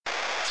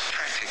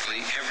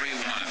every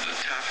one of the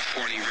top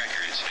 40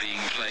 records being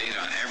played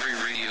on every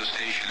radio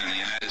station in the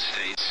United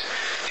States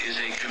is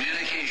a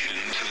communication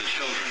to the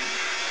children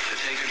to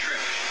take a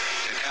trip,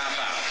 to cop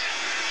out,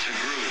 to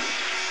groove.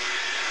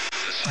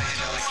 The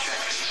psychedelic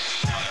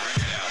jackets on the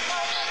record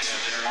albums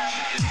have their own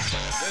hidden.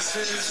 This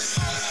is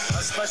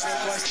a special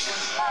question.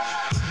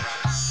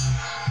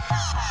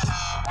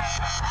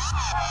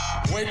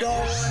 We don't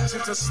want you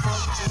to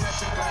smoke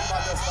genetically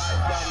modified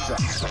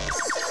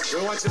ganja. We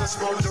want you to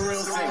smoke the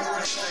real thing.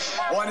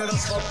 We want you to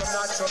smoke the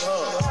natural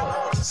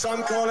herb.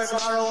 Some call it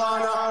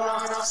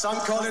marijuana, some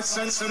call it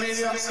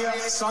sensimedia,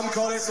 some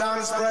call it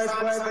lamb's bread,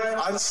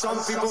 and some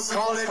people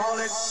call it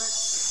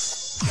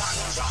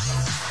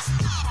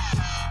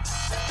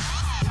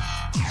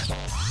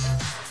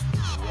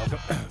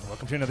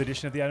Welcome to another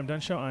edition of the Adam Dunn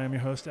Show. I am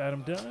your host,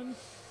 Adam Dunn.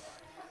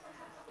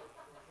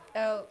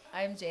 Oh,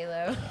 I'm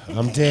J-Lo.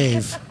 I'm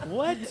Dave.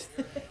 What?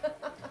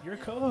 You're a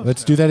co-host.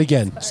 Let's do that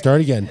again. Sorry.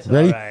 Start again. It's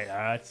Ready? All right.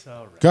 That's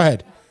all right. Go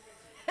ahead.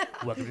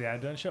 Welcome to the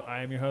Adam Dunn Show.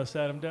 I am your host,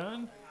 Adam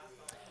Dunn.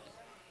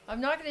 I'm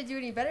not going to do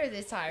any better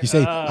this time. You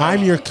say,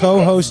 I'm your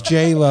co-host,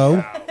 J-Lo,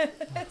 Wow.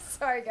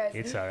 Sorry, guys.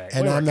 It's all right.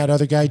 and I'm that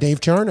other guy,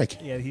 Dave Charnick.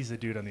 Yeah, he's the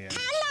dude on the end.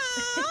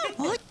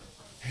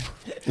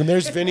 And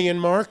there's Vinny and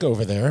Mark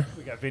over there.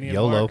 We got Vinny and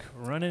YOLO. Mark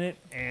running it,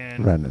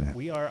 and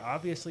we are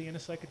obviously in a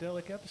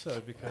psychedelic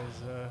episode because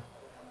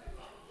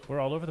we're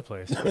all over the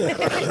place.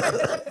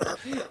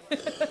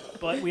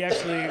 But we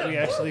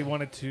actually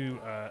wanted to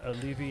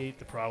alleviate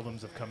the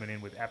problems of coming in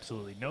with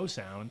absolutely no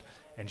sound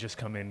and just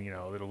come in,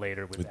 a little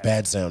later with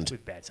bad sound.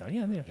 With bad sound,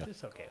 yeah.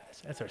 It's okay.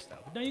 That's our style.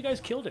 But no, you guys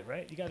killed it,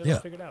 right? You got it Yeah. all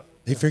figured out.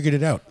 They figured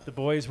it out. The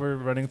boys were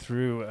running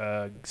through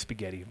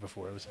spaghetti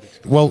before it was a big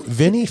spaghetti. Well,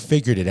 Vinny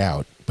figured it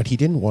out, but he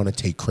didn't want to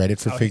take credit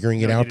for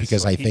figuring it no, he out just-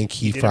 because I he- think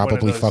he he did one of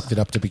probably those- fucked it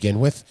up to begin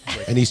with.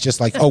 And he's just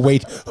like, oh,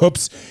 wait,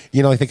 oops.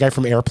 Like the guy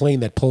from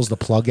Airplane that pulls the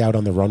plug out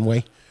on the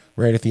runway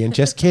right at the end.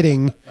 Just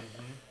kidding.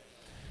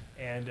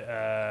 And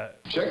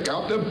check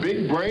out the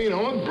big brain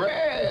on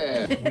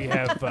bread.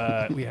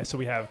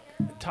 we have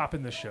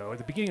topping the show at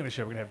the beginning of the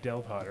show. We're gonna have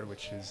Del Potter,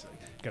 which is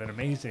got an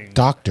amazing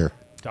Dr.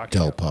 Dr.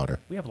 Del Potter.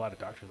 We have a lot of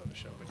doctors on the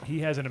show, but he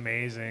has an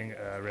amazing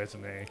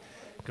resume.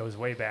 Goes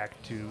way back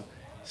to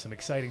some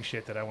exciting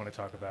shit that I want to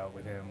talk about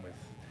with him, with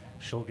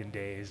Shulgin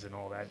days and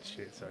all that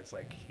shit. So it's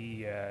like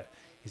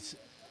he's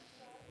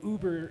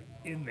uber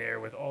in there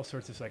with all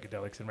sorts of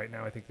psychedelics, and right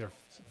now I think they're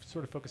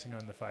sort of focusing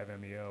on the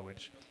 5-MeO,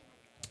 which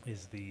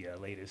is the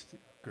latest.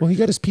 Well, he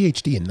got his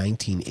PhD in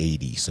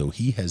 1980, so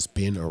he has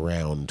been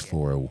around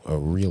for a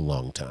real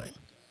long time.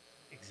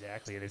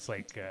 Exactly, and it's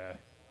like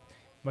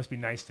must be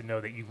nice to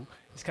know that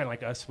it's kind of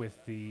like us with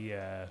the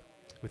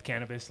with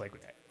cannabis, like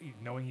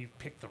knowing you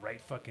picked the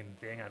right fucking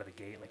thing out of the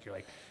gate. Like you're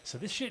like, so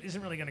this shit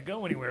isn't really going to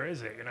go anywhere,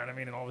 is it? You know what I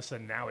mean? And all of a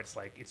sudden now it's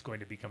like it's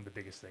going to become the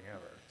biggest thing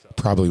ever. So.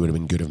 Probably would have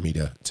been good of me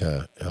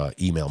to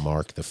email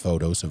Mark the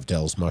photos of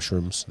Dell's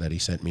mushrooms that he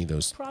sent me,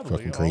 those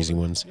fucking crazy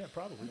ones. Yeah,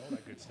 probably all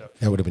that good stuff.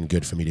 That would have been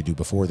good for me to do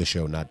before the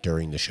show, not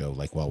during the show,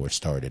 like while we're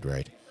started,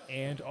 right?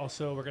 And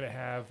also we're going to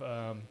have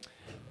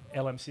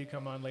LMC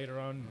come on later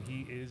on.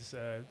 He is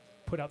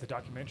put out the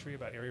documentary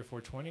about Area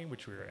 420,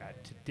 which we're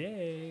at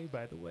today,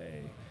 by the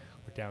way.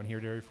 We're down here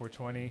at Area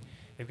 420.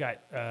 They've got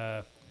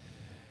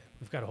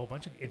we've got a whole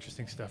bunch of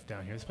interesting stuff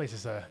down here. This place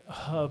is a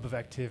hub of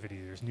activity.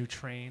 There's new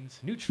trains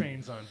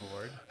on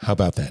board. How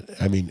about that?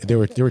 I mean, there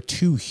were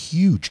two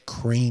huge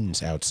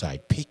cranes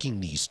outside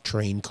picking these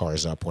train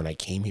cars up when I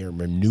came here,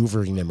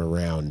 maneuvering them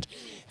around.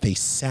 They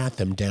sat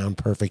them down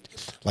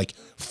perfect. Like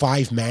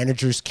 5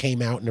 managers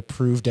came out and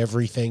approved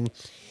everything.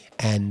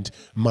 And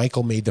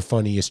Michael made the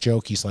funniest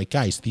joke. He's like,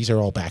 guys, these are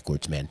all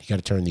backwards, man. You got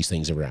to turn these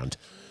things around.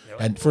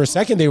 And for a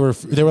second, they were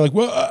like,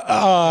 well,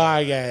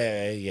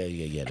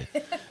 yeah.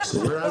 So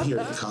we're out here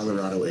in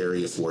Colorado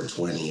Area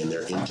 420, and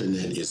their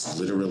internet is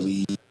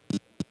literally...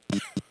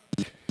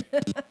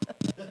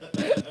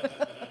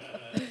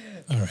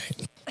 All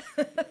right.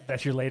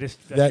 That's your latest.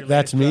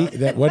 That's me.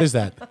 What is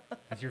that?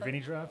 That's your Vinny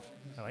drop.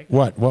 I like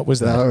What was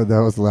that? That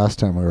was the last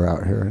time we were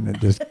out here, and it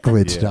just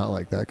glitched out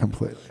like that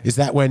completely. Is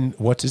that when,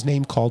 what's his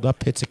name, called up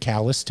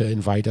Pizzicalis to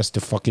invite us to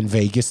fucking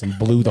Vegas and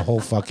blew the whole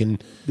fucking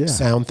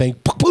sound thing?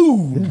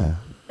 Boom! Yeah.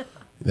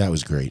 That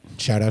was great.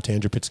 Shout out to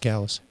Andrew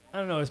Pizzicalis. I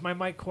don't know. Is my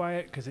mic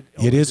quiet? Because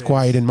It is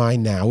quiet in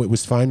mine now. It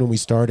was fine when we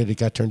started. It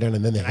got turned down,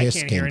 and then the And I hiss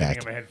can't hear came anything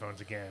back. in my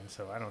headphones again,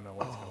 so I don't know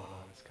what's going on.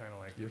 It's kind of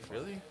like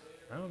Really?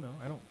 I don't know.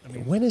 I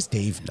mean, When is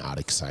Dave not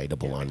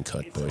excitable on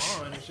Cut it's Bush?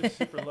 on. It's just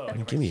super low.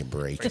 Give me a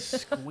break.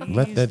 Squeeze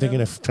They're going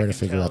them, to try to I can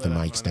figure tell out the that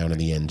I'm mics on down it. in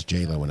the end.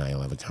 J-Lo and I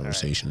will have a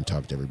conversation and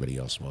talk to everybody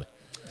else.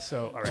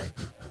 So, all right.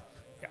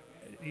 Yeah,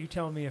 you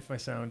tell me if my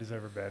sound is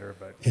ever better,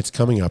 but It's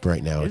coming up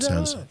right now. It Is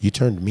sounds. it? You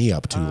turned me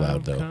up too I'm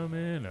loud, though.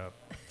 coming up.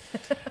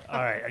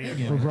 All right. I need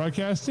to We're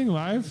broadcasting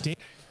live.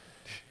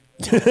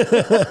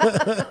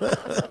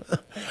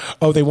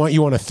 Oh, they want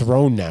you on a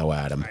throne now,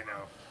 Adam. I know.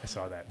 I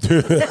saw that.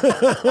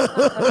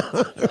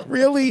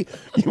 Really?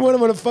 You want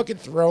him on a fucking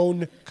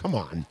throne? Come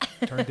on.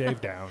 Turn Dave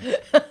down.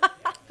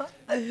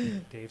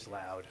 Dave's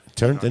loud.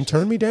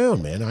 Turn me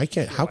down, man. I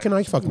can't. How can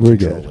I fucking We're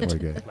control good. it? We're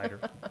good. Lighter.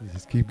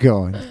 Just keep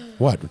going.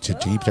 What? To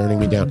keep turning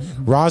me down?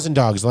 Rosin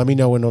Dogs, let me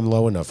know when I'm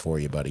low enough for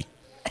you, buddy.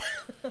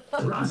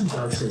 Rosin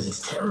Dog says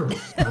it's terrible.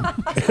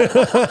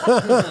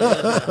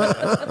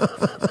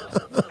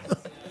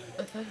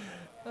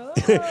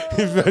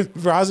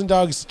 Rosin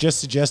Dogs just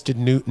suggested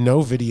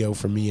no video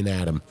from me and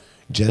Adam.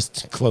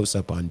 Just close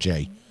up on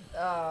Jay.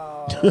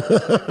 Oh.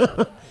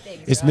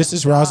 Is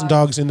Mrs. Rosin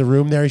Dogs in the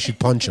room there? You should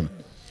punch him.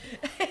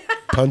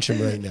 Punch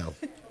him right now.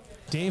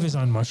 Dave is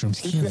on mushrooms.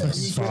 He can't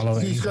follow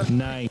it.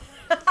 Nice.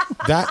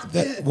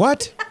 That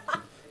what?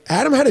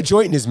 Adam had a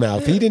joint in his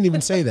mouth. He didn't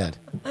even say that.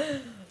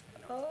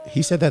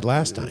 He said that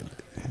last time.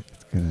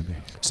 It's gonna be.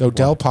 So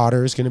Del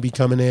Potter is going to be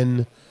coming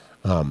in.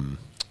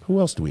 Who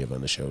else do we have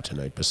on the show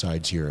tonight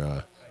besides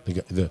your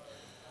the?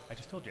 I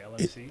just told you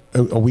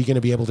LMC. Are we going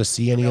to be able to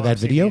see any of that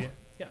LMC video? media.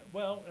 Yeah.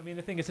 Well, I mean,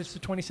 the thing is, it's a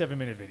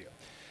 27-minute video,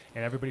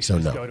 and everybody So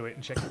should just no. go to it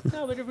and check it.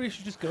 No, but everybody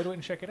should just go to it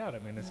and check it out. I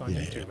mean, it's on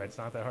YouTube. It's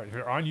not that hard. If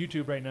you're on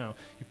YouTube right now,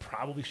 you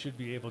probably should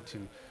be able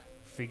to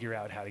figure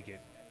out how to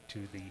get to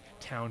the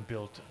town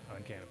built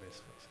on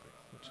cannabis, basically,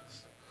 which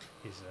is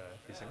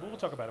well, we'll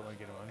talk about it when we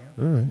get him on here.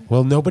 All right.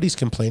 Well, nobody's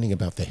complaining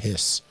about the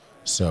hiss,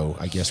 so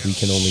I guess we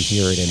can only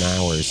hear it in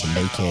ours, and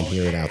they can't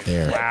hear it out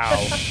there.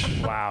 Wow.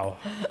 Wow.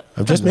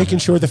 I'm just making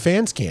sure the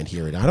fans can't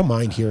hear it. I don't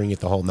mind hearing it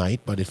the whole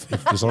night, but if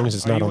as long as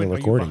it's not on the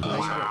recording.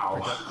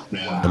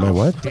 Am I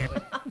what?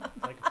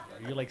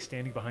 Are you like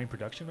standing behind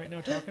production right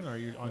now talking, or are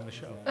you on the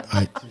show?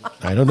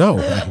 I don't know.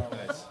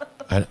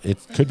 It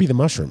could be the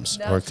mushrooms,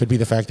 or it could be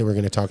the fact that we're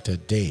going to talk to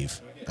Dave.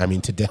 I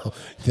mean, to Del.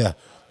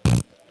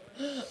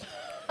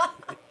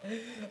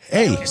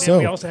 Hey, And so then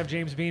we also have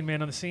James Bean,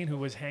 man on the scene, who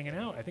was hanging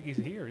out. I think he's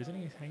here, isn't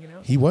he? He's hanging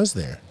out. he was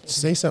there.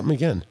 Say something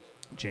again.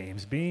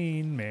 James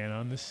Bean, man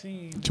on the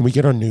scene. Can we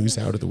get our news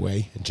out of the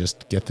way and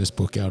just get this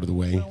book out of the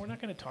way? No, we're not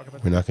going to talk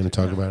about. We're not going to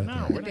talk about it? No, All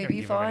we're right. not The gonna baby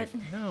give him any-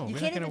 font. No, You we're not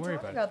can't going to even worry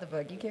talk about about it. the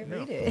book. You can't No.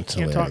 read it. It's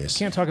Can't talk, hilarious.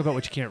 can't talk about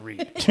what you can't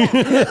read.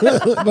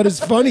 But it's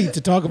funny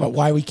to talk about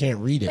why we can't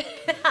read it.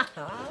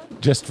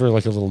 Just for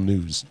like a little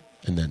news.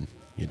 And then,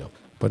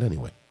 But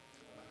anyway.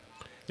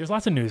 There's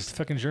lots of news.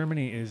 Fucking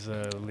Germany is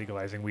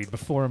legalizing weed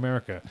before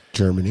America.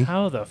 Germany.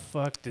 How the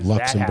fuck does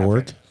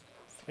Luxembourg. that happen?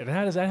 And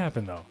how does that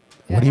happen, though?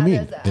 What do you how mean?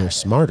 does that They're happen?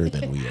 smarter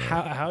than we are.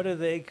 How do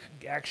they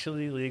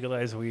actually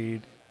legalize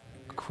weed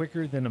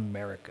quicker than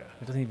America?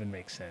 It doesn't even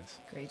make sense.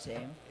 Great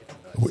shame.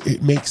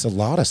 It makes a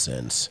lot of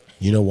sense.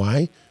 You know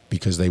why?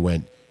 Because they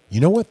went, you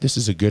know what? This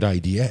is a good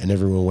idea. And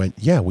everyone went,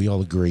 yeah, we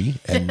all agree.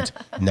 And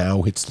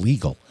now it's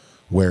legal.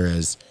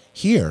 Whereas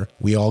here,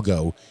 we all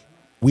go,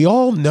 we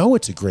all know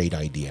it's a great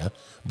idea,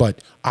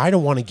 but I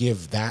don't want to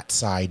give that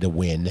side a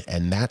win,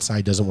 and that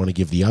side doesn't want to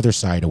give the other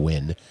side a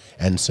win.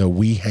 And so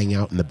we hang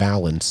out in the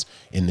balance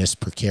in this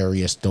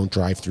precarious, don't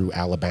drive through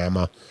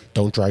Alabama,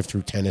 don't drive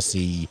through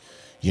Tennessee,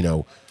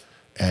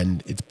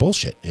 and it's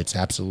bullshit. It's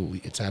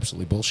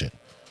absolutely bullshit.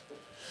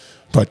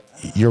 But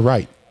you're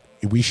right.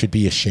 We should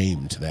be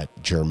ashamed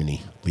that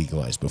Germany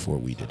legalized before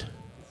we did.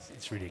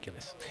 It's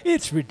ridiculous.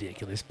 It's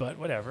ridiculous, but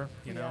whatever.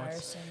 You know, are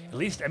it's, ashamed. at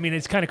least, I mean,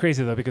 it's kind of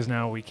crazy, though, because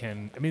now we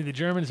can, I mean, the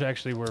Germans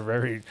actually were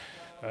very,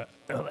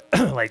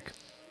 like,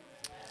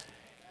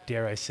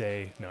 dare I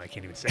say, no, I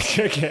can't even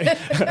say, okay.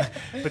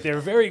 But they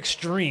were very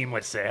extreme,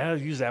 let's say. I'll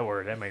use that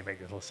word. That might make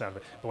a little sound.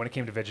 But when it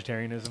came to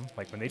vegetarianism,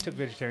 like when they took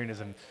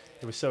vegetarianism,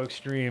 it was so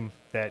extreme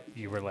that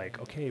you were like,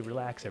 okay,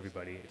 relax,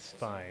 everybody. It's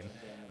fine.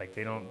 Like,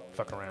 they don't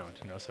fuck around,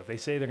 you know. So if they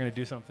say they're going to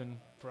do something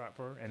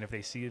proper, and if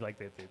they see, like,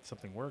 that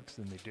something works,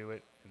 then they do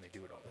it, and they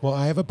do it all. Well,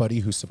 I have a buddy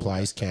who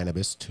supplies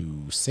cannabis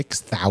to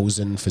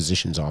 6,000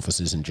 physicians'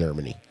 offices in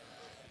Germany.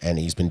 And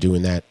he's been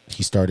doing that.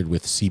 He started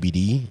with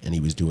CBD, and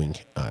he was doing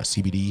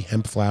CBD,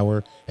 hemp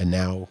flower, and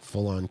now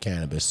full-on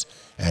cannabis.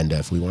 And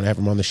if we want to have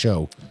him on the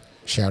show,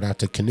 shout out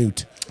to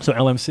Canute. So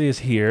LMC is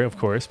here, of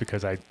course,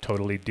 because I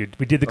totally did.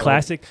 We did the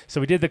classic. So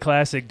we did the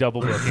classic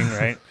double booking,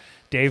 right?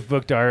 Dave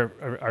booked our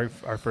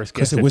first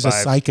guest Because it was at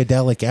a 5.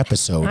 psychedelic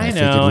episode. I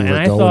figured know, we and were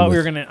I going thought we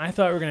with-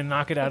 were gonna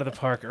knock it out of the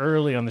park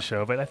early on the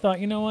show, but I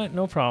thought, you know what,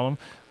 no problem.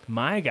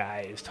 My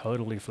guy is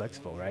totally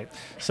flexible, right?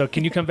 So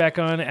can you come back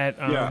on at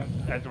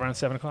around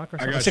 7 o'clock or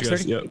something? got you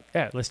guys, 6:30? yep.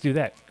 Yeah, let's do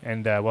that,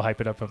 and we'll hype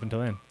it up until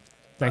then.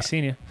 Nice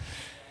seeing you.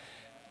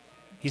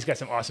 He's got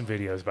some awesome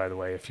videos, by the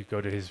way. If you go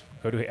to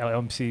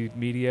LMC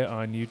Media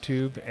on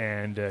YouTube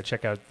and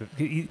check out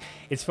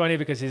it's funny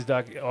because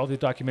all the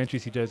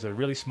documentaries he does are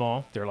really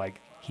small. They're like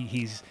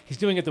he's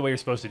doing it the way you're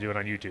supposed to do it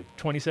on YouTube.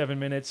 27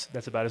 minutes.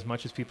 That's about as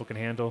much as people can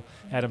handle.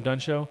 Adam Dunn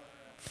Show.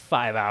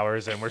 5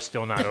 hours and we're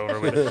still not over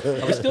with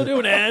it. Are we still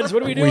doing ads?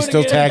 What are we doing? We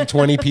still again? tag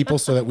 20 people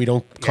so that we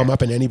don't come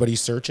up in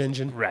anybody's search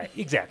engine. Right,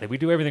 exactly. We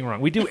do everything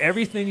wrong. We do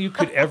everything you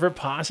could ever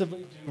possibly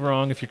do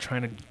wrong if you're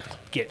trying to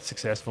get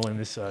successful in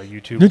this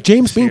YouTube. No,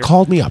 James Bean sphere.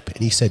 called me up and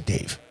he said,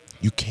 Dave,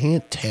 you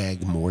can't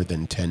tag more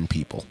than 10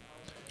 people.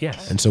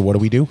 Yes. And so what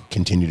do?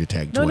 Continue to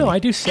tag 20. No, I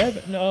do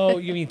 7. No,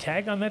 you mean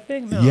tag on that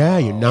thing? No. Yeah,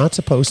 you're not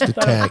supposed to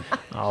tag.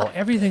 Oh,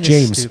 everything is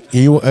James,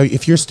 stupid.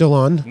 if you're still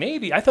on,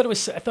 Maybe I thought it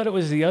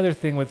was the other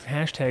thing with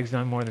hashtags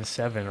not more than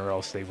 7, or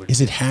else they would.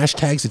 is it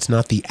hashtags? It's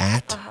not the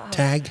 @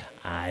 tag?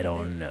 I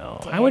don't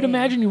know. I would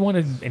imagine you want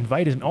to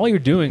invite him. All you're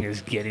doing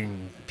is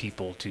getting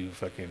people to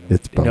fucking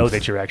It's know both.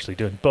 that you're actually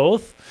doing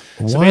both.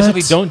 So What?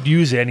 basically, don't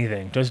use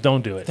anything. Just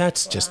don't do it.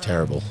 That's just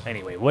terrible.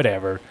 Anyway,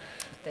 whatever.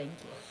 Thank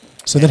you.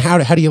 So then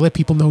how do you let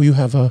people know you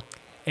have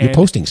you're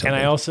posting something?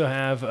 And I also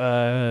have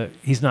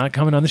he's not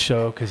coming on the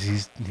show because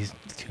he's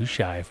too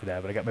shy for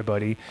that. But I got my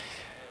buddy,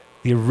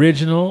 the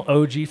original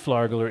OG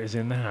Flargler, is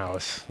in the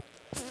house.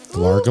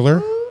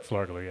 Flargler?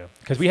 Flargler, yeah.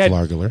 Because we had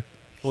Flargler.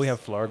 we have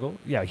Flargle.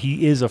 Yeah,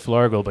 he is a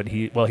Flargle, but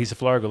he's a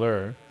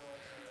Flargler.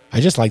 I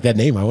just like that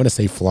name. I want to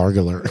say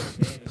Flargler.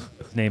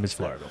 His name is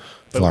Flargle.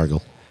 But-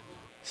 Flargle.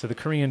 So the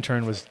Korean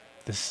turn was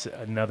this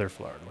another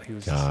Flargle. He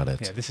was Got it.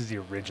 Yeah, this is the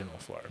original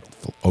Flargle.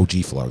 OG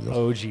Flargle.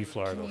 OG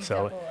Flargle. Can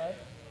So you double up?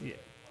 yeah,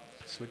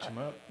 switch him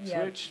up.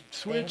 Yep.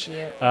 Switch.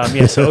 Thank you.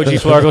 Yeah, so OG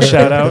Flargle,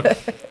 shout out.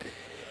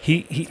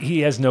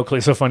 He has no clue.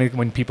 It's so funny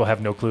when people have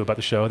no clue about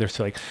the show. They're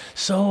still like,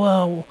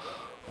 so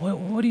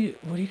what are you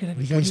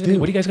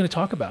guys gonna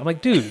talk about? I'm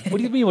like, dude, what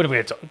do you mean? What are we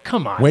gonna talk?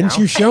 Come on. When's now.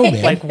 your show,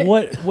 man? Like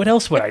what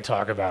else would I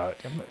talk about?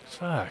 I'm like,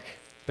 fuck.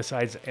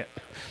 Besides,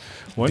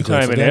 one You going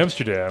time for in that?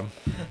 Amsterdam.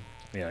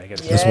 Yeah, I got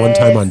to This one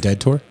time on Dead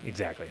Tour?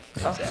 Exactly.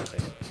 Oh. Exactly.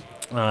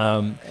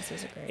 This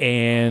is great.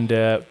 And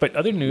but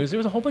other news, there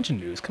was a whole bunch of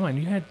news. Come on,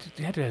 you had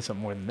to have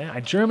something more than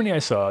that. Germany, I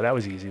saw that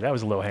was easy. That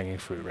was a low hanging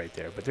fruit right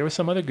there. But there was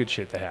some other good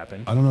shit that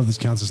happened. I don't know if this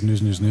counts as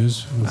news.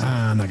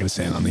 I'm not going to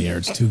say it on the air.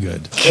 It's too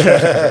good.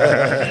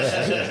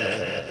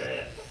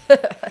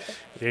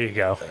 There you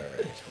go. All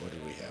right. What do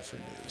we have for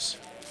news?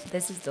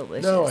 This is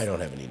delicious. No, I don't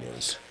have any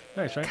news.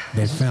 Nice, right?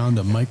 They found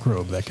a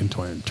microbe that can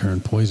turn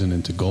poison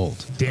into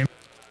gold. Damn.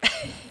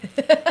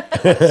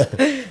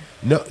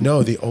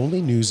 No. The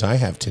only news I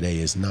have today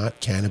is not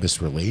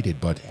cannabis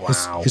related, but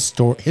Wow.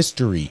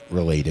 history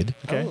related.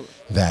 Okay.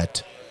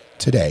 That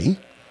today,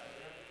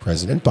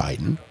 President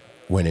Biden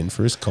went in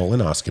for his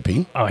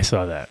colonoscopy, Oh, I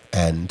saw that.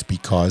 and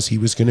because he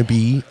was going to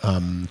be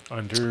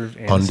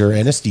under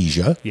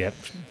anesthesia, Yep.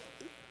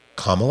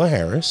 Kamala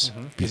Harris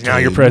He's now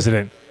your became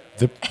president.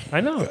 the I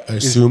know.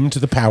 assumed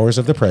the powers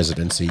of the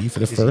presidency for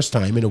the first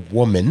time, and a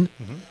woman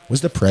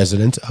was the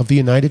president of the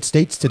United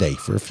States today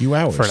for a few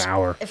hours. For an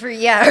hour.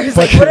 I was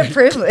like, what a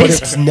privilege. But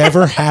it's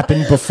never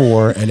happened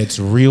before, and it's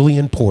really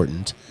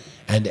important,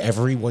 and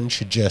everyone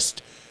should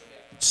just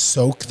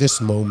soak this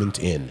moment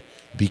in,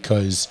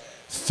 because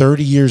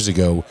 30 years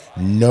ago,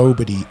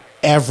 nobody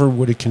ever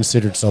would have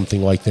considered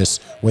something like this,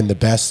 when the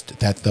best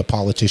that the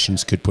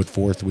politicians could put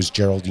forth was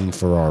Geraldine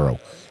Ferraro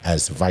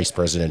as vice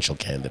presidential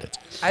candidate.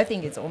 I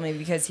think it's only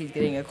because he's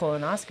getting a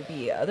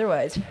colonoscopy.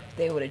 Otherwise,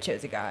 they would have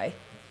chose a guy.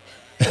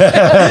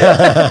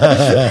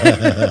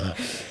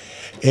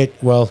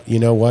 Well, you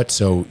know what?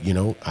 So,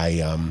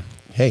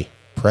 hey,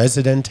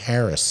 President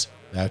Harris,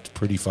 that's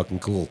pretty fucking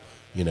cool.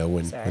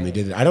 When they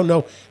did it. I don't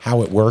know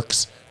how it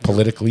works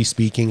politically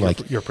speaking.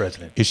 You're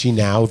president. Is she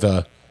now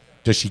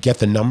does she get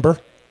the number?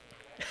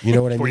 You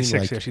know what I mean?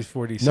 46. Yeah, she's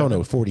 47.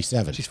 No,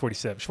 47. She's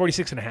 47. She's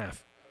 46 and a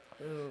half.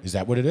 Is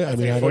that what it is? I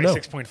mean, I don't know.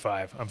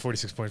 46.5. I'm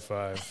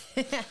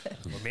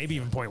 46.5. Or maybe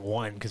even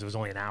 0.1 because it was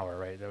only an hour,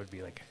 right? That would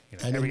be like,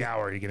 every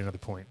hour you get another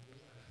point.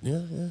 Yeah.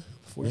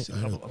 46.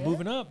 I'm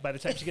moving up. By the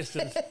time she gets to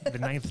the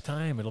 9th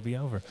time, it'll be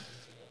over.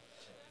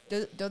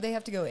 Don't they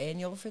have to go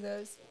annual for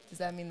those? Does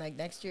that mean like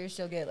next year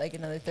she'll get like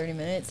another 30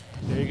 minutes?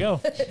 There you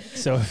go.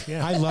 So,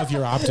 yeah. I love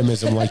your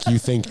optimism. Like you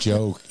think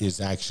Joe is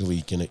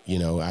actually gonna,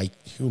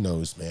 who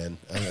knows, man.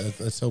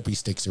 Let's hope he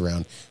sticks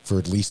around for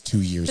at least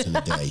 2 years and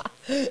a day.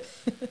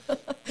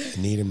 I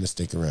need him to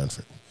stick around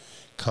for.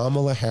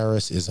 Kamala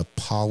Harris is a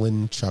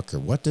pollen chucker.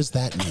 What does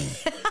that mean?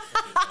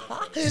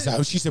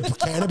 She's a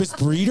cannabis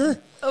breeder?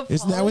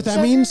 Isn't that what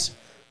that means?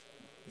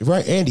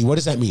 Right, Andy. What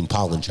does that mean,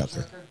 pollen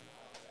chucker?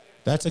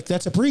 That's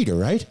a breeder,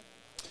 right?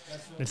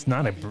 It's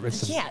not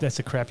that's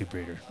a crappy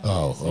breeder.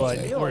 Oh,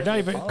 okay. Or not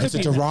even. It's a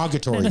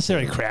derogatory. Not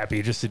necessarily crappy.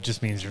 It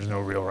just means there's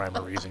no real rhyme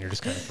or reason. You're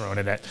just kind of throwing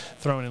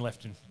in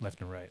left and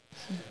right.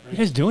 What are you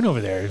guys doing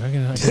over there?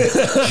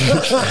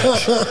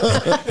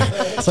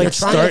 It's like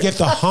trying to get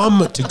the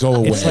hum to go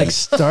away.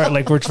 It's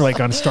like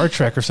we're on Star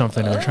Trek or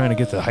something, and we're trying to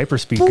get the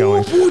hyperspeed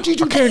going.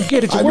 I can't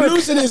get it to I'm work.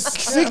 losing his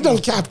signal,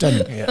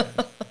 Captain. Yeah.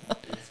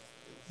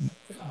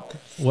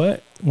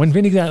 What? When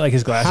Vinny got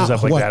his glasses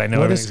up like that, I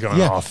know everything's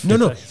going off.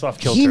 No. It's off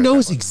kilter. He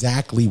knows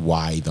exactly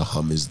why the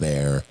hum is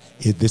there.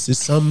 This is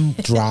some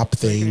drop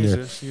thing.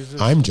 Use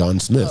this. I'm John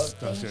Smith.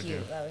 Oh, thank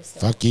you. That was so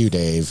Fuck you,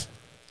 Dave.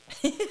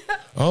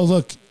 Oh,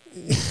 look.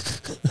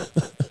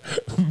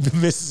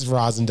 Mrs.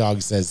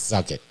 Rosendog says,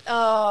 suck it.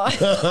 Oh.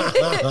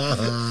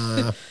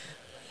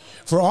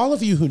 For all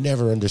of you who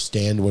never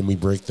understand when we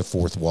break the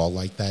fourth wall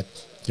like that,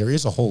 there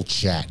is a whole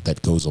chat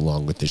that goes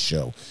along with the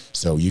show.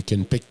 So you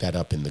can pick that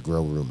up in the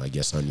grow room, I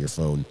guess, on your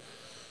phone.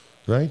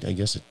 Right? I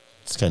guess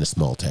it's kind of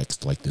small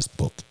text like this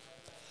book.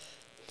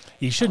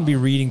 You shouldn't be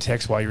reading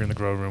text while you're in the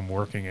grow room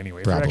working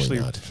anyway. Probably if you're actually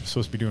not.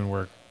 supposed to be doing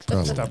work,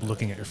 Probably stop not.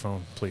 looking at your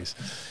phone, please.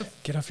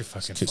 Get off your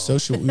fucking phone.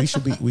 So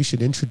we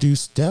should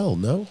introduce Dell,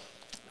 no?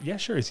 Yeah,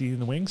 sure. Is he in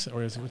the wings,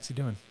 or what's he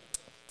doing?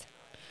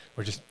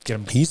 Or just get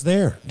him. He's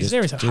there. He's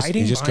there. He's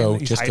hiding. Just behind- go,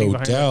 he's hiding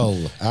behind Dell,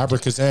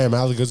 abracazam,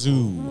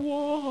 alagazoo.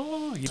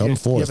 Whoa. Come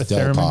forth, Do you have a Del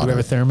theremin? Potter.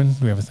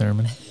 Do we have a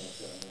theremin?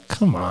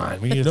 Come on.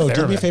 We need No, a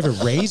do me a theremin. favor.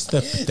 Raise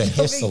the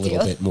hiss a big little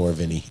deal. bit more,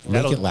 Vinny.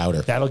 Make it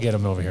louder. That'll get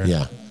him over here.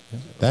 Yeah.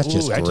 That's Ooh,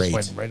 just that great.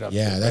 went right up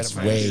yeah, there, that's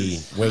right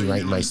up my way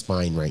right in my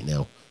spine right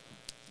now.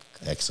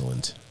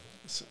 Excellent.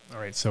 All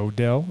right, so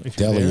Del, if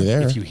Del, you're are you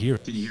there? if you hear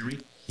it. Can you hear me?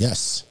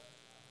 Yes.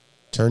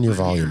 Turn your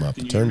volume up.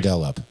 Turn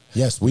Del up.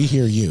 Yes, we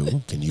hear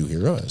you. Can you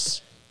hear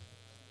us?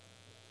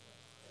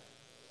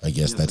 I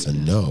guess that's a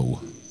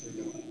no.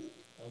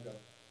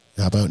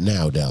 How about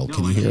now, Del?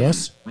 Can you hear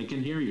us? I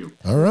can hear you.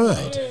 All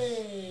right.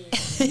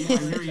 Yeah, I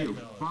hear you.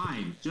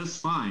 Fine.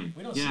 Just fine.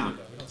 Yeah.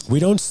 We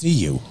don't see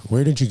you.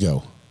 Where did you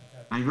go?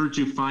 I heard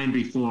you fine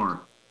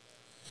before.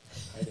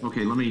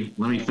 Okay, let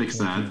me fix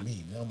that.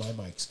 Me. Now my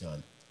mic's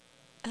gone.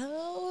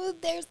 Oh,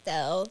 there's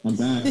Del. I'm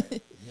back. You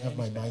have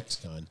my mic's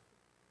gone.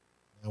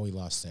 Now we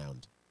lost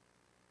sound.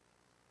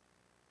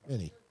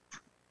 Vinny.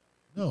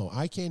 No,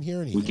 I can't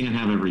hear anything. We can't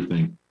have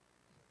everything.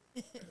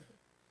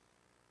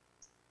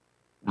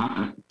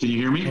 Can you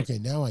hear me? Okay,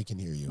 now I can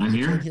hear you. I'm I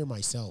here? can't hear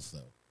myself,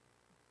 though.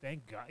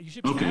 Thank God. You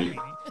should be Okay.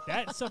 happy.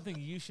 That's something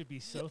you should be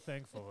so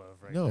thankful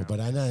of right No, now. but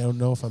I don't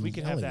know if I'm we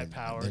can have yelling that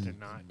or power Then to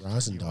not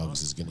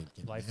Rosendogs is going to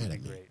get life mad would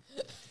at be me.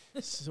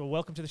 great. So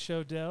welcome to the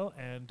show, Del,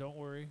 and don't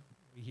worry,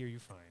 we hear you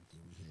fine.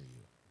 We hear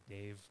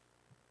you.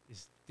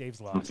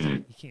 Dave's lost.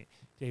 Okay. He can't.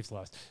 Dave's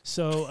lost.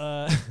 So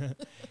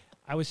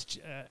I was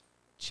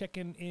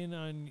checking in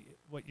on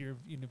what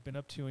you've been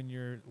up to in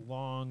your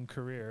long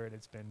career, and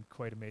it's been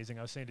quite amazing.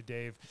 I was saying to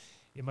Dave,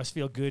 it must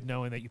feel good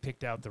knowing that you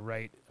picked out the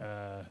right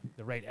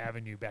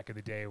avenue back in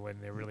the day when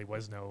there really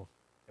was no,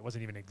 it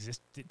wasn't even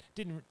exist.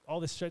 Didn't all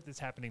this shit that's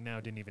happening now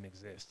didn't even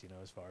exist.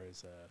 As far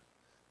as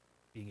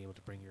being able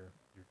to bring your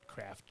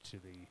craft to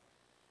the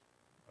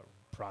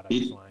product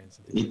lines.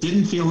 And things It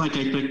didn't feel like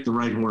I picked the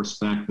right horse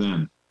back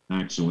then,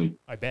 actually.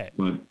 I bet.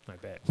 But I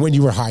bet. When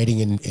you were hiding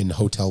in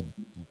hotel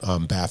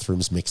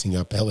bathrooms mixing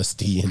up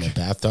LSD in a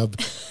bathtub,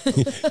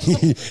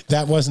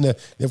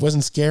 it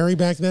wasn't scary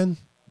back then?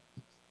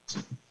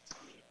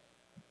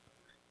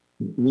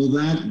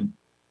 well,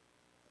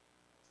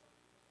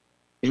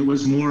 it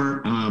was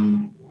more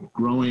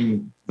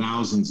growing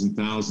thousands and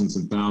thousands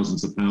and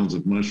thousands of pounds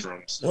of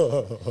mushrooms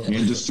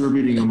and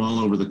distributing them all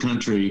over the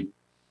country,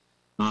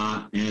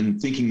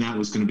 and thinking that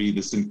was going to be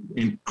this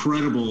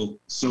incredible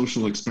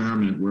social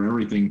experiment where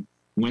everything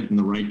went in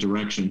the right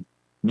direction.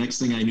 Next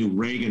thing I knew,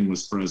 Reagan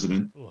was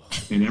president,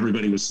 and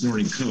everybody was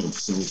snorting coke.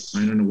 So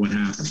I don't know what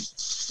happened.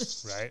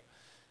 Right.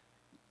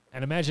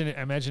 And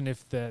imagine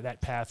if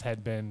that path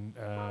had been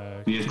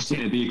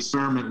The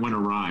experiment went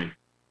awry.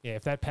 yeah,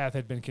 if that path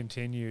had been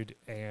continued,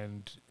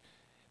 and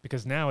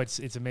because now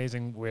it's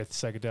amazing with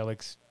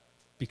psychedelics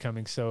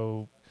becoming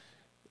so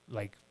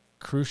like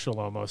crucial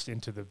almost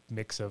into the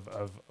mix of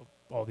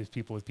all these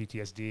people with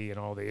PTSD and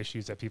all the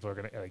issues that people are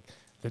gonna like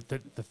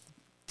the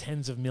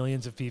tens of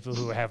millions of people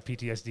who have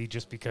PTSD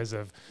just because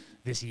of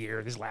this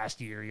last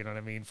year, you know what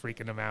I mean,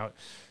 freaking them out.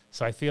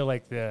 So I feel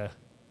like the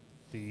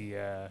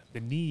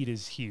need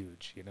is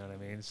huge, you know what I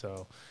mean?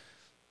 So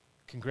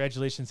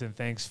congratulations and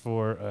thanks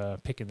for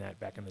picking that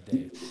back in the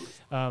day.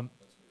 The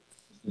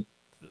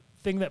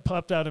thing that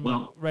popped out of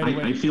me right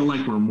away. I feel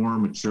like we're more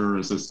mature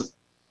as a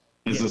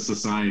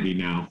society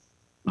now.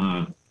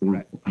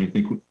 Right. I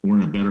think we're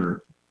in a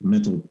better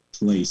mental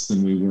place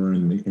than we were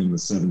in the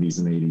 70s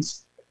and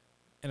 80s.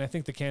 And I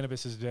think the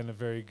cannabis has been a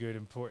very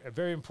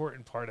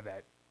important part of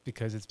that,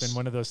 because it's been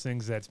one of those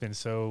things that's been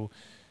so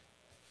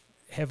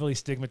heavily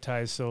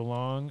stigmatized so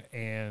long,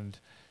 and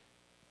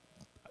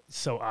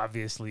so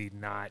obviously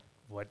not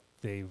what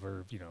they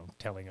were,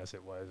 telling us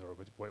it was, or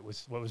what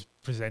was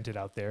presented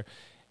out there.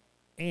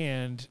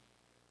 And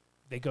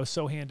they go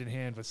so hand in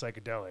hand with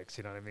psychedelics,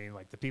 you know what I mean?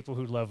 Like the people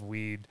who love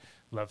weed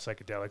love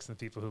psychedelics, and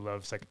the people who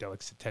love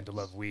psychedelics tend to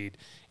love weed.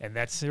 And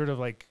that's sort of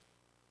like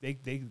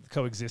they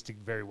coexisting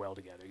very well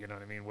together, you know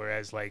what I mean?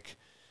 Whereas like,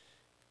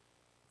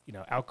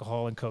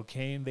 alcohol and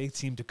cocaine, they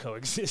seem to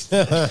coexist.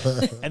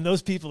 And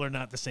those people are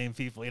not the same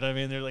people, you know what I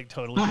mean? They're like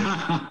totally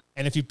different.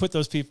 And if you put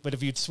those people, but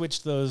if you'd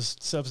switch those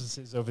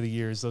substances over the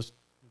years, the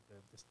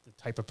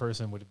type of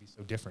person would be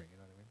so different, you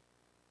know what I mean?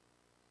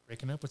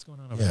 Breaking up? What's going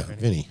on over there,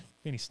 Vinny?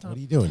 Vinny, stop. What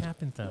are you doing?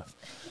 Tapping stuff.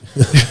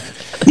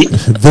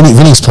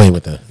 Vinny's playing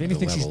with the Vinny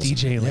thinks levels.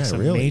 he's DJing like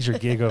some major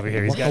gig over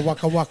here. He's Waka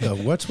waka waka.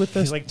 What's with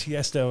this? He's like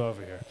Tiesto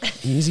over here.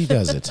 Easy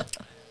does it.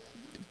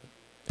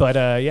 But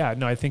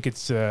I think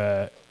it's.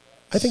 I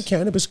think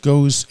cannabis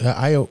goes.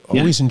 I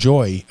always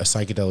enjoy a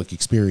psychedelic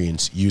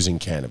experience using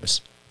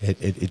cannabis.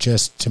 It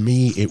just, to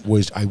me, it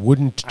was. I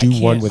wouldn't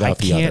do one without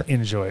the other. I can't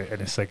enjoy a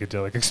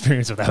psychedelic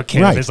experience without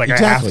cannabis. Right, like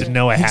exactly. I have to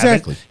know I have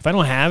Exactly. it. If I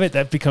don't have it,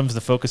 that becomes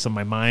the focus of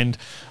my mind.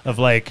 Of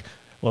like,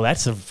 well,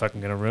 that's a fucking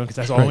gonna ruin, because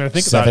that's all I'm gonna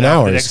think about. 7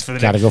 now hours. for the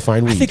Gotta next. go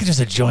find weed. I think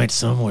there's a joint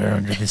somewhere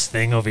under this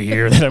thing over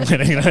here that I'm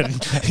gonna.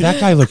 That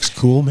guy looks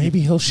cool. Maybe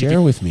he'll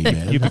share with me,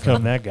 man. You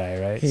become that guy,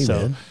 right? Hey,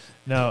 man.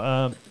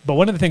 No, but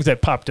one of the things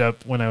that popped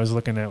up when I was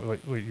looking at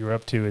what you're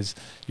up to is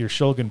your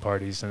Shulgin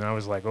parties, and I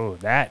was like, oh,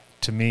 that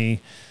to me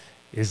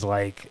is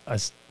like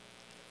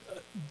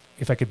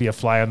if I could be a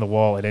fly on the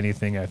wall at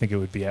anything, I think it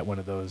would be at one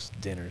of those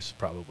dinners,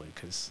 probably.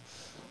 Because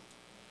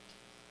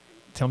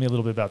tell me a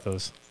little bit about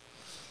those.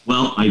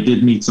 Well, I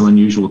did meet some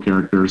unusual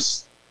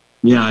characters.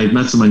 Yeah, I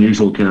met some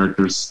unusual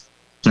characters.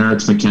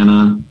 Terrence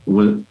McKenna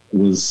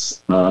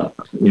was a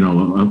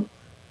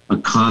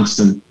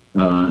constant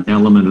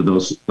element of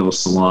those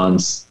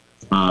salons.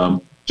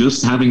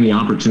 Just having the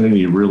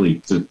opportunity really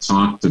to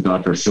talk to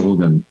Dr.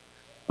 Shulgin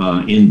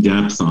in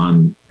depth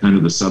on kind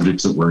of the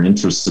subjects that were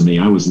interest to me.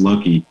 I was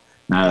lucky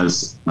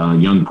as a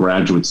young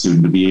graduate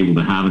student to be able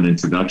to have an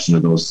introduction to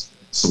those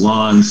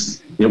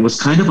salons. It was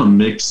kind of a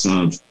mix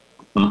of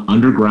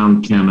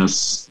underground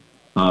chemists,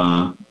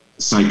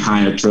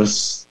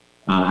 psychiatrists,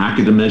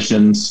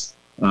 academicians,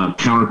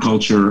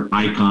 counterculture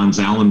icons.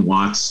 Alan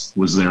Watts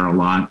was there a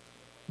lot.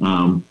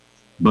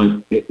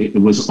 But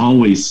it was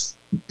always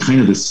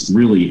kind of this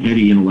really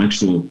heady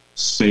intellectual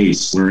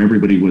space where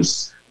everybody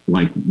was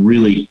like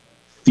really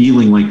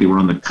feeling like they were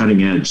on the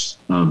cutting edge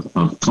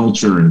of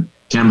culture and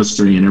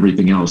chemistry and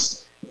everything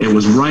else. It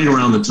was right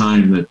around the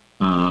time that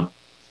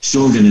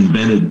Shulgin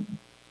invented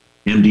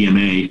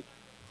MDMA,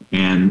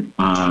 and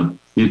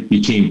it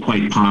became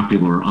quite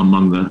popular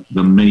among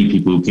the many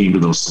people who came to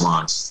those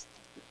salons.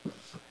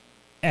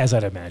 As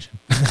I'd imagine.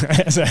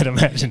 As I'd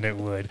imagine it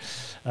would.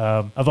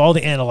 Of all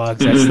the analogs,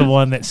 that's the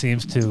one that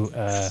seems to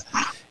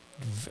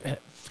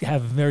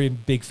have a very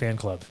big fan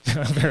club.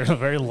 A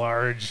very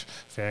large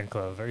fan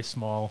club, very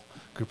small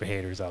group of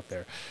haters out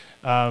there.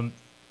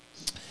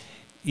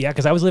 Yeah,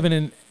 because I was living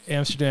in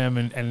Amsterdam,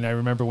 and I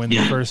remember when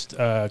the first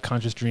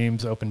Conscious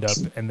Dreams opened up,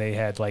 and they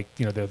had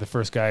the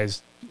first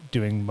guys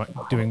doing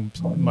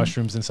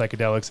mushrooms and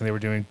psychedelics, and they were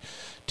doing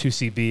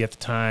 2CB at the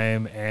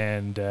time,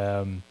 and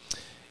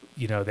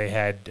they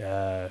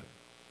had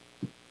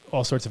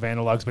all sorts of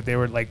analogs, but they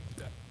were like,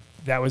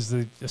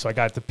 so I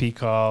got the P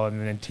call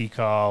and then T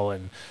call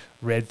and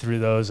read through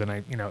those,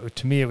 and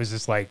to me it was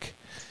just like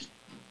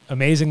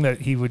amazing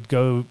that he would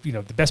go.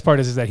 The best part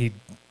is that he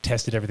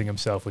tested everything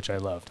himself, which I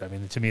loved. I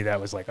mean, to me that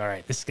was like, all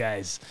right, this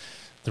guy's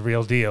the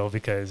real deal,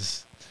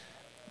 because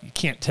you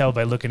can't tell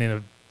by looking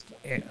on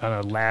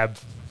a lab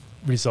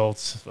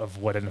results of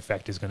what an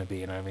effect is going to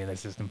be, and I mean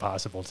that's just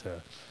impossible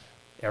to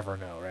ever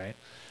know, right?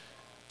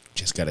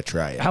 Just got to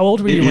try it. How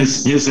old were you?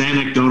 His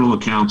anecdotal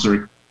accounts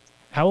are.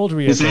 How old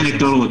were you? His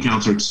anecdotal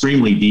accounts are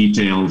extremely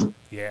detailed.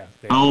 Yeah.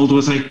 How old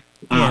was I?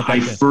 I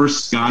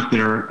first got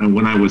there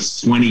when I was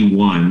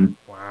 21.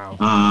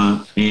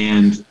 Wow.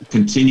 And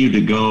continued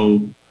to go,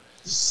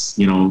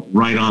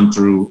 right on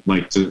through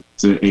to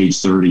age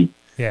 30.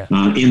 Yeah.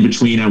 In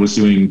between, I was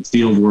doing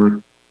field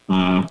work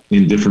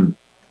in different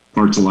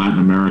parts of Latin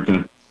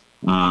America,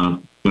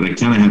 but I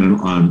kind of had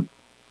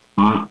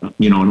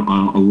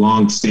a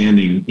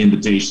long-standing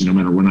invitation no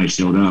matter when I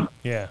showed up.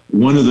 Yeah.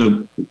 One of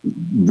the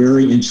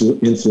very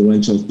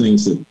influential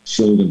things that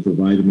Sheldon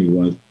provided me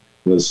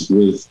was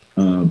with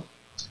a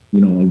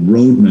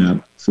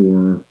roadmap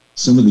for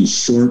some of these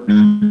short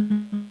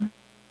acting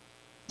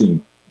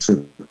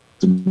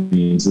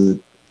tryptamines.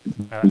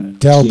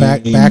 Del,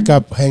 back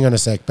up. Hang on a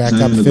sec. Back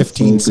up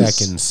 15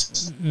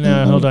 seconds.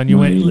 No, hold on. You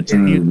went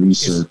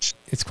research.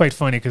 It's quite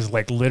funny because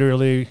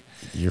literally.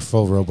 You're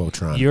full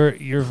Robotron.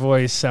 Your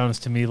voice sounds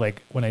to me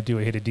like when I do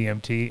a hit of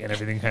DMT and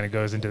everything kind of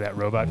goes into that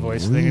robot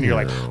voice thing, and you're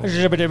like,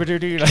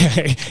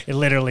 it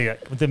literally,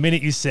 the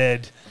minute you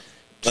said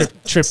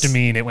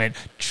tryptamine, it went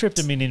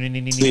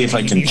tryptamine. See if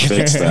I can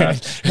fix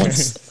that.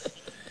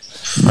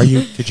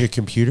 Did your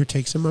computer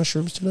take some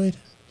mushrooms tonight?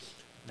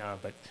 No,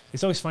 but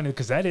it's always funny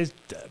because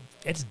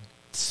it's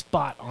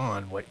spot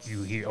on what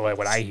you hear, or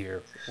what I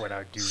hear when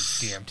I do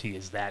DMT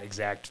is that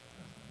exact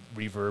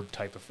reverb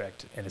type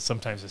effect, and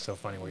sometimes it's so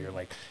funny where you're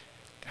like,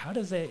 how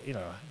do they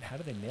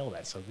nail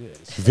that so good?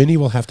 Vinny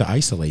will have to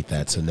isolate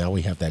that, so now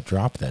we have that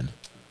drop then.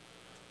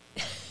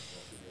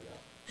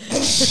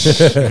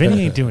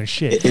 Vinny ain't doing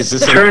shit.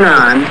 Turn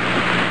on,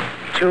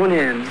 tune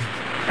in,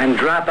 and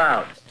drop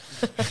out.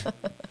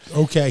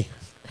 Okay.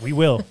 We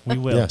will.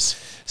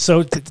 Yes.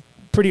 So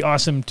pretty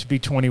awesome to be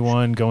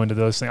 21, go into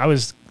those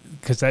things.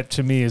 Because that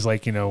to me is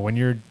like, when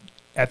you're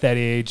at that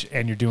age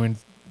and you're doing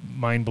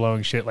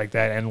mind-blowing shit like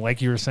that, and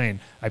like you were saying,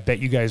 I bet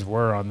you guys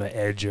were on the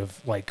edge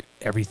of like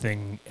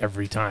everything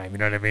every time, you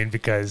know what I mean?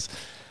 Because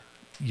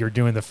you're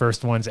doing the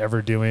first ones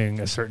ever doing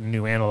a certain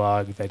new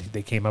analog that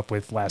they came up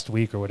with last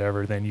week or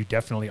whatever, then you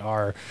definitely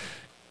are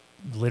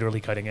literally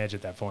cutting edge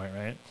at that point,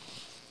 right?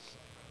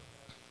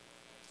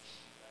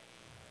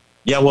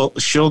 Yeah, well,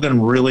 Shulgin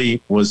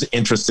really was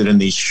interested in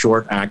these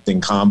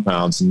short-acting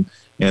compounds,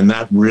 and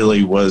that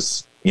really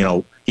was,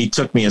 he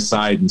took me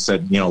aside and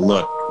said,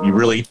 look, you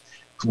really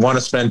want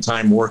to spend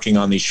time working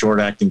on these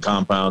short-acting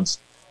compounds.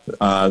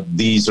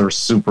 These are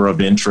super of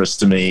interest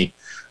to me,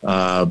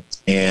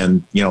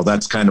 and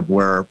that's kind of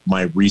where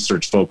my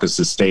research focus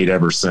has stayed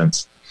ever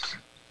since.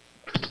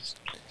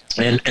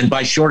 And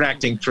by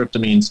short-acting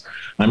tryptamines,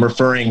 I'm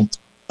referring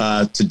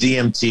to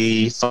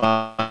DMT,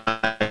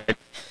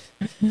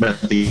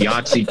 the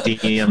oxy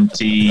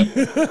DMT,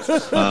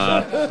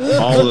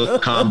 all the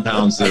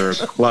compounds that are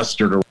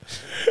clustered.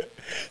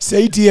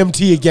 Say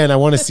DMT again. I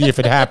want to see if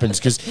it happens,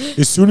 because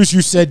as soon as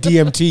you said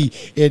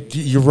DMT,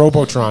 you're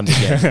Robotron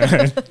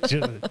again.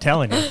 Just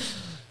telling you.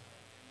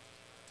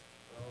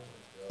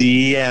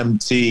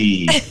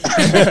 DMT.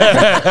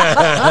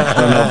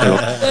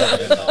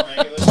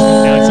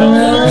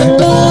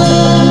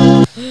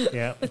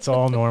 Yeah, it's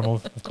all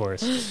normal, of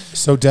course.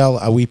 So,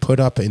 Del, we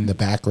put up in the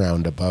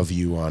background above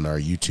you on our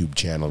YouTube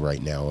channel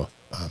right now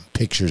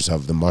pictures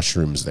of the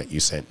mushrooms that you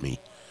sent me.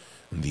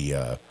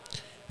 The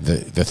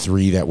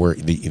three that were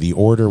the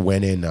order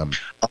went in.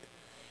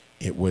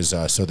 It was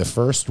so the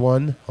first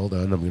one. Hold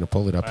on, I'm going to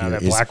pull it up here.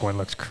 That black one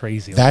looks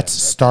crazy. That's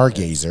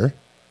Stargazer.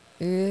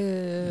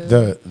 Ew.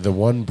 The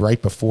one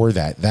right before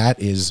that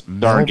is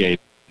Stargate.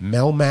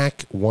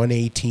 Melmac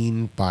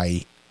 118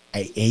 by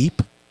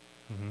Ape.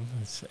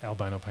 It's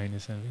albino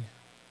pinus envy.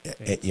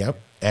 Yep.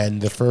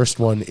 And the first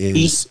one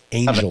is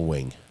Angel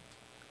Wing.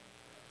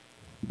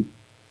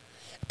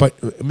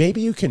 But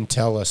maybe you can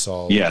tell us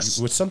all. Yes.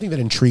 What's something that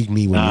intrigued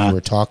me when we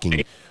were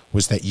talking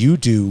was that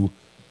you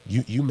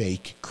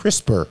make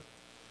CRISPR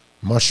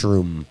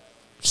mushroom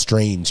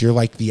strains. You're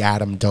like the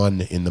Adam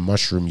Dunn in the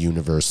mushroom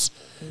universe,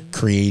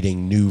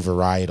 creating new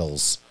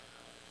varietals.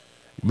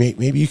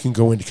 Maybe you can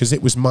go into, because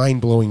it was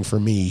mind blowing for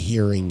me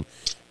hearing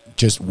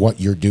just what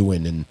you're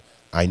doing, and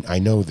I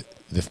know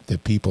that the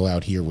people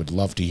out here would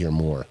love to hear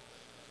more.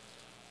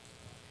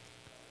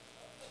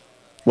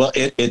 Well,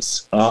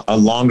 it's a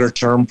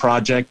longer-term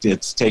project.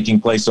 It's taking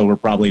place over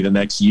probably the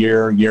next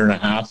year and a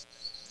half.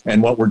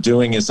 And what we're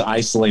doing is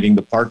isolating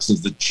the parts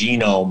of the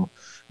genome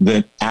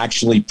that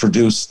actually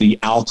produce the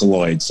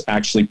alkaloids,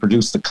 actually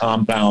produce the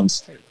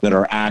compounds that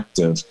are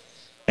active.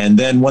 And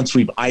then once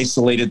we've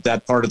isolated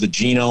that part of the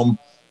genome,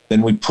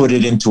 then we put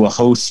it into a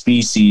host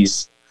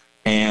species,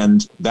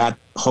 and that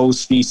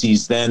host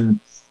species then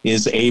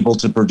is able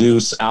to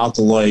produce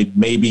alkaloid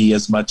maybe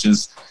as much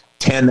as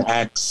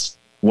 10x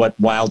what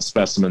wild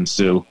specimens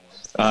do.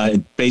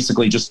 It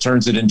basically just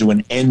turns it into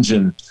an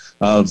engine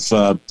of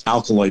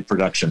alkaloid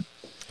production.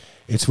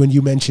 It's when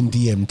you mentioned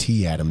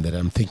DMT, Adam, that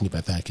I'm thinking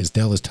about that, because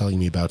Del is telling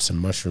me about some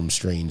mushroom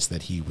strains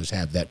that he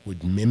have that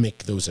would mimic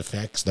those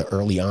effects, the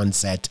early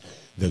onset,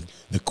 the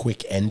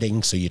quick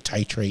ending, so you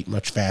titrate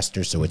much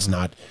faster, so it's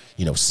not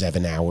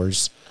 7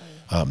 hours.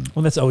 Well,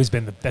 that's always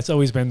been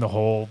the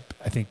whole.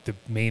 I think the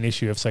main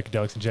issue of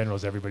psychedelics in general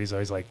is everybody's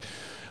always like,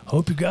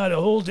 "Hope you got a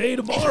whole day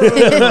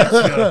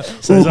tomorrow."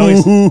 So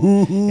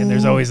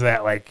there's always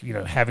that, like,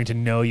 having to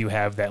know you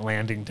have that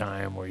landing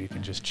time where you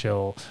can just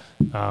chill.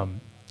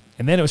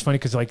 And then it was funny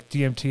because, like,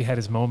 DMT had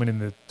his moment in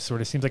the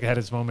seems like it had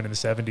its moment in the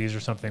 70s or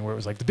something, where it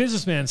was like the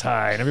businessman's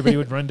high and everybody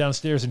would run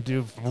downstairs and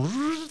do,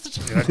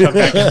 come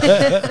back.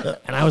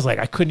 And I was like,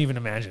 I couldn't even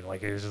imagine.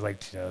 Like, it was just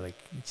like,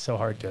 it's so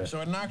hard to. So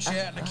it knocks you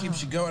out and it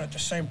keeps you going at the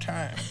same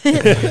time.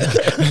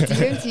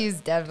 DMT is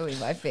definitely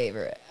my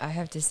favorite, I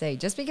have to say,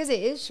 just because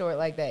it is short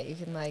like that. You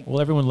can Well,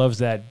 everyone loves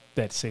that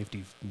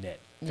safety net.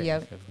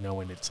 Yep. Of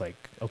knowing it's like,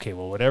 okay,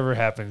 well, whatever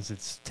happens,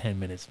 it's 10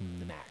 minutes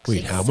max.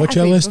 Wait, how much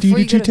LSD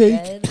did you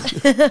take?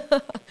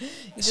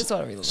 You just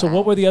want to relax. So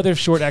what were the other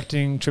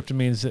short-acting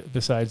tryptamines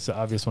besides the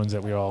obvious ones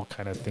that we all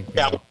kind of think we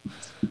know?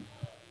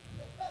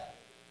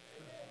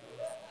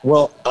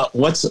 Well,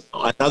 what's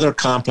another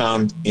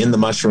compound in the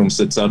mushrooms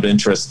that's of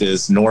interest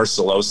is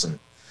norpsilocin.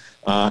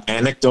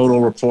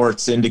 Anecdotal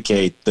reports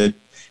indicate that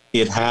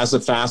it has a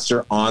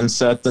faster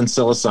onset than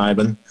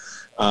psilocybin,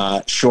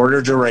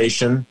 shorter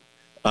duration,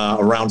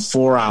 around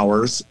 4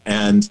 hours,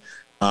 and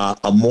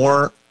a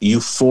more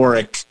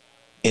euphoric,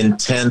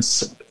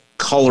 intense,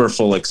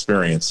 colorful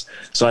experience.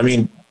 So, I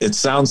mean, it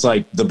sounds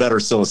like the better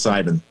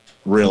psilocybin,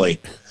 really,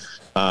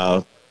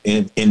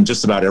 in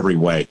just about every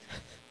way.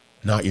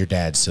 Not your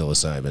dad's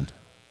psilocybin.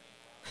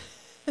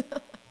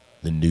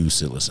 The new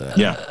psilocybin.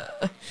 Yeah.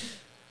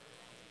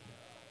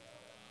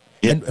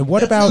 And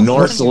what about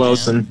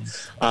norpsilocin?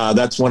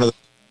 That's one of the.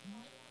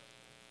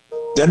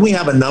 Then we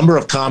have a number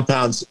of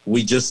compounds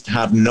we just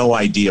have no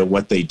idea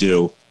what they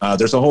do.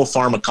 There's a whole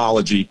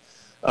pharmacology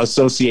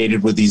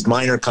associated with these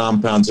minor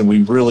compounds, and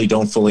we really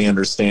don't fully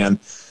understand.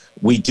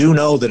 We do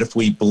know that if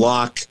we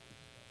block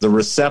the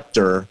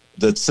receptor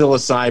that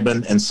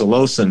psilocybin and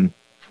psilocin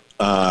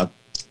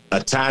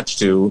attach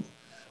to,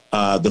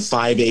 the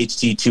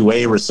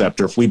 5-HT2A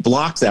receptor, if we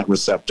block that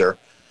receptor,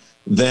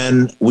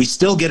 then we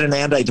still get an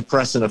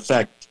antidepressant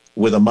effect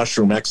with a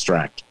mushroom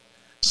extract.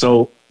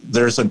 So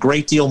there's a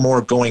great deal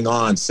more going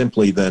on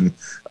simply than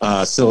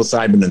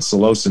psilocybin and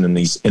psilocin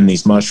in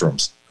these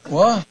mushrooms.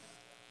 What?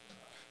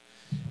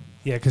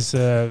 Yeah, because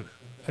I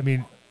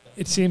mean,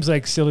 it seems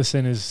like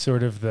psilocin is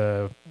sort of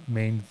the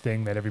main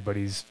thing that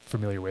everybody's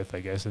familiar with, I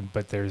guess.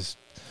 But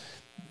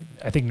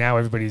I think now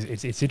everybody's.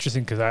 It's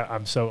interesting because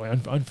I'm so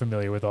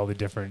unfamiliar with all the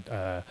different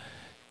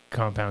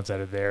compounds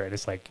out of there, and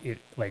it's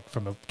like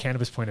from a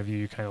cannabis point of view,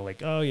 you're kind of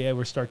like, oh yeah,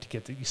 you start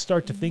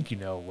to think you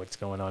know what's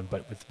going on,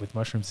 but with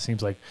mushrooms, it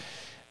seems like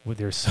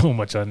there's so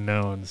much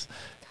unknowns.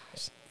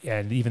 Gosh.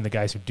 And even the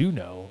guys who do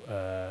know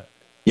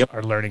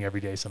are learning every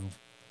day some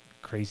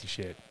crazy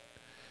shit.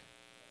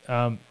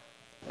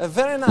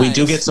 Very nice. We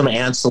do get some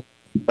ancillary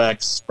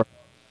effects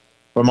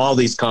from all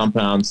these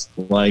compounds,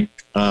 like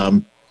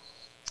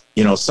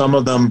some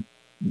of them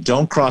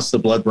don't cross the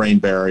blood-brain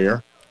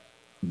barrier,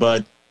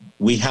 but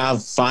we have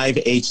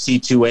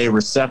 5-HT2A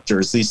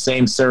receptors, these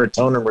same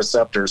serotonin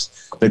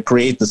receptors that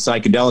create the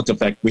psychedelic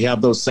effect. We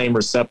have those same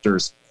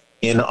receptors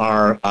in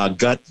our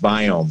gut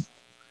biome.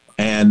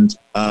 And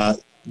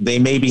they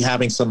may be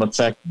having some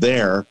effect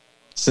there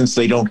since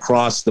they don't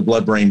cross the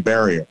blood-brain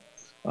barrier.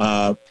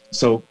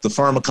 So the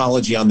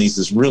pharmacology on these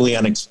is really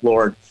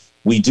unexplored.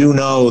 We do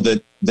know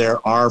that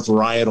there are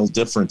varietal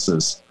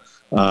differences.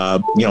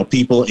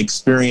 People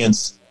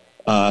experience,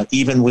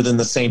 even within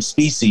the same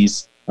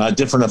species,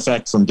 different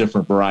effects from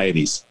different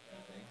varieties.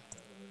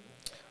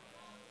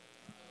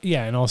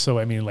 Yeah, and also,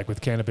 I mean, like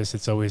with cannabis,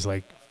 it's always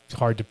like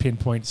hard to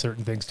pinpoint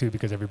certain things too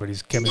because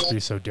everybody's chemistry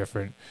is so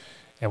different.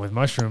 And with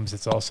mushrooms,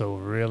 it's also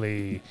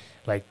really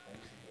like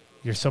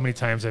there's so many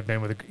times I've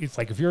been with it's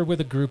like if you're with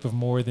a group of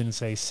more than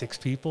say 6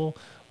 people,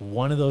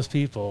 one of those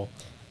people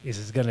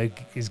is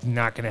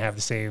not gonna have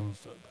the same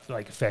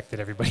like effect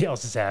that everybody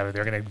else is having.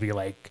 They're gonna be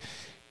like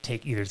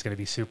either it's gonna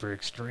be super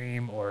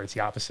extreme or it's the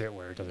opposite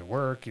where it doesn't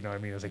work. You know what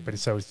I mean? It's like, but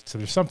so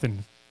there's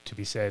something to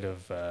be said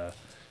of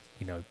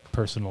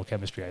personal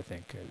chemistry. I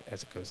think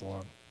as it goes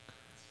along.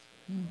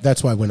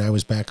 That's why when I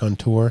was back on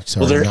tour,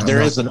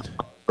 there is an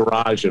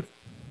entourage of.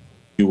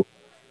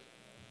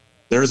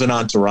 There's an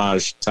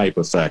entourage type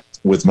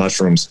effect with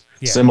mushrooms,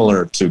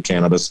 similar to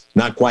cannabis.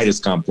 Not quite as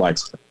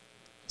complex,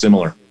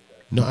 similar.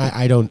 No,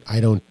 I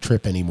don't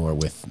trip anymore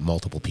with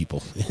multiple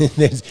people.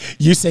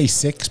 You say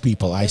 6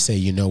 people, I say,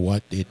 you know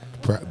what?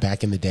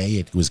 Back in the day,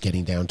 it was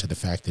getting down to the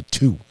fact that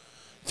 2,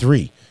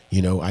 3.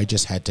 I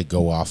just had to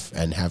go off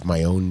and have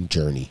my own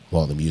journey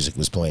while the music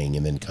was playing,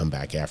 and then come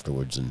back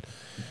afterwards, and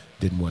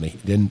didn't want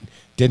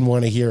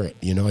to hear it.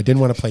 I didn't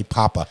want to play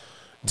Papa.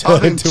 You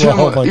can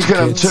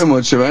have too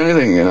much of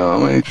anything, I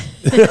mean.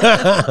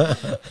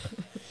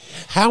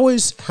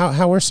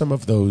 How are some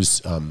of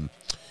those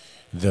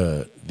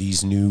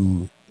these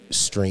new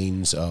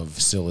strains of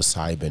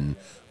psilocybin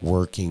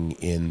working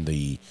in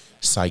the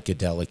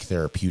psychedelic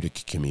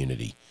therapeutic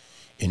community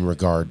in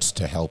regards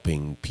to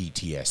helping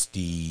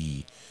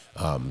PTSD,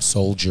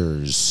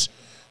 soldiers,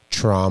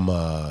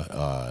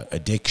 trauma,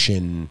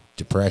 addiction,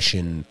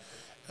 depression?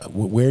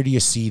 Where do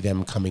you see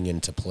them coming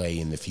into play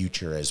in the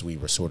future as we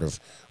sort of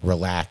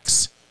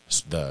relax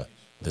the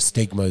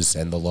stigmas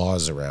and the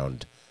laws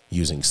around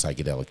using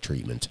psychedelic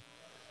treatment?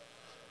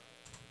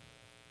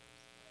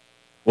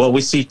 Well,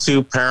 we see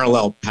 2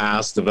 parallel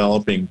paths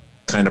developing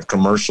kind of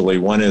commercially.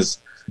 One is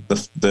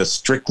the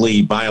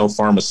strictly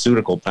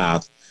biopharmaceutical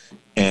path,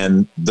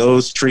 and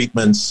those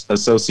treatments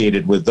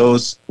associated with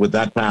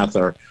that path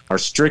are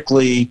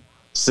strictly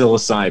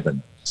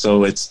psilocybin.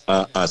 So it's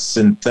a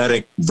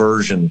synthetic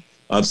version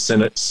of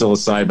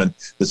psilocybin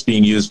that's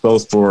being used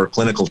both for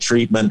clinical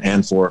treatment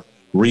and for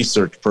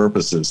research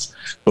purposes.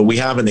 But we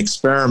have an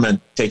experiment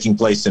taking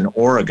place in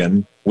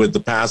Oregon with the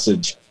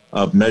passage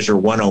of Measure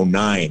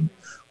 109,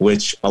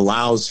 which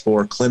allows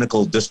for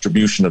clinical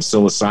distribution of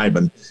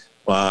psilocybin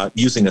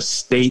using a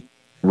state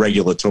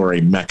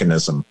regulatory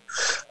mechanism.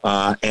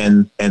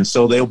 And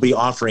so they'll be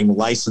offering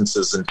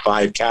licenses in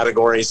 5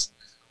 categories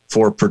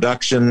for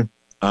production,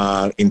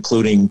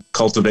 including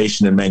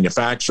cultivation and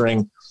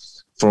manufacturing,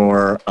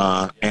 for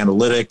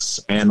analytics,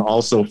 and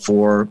also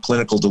for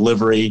clinical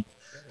delivery,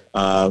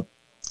 and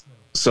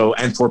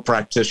for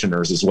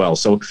practitioners as well.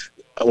 So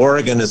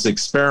Oregon is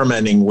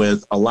experimenting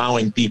with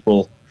allowing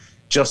people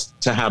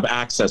just to have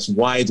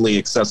widely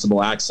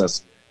accessible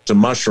access to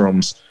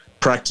mushrooms.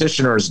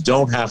 Practitioners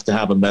don't have to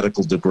have a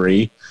medical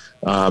degree.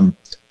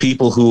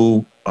 People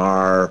who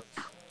are,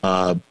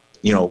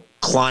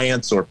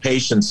 clients or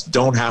patients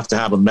don't have to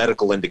have a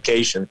medical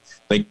indication.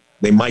 They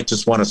might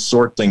just want to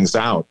sort things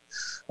out.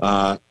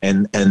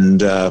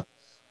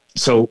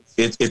 So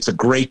it's a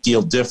great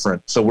deal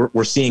different. So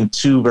we're seeing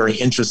 2 very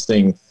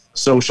interesting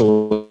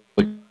social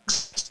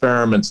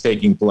experiments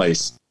taking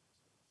place.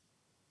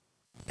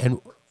 And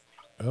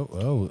it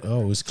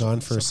was gone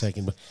for a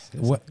second.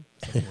 What?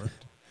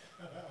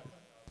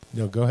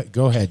 No,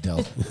 go ahead,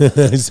 Del.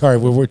 Sorry,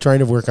 we're trying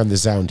to work on the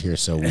sound here,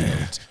 so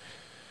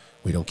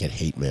we don't get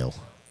hate mail.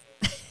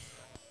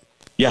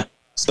 Yeah.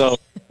 So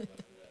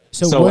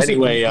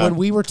anyway, when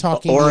we were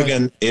talking,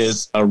 Oregon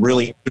is a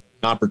really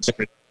interesting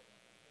opportunity.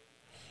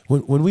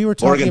 When we were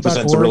talking Oregon about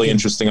presents a really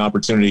interesting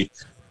opportunity.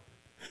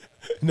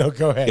 No,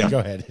 go ahead. Yeah. Go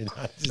ahead.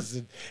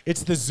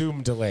 It's the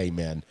Zoom delay,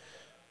 man.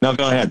 No,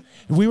 go ahead.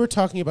 We were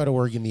talking about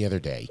Oregon the other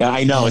day. Yeah,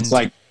 I know. It's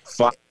like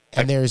 5.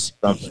 And there's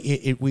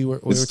we were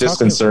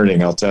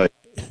disconcerting. I'll tell you.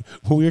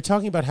 We were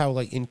talking about how,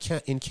 like in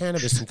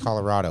cannabis in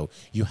Colorado,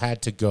 you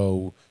had to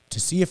go to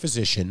see a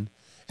physician,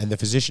 and the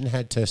physician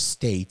had to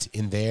state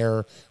in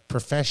their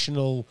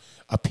professional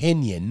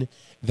opinion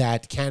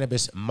that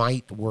cannabis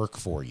might work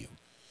for you.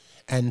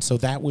 And so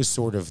that was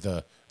sort of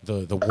the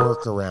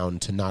workaround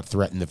to not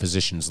threaten the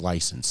physician's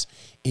license.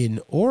 In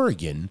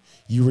Oregon,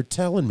 you were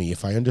telling me,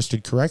 if I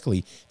understood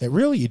correctly, that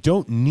really you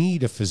don't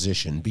need a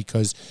physician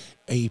because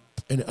an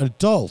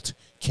adult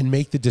can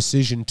make the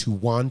decision to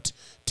want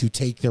to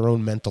take their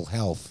own mental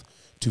health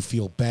to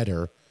feel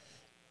better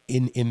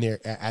in their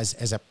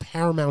as a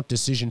paramount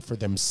decision for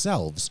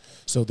themselves.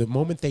 So the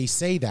moment they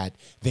say that,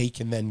 they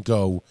can then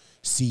go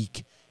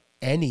seek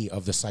any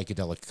of the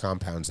psychedelic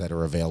compounds that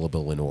are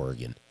available in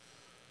Oregon.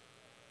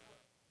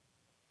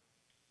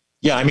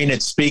 Yeah, I mean,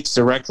 it speaks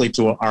directly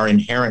to our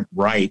inherent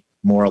right,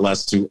 more or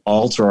less, to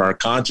alter our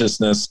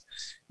consciousness,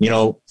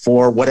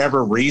 for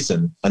whatever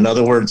reason. In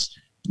other words,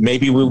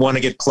 maybe we want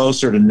to get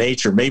closer to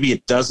nature. Maybe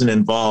it doesn't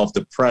involve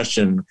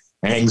depression,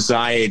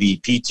 anxiety,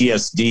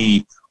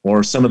 PTSD,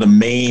 or some of the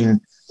main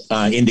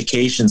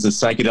indications that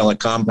psychedelic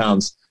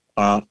compounds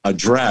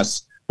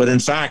address. But in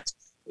fact,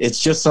 it's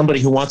just somebody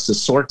who wants to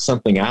sort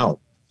something out.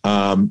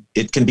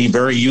 It can be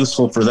very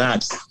useful for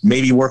that.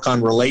 Maybe work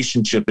on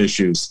relationship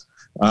issues.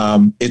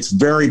 It's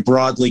very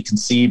broadly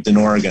conceived in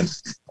Oregon.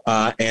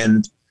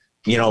 And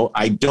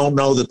I don't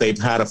know that they've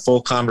had a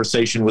full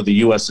conversation with the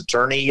U.S.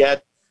 attorney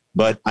yet,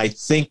 but I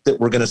think that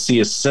we're going to see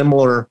a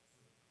similar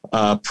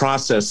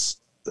process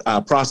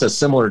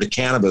similar to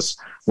cannabis,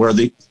 where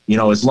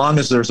as long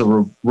as there's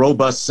a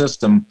robust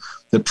system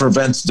that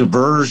prevents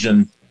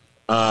diversion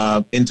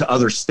into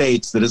other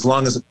states, that as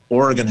long as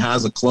Oregon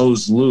has a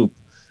closed loop,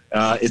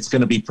 it's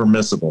going to be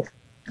permissible.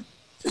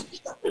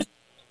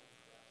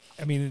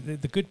 I mean,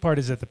 the good part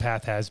is that the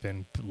path has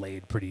been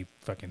laid pretty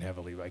fucking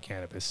heavily by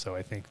cannabis, so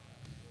I think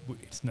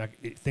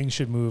things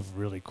should move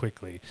really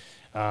quickly.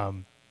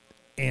 And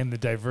the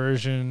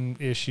diversion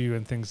issue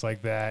and things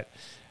like that,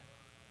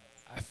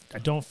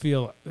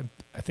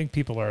 I think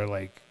people are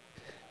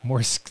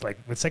more like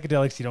with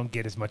psychedelics, you don't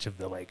get as much of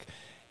the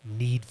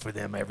need for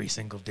them every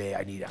single day.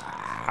 I need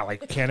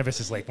cannabis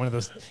is one of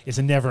those. It's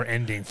a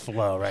never-ending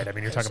flow, right? I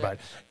mean, you're talking about.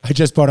 I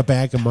just bought a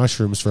bag of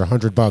mushrooms for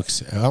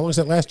 $100. How long does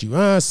that last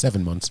you?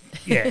 7 months.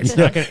 Yeah,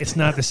 it's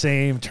not the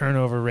same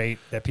turnover rate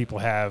that people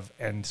have,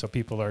 and so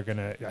people are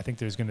gonna. I think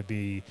there's gonna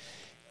be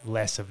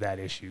less of that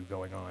issue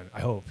going on.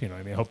 I hope.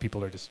 I hope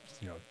people are just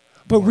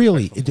But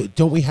really,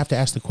 don't we have to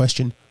ask the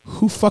question,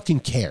 who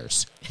fucking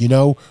cares?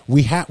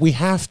 We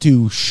have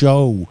to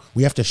show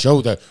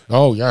that,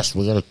 oh yes,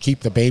 we're going to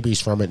keep the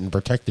babies from it and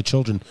protect the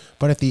children.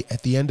 But at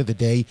the end of the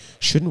day,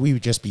 shouldn't we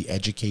just be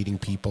educating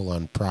people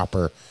on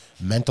proper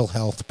mental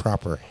health,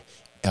 proper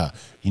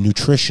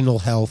nutritional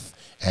health,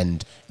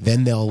 and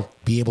then they'll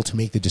be able to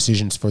make the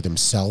decisions for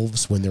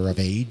themselves when they're of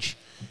age,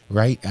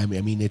 right? I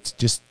mean, it's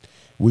just.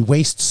 We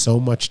waste so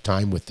much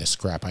time with this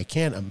crap.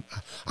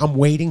 I'm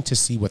waiting to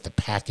see what the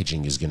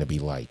packaging is going to be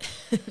like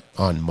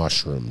on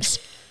mushrooms.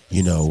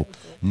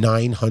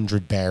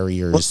 900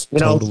 barriers,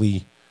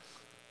 totally.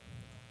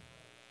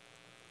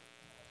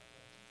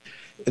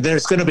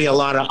 There's going to be a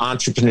lot of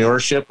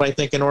entrepreneurship, I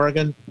think, in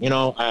Oregon.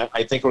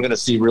 I think we're going to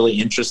see really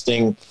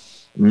interesting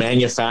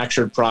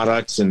manufactured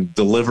products and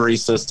delivery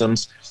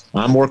systems.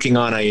 I'm working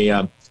on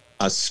a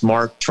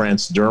smart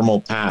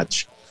transdermal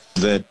patch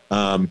that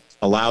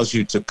allows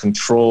you to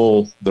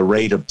control the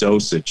rate of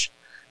dosage,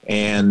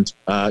 and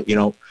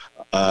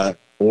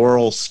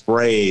oral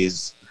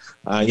sprays.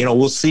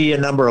 We'll see a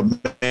number of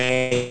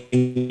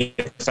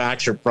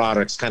manufactured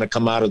products kind of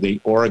come out of the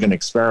Oregon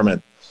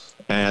experiment,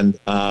 and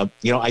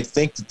I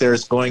think that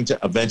there's going to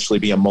eventually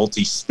be a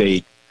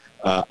multi-state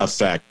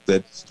effect.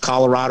 That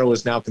Colorado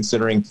is now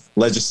considering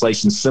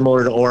legislation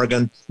similar to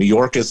Oregon. New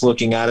York is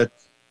looking at it.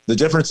 The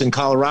difference in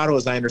Colorado,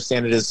 as I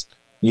understand it, is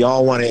you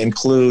all want to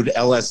include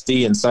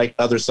LSD and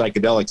other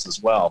psychedelics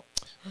as well.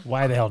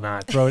 Why the hell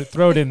not? Throw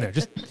it in there.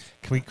 Just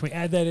can we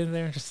add that in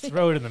there? Just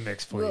throw it in the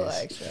mix, please.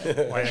 Why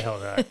the hell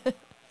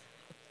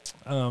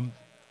not?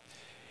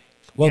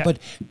 But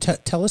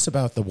tell us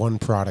about the one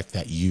product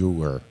that you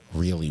were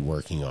really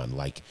working on.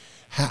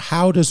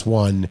 How does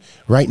one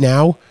right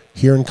now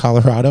here in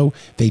Colorado?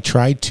 They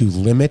tried to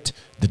limit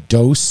the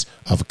dose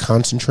of a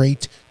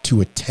concentrate to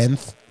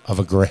 1/10 of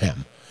a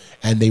gram,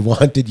 and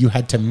you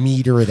had to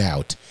meter it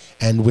out.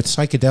 And with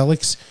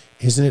psychedelics,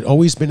 isn't it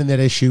always been in that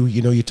issue?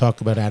 You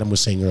talk about, Adam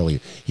was saying earlier,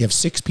 you have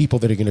 6 people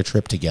that are going to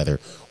trip together.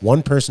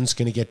 One person's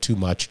going to get too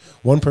much.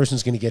 One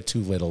person's going to get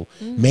too little.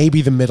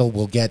 Maybe the middle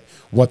will get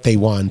what they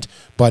want,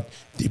 but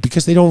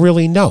because they don't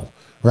really know,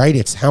 right?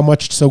 It's how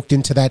much soaked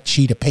into that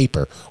sheet of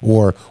paper,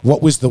 or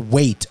what was the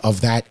weight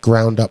of that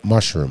ground up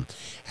mushroom.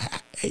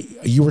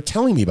 You were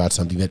telling me about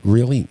something that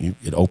really,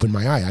 it opened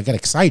my eye. I got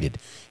excited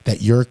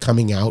that you're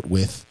coming out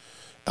with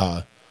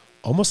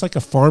almost like a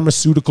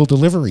pharmaceutical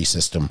delivery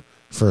system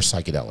for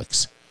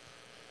psychedelics.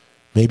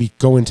 Maybe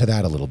go into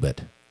that a little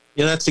bit.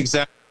 Yeah, that's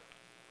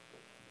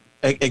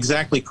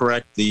exactly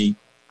correct. The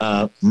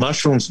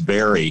mushrooms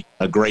vary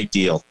a great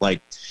deal. Like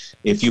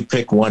if you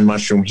pick one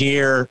mushroom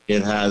here,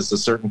 it has a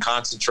certain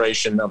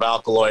concentration of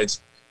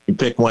alkaloids. You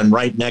pick one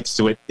right next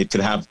to it, it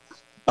could have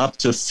up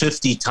to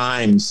 50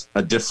 times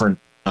a different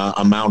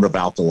amount of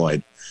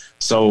alkaloid.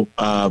 So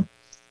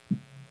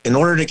in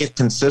order to get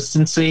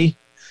consistency,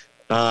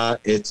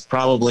 it's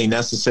probably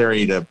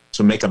necessary to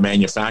make a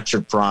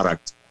manufactured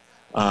product,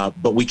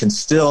 but we can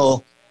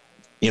still,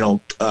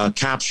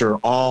 capture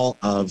all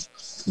of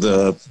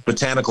the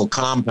botanical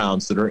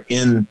compounds that are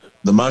in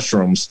the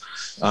mushrooms,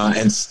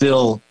 and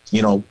still,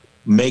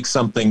 make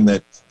something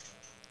that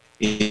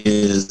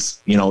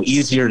is,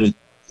 easier to,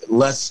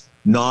 less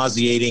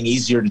nauseating,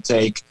 easier to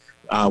take,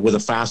 with a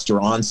faster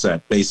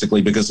onset,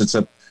 basically, because it's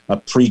a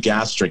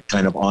pre-gastric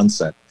kind of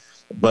onset.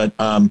 But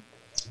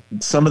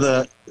some of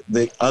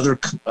the other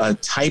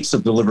types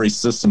of delivery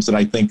systems that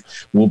I think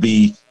will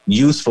be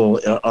useful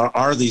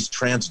are these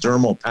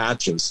transdermal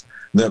patches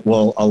that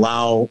will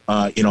allow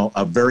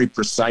a very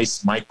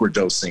precise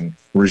microdosing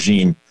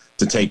regime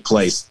to take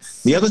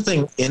place. The other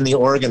thing in the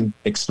Oregon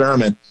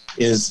experiment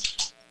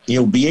is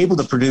be able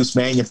to produce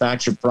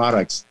manufactured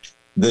products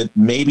that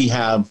maybe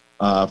have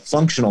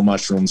functional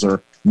mushrooms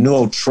or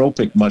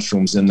nootropic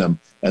mushrooms in them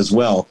as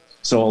well.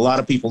 So a lot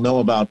of people know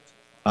about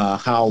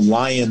how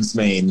lion's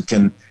mane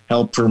can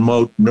help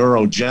promote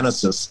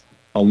neurogenesis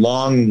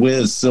along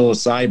with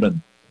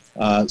psilocybin.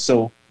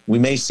 So we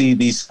may see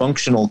these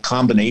functional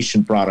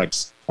combination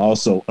products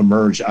also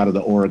emerge out of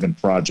the Oregon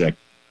project.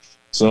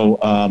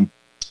 So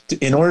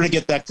in order to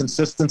get that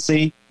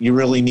consistency, you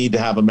really need to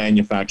have a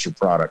manufactured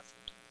product.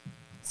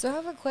 So I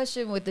have a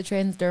question with the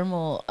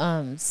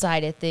transdermal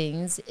side of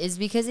things. Is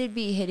because it'd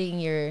be hitting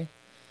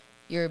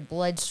your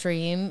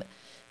bloodstream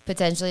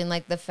potentially in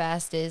like the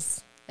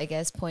fastest, I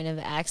guess, point of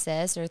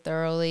access or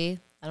thoroughly.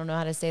 I don't know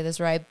how to say this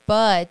right,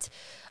 but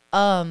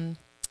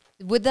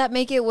would that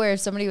make it where if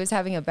somebody was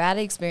having a bad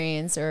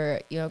experience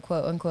or,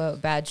 quote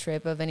unquote, bad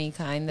trip of any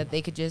kind, that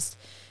they could just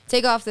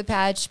take off the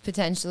patch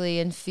potentially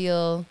and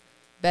feel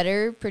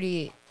better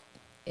pretty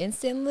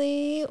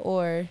instantly?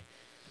 Or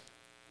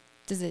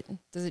does it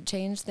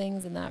change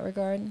things in that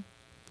regard?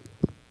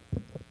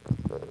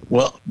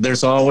 Well,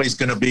 there's always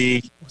going to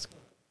be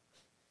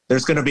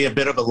a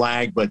bit of a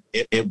lag, but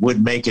it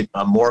would make it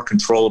a more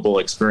controllable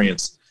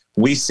experience.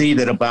 We see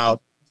that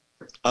about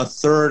a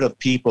third of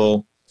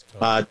people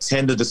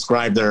tend to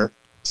describe their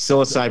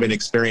psilocybin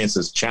experience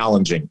as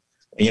challenging,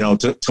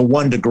 to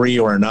one degree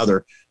or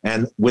another.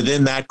 And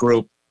within that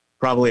group,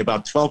 probably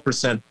about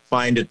 12%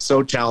 find it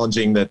so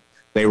challenging that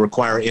they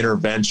require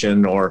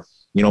intervention or,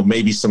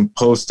 maybe some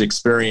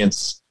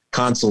post-experience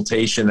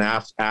consultation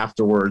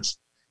afterwards.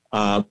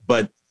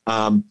 But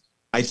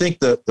I think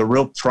the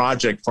real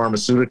project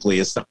pharmaceutically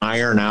is to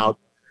iron out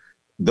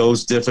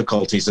those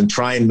difficulties and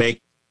try and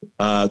make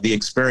the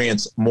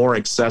experience more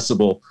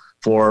accessible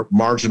for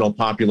marginal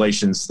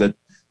populations that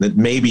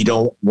maybe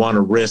don't want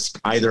to risk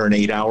either an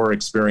 8-hour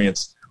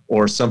experience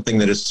or something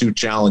that is too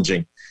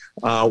challenging.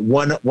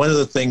 One of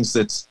the things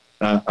that's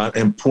an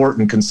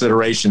important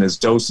consideration is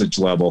dosage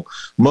level.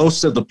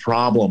 Most of the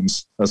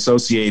problems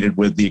associated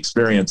with the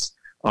experience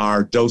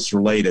are dose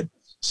related.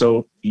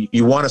 So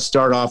you want to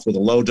start off with a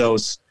low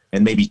dose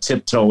and maybe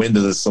tiptoe into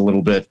this a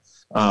little bit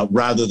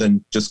rather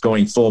than just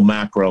going full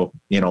macro,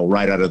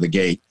 right out of the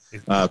gate.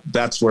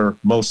 That's where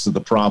most of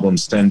the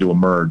problems tend to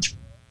emerge.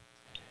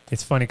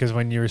 It's funny because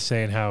when you were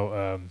saying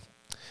how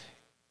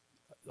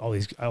all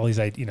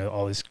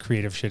this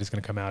creative shit is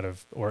going to come out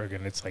of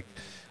Oregon, it's like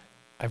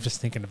I'm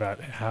just thinking about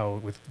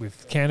how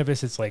with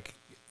cannabis, it's like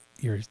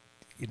you're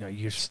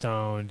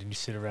stoned and you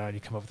sit around, you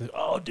come up with this,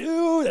 oh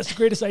dude, that's the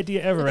greatest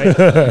idea ever, right?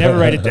 Never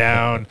write it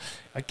down.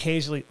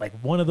 Occasionally, like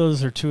one of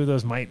those or two of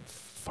those might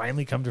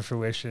finally come to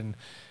fruition.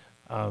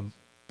 But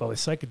with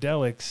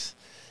psychedelics,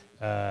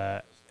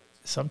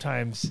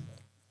 sometimes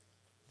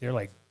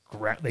they're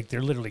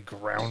they're literally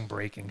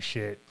groundbreaking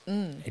shit,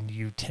 and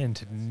you tend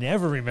to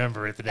never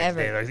remember it the next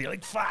day. You're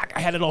like, fuck, I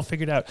had it all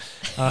figured out.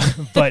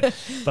 But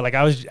like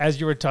as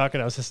you were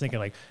talking, I was just thinking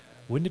like,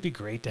 wouldn't it be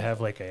great to have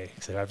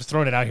so I was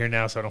throwing it out here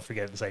now so I don't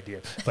forget this idea,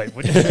 but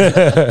wouldn't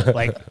it,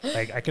 like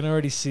I can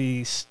already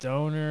see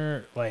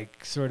stoner,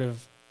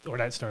 or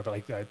not stoner,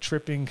 but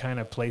tripping kind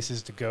of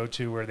places to go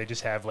to where they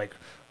just have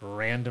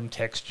random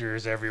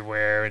textures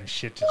everywhere and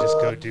shit to just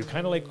go do,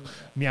 kind of like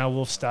Meow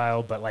Wolf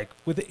style, but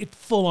with it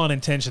full on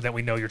intention that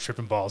we know you're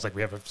tripping balls. Like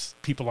we have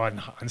people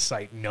on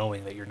site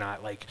knowing that you're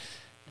not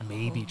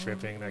maybe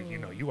tripping,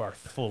 you are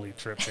fully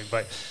tripping.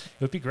 But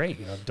it would be great,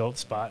 adult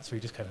spots where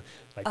you just kind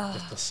of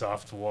just the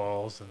soft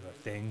walls and the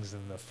things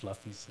and the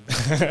fluffies.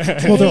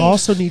 Well, there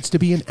also needs to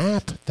be an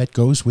app that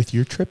goes with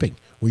your tripping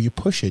where you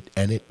push it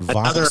and it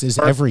voxes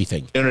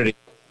everything.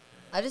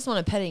 I just want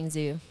a petting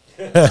zoo.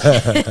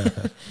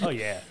 Oh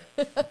yeah.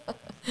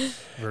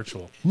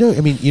 Virtual. No, I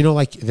mean,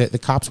 the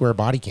cops wear a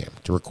body cam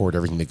to record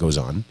everything that goes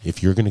on.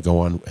 If you're going to go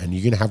on and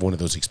you're going to have one of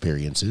those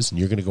experiences and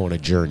you're going to go on a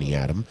journey,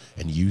 Adam,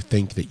 and you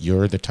think that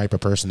you're the type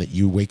of person that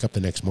you wake up the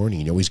next morning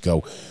and you always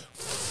go,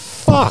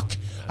 fuck,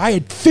 I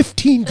had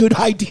 15 good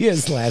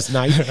ideas last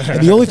night,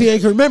 and the only thing I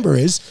can remember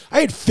is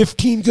I had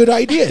 15 good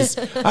ideas.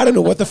 I don't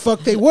know what the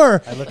fuck they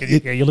were.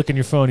 You look in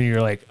your phone and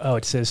you're like, oh,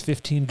 it says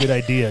 15 good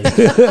ideas.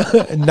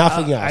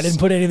 Nothing else. I didn't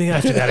put anything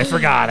after that. I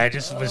forgot. I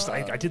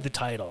did the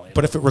title.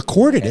 But if it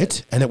recorded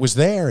it and it was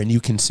there and you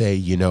can say,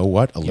 you know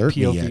what, alert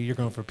POV, me. You're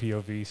going for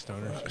POV,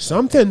 stoner.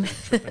 Something.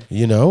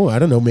 I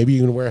don't know, maybe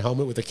you're going to wear a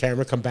helmet with a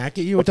camera come back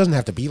at you. It doesn't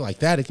have to be like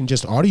that. It can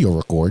just audio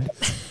record.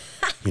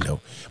 But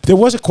there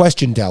was a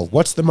question, Del.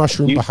 What's the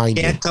mushroom behind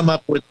you? You can't come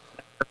up with.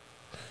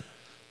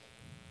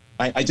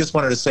 I just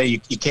wanted to say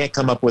you can't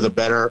come up with a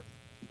better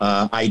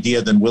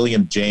idea than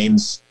William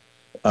James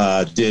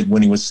did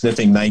when he was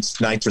sniffing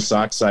nitrous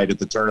oxide at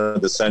the turn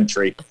of the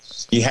century.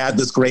 He had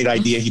this great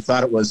idea. He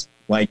thought it was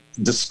like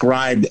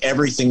described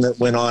everything that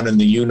went on in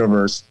the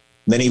universe.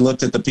 And then he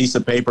looked at the piece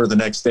of paper the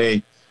next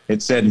day.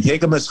 It said,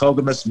 higamous,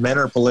 hogamous, men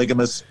are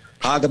polygamous,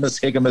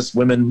 hogamous, higamous,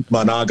 women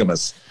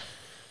monogamous.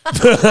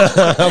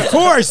 Of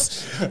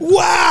course.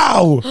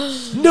 Wow.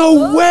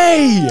 No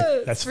way.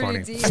 That's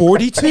funny.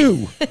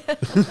 42.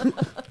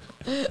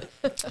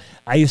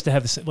 I used to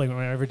have this, like when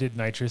I ever did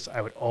nitrous,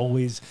 I would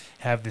always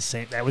have the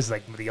same. That was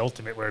like the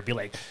ultimate, where it'd be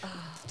like,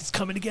 it's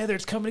coming together,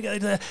 like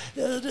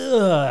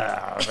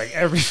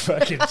every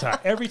fucking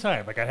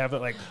time, like I'd have it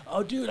like,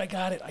 oh dude, I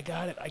got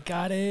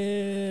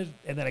it,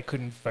 and then I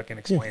couldn't fucking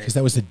explain it because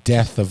that was the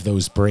death of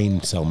those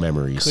brain cell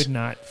memories. Could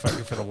not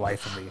fucking for the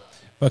life of me.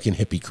 Fucking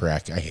hippie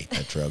crack. I hate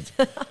that drug.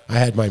 I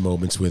had my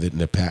moments with it in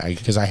the past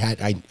because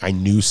I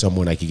knew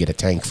someone I could get a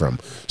tank from,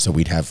 so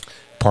we'd have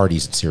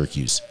parties in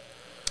Syracuse.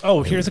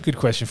 Oh, here's a good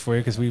question for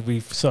you because we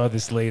saw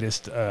this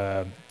latest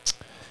one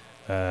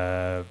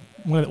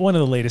of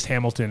the latest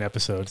Hamilton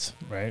episodes,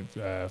 right?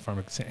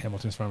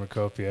 Hamilton's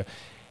Pharmacopoeia,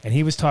 and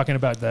he was talking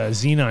about the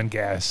xenon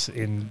gas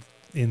in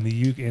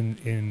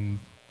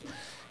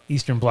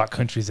Eastern Bloc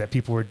countries that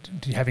people were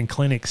having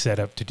clinics set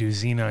up to do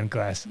xenon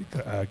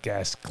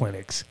gas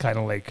clinics, kind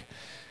of like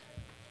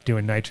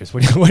doing nitrous.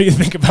 What do you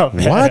think about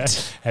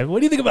that? What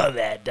do you think about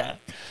that, Doc?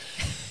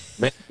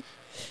 Man,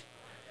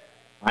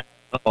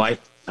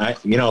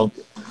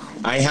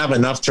 I have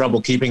enough trouble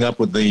keeping up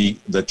with the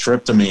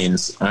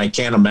tryptamines. I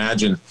can't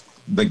imagine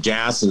the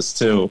gases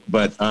too.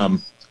 But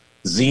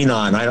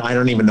xenon, I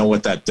don't even know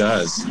what that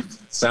does.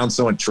 Sounds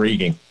so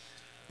intriguing.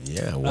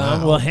 Yeah,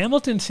 wow. Well,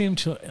 Hamilton seemed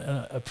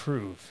to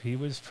approve. He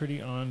was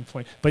pretty on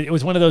point. But it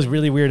was one of those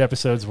really weird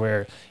episodes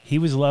where he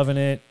was loving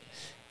it.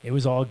 It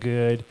was all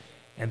good.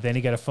 And then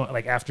he got a phone,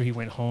 like after he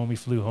went home, he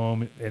flew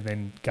home and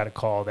then got a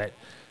call that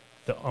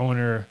the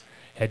owner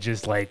had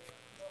just like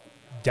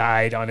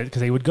died on it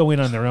because they would go in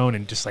on their own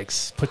and just like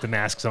put the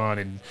masks on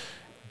and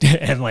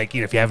like,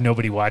 if you have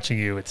nobody watching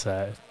you, it's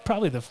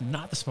probably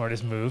not the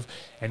smartest move.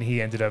 And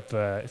he ended up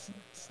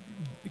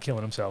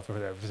killing himself or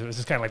whatever. So it was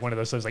just kind of like one of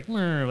those like,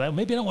 well,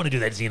 maybe I don't want to do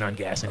that xenon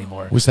gas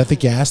anymore. Was that the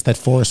gas that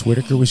Forrest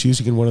Whitaker was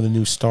using in one of the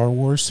new Star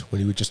Wars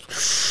when he would just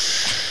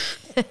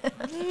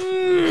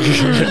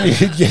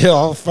get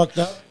all fucked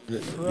up?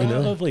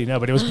 Probably no,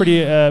 but it was pretty.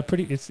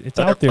 It's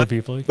out there,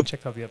 people. You can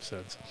check out the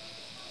episodes.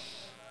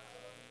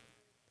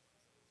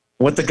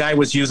 What the guy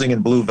was using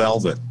in Blue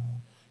Velvet.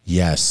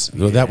 Yes.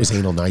 Well, that was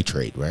anal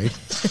nitrate, right?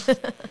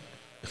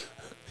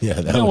 Yeah.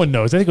 No one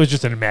knows. I think it was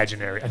just an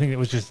imaginary. I think it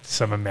was just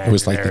some imaginary. It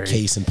was like the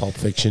case in Pulp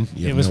Fiction.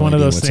 It was one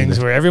of those things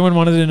where everyone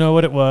wanted to know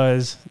what it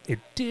was. It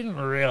didn't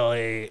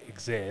really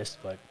exist,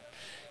 but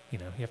you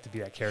have to be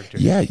that character.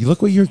 Yeah, you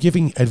look what you're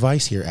giving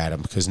advice here,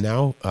 Adam, because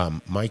now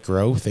Mike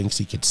Rowe thinks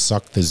he could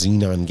suck the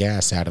xenon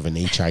gas out of an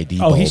HID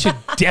bulb. Oh, he should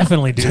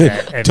definitely do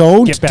that. And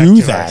Don't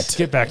do that. Us.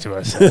 Get back to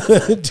us.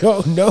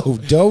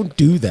 Don't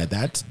do that.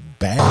 That's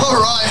bad.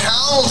 All right,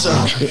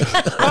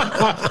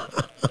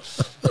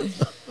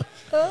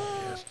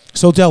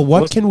 So, Del,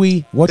 what can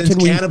we?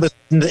 Cannabis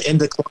in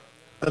decline,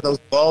 those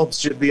bulbs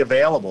should be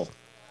available.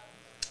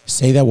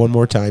 Say that one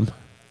more time.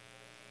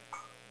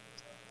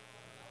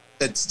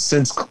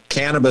 Since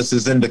cannabis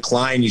is in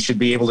decline, you should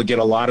be able to get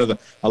a lot of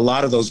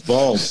those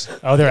bulbs.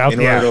 Oh, they're out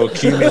in order to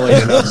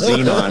accumulate enough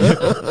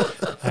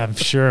xenon. I'm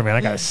sure, man.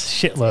 I got a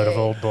shitload of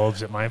old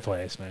bulbs at my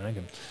place, man. I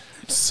can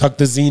suck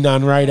the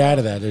xenon right out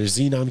of that. There's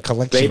xenon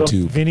collection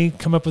tube. Vinny,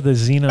 come up with a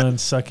xenon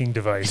sucking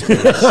device.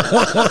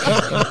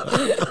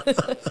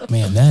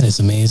 Man, that is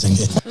amazing.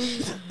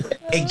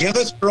 Hey, give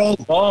us your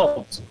old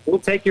bulbs. We'll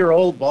take your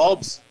old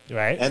bulbs,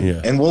 right?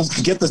 And we'll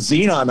get the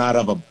xenon out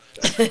of them.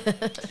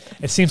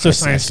 It seems so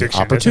science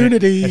fiction.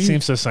 Opportunity. It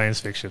seems so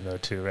science fiction though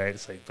too, right?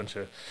 It's like a bunch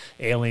of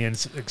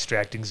aliens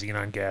extracting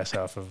xenon gas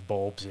off of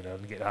bulbs,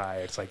 and get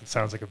high. It's like it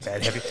sounds like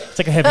it's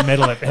like a heavy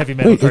metal.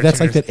 Wait, that's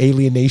like that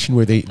Alienation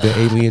where the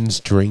aliens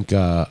drink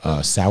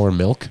sour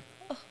milk.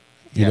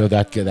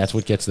 That's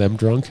what gets them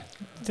drunk.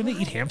 Didn't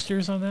they eat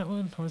hamsters on that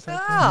one? Or was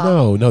that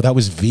No, that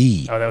was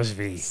V. Oh, that was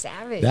V.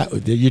 Savage.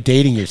 You're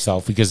dating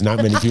yourself because not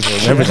many people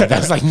remember that.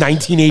 That's like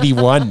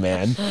 1981,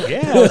 man.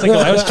 Yeah,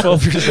 I was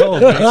 12 years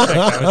old.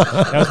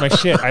 That was my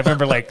shit. I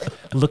remember like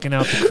looking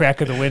out the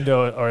crack of the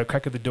window or a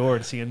crack of the door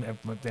and seeing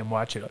them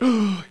watch it.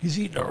 Oh, he's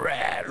eating a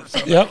rat or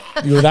something. Yep.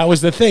 That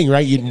was the thing,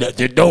 right?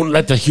 Don't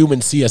let the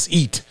humans see us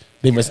eat.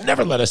 They must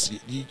never let us.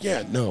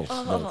 Yeah, no.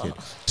 Okay.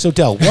 So,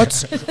 Del,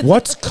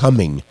 what's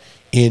coming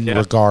in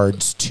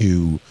regards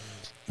to?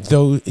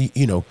 Though,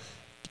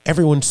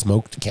 everyone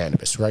smoked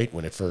cannabis, right?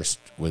 When it first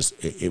was,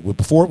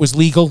 before it was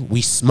legal,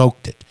 we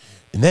smoked it.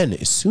 And then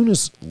as soon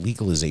as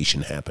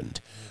legalization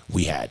happened,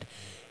 we had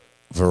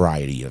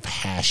variety of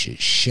hashes,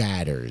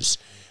 shatters,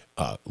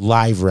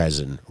 live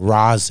resin,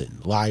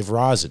 live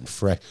rosin,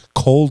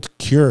 cold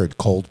cured,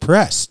 cold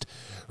pressed,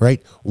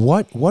 right?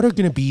 What are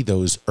going to be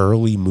those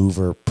early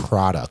mover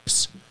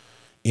products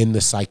in the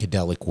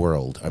psychedelic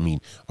world? I mean,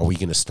 are we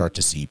going to start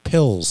to see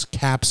pills,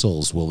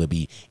 capsules? Will it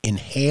be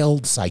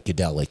inhaled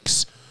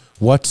psychedelics?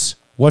 What's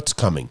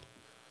coming?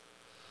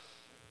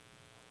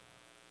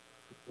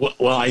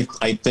 Well, I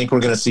think we're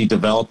going to see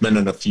development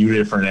in a few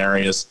different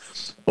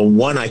areas. But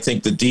one, I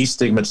think the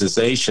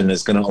destigmatization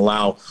is going to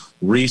allow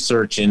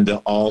research into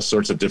all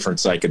sorts of different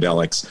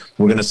psychedelics.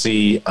 We're going to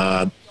see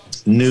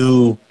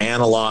new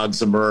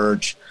analogs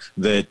emerge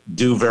that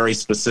do very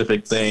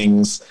specific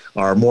things,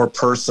 are more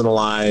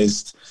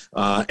personalized,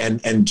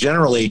 and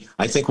generally,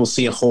 I think we'll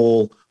see a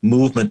whole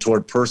movement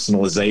toward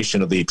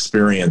personalization of the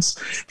experience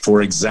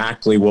for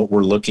exactly what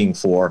we're looking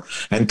for,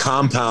 and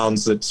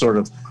compounds that sort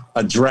of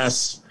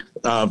address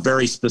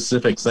very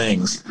specific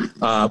things.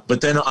 But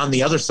then on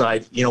the other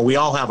side, we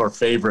all have our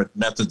favorite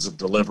methods of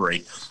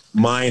delivery.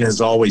 Mine has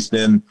always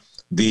been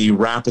the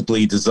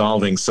rapidly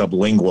dissolving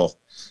sublingual.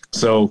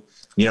 So,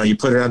 you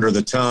put it under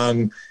the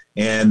tongue,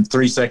 and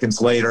 3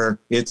 seconds later,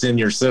 it's in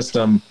your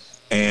system,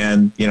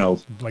 and,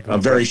 like a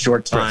very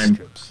short time,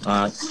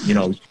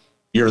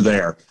 you're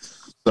there.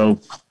 So,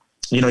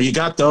 you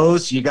got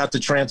those, you got the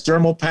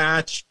transdermal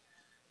patch,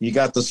 you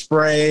got the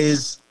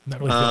sprays.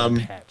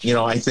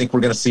 I think we're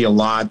going to see a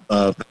lot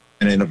of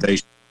an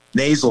innovation.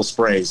 Nasal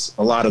sprays,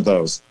 a lot of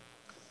those.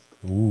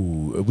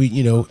 Ooh,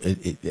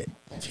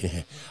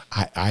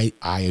 I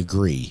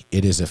agree.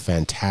 It is a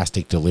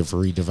fantastic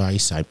delivery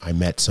device. I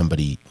met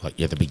somebody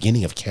at the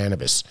beginning of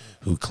cannabis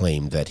who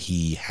claimed that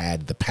he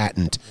had the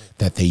patent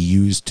that they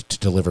used to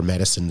deliver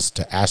medicines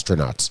to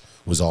astronauts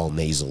was all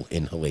nasal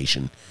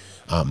inhalation.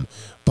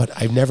 But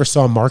I never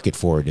saw a market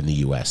for it in the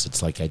U.S.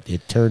 It's like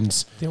it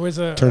turns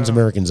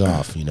Americans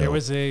off. There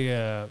was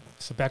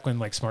so back when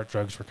like smart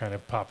drugs were kind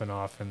of popping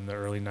off in the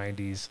early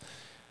 '90s.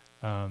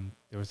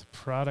 There was a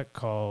product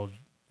called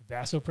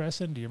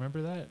vasopressin. Do you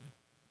remember that?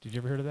 Did you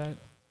ever heard of that,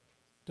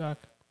 Doc?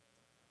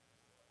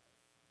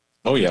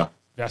 Oh yeah,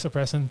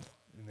 vasopressin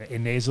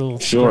in nasal.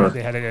 Sure, spray.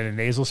 They had it in a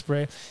nasal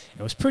spray.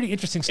 It was pretty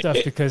interesting stuff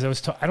because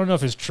I don't know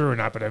if it's true or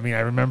not, but I mean I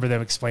remember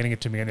them explaining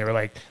it to me, and they were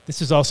like,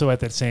 "This is also at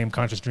that same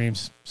Conscious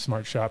Dreams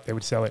smart shop. They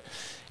would sell it,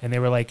 and they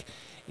were like,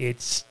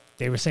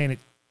 They were saying it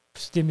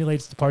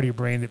stimulates the part of your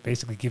brain that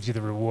basically gives you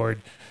the reward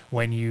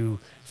when you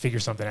figure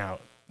something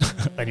out."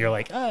 And you're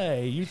like,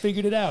 "Hey, you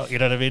figured it out." You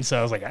know what I mean? So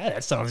I was like,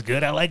 that sounds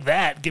good. I like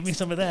that. Give me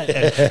some of that.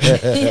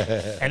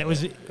 And it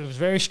was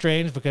very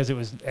strange because it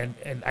was, and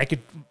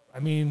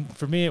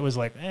for me, it was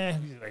like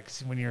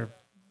when you're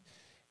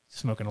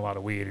smoking a lot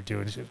of weed or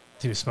doing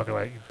smoking,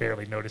 like you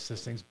barely notice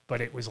those things.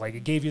 But it was like,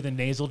 it gave you the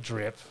nasal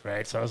drip,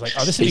 right? So I was like,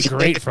 oh, this would be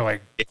great for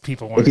like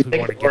people who want to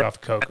get off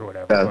coke or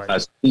whatever.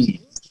 It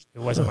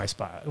wasn't my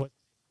spot.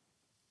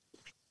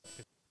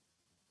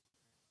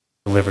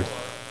 Delivered.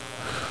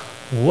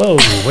 Whoa,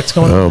 what's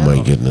going on? Oh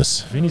my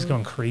goodness. Vinny's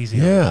going crazy.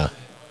 Yeah.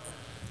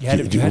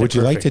 Would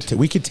you like to?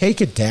 We could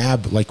take a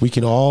dab. Like we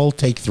can all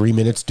take 3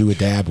 minutes, do a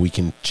dab. We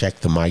can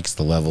check the mics,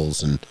 the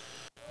levels, and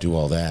do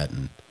all that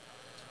and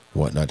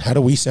whatnot. How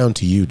do we sound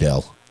to you,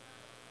 Del?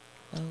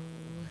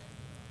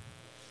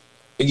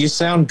 You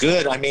sound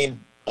good. I mean,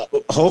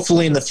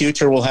 hopefully in the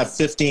future we'll have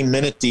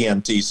 15-minute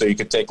DMT, so you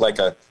could take like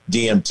a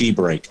DMT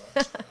break.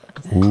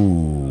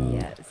 Ooh.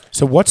 Yes.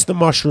 So what's the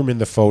mushroom in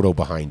the photo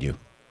behind you?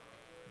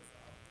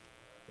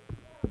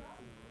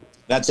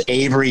 That's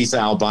Avery's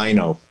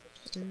albino,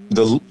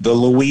 the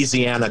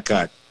Louisiana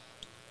cut.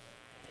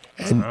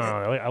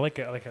 I like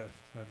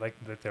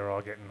that they're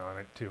all getting on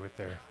it too with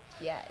their.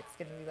 Yeah, it's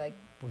gonna be like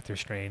with their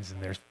strains and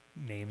their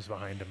names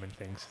behind them and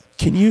things.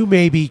 Can you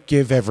maybe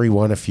give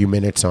everyone a few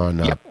minutes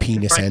on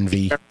penis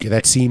envy?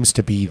 That seems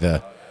to be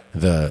the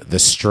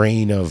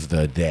strain of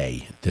the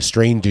day, the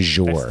strain du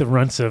jour. It's the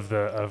runts of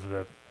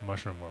the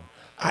mushroom worm.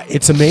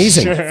 It's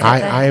amazing.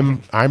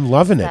 I'm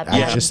loving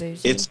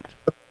it.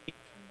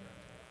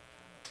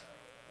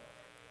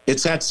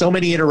 It's had so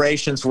many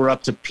iterations. We're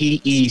up to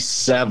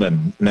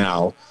PE7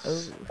 now.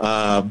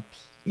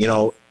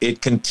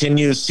 It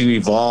continues to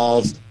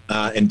evolve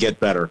and get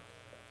better.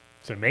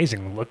 It's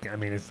amazing look. I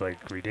mean, it's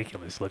like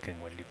ridiculous looking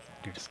when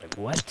you're just like,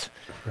 what?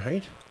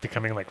 Right?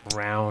 Becoming like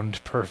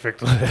round,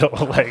 perfect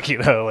little, like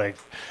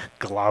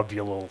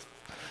globule.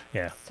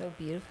 Yeah. So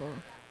beautiful.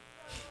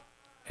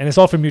 And it's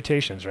all from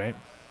mutations, right?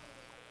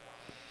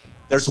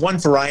 There's one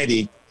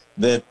variety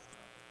that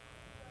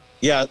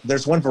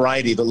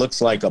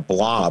looks like a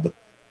blob.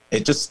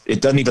 It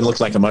doesn't even look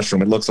like a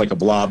mushroom. It looks like a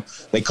blob.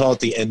 They call it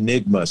the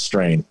Enigma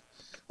strain.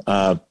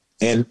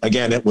 And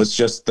again, it was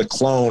just the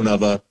clone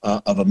of a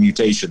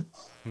mutation.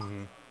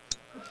 Mm-hmm.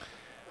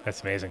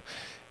 That's amazing.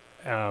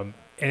 And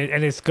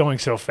it's going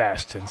so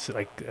fast, and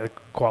so,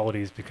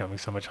 quality is becoming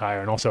so much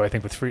higher. And also, I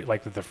think with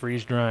with the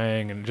freeze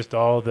drying and just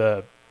all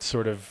the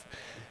sort of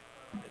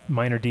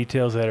minor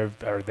details that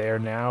are there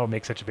now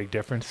make such a big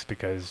difference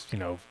because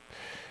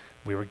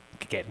we were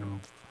getting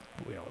them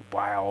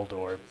wild,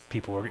 or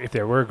people were, if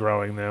they were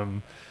growing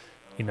them,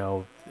 they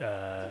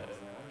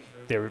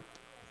were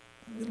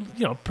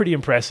pretty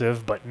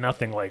impressive, but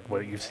nothing like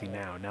what you see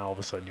now. Now all of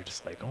a sudden you're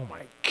just like, oh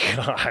my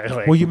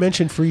god. Well, you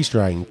mentioned freeze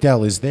drying,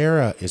 Del. Is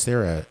there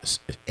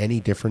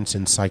any difference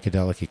in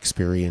psychedelic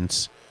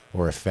experience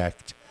or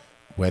effect,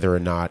 whether or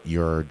not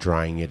you're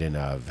drying it in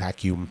a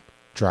vacuum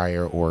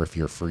dryer or if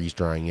you're freeze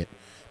drying it?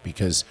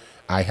 because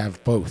I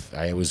have both.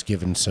 I was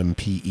given some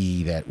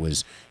PE that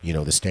was,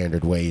 the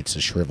standard way. It's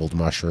a shriveled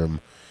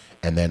mushroom.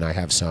 And then I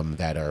have some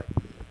that are,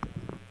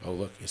 oh,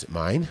 look, is it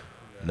mine?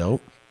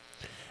 No.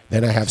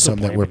 Then I have some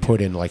that were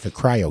put in like a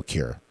cryo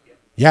cure.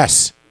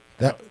 Yes.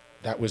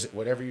 That was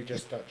whatever you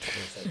just touched.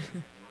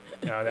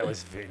 No, that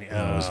was Vinny.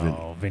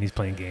 Vinny's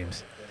playing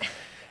games.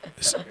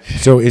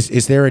 So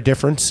is there a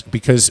difference?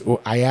 Because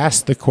I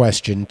asked the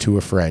question to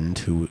a friend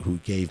who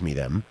gave me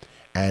them,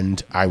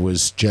 and I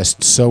was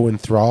just so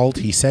enthralled.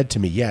 He said to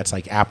me, yeah, it's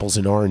like apples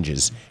and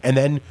oranges. And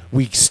then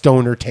we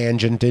stoner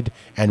tangented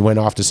and went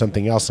off to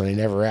something else, and I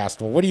never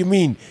asked, well, what do you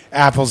mean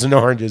apples and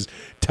oranges?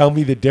 Tell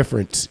me the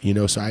difference.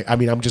 So I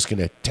mean, I'm just going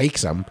to take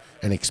some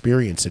and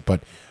experience it.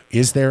 But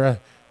is there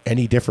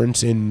any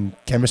difference in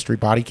chemistry,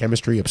 body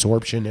chemistry,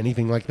 absorption,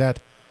 anything like that?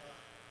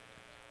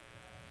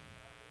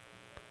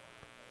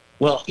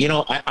 Well,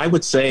 I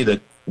would say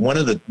that one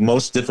of the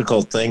most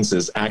difficult things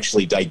is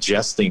actually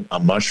digesting a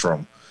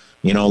mushroom.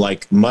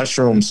 Like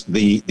mushrooms,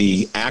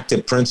 the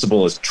active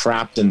principle is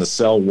trapped in the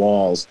cell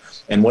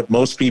walls. And what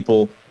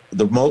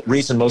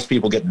reason most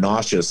people get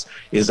nauseous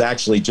is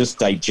actually just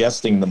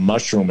digesting the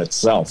mushroom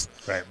itself.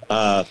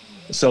 Right.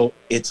 So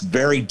it's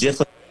very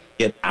difficult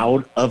to get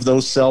out of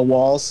those cell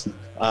walls.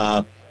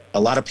 A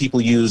lot of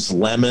people use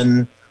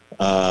lemon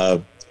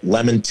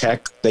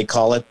tech, they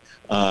call it.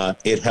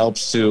 It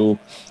helps to,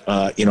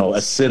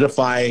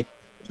 acidify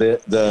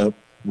the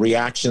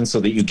reaction so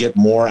that you get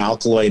more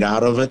alkaloid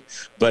out of it.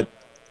 But,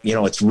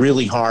 it's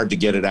really hard to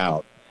get it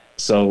out.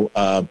 So,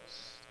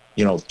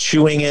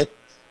 chewing it,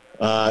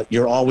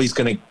 you're always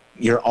going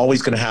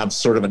to have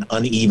sort of an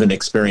uneven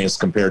experience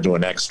compared to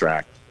an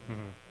extract.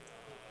 Mm-hmm.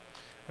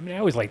 I mean, I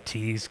always liked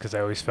teas because I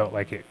always felt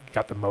like it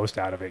got the most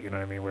out of it. You know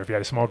what I mean? Where if you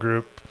had a small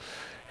group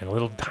and a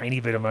little tiny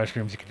bit of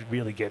mushrooms, you could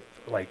really get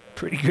like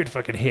pretty good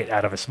fucking hit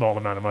out of a small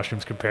amount of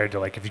mushrooms compared to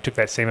like if you took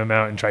that same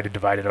amount and tried to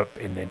divide it up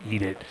and then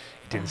eat it, it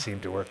didn't seem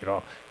to work at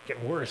all.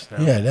 Getting worse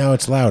now. Yeah, now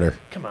it's louder.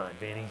 Come on,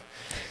 Vinny.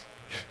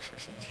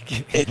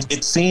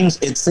 It seems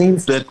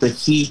that the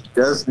heat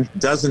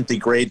doesn't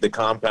degrade the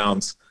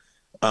compounds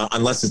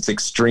unless it's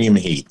extreme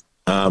heat.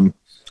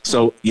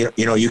 So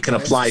you can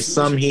apply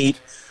some heat.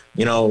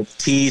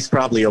 Tea's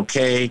probably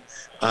okay.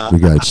 We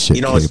got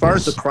shit as far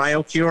as the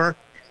cryo cure,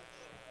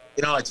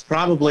 it's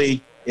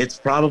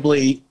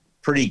probably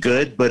pretty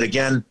good. But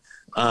again,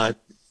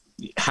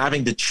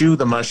 having to chew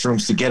the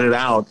mushrooms to get it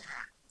out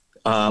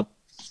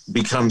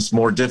becomes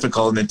more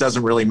difficult, and it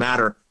doesn't really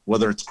matter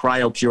whether it's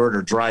cryo cured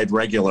or dried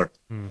regular.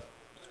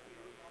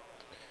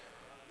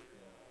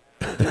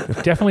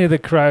 Definitely the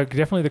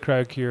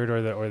cryo cured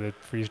or the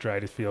freeze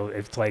dried.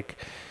 It's like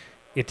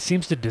it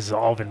seems to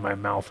dissolve in my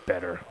mouth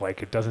better.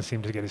 Like it doesn't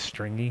seem to get as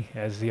stringy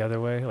as the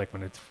other way. Like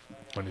when it's.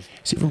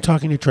 See, from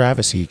talking to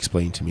Travis, he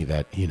explained to me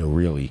that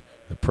really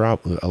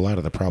a lot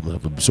of the problem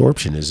of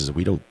absorption is that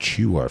we don't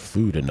chew our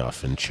food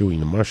enough, and chewing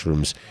the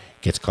mushrooms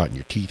gets caught in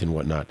your teeth and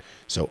whatnot.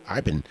 So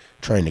I've been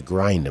trying to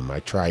grind them. I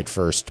tried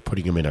first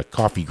putting them in a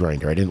coffee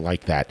grinder. I didn't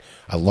like that.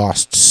 I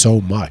lost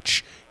so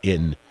much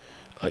I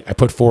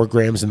put 4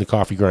 grams in the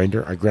coffee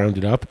grinder. I ground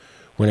it up.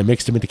 When I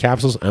mixed them into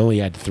capsules, I only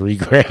had 3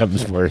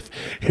 grams worth.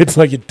 It's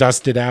like it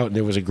dusted out and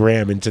there was a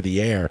gram into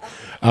the air.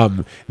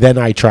 Then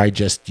I tried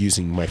just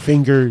using my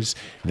fingers,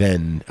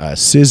 then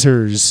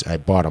scissors. I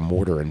bought a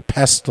mortar and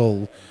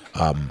pestle.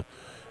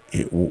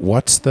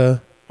 What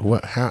are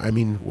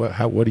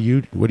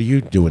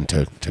you doing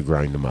to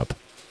grind them up?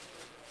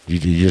 You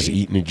just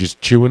eating and just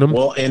chewing them?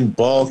 Well, in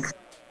bulk.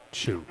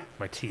 Chew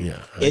my teeth.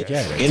 Yeah, I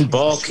get it. In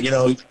bulk,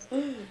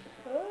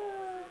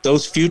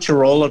 those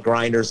Futurola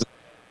grinders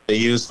they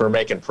use for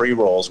making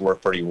pre-rolls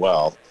work pretty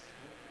well.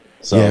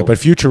 So, yeah, but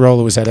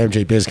Futurola was at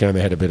MJ BizCon.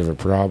 They had a bit of a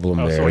problem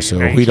there,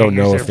 so we don't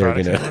know if they're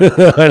going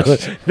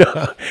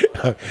to.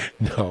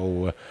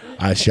 No.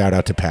 Shout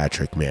out to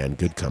Patrick, man.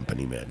 Good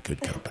company, man. Good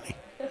company.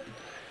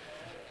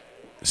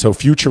 So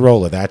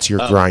Futurola, that's your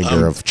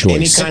grinder of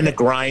choice. Any kind of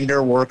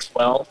grinder works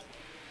well.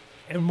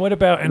 And what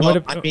about?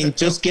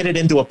 Just get it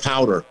into a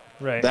powder.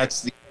 Right.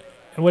 That's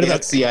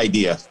the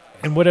idea.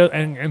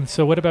 And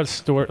so what about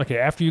store? Okay,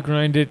 after you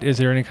grind it, is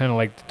there any kind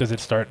of does it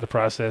start the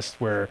process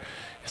where it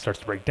starts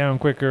to break down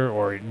quicker,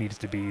 or it needs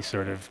to be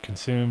sort of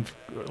consumed?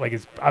 Like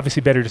it's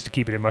obviously better just to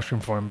keep it in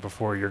mushroom form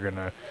before if you're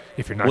not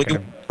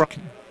gonna.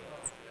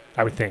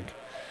 I would think.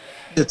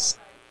 It's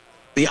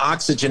the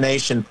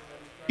oxygenation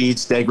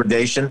feeds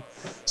degradation.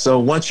 So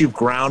once you've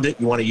ground it,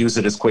 you want to use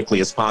it as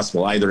quickly as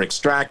possible. Either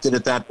extract it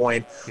at that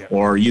point,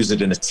 or use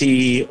it in a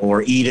tea,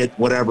 or eat it,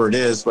 whatever it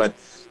is. But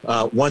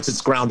once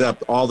it's ground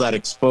up, all that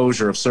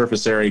exposure of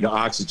surface area to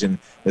oxygen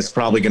is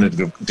probably going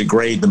to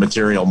degrade the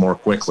material more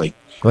quickly.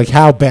 Like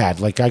how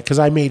bad? Because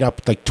I made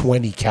up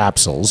 20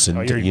 capsules, and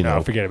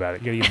forget about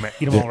it. You gotta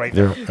eat them all right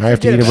now. I have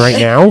to eat them right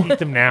now. Eat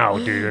them now,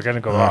 dude. They're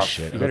gonna go off.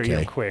 Shit. You better Okay. eat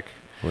them quick.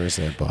 Where's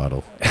that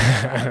bottle?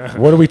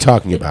 What are we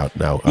talking about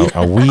now?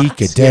 A week,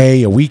 a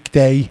day, a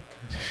weekday?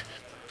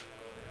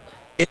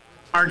 It's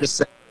hard to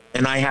say,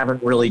 and I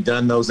haven't really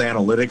done those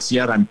analytics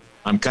yet.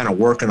 I'm kind of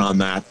working on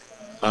that.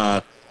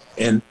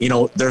 And,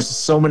 there's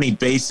so many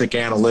basic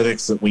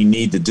analytics that we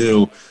need to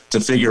do to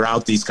figure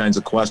out these kinds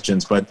of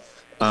questions, but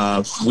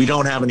we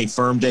don't have any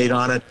firm date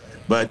on it.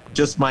 But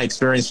just my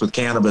experience with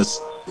cannabis,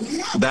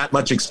 that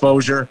much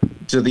exposure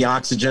to the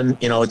oxygen,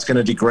 it's going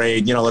to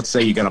degrade. Let's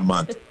say you got a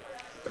month.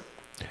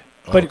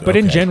 But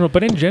in general,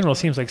 it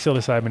seems like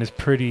psilocybin is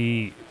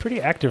pretty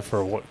active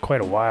for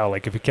quite a while.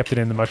 Like if you kept it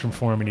in the mushroom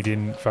form and you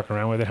didn't fuck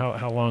around with it,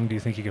 how long do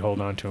you think you could hold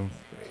on to them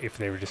if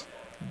they were just,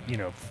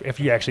 if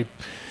you actually,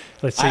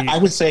 let's say, I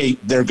would say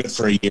they're good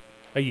for a year.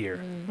 A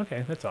year.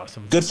 Okay, that's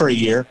awesome. Good for a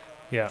year.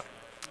 Yeah.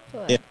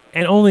 Yeah.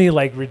 And only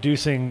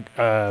reducing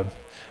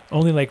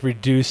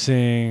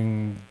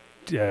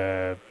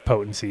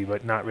potency,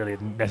 but not really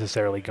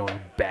necessarily going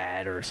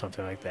bad or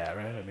something like that,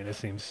 right? I mean, it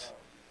seems.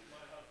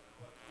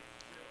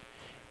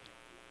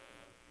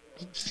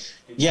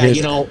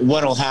 Yeah,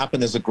 what'll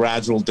happen is a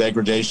gradual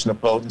degradation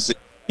of potency.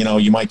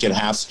 You might get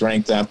half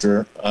strength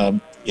after, a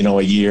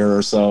year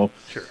or so.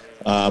 Sure.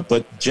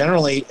 But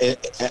generally,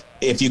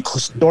 if you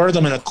store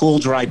them in a cool,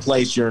 dry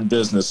place, you're in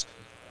business.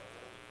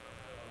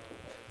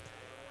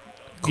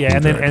 Yeah,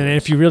 and then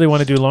if you really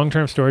want to do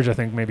long-term storage, I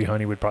think maybe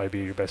honey would probably be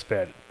your best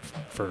bet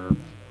for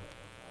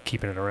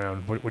keeping it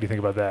around. What do you think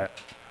about that?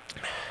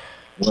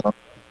 Well,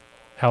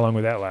 how long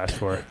would that last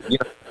for?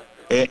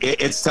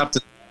 It's tough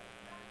to.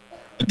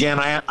 Again,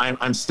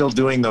 I'm still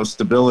doing those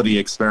stability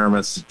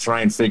experiments to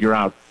try and figure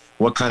out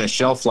what kind of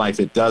shelf life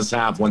it does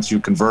have once you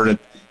convert it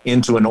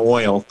into an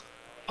oil.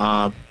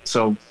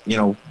 So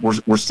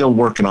we're still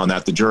working on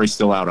that. The jury's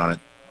still out on it.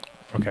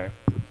 Okay.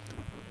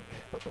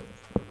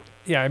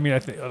 Yeah, I mean, I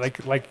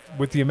think like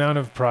with the amount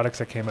of products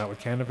that came out with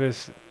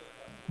cannabis,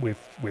 with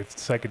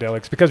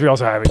psychedelics, because we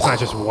also have, it's not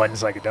just one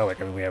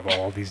psychedelic. I mean, we have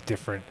all these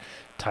different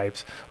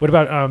types. What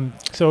about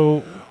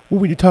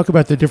when you talk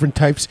about the different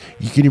types,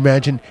 you can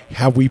imagine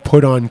how we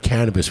put on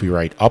cannabis. We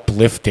write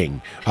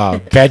uplifting,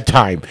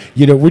 bedtime.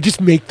 We just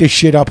make this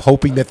shit up,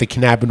 hoping that the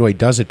cannabinoid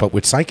does it. But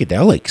with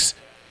psychedelics,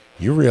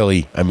 you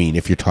really, I mean,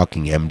 if you're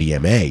talking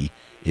MDMA,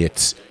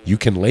 you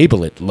can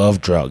label it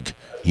love drug.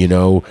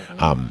 They're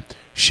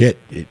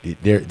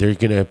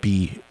gonna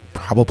be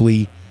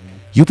probably.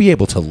 You'll be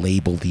able to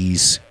label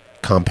these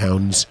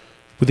compounds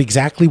with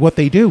exactly what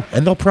they do,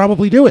 and they'll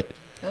probably do it.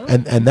 Oh.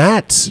 And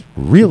that's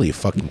really a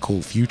fucking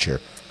cool future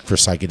for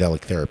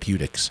psychedelic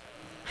therapeutics.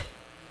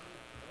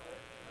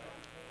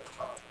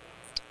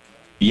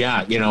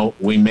 Yeah,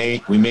 we may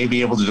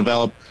be able to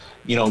develop,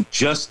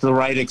 just the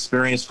right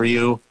experience for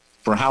you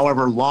for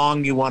however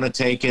long you want to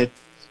take it.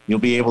 You'll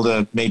be able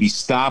to maybe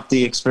stop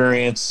the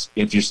experience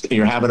if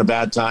you're having a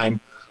bad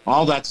time.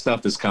 All that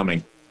stuff is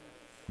coming.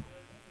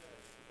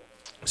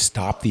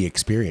 Stop the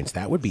experience.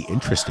 That would be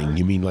interesting.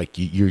 You mean like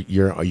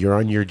you're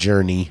on your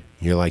journey.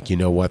 You're like, you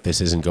know what, this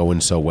isn't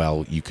going so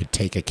well. You could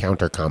take a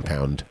counter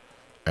compound,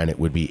 and it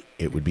would be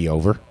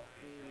over.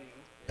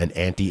 An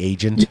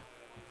anti-agent.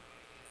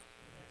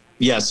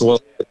 Yes,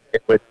 well,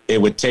 it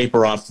would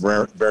taper off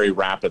very, very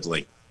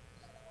rapidly.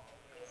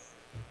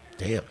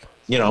 Damn.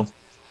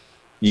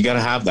 You got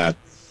to have that.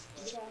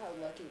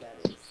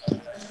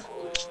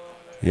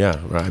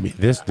 Yeah, right. I mean,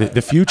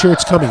 the future,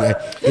 it's coming.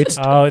 It's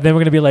then we're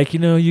gonna be like,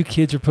 you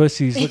kids are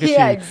pussies. Look at you.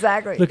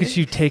 Exactly. Look at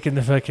you taking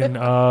the fucking.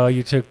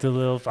 You took the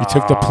little. You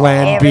took the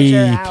Plan B.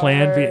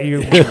 Plan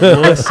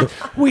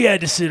B. We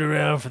had to sit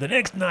around for the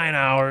next 9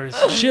 hours,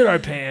 shit our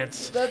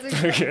pants. That's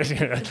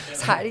exactly.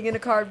 Just hiding in a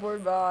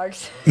cardboard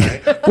box.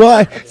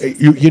 Well,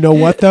 you know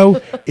what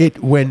though?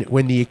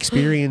 When the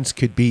experience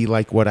could be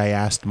like what I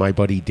asked my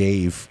buddy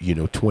Dave,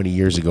 20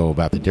 years ago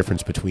about the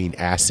difference between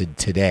acid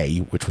today,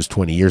 which was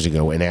 20 years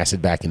ago, and acid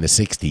back in the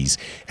 60s,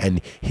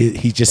 and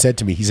he just said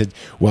to me, he said,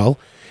 well,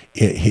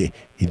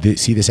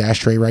 see this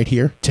ashtray right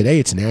here? Today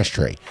it's an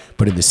ashtray,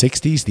 but in the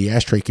 60s the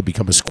ashtray could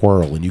become a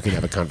squirrel and you can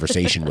have a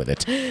conversation with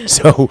it.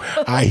 So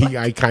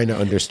I kind of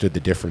understood the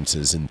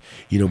differences, and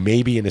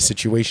maybe in a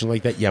situation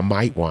like that you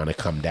might want to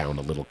come down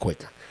a little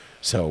quicker.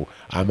 So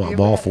I'm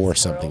all for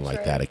something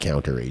like that, a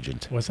counter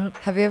agent. What's that?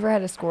 Have you ever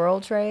had a squirrel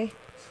tray?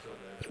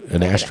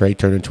 An ashtray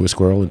turn into a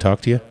squirrel and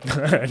talk to you?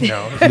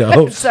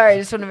 No. Sorry, I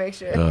just want to make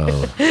sure.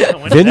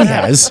 Vinny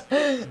has.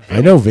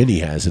 I know Vinny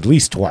has at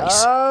least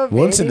twice. Oh,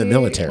 once in the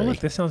military. Oh, look,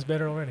 this sounds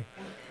better already.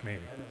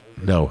 Maybe.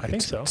 No, I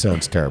think so. It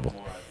sounds terrible.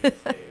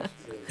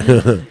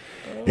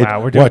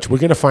 Wow, we're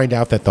going to find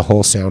out that the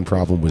whole sound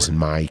problem was in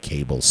my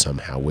cables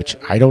somehow, which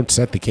I don't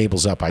set the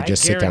cables up. I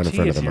just sit down in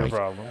front of the mic.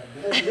 No.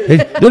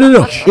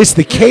 It's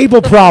the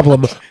cable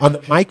problem on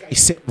the mic I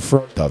sit in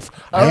front of.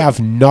 I have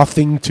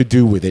nothing to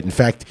do with it. In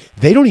fact,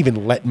 they don't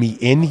even let me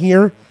in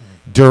here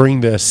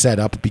during the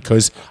setup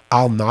because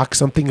I'll knock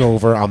something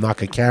over, I'll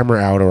knock a camera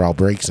out, or I'll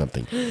break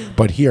something.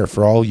 But here,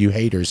 for all you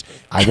haters,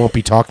 I won't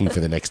be talking for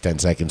the next 10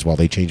 seconds while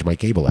they change my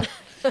cable out.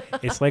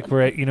 It's like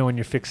we're at, when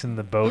you're fixing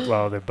the boat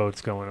while the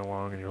boat's going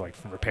along and you're like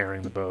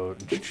repairing the boat.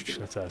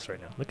 That's us right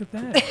now. Look at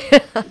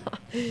that.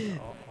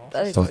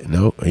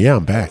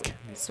 I'm back.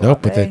 Nope,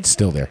 but that's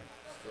still there.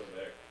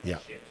 Yeah.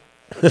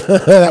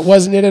 That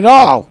wasn't it at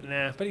all.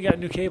 Nah, but you got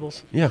new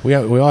cables. Yeah, we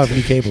all have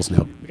new cables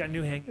now. We got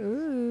new hang.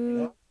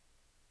 Ooh.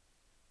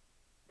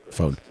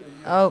 phone.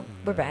 Oh,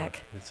 we're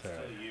back.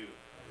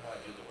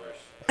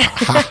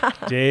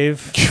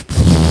 Dave.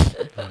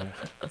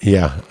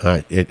 Yeah,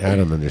 I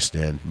don't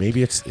understand.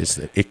 Maybe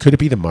could it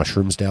be the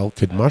mushrooms, Del?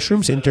 Could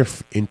mushrooms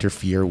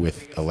interfere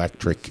with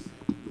electric,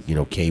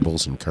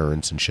 cables and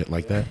currents and shit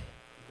like that?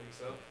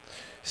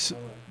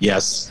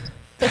 Yes.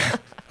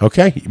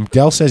 Okay,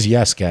 Del says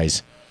yes,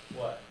 guys.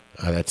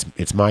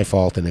 It's my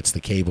fault, and it's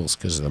the cables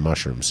because of the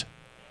mushrooms.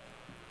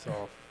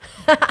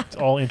 It's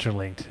all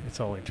interlinked. It's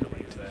all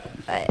interlinked.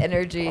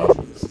 Energy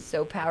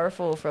so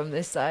powerful from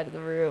this side of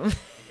the room.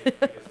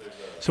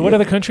 So what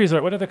other countries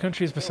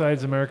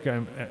besides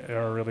America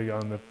are really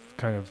on the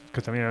kind of,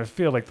 because I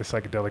feel like the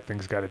psychedelic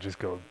thing's got to just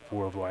go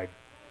worldwide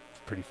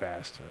pretty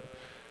fast.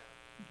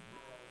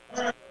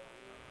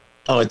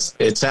 Oh,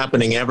 it's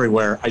happening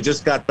everywhere. I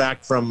just got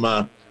back from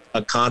a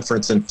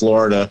conference in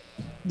Florida,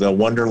 the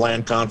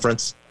Wonderland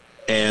conference,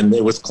 and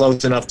it was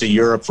close enough to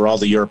Europe for all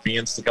the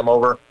Europeans to come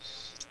over.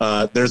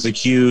 There's a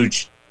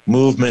huge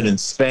movement in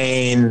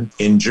Spain,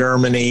 in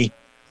Germany,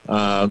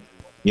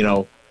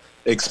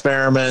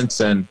 experiments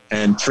and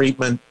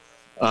treatment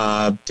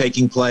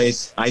taking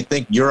place. I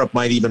think Europe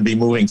might even be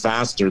moving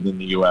faster than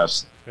the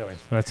U.S. Really?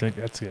 That's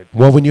good.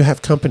 Well, when you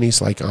have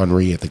companies like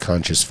Henri at the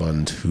Conscious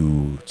Fund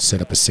who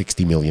set up a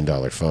 $60 million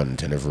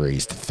fund and have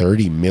raised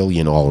 $30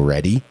 million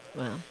already,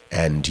 wow.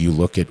 And you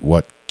look at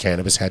what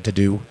cannabis had to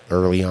do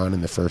early on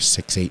in the first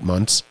 6-8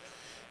 months,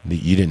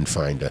 you didn't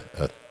find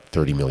a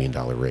 $30 million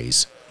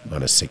raise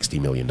on a $60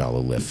 million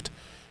lift.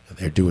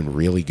 They're doing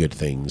really good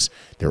things.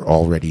 They're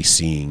already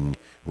seeing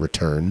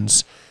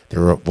returns.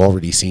 They're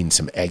already seeing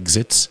some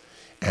exits,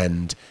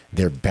 and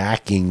they're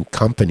backing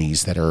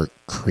companies that are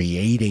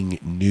creating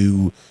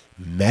new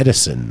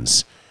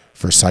medicines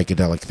for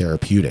psychedelic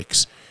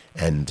therapeutics.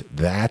 And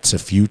that's a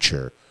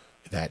future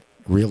that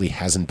really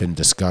hasn't been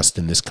discussed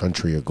in this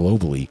country or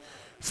globally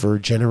for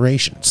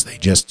generations. They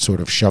just sort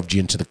of shoved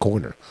you into the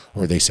corner,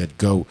 or they said,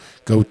 go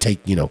do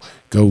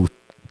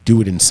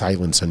it in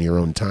silence on your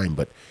own time.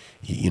 But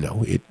these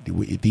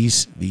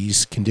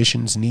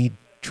conditions need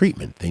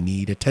treatment. They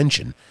need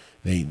attention.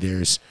 When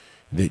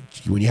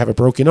you have a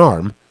broken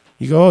arm,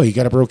 you go, oh, you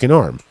got a broken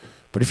arm.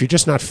 But if you're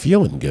just not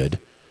feeling good,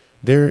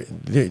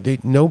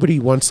 nobody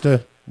wants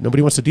to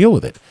deal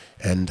with it.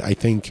 And I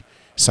think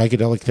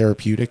psychedelic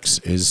therapeutics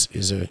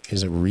is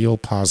a real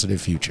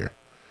positive future.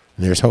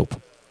 And there's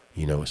hope.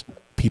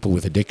 People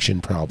with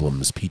addiction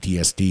problems,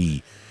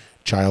 PTSD,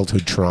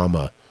 childhood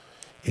trauma.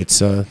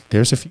 There's a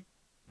few.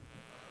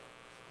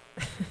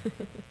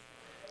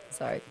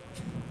 Sorry.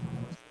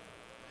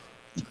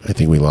 I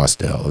think we lost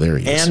Del. There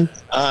he is. And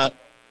a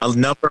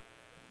number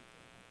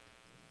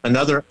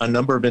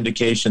of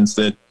indications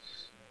that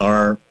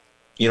are,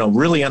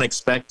 really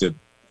unexpected,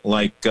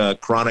 like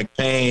chronic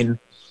pain.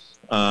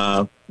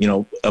 Apparently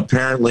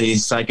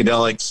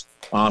psychedelics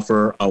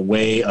offer a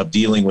way of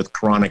dealing with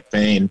chronic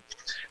pain.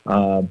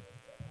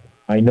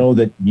 I know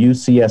that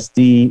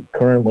UCSD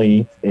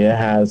currently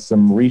has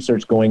some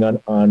research going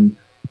on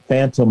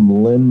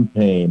phantom limb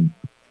pain.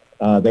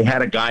 They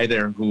had a guy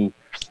there who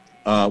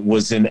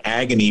was in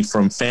agony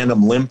from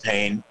phantom limb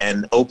pain,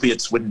 and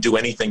opiates wouldn't do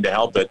anything to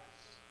help it.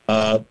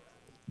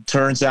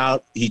 Turns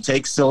out he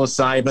takes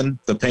psilocybin,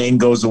 the pain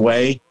goes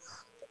away,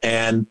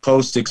 and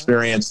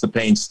post-experience, the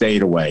pain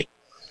stayed away.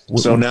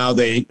 So now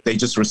they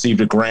just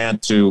received a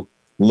grant to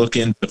look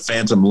into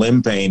phantom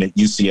limb pain at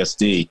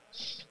UCSD.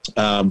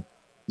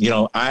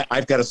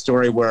 I've got a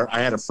story where I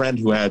had a friend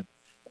who had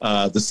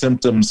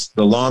the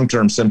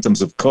long-term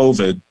symptoms of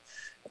COVID,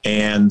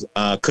 and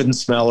couldn't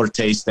smell or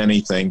taste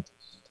anything.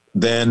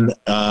 Then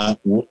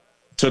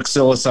took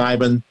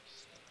psilocybin.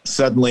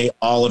 Suddenly,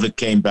 all of it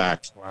came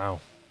back. Wow.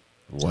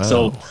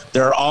 So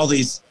there are all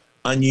these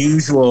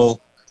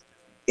unusual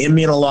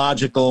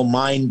immunological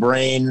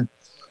mind-brain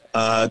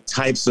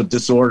types of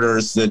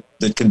disorders that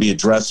can be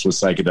addressed with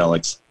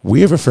psychedelics.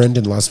 We have a friend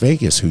in Las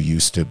Vegas who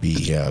used to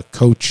be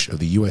coach of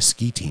the U.S.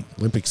 ski team,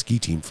 Olympic ski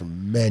team, for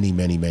many,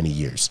 many, many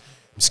years.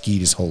 He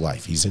skied his whole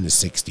life. He's in his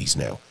 60s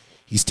now.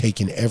 He's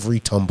taken every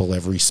tumble,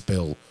 every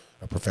spill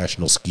a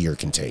professional skier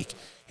can take.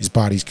 His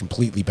body's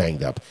completely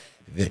banged up.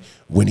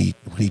 When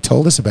he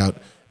told us about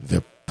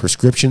the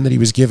prescription that he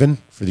was given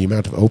for the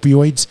amount of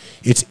opioids,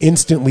 it's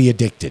instantly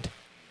addicted.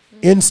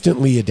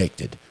 Instantly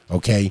addicted,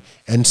 okay?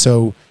 And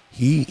so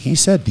he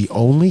said the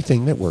only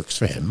thing that works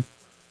for him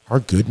are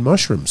good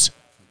mushrooms.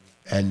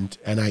 And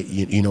I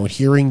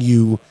hearing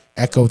you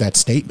echo that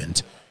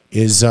statement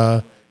is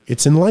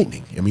it's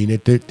enlightening. I mean,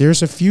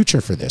 there's a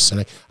future for this,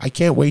 and I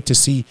can't wait to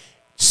see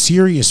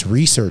serious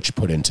research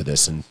put into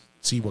this and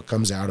see what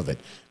comes out of it,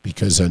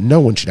 because no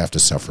one should have to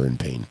suffer in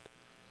pain.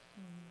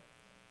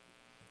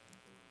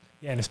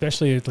 Yeah, and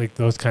especially like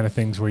those kind of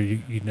things where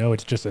you know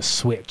it's just a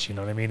switch, you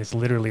know what I mean? It's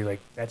literally like,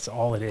 that's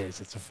all it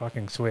is. It's a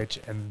fucking switch,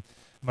 and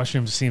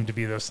mushrooms seem to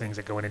be those things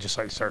that go in and just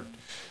like start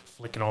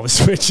flicking all the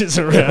switches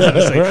around.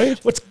 It's like,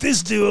 right? What's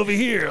this do over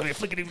here? Like,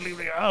 flickety,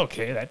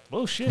 okay,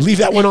 shit. Leave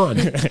that one on.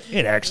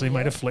 It actually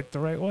might have flicked the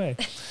right way.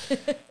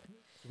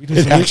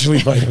 It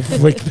actually might have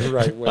flicked the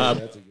right way.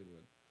 That's a good one.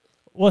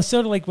 Well, it's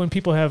sort of like when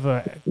people have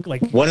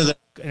one of the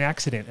an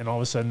accident and all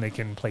of a sudden they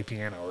can play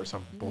piano or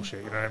some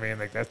bullshit. You know what I mean?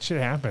 Like that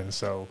shit happens.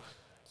 So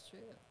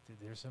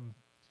there's some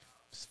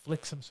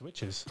flick some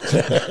switches.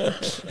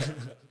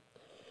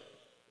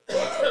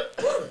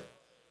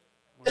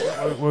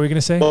 What were we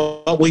gonna say?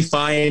 What we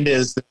find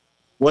is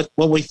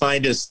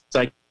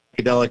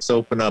psychedelics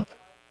open up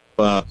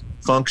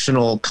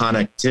functional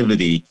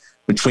connectivity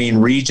between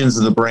regions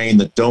of the brain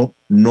that don't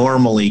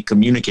normally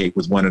communicate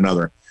with one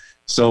another.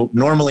 So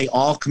normally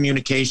all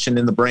communication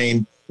in the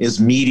brain is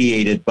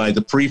mediated by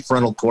the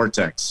prefrontal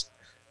cortex.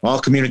 All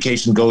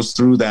communication goes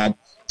through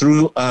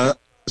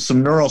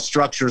some neural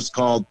structures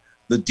called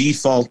the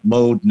default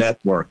mode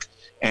network.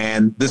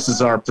 And this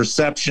is our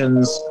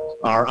perceptions,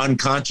 our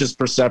unconscious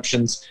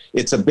perceptions.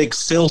 It's a big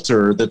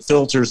filter that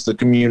filters the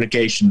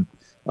communication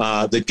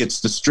that gets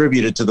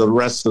distributed to the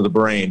rest of the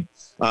brain.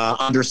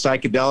 Under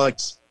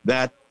psychedelics,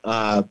 that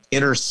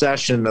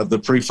intercession of the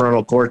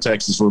prefrontal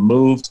cortex is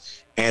removed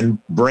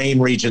and brain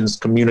regions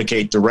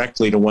communicate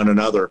directly to one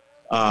another.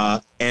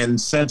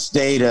 And sense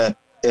data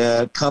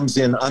comes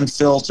in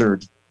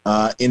unfiltered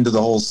into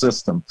the whole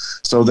system.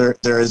 So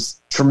there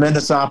is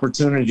tremendous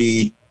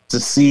opportunity to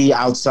see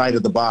outside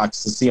of the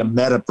box, to see a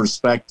meta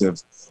perspective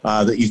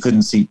that you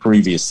couldn't see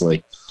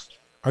previously.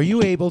 Are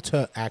you able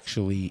to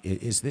actually,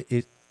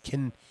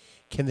 can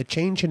the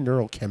change in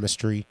neural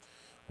chemistry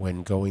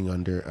when going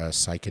under a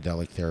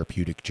psychedelic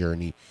therapeutic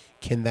journey,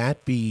 can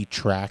that be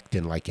tracked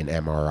in like an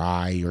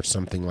MRI or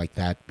something like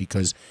that?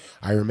 Because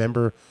I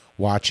remember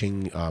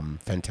watching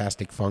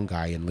Fantastic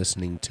Fungi and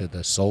listening to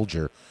the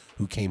soldier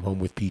who came home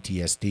with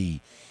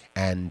PTSD,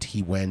 and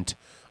he went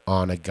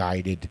on a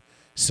guided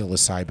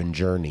psilocybin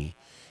journey,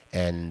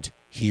 and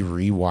he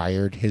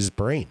rewired his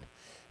brain.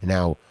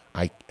 Now,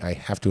 I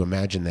have to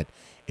imagine that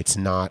it's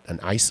not an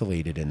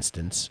isolated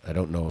instance. I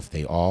don't know if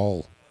they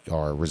all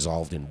are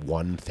resolved in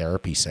one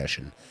therapy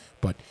session.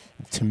 But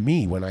to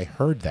me, when I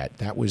heard that,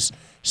 that was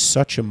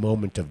such a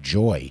moment of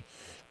joy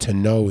to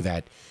know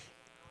that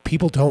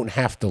people don't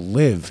have to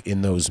live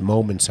in those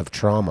moments of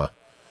trauma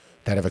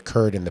that have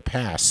occurred in the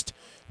past,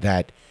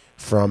 that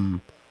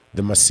from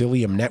the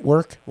mycelium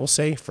network, we'll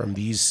say, from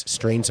these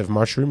strains of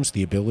mushrooms,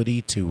 the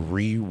ability to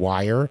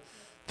rewire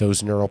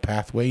those neural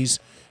pathways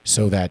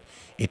so that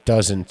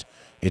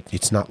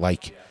it's not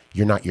like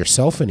you're not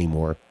yourself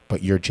anymore,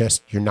 but you're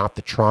not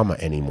the trauma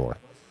anymore.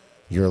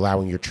 You're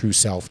allowing your true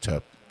self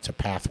to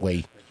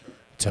pathway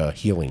to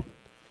healing.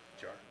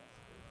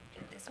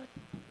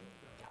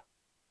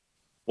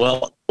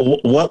 Well,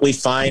 what we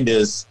find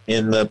is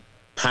in the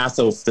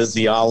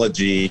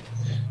pathophysiology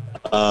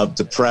of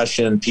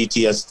depression,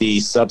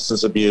 PTSD,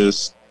 substance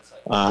abuse,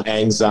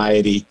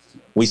 anxiety,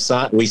 we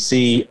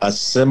see a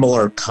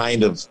similar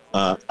kind of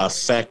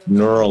effect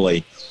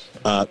neurally,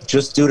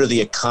 just due to the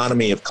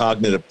economy of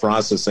cognitive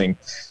processing,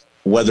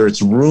 whether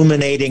it's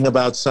ruminating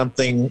about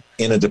something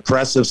in a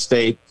depressive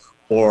state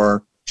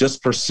or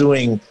just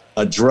pursuing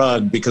a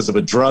drug because of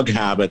a drug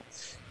habit.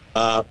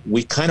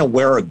 We kind of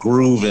wear a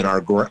groove in our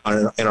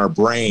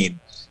brain,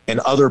 and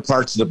other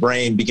parts of the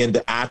brain begin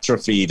to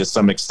atrophy to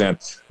some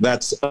extent.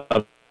 That's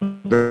a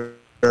very,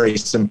 very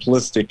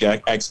simplistic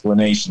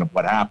explanation of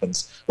what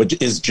happens, which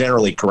is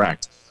generally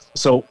correct.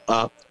 So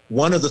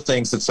one of the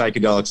things that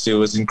psychedelics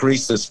do is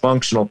increase this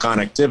functional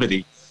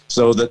connectivity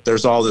so that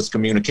there's all this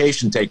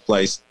communication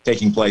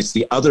taking place.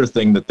 The other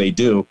thing that they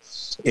do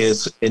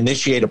is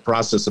initiate a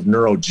process of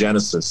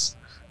neurogenesis,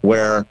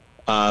 where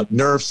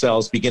nerve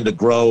cells begin to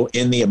grow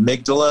in the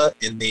amygdala,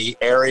 in the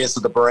areas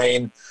of the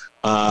brain,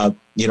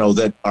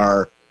 that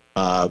are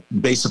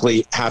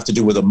basically have to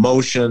do with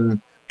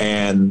emotion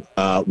and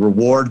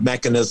reward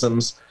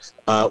mechanisms.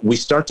 We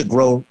start to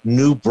grow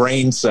new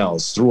brain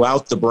cells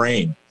throughout the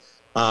brain.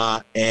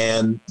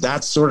 And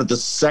that's sort of the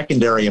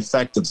secondary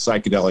effect of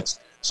psychedelics.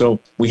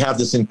 So we have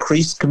this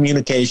increased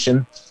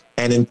communication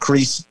and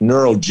increased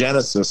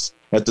neurogenesis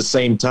at the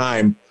same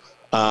time,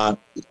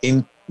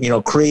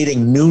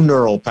 creating new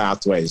neural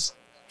pathways.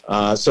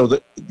 So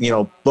that,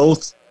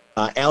 both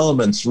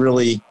elements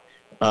really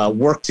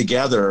work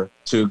together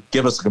to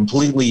give us a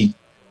completely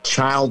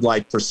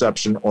childlike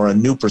perception or a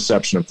new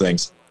perception of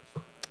things.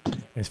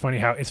 It's funny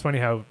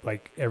how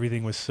like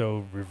everything was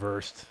so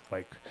reversed,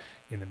 like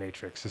in the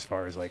Matrix, as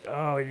far as like,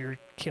 oh, you're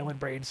killing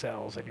brain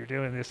cells and you're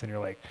doing this, and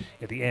you're like,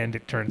 at the end,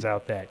 it turns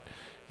out that,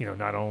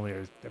 not only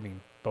is,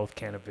 both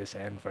cannabis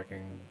and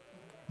fucking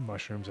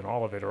mushrooms and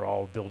all of it are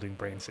all building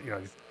brains,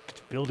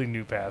 building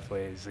new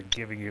pathways and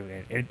giving you,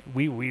 and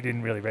we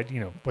didn't really,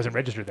 wasn't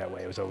registered that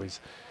way. It was always,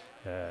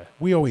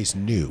 we always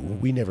knew.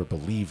 We never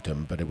believed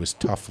him, but it was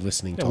tough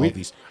listening to all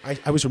these.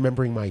 I was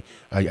remembering I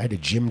had a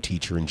gym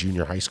teacher in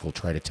junior high school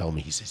try to tell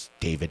me, he says,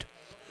 David,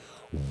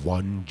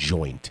 one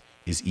joint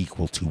is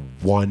equal to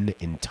one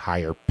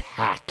entire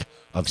pack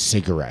of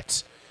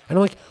cigarettes. And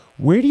I'm like,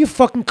 where do you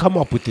fucking come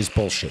up with this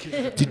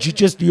bullshit? Did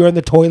you're on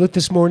the toilet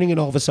this morning and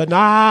all of a sudden,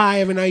 I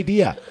have an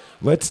idea.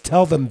 Let's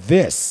tell them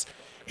this.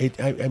 It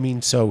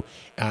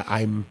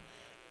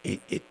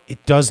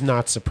does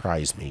not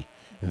surprise me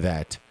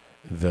that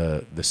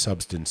the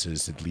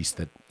substances, at least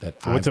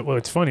that.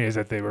 What's funny is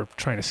that they were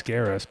trying to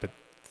scare us, but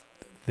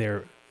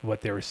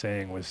what they were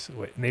saying was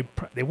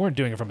they weren't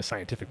doing it from a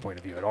scientific point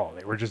of view at all.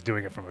 They were just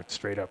doing it from a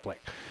straight up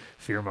like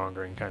fear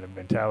mongering kind of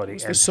mentality.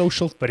 It's the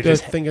social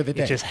thing of the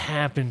day. It just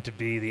happened to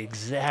be the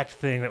exact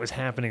thing that was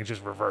happening,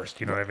 just reversed.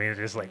 You know what I mean? It's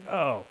just like,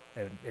 oh,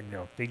 and you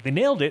know, they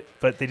nailed it,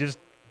 but they just.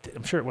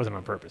 I'm sure it wasn't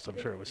on purpose.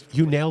 I'm sure it was.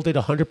 You nailed it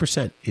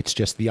 100%. It's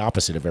just the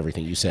opposite of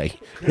everything you say.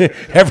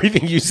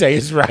 Everything you say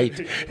is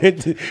right.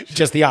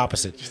 Just the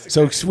opposite.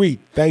 So sweet.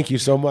 Thank you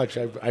so much.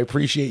 I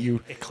appreciate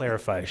you. It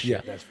clarifies shit,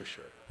 yeah. That's for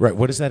sure. Right.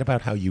 What is that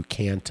about how you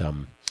can't,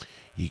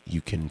 you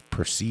can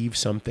perceive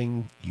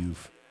something, you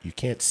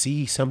can't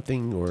see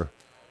something, or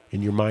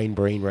in your mind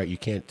brain, right? You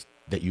can't,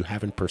 that you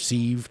haven't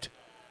perceived.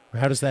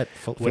 How does that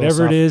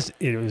whatever it is,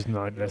 it was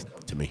not, that's,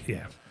 to me.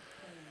 Yeah.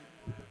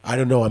 I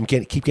don't know.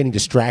 Keep getting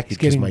distracted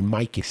because my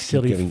mic is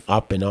still getting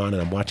up and on,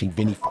 and I'm watching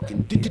Vinny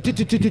fucking.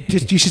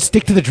 You should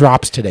stick to the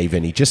drops today,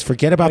 Vinny. Just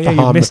forget about the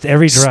hum. You missed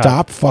every drop.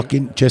 Stop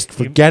fucking. Just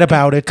forget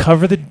about it.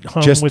 Cover the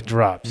hum with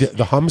drops.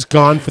 The hum's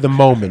gone for the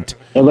moment.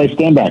 Everybody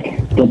stand back.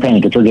 Don't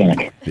panic. It's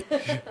organic.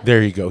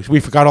 There you go. We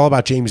forgot all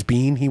about James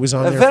Bean. He was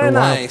on there for a while.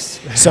 Very nice.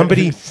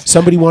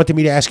 Somebody wanted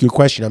me to ask you a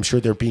question. I'm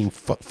sure they're being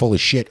full of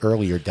shit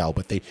earlier, Del,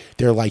 but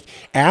they're like,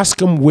 ask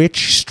them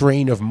which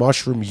strain of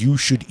mushroom you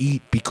should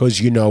eat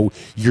because, you know,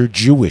 you're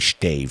Jewish,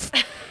 Dave.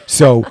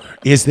 So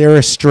is there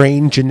a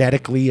strain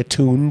genetically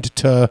attuned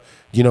to,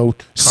 you know,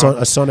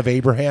 a son of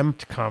Abraham?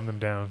 To calm them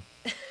down.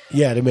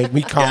 Yeah, to make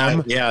me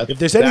calm. Yeah. If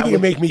there's anything to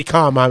make me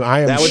calm,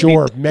 I am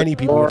sure many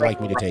people would like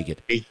me to take it.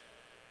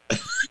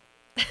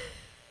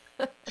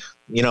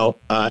 You know,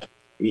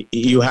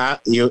 we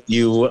have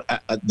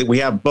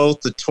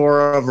both the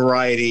Torah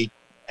variety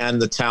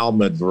and the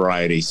Talmud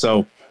variety.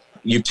 So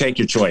you take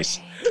your choice.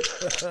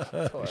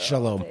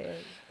 Shalom.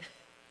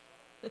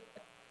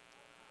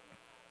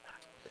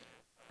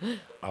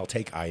 I'll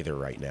take either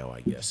right now, I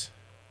guess.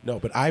 No,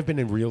 but I've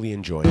been really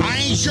enjoying it. I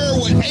ain't sure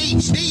what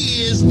HD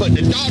is, but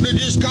the doctor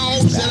just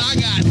called and said I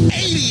got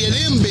 80 of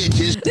them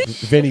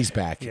bitches. Vinny's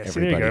back, yeah,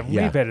 everybody. There you go.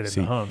 Way better than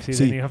the hum. See,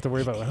 then you don't have to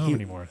worry about the hum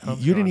anymore.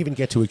 You didn't even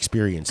get to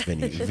experience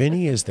Vinny.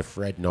 Vinny is the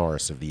Fred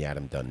Norris of the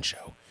Adam Dunn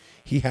Show.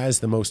 He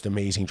has the most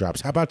amazing drops.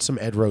 How about some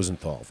Ed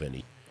Rosenthal,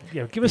 Vinny?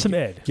 Yeah, give us some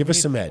Ed. Give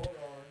us some Ed.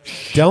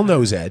 Del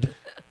knows Ed.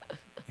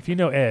 If you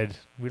know Ed,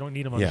 we don't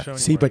need him on the show anymore.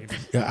 See, but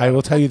I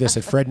will tell you this,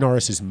 that Fred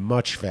Norris is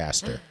much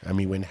faster. I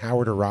mean, when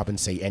Howard or Robin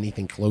say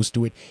anything close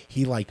to it,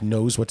 he like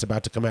knows what's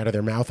about to come out of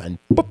their mouth and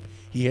boop,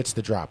 he hits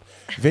the drop.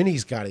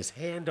 Vinny's got his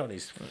hand on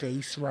his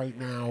face right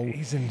now.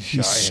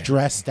 He's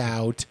stressed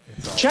out.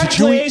 Check,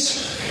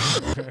 please.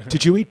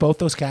 Did you eat both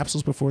those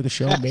capsules before the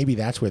show? Maybe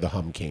that's where the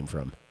hum came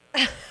from.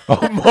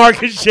 Oh,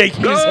 Mark is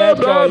shaking his head.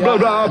 Blah, blah,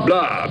 blah,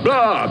 blah,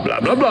 blah, blah,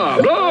 blah,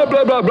 blah, blah,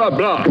 blah, blah, blah,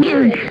 blah.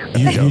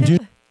 You do.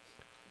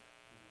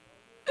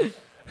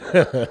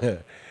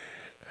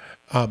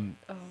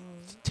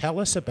 Tell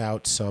us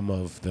about some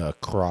of the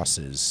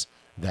crosses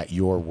that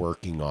you're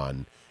working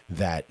on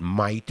that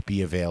might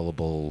be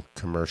available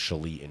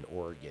commercially in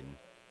Oregon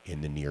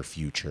in the near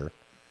future,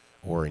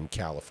 or in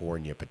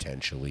California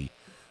potentially,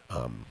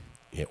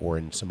 or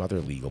in some other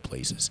legal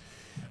places.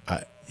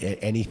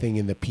 Anything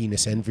in the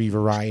penis envy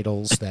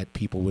varietals that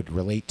people would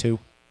relate to?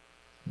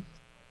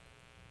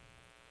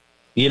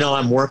 You know,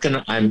 I'm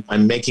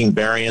making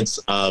variants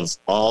of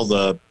all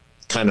the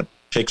kind of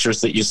pictures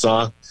that you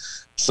saw.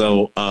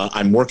 So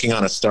I'm working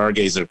on a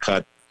Stargazer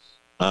cut.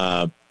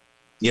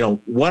 You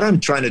know, what I'm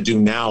trying to do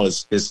now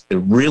is to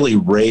really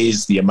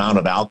raise the amount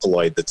of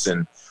alkaloid that's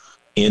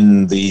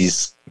in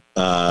these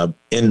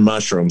in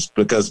mushrooms,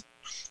 because,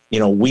 you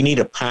know, we need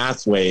a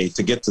pathway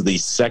to get to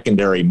these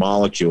secondary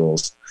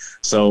molecules.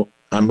 So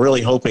I'm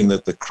really hoping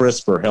that the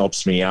CRISPR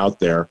helps me out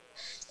there,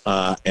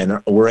 and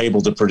we're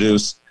able to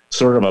produce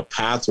sort of a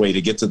pathway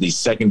to get to these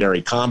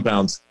secondary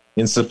compounds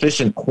in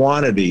sufficient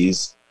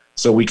quantities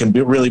so we can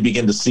really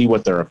begin to see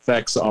what their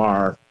effects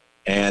are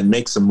and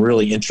make some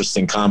really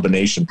interesting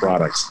combination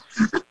products.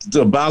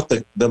 About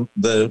the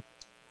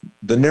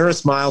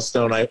nearest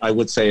milestone, I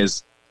would say,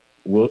 is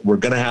we're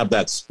going to have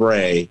that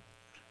spray,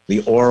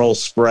 the oral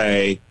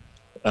spray,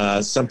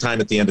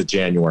 sometime at the end of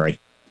January.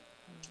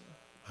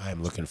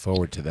 I'm looking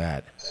forward to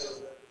that.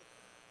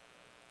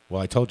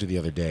 Well, I told you the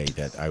other day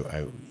that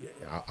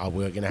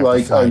we're going to have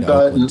to fly I've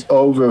gotten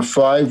over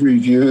 5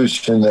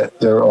 reviews, and that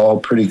they're all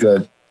pretty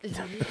good.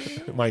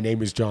 My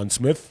name is John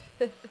Smith.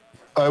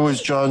 I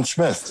was John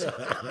Smith.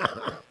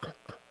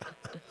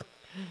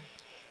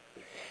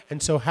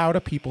 And so how do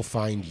people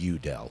find you,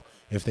 Del?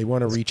 If they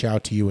want to reach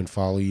out to you and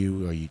follow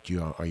you, are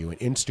you on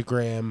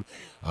Instagram?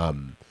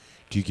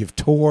 Do you give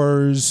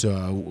tours?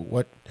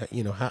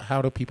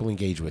 How do people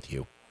engage with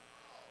you?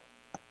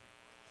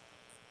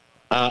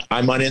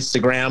 I'm on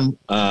Instagram,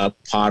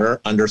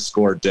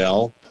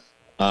 Potter_Del.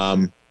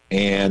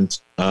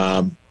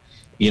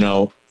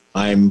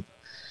 I'm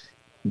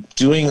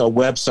doing a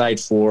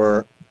website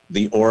for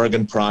the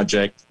Oregon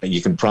Project.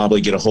 You can probably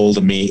get a hold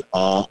of me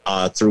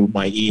through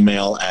my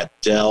email at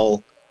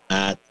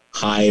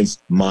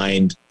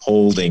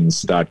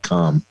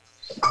del@hivemindholdings.com.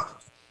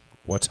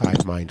 What's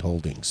Hive Mind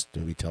Holdings?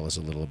 Maybe tell us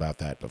a little about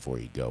that before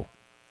you go.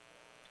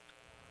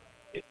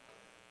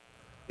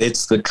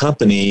 It's the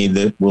company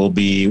that will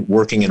be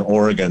working in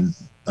Oregon,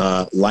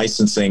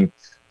 licensing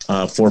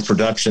for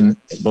production,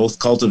 both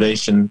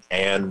cultivation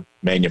and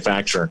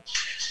manufacture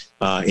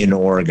in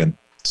Oregon.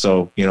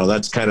 So,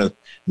 that's kind of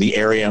the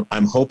area.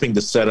 I'm hoping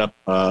to set up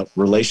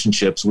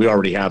relationships. We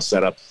already have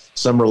set up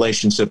some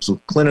relationships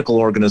with clinical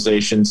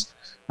organizations.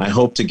 I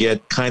hope to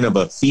get kind of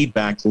a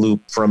feedback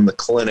loop from the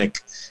clinic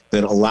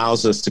that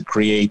allows us to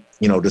create,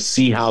 to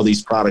see how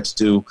these products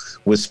do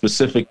with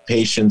specific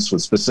patients,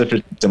 with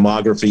specific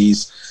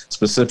demographies,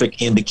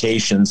 specific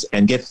indications,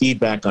 and get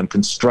feedback on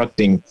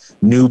constructing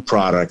new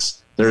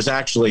products. There's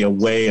actually a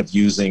way of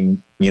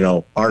using,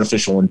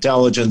 artificial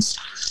intelligence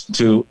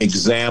to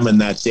examine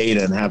that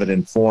data and have it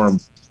inform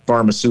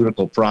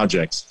pharmaceutical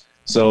projects.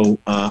 So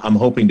I'm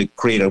hoping to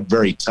create a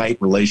very tight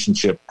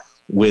relationship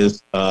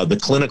with the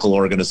clinical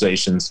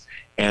organizations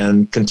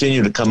and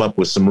continue to come up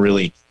with some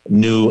really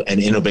new and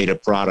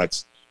innovative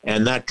products.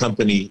 And that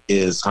company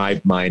is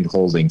Hive Mind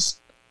Holdings.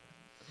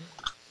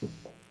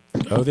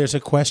 Oh, there's a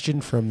question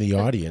from the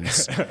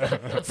audience,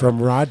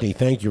 from Rodney.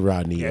 Thank you,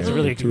 Rodney. Yeah,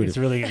 it's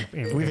really.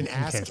 We have an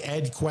Ask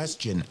Ed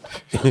question.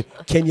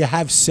 Can you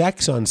have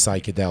sex on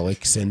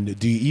psychedelics, and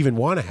do you even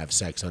want to have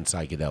sex on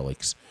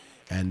psychedelics?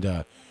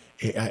 And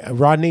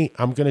Rodney,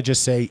 I'm going to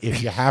just say,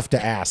 if you have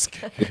to ask,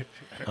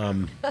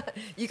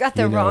 you got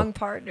the wrong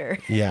partner.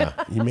 Yeah,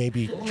 you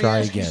maybe try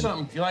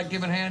again. You like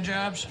giving hand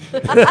jobs?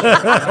 Like giving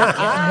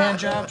hand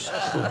jobs?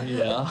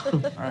 Yeah. All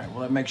right. Well,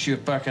 that makes you a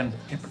fucking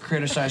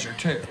criticizer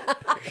too.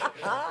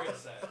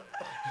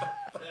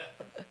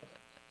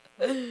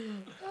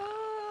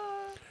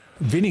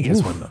 Vinny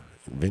gets one though.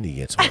 Vinny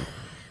gets one.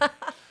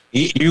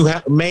 You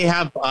may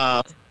have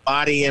a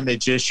body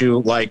image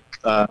issue like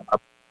a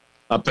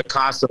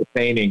Picasso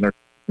painting or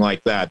something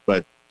like that,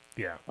 but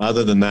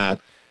other than that.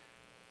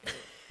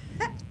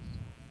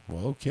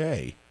 Well,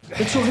 okay.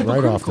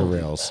 Right off the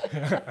rails.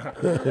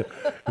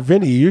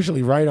 Vinny,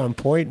 usually right on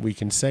point. We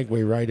can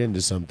segue right into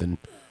something,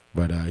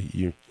 but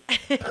you.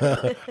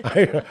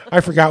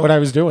 I forgot what I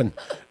was doing.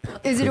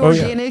 Is it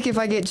organic if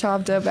I get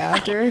chopped up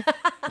after?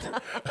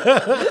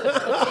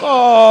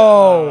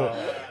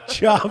 Oh,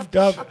 chopped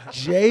up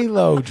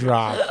J-Lo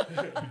drop.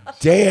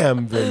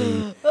 Damn,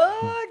 Vinny.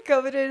 Oh,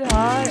 coming in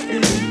hot.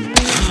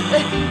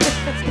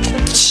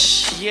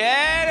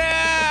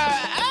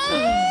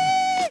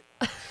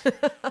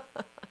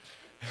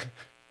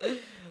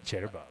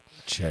 Cheddar Bob.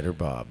 Cheddar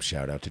Bob.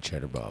 Shout out to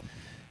Cheddar Bob.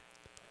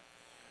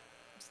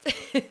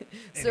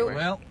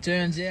 Well,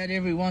 turns out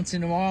every once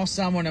in a while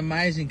someone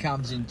amazing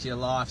comes into your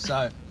life,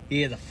 so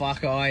here the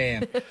fuck I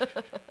am.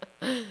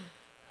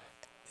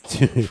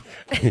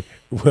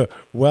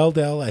 Well,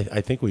 Del,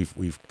 I think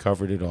we've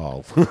covered it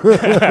all.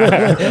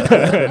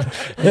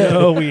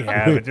 No, we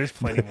haven't. There's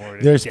plenty more.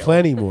 There's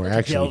plenty more.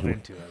 Actually,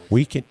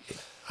 we can.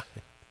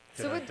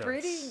 So with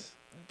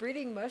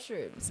breeding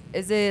mushrooms,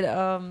 is it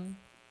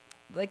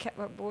like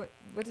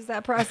what does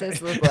that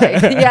process look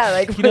like? Yeah,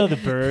 like the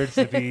birds,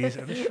 the bees,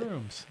 and the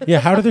shrooms. Yeah,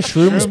 how do the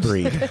shrooms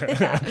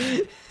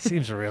breed?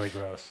 Seems really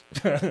gross.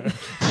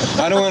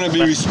 I don't want to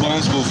be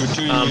responsible for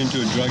turning you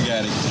into a drug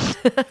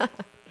addict.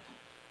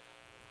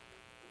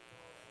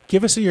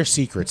 Give us your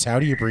secrets. How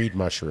do you breed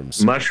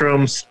mushrooms?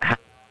 Mushrooms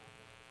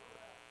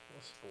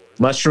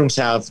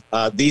have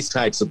these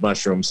types of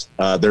mushrooms.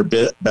 They're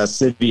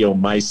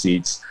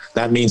basidiomycetes.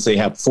 That means they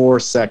have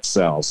 4 sex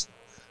cells.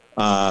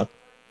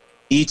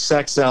 Each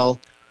sex cell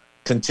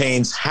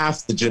contains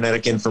half the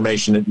genetic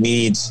information it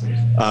needs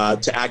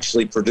to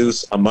actually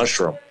produce a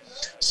mushroom.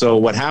 So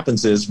what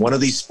happens is one of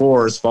these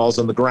spores falls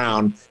on the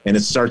ground and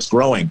it starts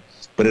growing.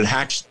 But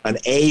an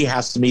A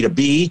has to meet a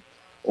B,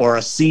 or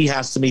a C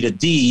has to meet a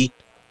D,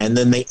 and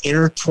then they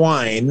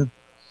intertwine,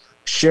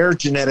 share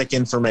genetic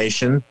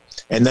information,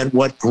 and then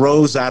what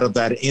grows out of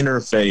that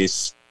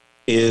interface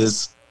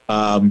is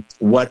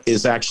what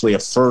is actually a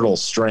fertile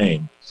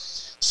strain.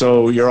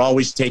 So you're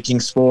always taking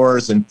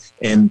spores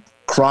and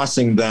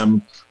crossing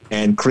them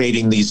and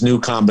creating these new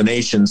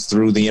combinations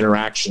through the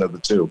interaction of the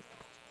two.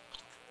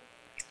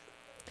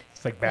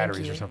 It's like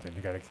batteries or something.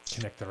 You got to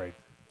connect the right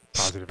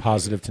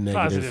positive to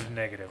negative. Positive,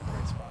 negative,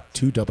 right spot.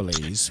 2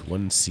 AA's,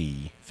 1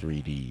 C,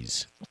 3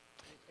 D's.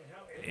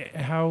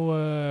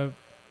 How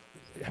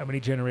many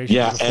generations?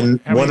 Yeah, and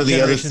one of the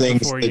other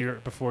things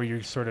before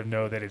you sort of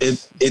know that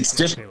it's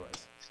just.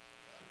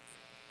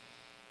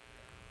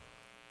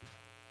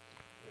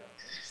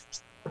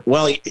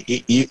 Well,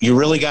 you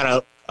really got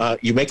to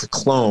you make a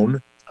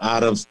clone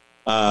out of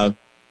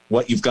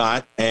what you've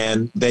got,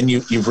 and then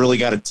you've really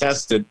got to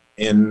test it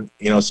in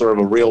sort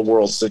of a real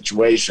world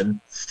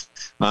situation.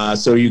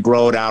 So you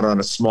grow it out on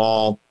a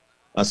small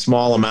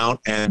amount,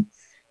 and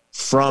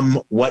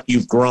from what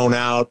you've grown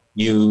out,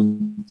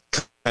 you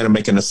kind of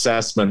make an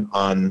assessment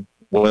on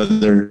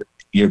whether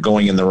you're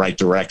going in the right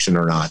direction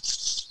or not.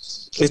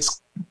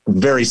 It's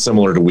very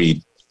similar to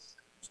weed.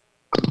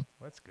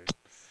 That's good.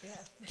 Yeah.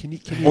 Can you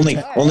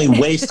only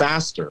way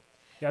faster.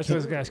 Yeah, I was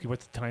going to ask you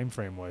what the time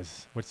frame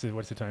was. What's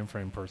the time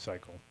frame per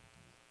cycle?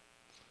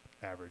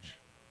 Average.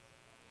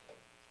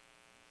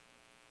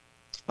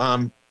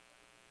 A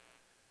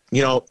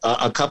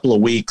couple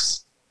of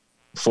weeks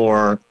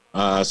for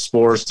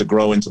spores to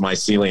grow into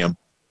mycelium.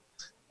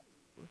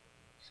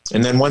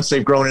 And then once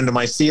they've grown into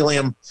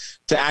mycelium,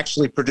 to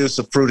actually produce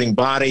a fruiting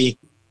body,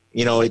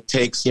 it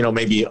takes,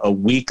 maybe a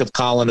week of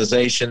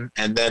colonization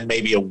and then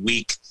maybe a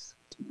week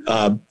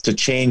to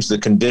change the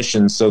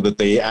conditions so that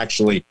they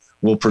actually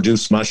will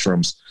produce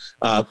mushrooms.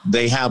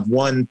 They have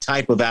one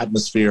type of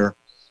atmosphere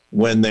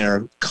when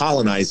they're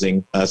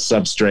colonizing a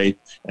substrate,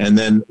 and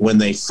then when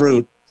they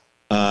fruit,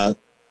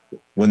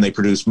 when they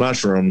produce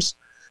mushrooms,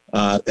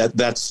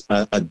 that's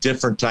a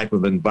different type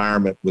of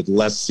environment with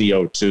less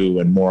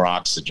CO2 and more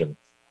oxygen.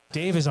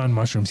 Dave is on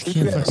mushrooms. He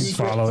can't fucking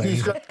follow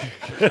it.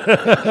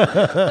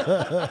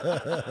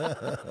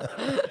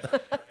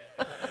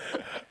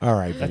 All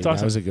right, buddy, That's awesome.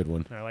 that was a good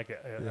one. I like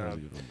it.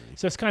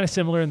 So it's kind of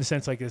similar in the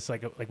sense like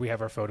we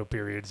have our photo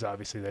periods,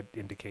 obviously, that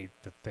indicate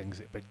the things,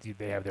 but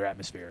they have their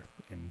atmosphere,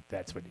 and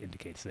that's what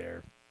indicates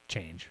their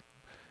change.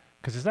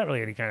 Because there's not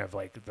really any kind of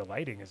the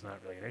lighting is not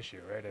really an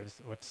issue, right?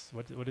 What is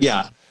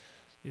Yeah.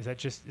 Is that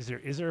just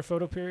is there a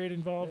photo period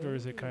involved, or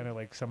is it kind of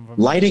like some of them?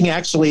 Lighting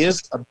actually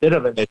is a bit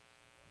of an issue.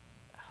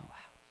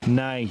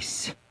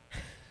 Nice.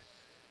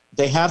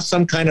 They have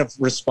some kind of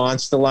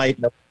response to light.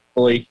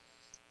 Nobody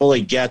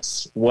fully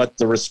gets what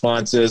the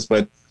response is,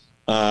 but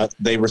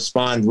they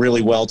respond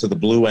really well to the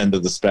blue end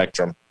of the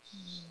spectrum.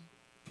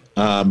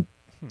 And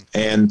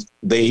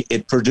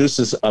it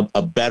produces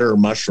a better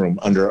mushroom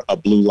under a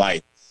blue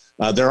light.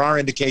 There are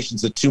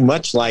indications that too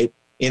much light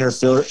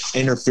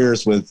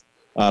interferes with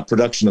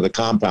production of the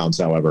compounds,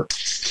 however.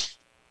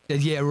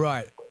 Yeah,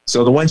 right.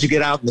 So the ones you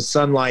get out in the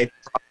sunlight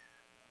are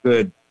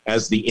good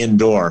as the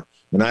indoor.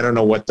 And I don't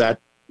know what that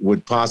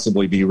would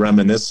possibly be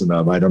reminiscent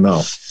of. I don't know.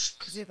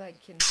 Is it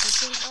like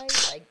consistent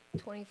light, like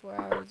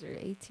 24 hours or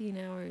 18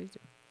 hours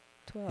or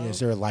 12? Yeah, is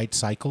there a light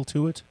cycle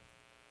to it?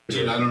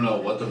 Dude, I don't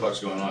know what the fuck's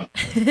going on.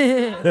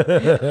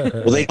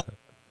 Well,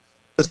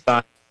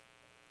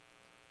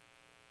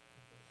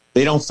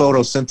 they don't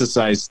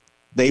photosynthesize.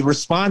 They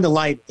respond to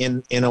light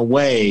in a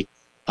way,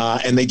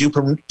 and they do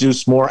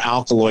produce more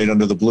alkaloid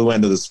under the blue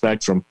end of the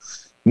spectrum.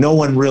 No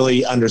one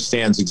really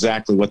understands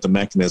exactly what the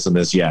mechanism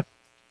is yet.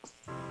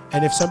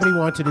 And if somebody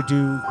wanted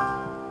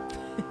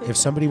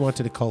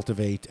to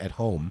cultivate at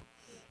home,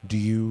 do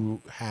you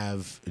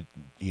have,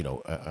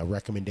 a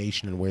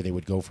recommendation on where they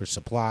would go for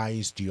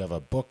supplies? Do you have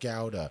a book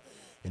out, a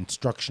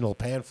instructional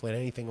pamphlet,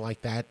 anything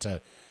like that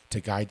to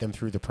guide them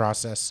through the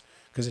process?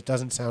 Because it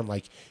doesn't sound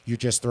like you're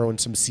just throwing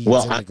some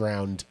seeds in the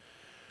ground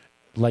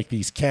like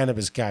these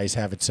cannabis guys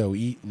have it so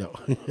no.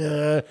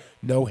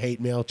 No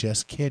hate mail,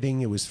 just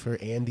kidding. It was for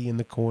Andy in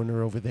the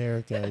corner over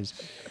there, guys.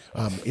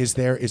 Is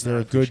there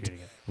a good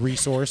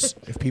resource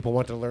if people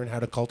want to learn how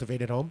to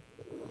cultivate at home?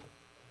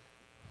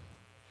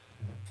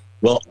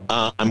 Well,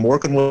 I'm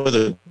working with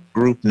a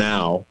group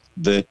now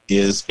that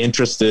is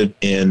interested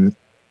in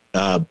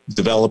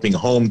developing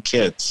home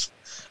kits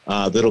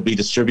that'll be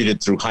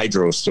distributed through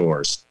hydro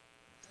stores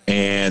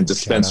and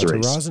dispensaries. Shout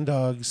out to Rosin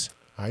Dogs.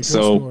 Hydro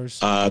stores.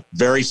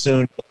 Very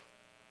soon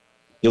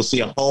you'll see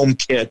a home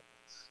kit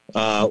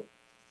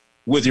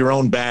with your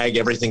own bag.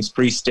 Everything's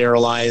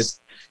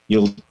pre-sterilized.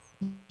 You'll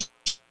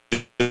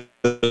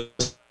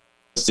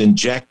just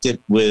inject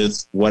it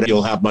with what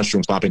you'll have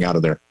mushrooms popping out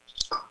of there.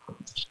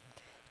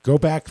 Go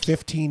back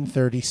 15,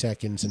 30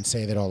 seconds and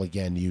say that all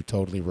again. You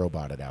totally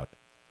roboted out.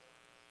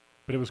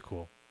 But it was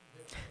cool.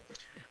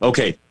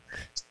 Okay.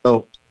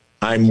 So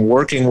I'm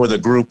working with a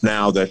group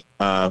now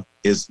that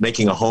is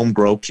making a home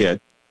grow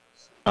kit.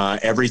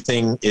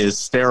 Everything is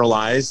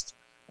sterilized.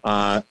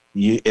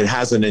 It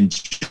has an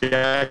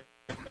injection.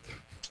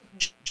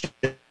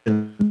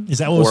 Is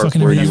that what was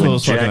fucking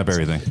up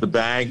everything? The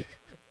bag.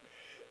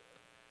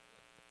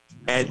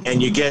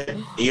 And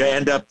you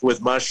end up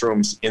with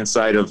mushrooms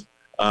inside of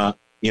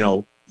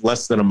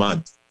less than a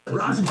month.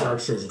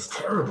 Rosendog says it's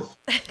terrible.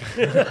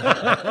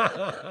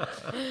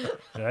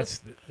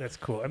 That's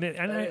cool. I mean,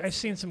 and I've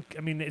seen some.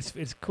 I mean,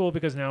 it's cool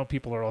because now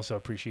people are also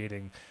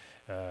appreciating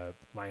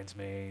lion's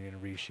mane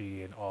and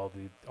reishi and all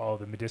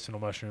the medicinal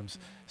mushrooms.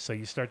 So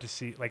you start to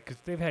see, like, 'cause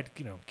they've had,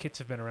 kits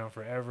have been around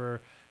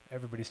forever.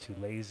 Everybody's too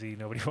lazy.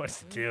 Nobody wants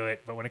to do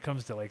it. But when it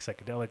comes to like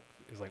psychedelic,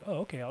 it's like, oh,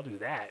 okay, I'll do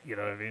that. You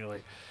know what I mean?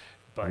 Like,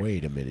 but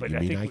wait a minute. You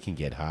mean I can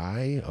get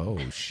high?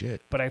 Oh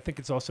shit! But I think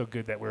it's also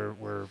good that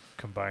we're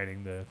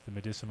combining the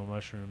medicinal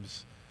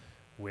mushrooms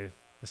with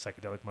the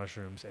psychedelic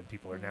mushrooms, and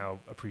people are now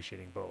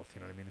appreciating both. You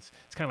know what I mean? It's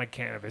kind of like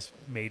cannabis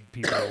made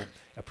people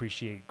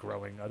appreciate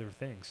growing other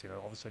things.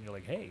 All of a sudden you're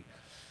like, hey,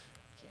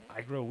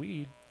 I grow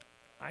weed,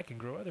 I can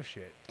grow other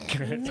shit.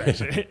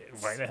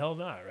 Why the hell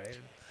not, right?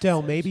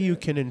 Del, maybe you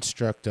can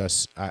instruct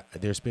us.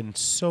 There's been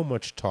so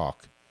much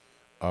talk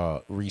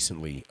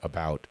recently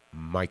about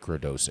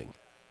microdosing.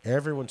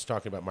 Everyone's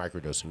talking about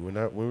microdosing. When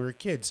we were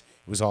kids,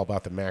 it was all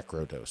about the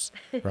macro dose,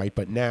 right?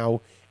 But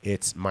now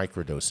it's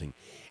microdosing.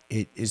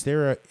 Is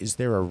there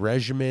a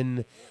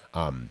regimen?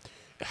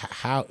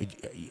 how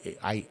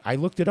I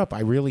looked it up.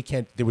 I really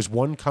can't. There was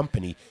one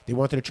company, they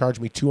wanted to charge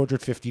me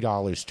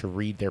 $250 to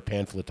read their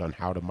pamphlet on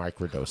how to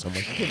microdose. I'm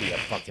like, give me a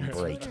fucking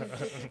break.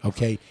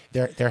 Okay,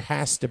 there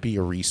has to be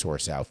a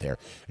resource out there.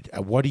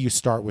 What do you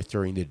start with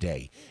during the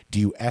day? Do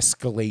you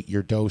escalate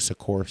your dose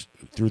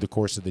through the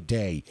course of the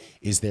day?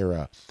 Is there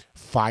a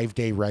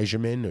 5-day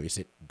regimen, or is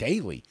it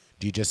daily?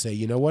 Do you just say,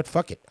 you know what,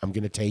 fuck it, I'm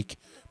going to take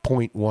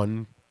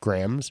 0.1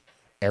 grams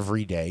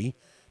every day,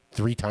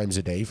 3 times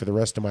a day for the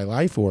rest of my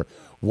life? Or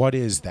what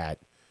is that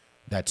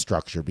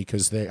structure?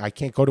 Because I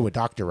can't go to a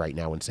doctor right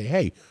now and say,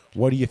 hey,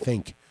 what do you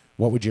think?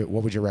 What would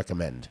you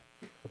recommend?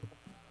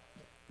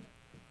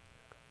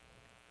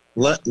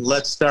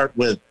 Let's start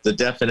with the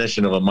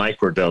definition of a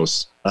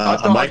microdose.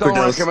 I don't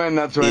recommend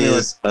that to anyone.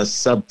 Is a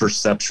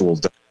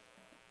subperceptual dose.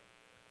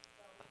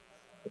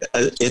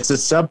 It's a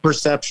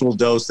subperceptual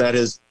dose. That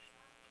is,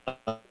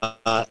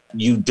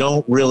 you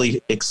don't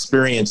really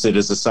experience it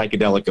as a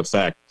psychedelic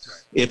effect.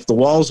 If the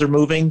walls are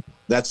moving,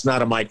 that's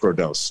not a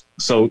microdose.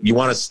 So you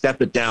want to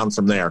step it down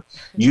from there.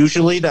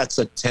 Usually that's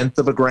 1/10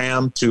 of a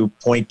gram to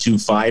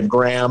 0.25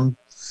 gram,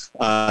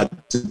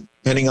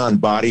 depending on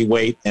body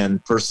weight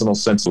and personal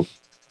sense,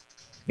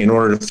 in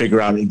order to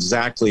figure out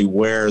exactly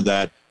where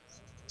that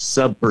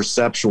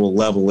subperceptual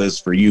level is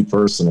for you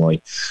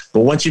personally.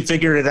 But once you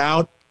figure it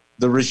out,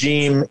 the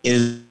regime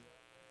is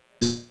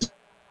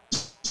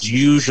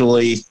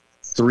usually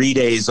 3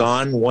 days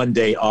on, 1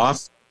 day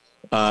off.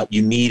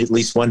 You need at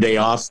least 1 day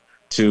off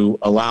to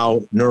allow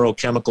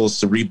neurochemicals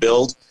to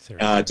rebuild,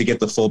 to get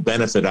the full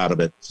benefit out of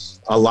it.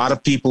 A lot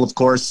of people, of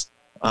course,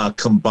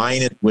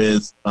 combine it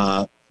with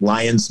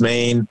lion's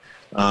mane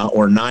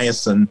or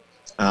niacin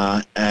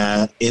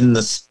in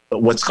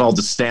what's called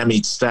the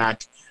Stamete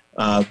stack,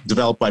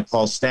 developed by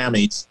Paul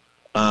Stamete.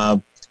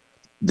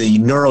 The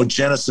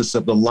neurogenesis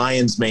of the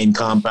lion's mane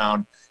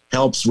compound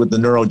helps with the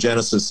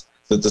neurogenesis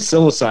that the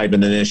psilocybin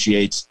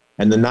initiates,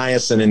 and the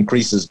niacin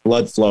increases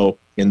blood flow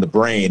in the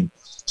brain.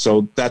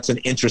 So that's an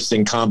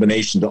interesting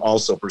combination to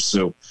also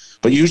pursue.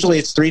 But usually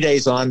it's 3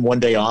 days on, 1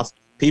 day off.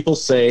 People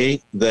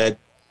say that,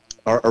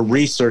 or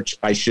research,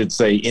 I should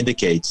say,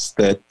 indicates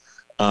that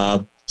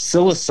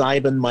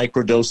psilocybin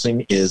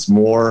microdosing is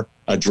more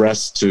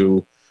addressed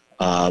to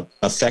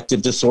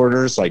affective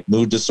disorders like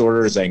mood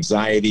disorders,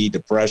 anxiety,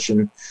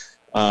 depression.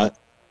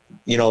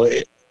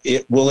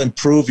 It will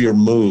improve your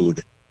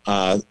mood,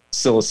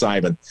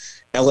 psilocybin.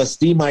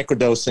 LSD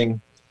microdosing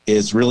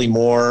is really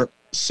more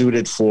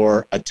suited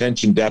for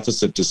attention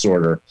deficit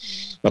disorder.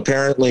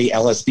 Apparently,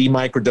 LSD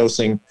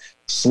microdosing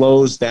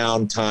slows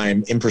down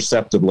time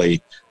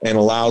imperceptibly and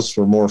allows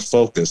for more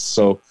focus.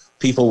 So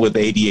people with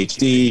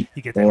ADHD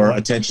or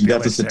attention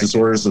deficit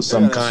disorders of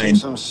some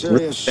kind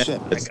really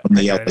benefit from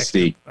the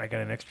LSD. I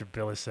got an extra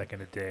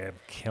millisecond a day. I'm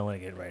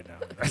killing it right now.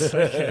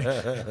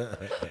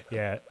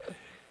 Yeah,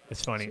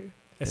 it's funny.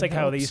 It's like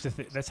how they used to.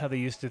 That's how they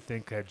used to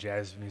think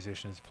jazz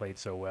musicians played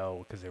so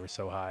well, because they were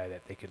so high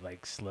that they could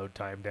like slow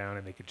time down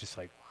and they could just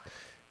like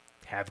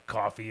have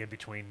coffee in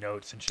between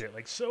notes and shit.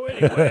 Like, so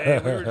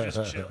anyway, we were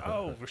just chill.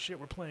 Oh,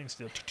 we're playing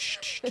still.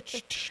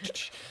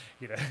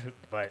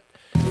 But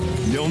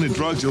the only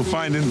drugs you'll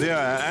find in there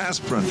are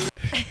aspirin.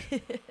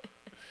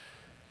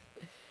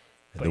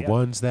 The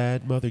ones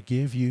that mother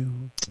give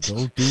you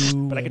don't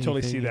do. But I can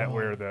totally see that wrong.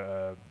 where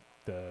the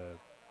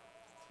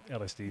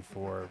LSD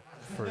for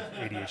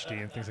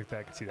ADHD and things like that.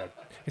 I can see that.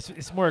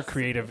 It's more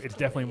creative. It's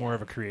definitely more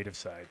of a creative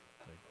side.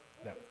 Like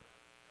that.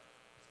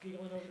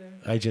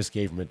 I just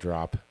gave him a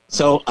drop.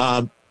 So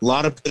a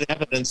lot of good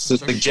evidence to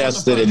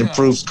suggest that it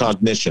improves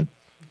cognition.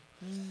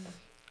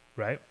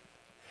 Right.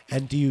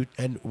 And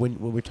when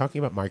we're talking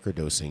about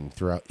microdosing,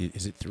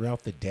 is it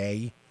throughout the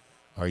day?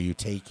 Are you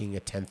taking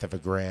 1/10 of a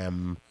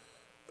gram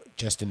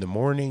just in the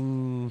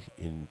morning,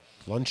 in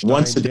lunchtime,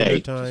 once a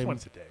day? Just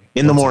once a day.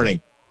 In the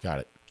morning. Got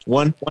it.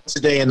 Once a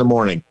day in the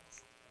morning.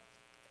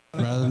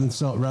 Rather than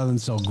sell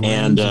grams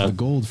of the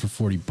gold for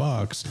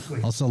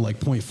 $40, I'll sell like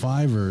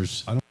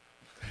 0.5ers.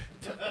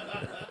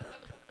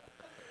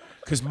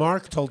 Because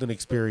Mark told an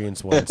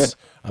experience once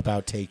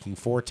about taking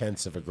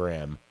 4/10 of a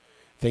gram,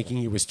 thinking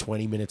he was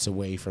 20 minutes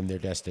away from their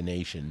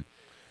destination,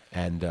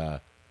 and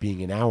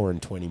being an hour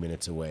and 20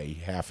 minutes away.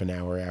 Half an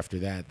hour after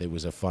that, there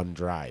was a fun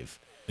drive.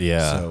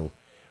 Yeah. So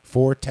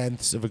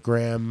 4/10 of a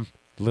gram,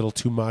 a little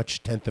too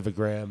much. 1/10 of a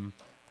gram,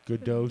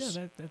 good dose.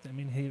 Yeah,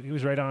 he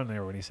was right on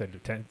there when he said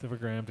 1/10 of a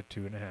gram to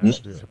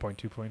 2.5 to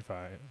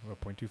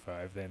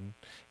 0.25. Then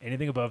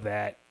anything above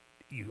that,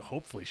 you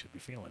hopefully should be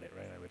feeling it,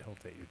 right? I would hope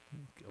that you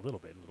a little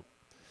bit.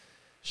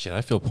 Shit,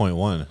 I feel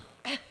 0.1.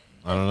 I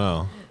don't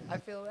know. I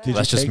feel that. Did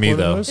That's you just take me one of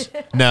though. those?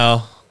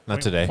 No,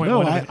 not today.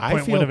 No, I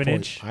feel 0.1 of an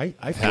inch. I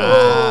feel.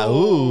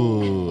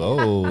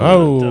 Oh.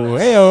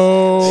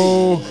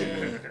 Hey-oh.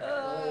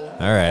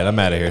 All right, I'm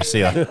out of here.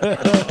 See ya.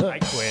 I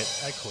quit.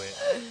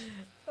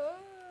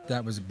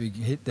 That was a big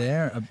hit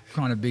there, a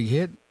kind of big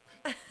hit.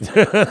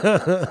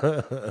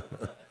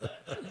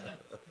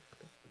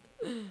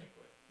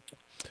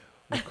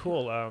 Well,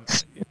 cool.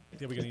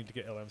 think we're gonna need to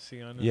get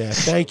LMC on this. Yeah,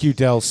 thank you,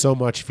 Del, so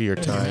much for your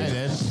time.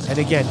 And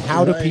again,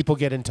 how do people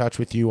get in touch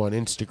with you on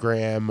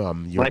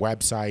Instagram, your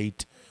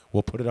website?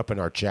 We'll put it up in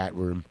our chat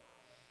room.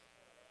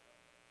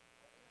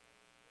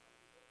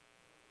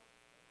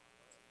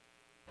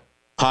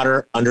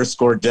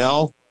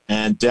 Potter_Del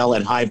and Del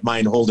at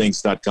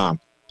HiveMindHoldings.com.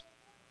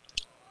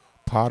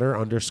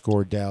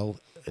 Potter_Del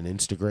on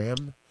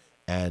Instagram.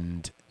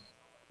 And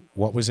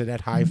what was it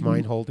at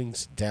HiveMind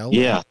Holdings? Del?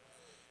 Yeah.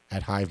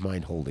 At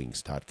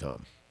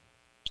HiveMindHoldings.com.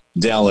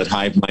 Del at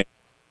HiveMind.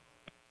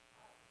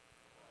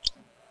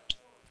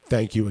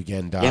 Thank you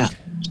again, Doc. Yeah.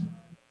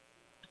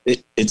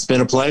 It's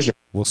been a pleasure.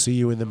 We'll see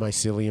you in the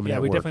Mycelium Yeah,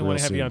 Network. we definitely want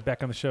to have soon. you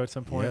back on the show at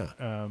some point.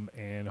 Yeah.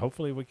 And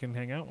hopefully we can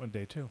hang out one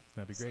day too.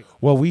 That'd be great.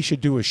 Well, we should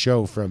do a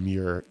show from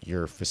your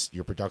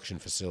production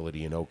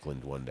facility in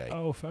Oakland one day.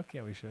 Oh, fuck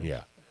yeah, we should.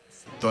 Yeah.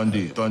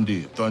 Dundee.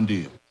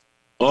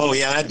 Oh,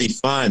 yeah, that'd be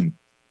fun.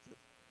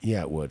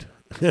 Yeah, it would.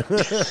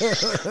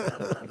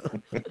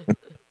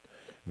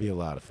 Be a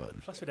lot of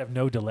fun. Plus, we'd have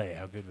no delay.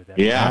 How good would that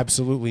be? Yeah.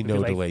 Absolutely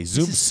no delay.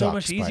 Zoom This is so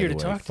much sucks, by easier the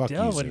to way. talk Fuck to you,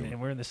 Del Zoom. and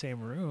we're in the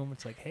same room.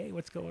 It's like, hey,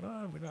 what's going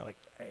on? We're not like,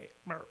 hey,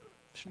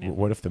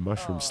 What if the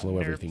mushrooms slow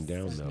everything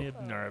down,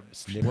 though?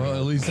 Snip. Well,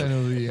 at least I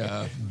know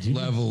the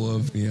level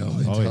of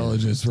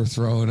intelligence we're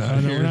throwing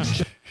out here.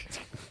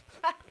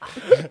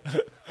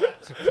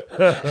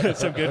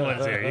 Some good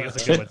ones here. You got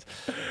some good ones.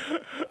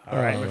 All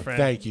right, my friend.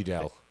 Thank you,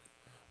 Del.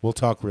 We'll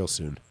talk real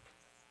soon.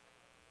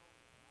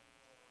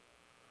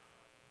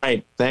 All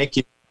right. Thank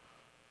you.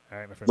 All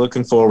right, my friend.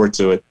 Looking forward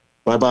to it.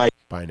 Bye-bye.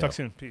 Bye now. Talk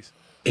soon. Peace.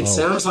 It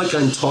sounds like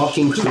I'm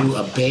talking to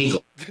a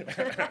bagel.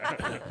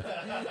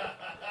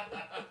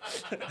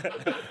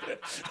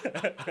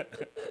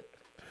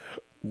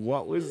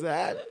 What was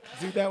that?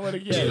 Do that one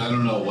again. I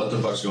don't know what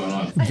the fuck's going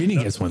on. Vinny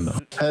gets one, though.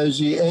 Has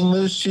the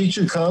English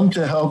teacher come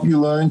to help you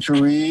learn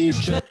to read?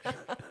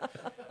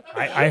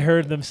 I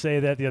heard them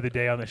say that the other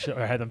day on the show.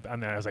 I had them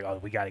on there. I was like, oh,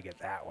 we got to get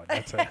that one.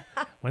 That's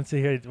once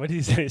they hear, what did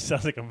he say? It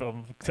sounds like I'm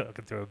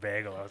talking to a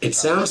bagel. I was It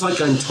sounds like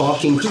I'm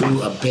talking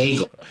to a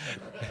bagel.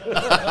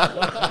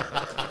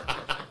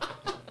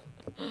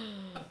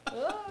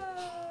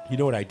 You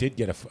know what? I did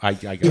get I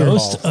got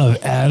Ghost a call.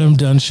 of Adam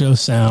Dunn Show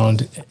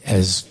sound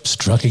has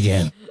struck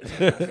again.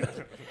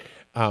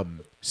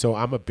 So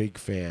I'm a big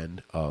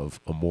fan of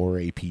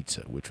Amore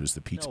Pizza, which was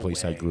the pizza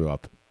place I grew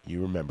up.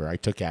 You remember, I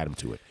took Adam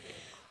to it.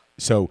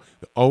 So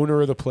the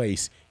owner of the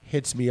place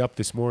hits me up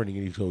this morning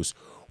and he goes,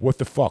 "What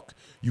the fuck?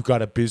 You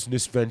got a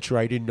business venture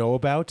I didn't know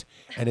about?"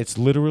 And it's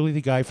literally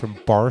the guy from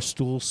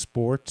Barstool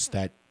Sports,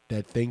 that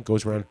thing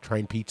goes around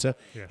trying pizza,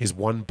 his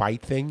one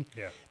bite thing.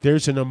 Yeah.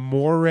 There's an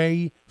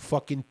Amore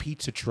fucking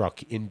pizza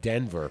truck in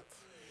Denver.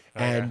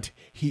 And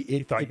he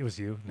thought it was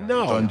you.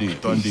 No. Dundee.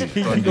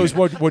 He goes,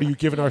 what are you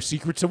giving our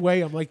secrets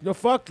away? I'm like, no,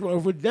 fuck, I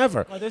would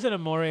never. Oh, there's an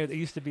Amore. It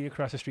used to be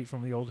across the street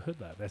from the old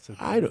Hood Lab. That's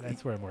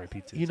where Amore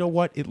Pizza is. You know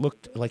what? It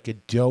looked like a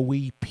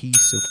doughy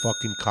piece of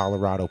fucking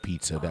Colorado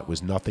pizza that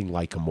was nothing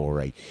like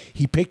Amore.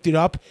 He picked it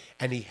up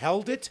and he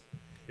held it,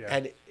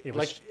 and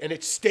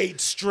it stayed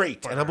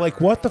straight. And I'm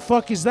like, what the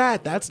fuck is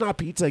that? That's not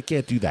pizza. I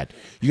can't do that.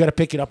 You got to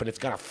pick it up and it's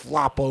got to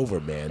flop over,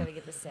 man. Gotta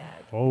get the sag.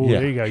 Oh, Yeah.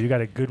 there you go. You got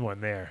a good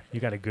one there. You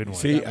got a good one.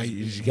 See, That was-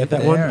 did you get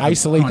that one?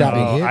 Isolate that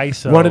one.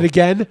 ISO. Run it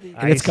again,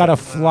 and it's got to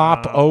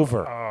flop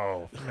over.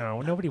 Oh,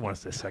 no. Nobody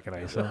wants the second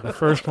ISO. The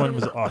first one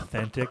was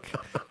authentic,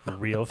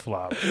 real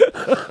flop.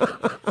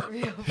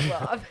 Real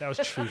flop. That was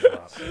true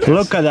flop.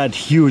 Look at that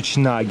huge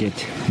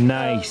nugget.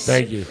 Nice.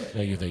 Thank you.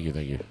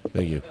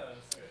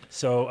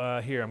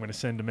 So here, I'm going to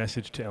send a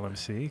message to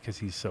LMC because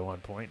he's so on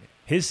point.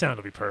 His sound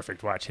will be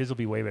perfect. Watch. His will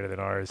be way better than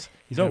ours.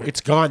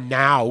 It's gone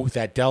now.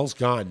 That Dell's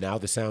gone. Now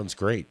the sound's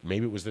great.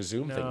 Maybe it was the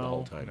Zoom thing the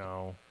whole time.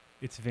 No.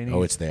 It's Vinny.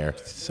 Oh, it's there.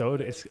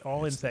 Soda. It's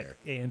all in that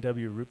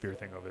A&W root beer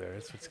thing over there.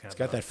 That's what's kind It's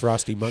got that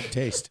frosty mug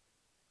taste.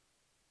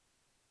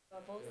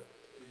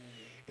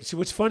 See,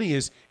 what's funny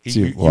is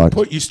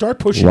you start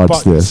pushing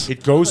buttons. This.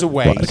 It goes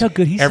away. Watch. Look how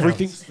good he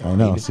Everything. sounds. I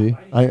know. See,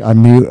 I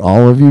mute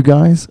all of you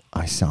guys.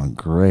 I sound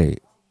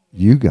great.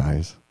 You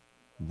guys,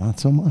 not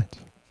so much.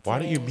 Why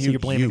don't you mute So you're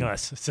blaming you?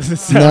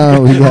 us.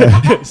 No, we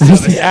got.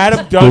 The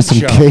Adam Dunn There's some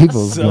show.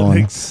 cables So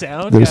going. the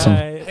sound There's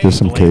guy- there's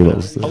some blame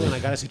cables. Hold on, I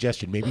got a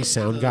suggestion. Maybe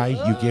sound guy,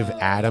 you give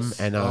Adam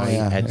and I.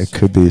 And It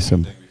could be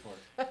some.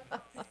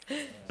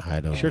 I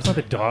don't. Sure, it's not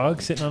the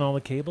dog sitting on all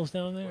the cables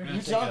down there. You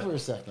talk for a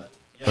second.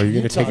 Are you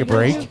going to take a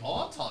break?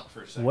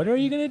 What are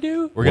you gonna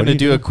do? We're gonna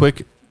do a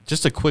quick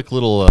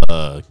little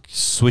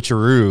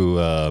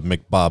switcheroo,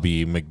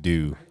 McBobby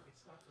McDo.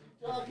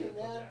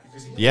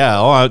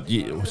 Yeah.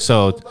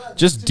 So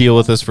just deal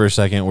with this for a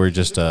second. We're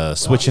just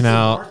switching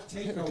out.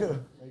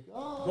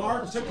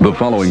 The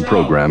following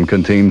program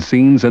contains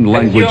scenes and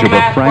language of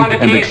a frank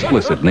and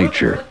explicit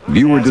nature.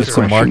 Viewer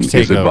discretion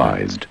is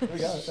advised.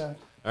 All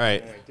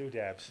right. Do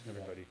dabs,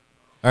 everybody.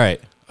 All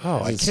right. Oh,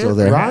 I Is it still can't.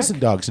 there? Rosin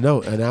dogs.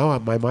 No, and now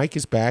my mic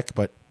is back,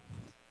 but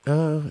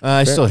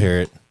I still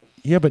hear it.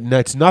 Yeah, but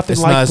it's nothing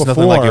It's like not- it's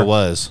before. nothing like it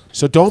was.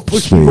 So don't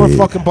push any more Sweet.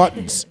 fucking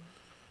buttons.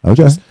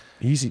 Okay.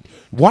 Easy.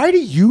 Why do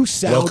you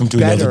sound Welcome to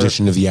better another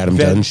edition of the Adam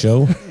than- Dunn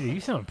Show. Hey, you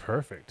sound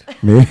perfect.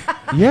 Me?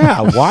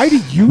 Yeah, why do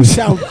you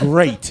sound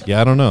great?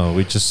 Yeah, I don't know.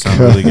 We just sound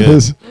really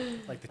good.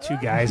 Like the two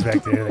guys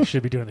back there that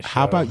should be doing the show.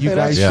 How about you Hey,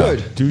 guys?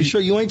 that's good. You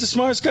sure you ain't the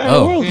smartest guy in the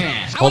Oh, world?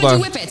 hold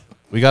on.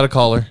 We got a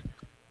caller.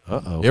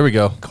 Uh-oh. Here we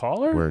go.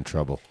 Caller? We're in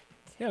trouble.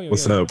 Yeah,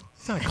 What's up?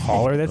 It's not a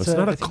caller. That's It's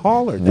not a that's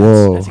caller.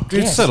 Whoa. That's a Dude,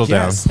 guest. settle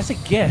down. That's a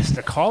guest.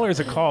 A caller is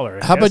a caller.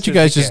 A How about guest you is a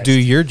guys just guest. do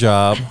your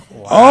job,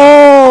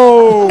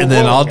 Oh! and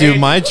then I'll do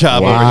my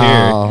job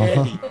Wow.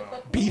 over here.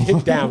 Beat him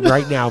down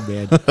right now,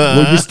 man.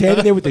 When you're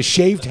standing there with the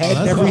shaved head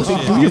and everything,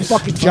 do your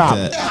fucking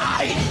job.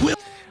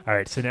 All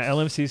right, so now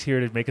LMC's here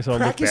to make us all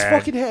Crack look his bad.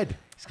 fucking head.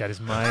 He's got his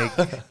mic.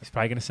 He's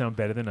probably going to sound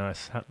better than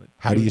us.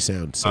 How do you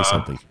sound? Say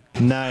something.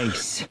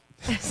 Nice.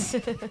 Say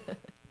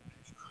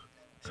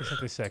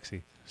something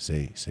sexy.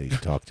 Say,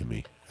 talk to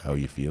me. How are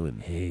you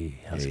feeling? Hey,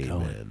 how's it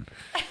going? Man.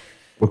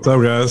 What's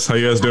up, guys? How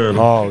you guys doing?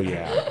 Oh,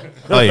 yeah.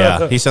 Oh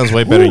yeah, he sounds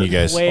way better than you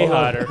guys. Way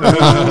hotter.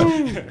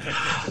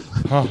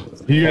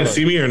 You guys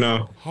see me or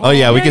no? Oh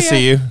yeah, we can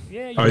see you.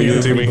 Yeah, Oh, you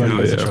can see me? Everybody Oh,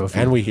 gets a yeah. trophy.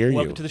 And we hear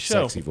Welcome you. to the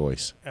show. Sexy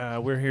voice.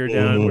 We're here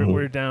down.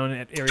 We're down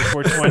at Area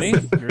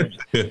 420.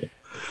 You're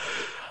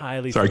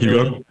highly Sorry, keep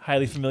familiar, going.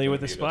 highly familiar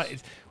with the spot.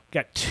 It's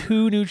got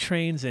 2 new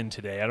trains in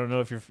today. I don't know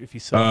if you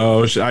saw.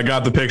 Oh, I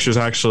got the pictures.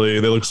 Actually,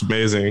 they look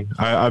amazing.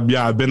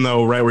 I've been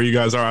though right where you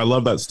guys are. I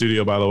love that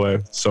studio, by the way.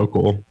 So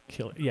cool.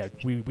 Killer. Yeah,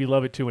 we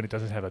love it too when it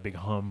doesn't have a big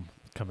hum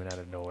coming out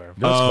of nowhere.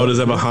 Oh, does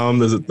it have a hum?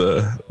 Does it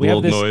the We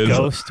little have this noise?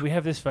 ghost. We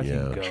have this fucking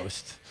Yeah.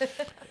 ghost.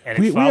 And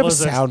We it have follows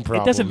sound us.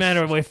 It doesn't problems.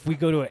 matter if we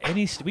go to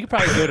any. We could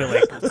probably go to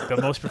like the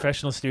most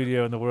professional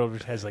studio in the world,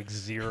 which has like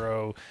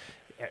zero.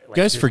 You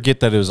guys forget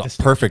that it was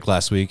perfect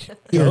last week.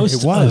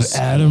 Ghost it was. of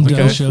Adam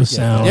Dunn Show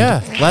sound.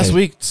 Yeah, last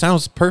week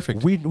sounds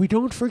perfect. We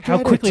don't forget How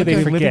quickly it. they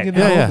We're living forget. in the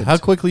Yeah, yeah. moment. How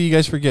quickly you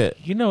guys forget?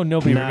 You know,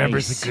 nobody Nice.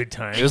 remembers the good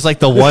times. It was like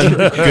the one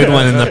good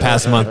one in the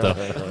past month, though.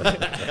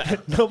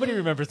 Nobody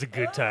remembers the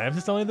good times.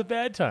 It's only the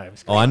bad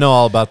times. Oh, I know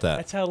all about that.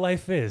 That's how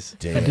life is.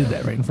 Damn. I did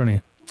that right in front of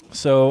you.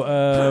 So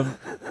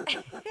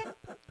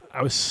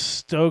I was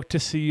stoked to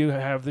see you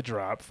have the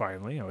drop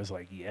finally. I was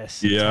like,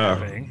 yes, it's Yeah,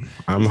 happening.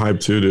 I'm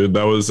hyped too, dude.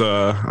 That was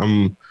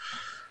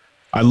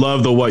I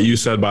love the what you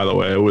said, by the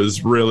way. It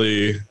was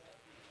really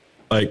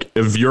like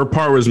if your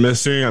part was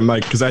missing, I'm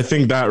like, because I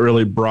think that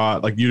really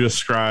brought, like you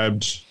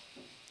described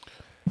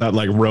that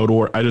like road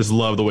war. I just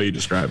love the way you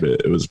described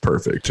it. It was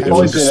perfect. It I've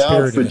only was been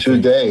out for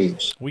 2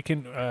 days. We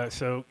can.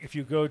 So if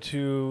you go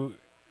to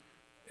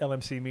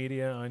LMC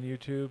Media on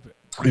YouTube,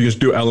 you just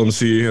do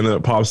LMC and then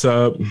it pops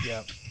up.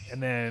 yeah,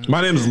 and then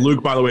My name is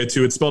Luke, by the way,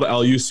 too. It's spelled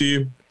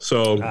L-U-C.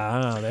 So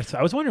that's.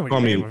 I was wondering what Call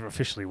your me- name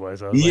officially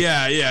was. I was like,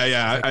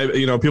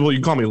 yeah. People,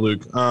 you call me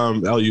Luke.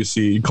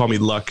 L-U-C. You call me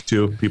Luck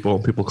too. People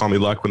call me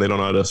Luck when they don't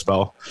know how to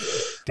spell.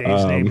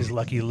 Dave's name is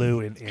Lucky Lou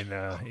in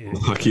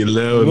Lucky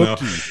Lou. No.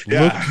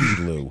 Yeah.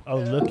 Looky Lou. Oh,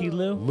 Looky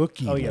Lou?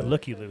 Looky Oh, yeah, Lou.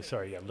 Looky Lou.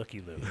 Sorry, yeah,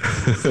 Looky Lou.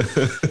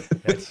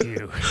 That's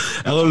you.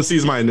 LMC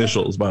is my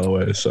initials, by the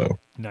way. So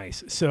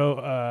Nice. So,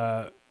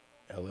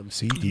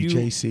 LMC,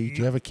 DJC. Do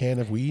you have a can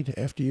of weed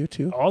after you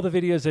too? all the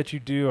videos that you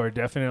do are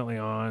definitely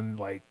on,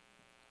 like,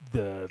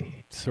 the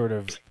sort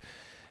of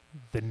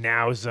the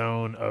now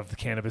zone of the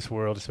cannabis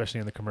world, especially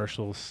in the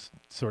commercials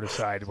sort of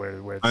side where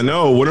it's, I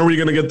know. When are we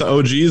gonna get the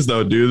OGs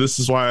though, dude? This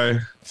is why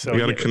we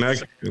gotta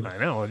connect. I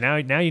know. Now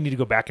you need to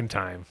go back in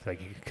time, like,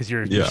 because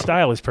your Yeah.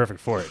 style is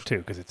perfect for it too.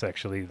 Because it's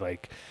actually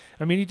like,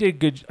 I mean, you did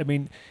good. I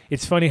mean,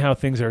 it's funny how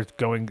things are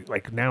going.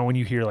 Like now, when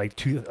you hear like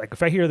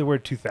if I hear the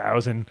word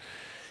 2000.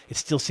 It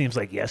still seems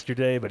like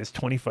yesterday, but it's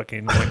 1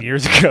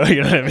 years ago.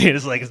 You know what I mean?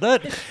 It's like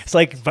it's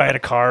like buying a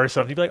car or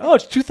something. You'd be like, oh,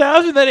 it's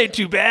 2000. That ain't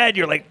too bad.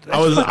 You're like, I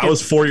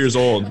was 4 years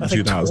old in That's like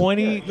 2000.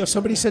 20. No,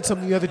 somebody said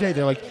something the other day.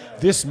 They're like,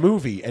 this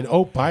movie, and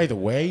oh, by the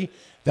way,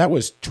 that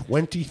was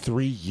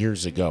 23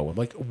 years ago. I'm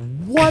like,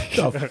 what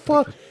the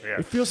fuck? Yeah.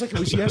 It feels like it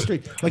was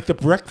yesterday. Like The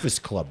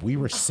Breakfast Club. We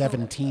were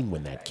 17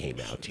 when that came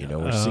out,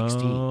 or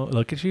 16. Oh,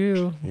 look at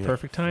you. Yeah.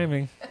 Perfect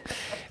timing.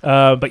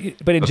 But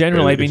in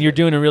general, I mean, you're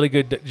doing a really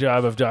good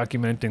job of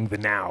documenting the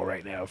now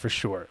right now, for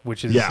sure,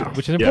 which is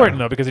important,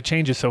 though, because it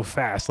changes so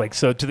fast. Like,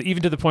 so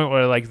even to the point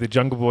where, like, the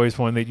Jungle Boys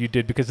one that you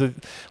did, because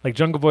like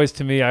Jungle Boys,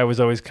 to me, I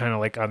was always kind of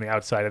like on the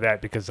outside of that,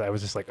 because I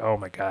was just like, oh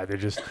my God, they're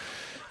just,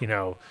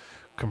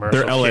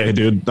 commercial. They're LA,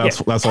 dude. That's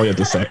all you have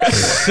to say.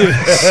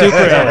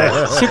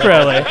 Super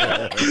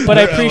LA. But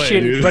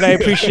I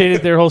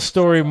appreciated their whole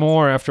story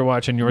more after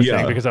watching your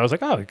thing, because I was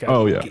like,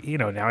 oh yeah.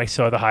 Now I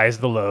saw the highs,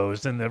 the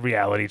lows, and the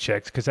reality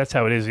checks, because that's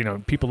how it is.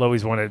 People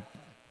always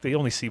they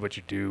only see what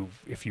you do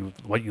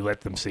what you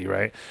let them see,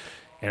 right?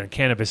 And in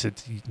cannabis,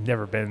 it's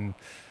never been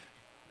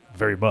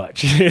very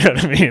much. You know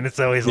what I mean? It's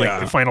always like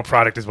the final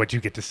product is what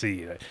you get to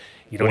see.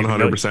 You don't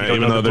 100%.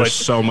 Even though there's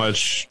so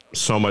much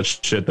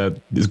shit that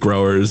these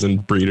growers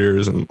and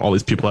breeders and all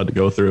these people had to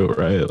go through,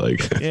 right? Like,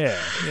 yeah.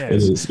 It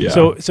is, yeah.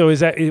 So was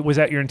that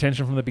your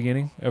intention from the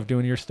beginning of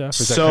doing your stuff?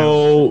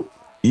 So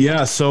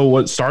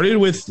what started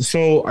with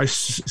I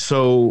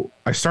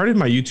started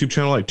my YouTube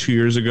channel like 2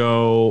 years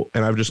ago,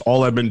 and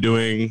I've been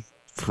doing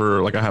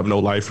for like I have no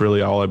life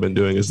really. All I've been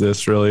doing is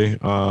this really.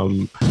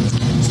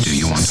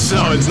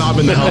 So it's not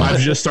been the help. I've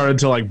just started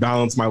to like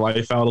balance my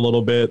life out a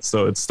little bit.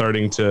 So I'm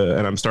starting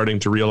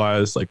to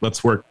realize like,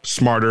 let's work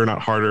smarter,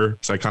 not harder.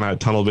 Because I kind of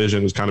had tunnel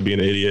vision, was kind of being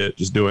an idiot,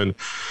 just doing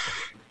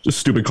just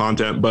stupid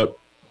content. But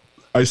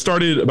I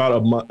started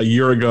about a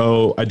year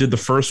ago. I did the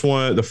first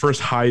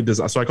high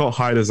design. So I call it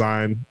high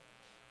design.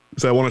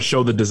 So I want to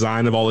show the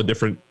design of all the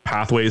different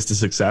pathways to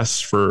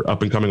success for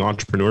up and coming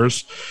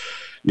entrepreneurs.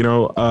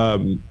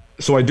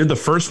 So I did the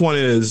first one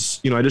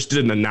is, I just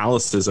did an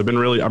analysis. I'm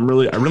really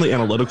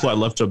analytical. I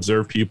love to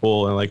observe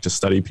people and I like to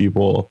study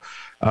people.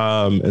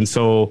 And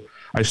so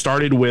I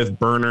started with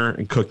burner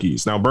and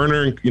cookies. Now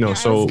burner,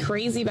 so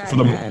crazy back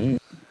then.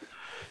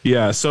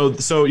 Yeah. So,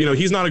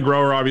 he's not a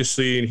grower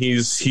obviously. And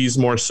he's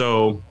more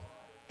so,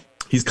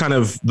 he's kind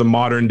of the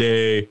modern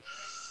day,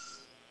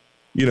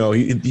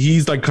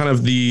 he's like kind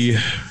of the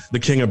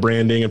king of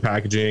branding and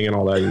packaging and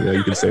all that.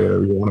 You can say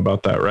whatever you want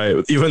about that,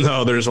 right? Even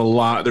though there's a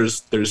lot,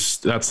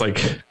 that's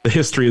like the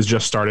history has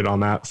just started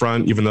on that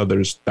front, even though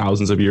there's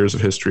thousands of years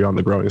of history on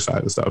the growing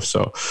side and stuff.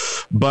 So,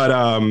 but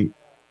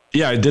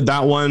yeah, I did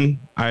that one.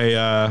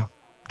 I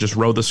just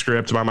wrote the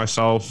script by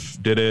myself,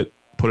 did it,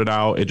 put it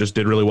out. It just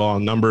did really well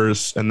on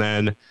numbers. And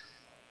then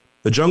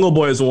the Jungle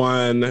Boys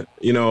one,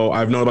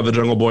 I've known about the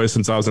Jungle Boys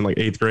since I was in like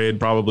 8th grade,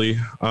 probably.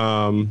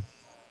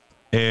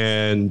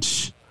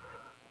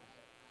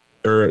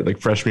 Or like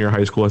freshman year of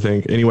high school, I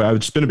think. Anyway, I've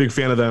just been a big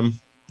fan of them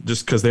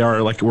just because they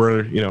are like,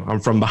 I'm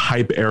from the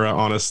hype era,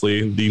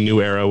 honestly, the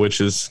new era,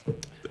 which is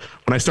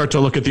when I start to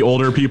look at the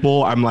older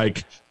people, I'm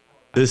like,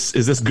 is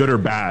this good or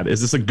bad? Is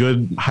this a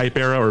good hype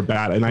era or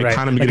bad? And I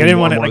kind of I didn't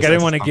want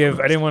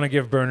to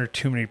give Burner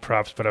too many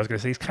props, but I was going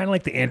to say he's kind of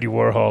like the Andy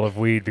Warhol of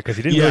weed because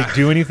he didn't really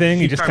do anything.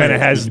 He just kind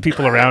of has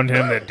people around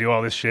him that do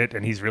all this shit,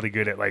 and he's really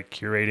good at like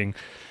curating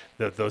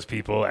those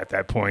people at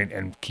that point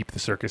and keep the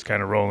circus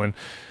kind of rolling.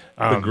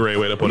 A great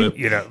way to put it.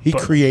 He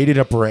created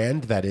a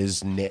brand that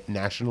is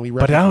nationally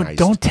recognized. But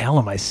don't tell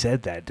him I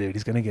said that, dude.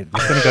 He's gonna go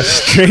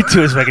straight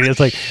to his fucking. It's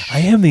like I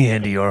am the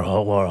Andy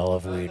Warhol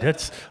of weed.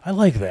 I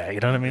like that.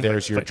 You know what I mean?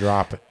 There's your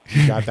drop.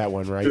 You got that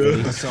one right.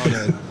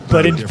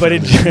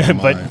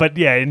 But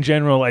yeah, in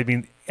general, I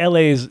mean, LA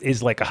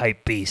is like a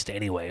hype beast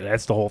anyway.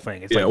 That's the whole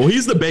thing. It's well,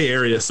 he's the Bay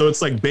Area, so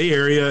it's like Bay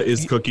Area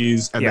is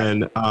cookies, and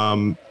then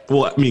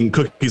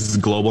cookies is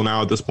global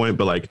now at this point,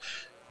 but like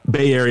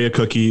Bay Area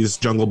cookies,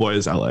 Jungle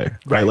Boys, LA,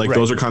 right?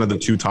 Those are kind of the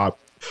two top.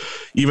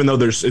 Even though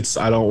there's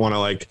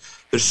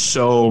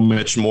so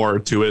much more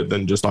to it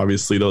than just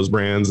obviously those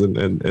brands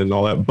and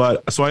all that.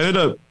 But so I ended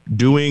up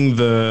doing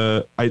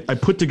I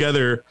put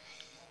together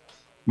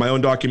my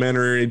own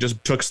documentary,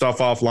 just took stuff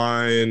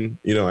offline.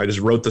 I just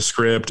wrote the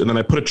script and then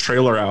I put a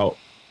trailer out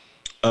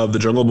of the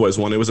Jungle Boys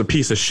one. It was a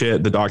piece of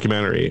shit, the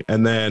documentary.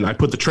 And then I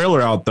put the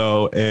trailer out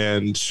though,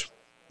 and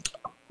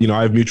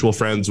I have mutual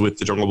friends with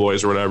the Jungle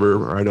Boys or whatever,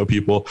 or I know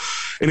people.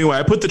 Anyway,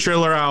 I put the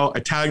trailer out,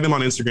 I tagged them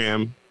on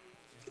Instagram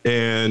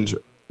and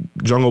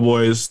Jungle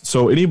Boys.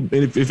 So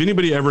if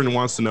anybody ever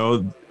wants to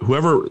know,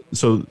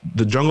 so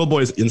the Jungle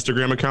Boys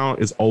Instagram account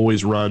is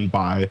always run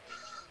by,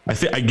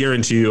 I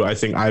guarantee you, I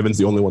think Ivan's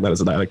the only one that has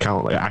that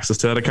account, like access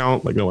to that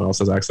account. Like no one else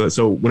has access.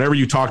 So whenever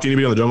you talk to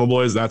anybody on the Jungle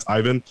Boys, that's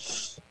Ivan.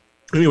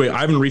 Anyway,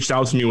 Ivan reached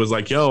out to me and was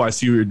like, yo, I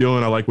see what you're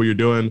doing. I like what you're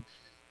doing.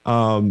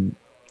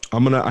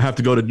 I have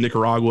to go to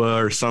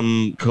Nicaragua or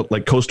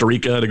like Costa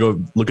Rica to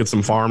go look at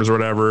some farms or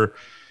whatever.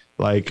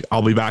 Like,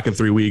 I'll be back in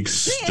 3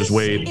 weeks. Just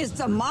wait. This is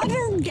the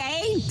modern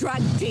day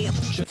drug deal.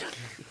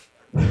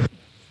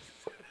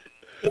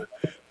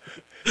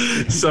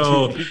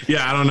 So,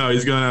 yeah, I don't know.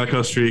 He's going out to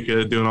Costa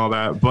Rica doing all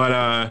that.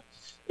 But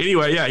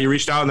anyway, yeah, he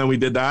reached out and then we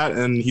did that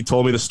and he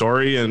told me the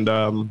story and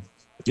and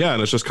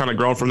it's just kind of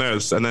grown from there.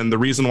 And then the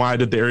reason why I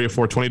did the Area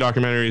 420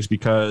 documentary is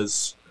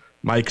because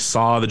Mike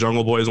saw the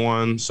Jungle Boys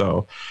one.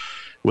 So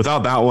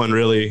without that one,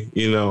 really,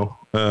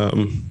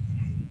 wouldn't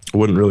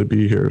really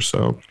be here.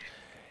 So,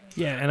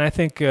 yeah, and I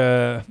think,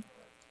 the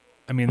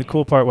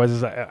cool part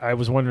was I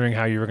was wondering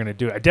how you were going to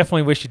do it. I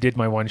definitely wish you did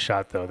my one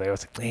shot though. They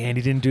was like, man,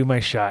 he didn't do my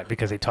shot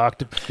because they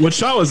talked. What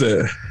shot was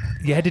it?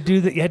 You had to do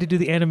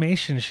the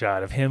animation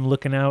shot of him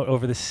looking out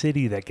over the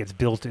city that gets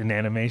built in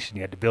animation.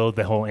 You had to build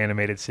the whole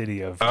animated city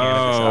of.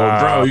 Oh,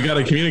 bro, you got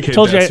to communicate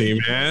that to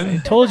me, man. I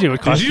told you it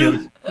would cost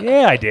you.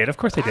 Yeah, I did. Of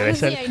course I did. I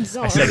said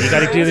you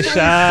got to do the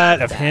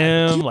shot of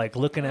him like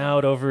looking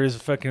out over his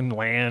fucking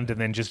land and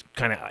then just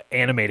kind of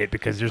animate it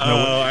because there's no.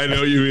 Oh, I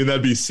know what you mean.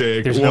 That'd be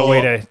sick. There's no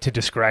way to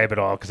describe it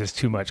all because it's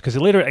too much. Because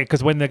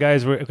when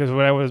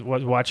I was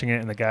watching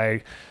it and the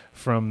guy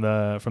from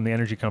the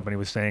energy company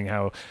was saying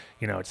how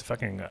it's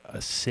fucking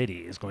a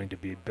city is going to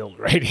be built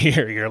right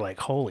here. You're like,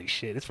 holy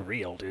shit, it's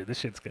real, dude. This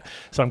shit's good.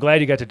 So I'm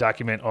glad you got to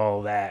document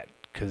all that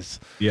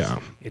because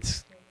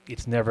it's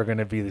never going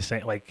to be the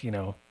same. Like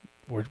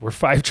we're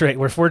 4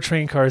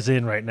 train cars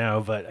in right now,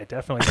 but I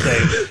definitely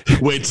say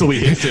wait till we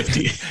hit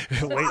 50.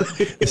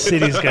 The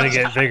city's gonna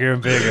get bigger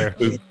and bigger.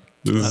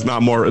 This is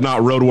not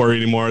Road Warrior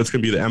anymore. It's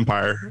gonna be the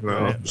Empire.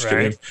 No, just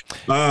kidding.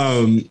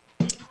 I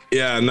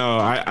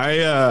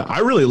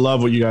really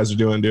love what you guys are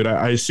doing, dude.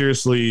 I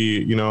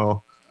seriously,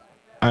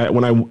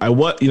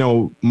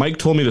 Mike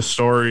told me the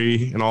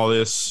story and all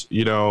this,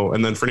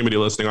 and then for anybody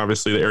listening,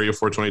 obviously the Area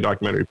 420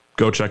 documentary,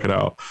 go check it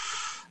out.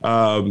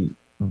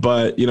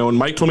 But when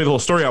Mike told me the whole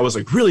story, I was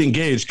like really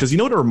engaged because you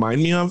know what it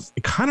reminded me of?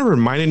 It kind of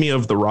reminded me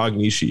of the Rog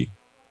Nishi.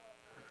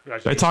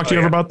 Did I talk to you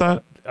ever about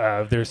that?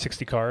 There's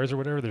 60 cars or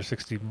whatever. There's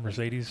 60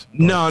 Mercedes.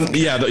 No,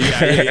 yeah,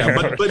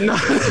 but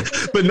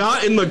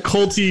not in the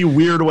culty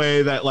weird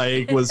way that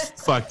like was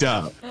fucked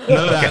up.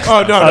 None of that.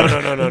 Oh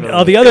no.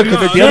 Oh, the other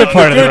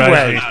part of the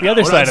way. The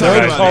other side of the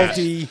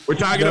culty. We're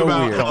talking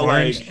about the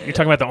orange. You're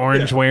talking about the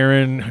orange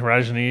wearing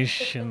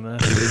Rajneesh and the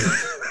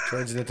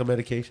transcendental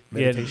medication.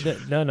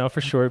 Yeah, no,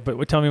 for sure.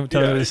 But tell me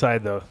the other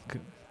side though.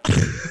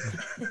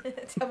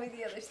 Tell me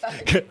the other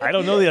side. I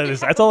don't know the other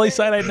side. That's the only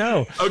side I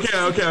know.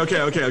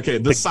 Okay.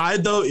 The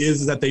side though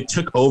is that they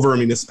took over a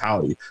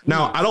municipality.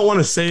 Now I don't want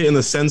to say in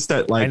the sense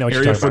that like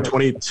Area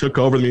 420 took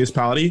over the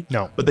municipality.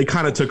 No, but they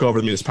kind of took over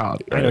the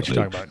municipality. Right? I know what you're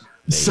talking about.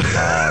 They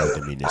are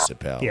the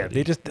municipality. Yeah,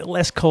 they just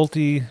less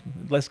culty,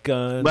 less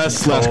guns,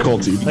 less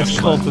culty, less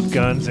cult with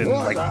guns and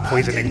like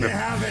poisoning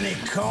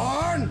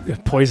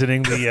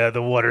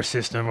the water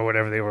system or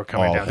whatever they were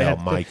coming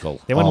down. Michael.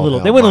 They went a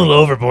little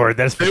overboard.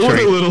 That's for sure.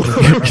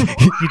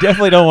 You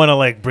definitely don't want to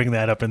like bring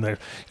that up in there.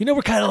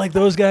 We're kind of like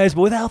those guys,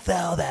 but without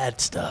all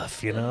that stuff.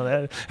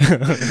 That.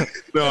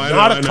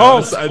 Not a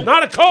cult.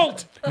 Not a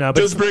cult. No,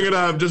 but just bring it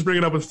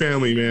up with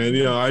family, man.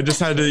 I just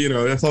had to,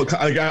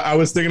 I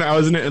was thinking I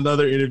was in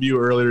another interview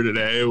earlier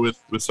today with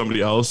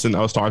somebody else, and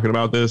I was talking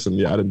about this, and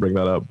I didn't bring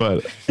that up,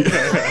 but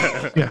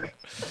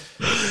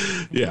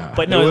yeah.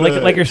 But no,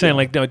 like you're saying,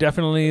 like no,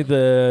 definitely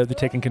the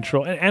taking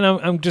control, and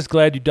I'm just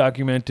glad you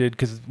documented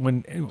because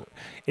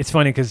it's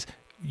funny because.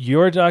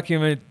 Your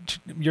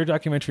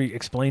documentary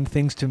explained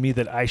things to me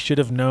that I should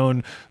have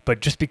known, but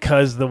just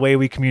because the way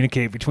we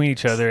communicate between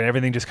each other and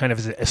everything just kind of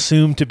is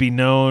assumed to be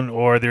known,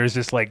 or there's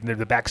just like the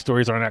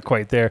backstories are not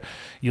quite there.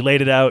 You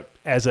laid it out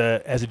as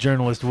a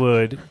journalist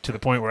would to the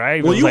point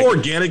where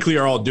organically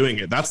are all doing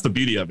it. That's the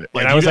beauty of it.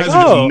 Like, and I was like,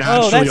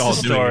 that's the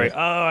story.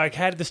 I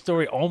had the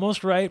story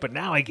almost right, but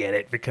now I get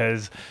it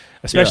because.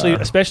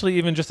 Especially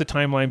even just the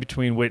timeline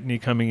between Whitney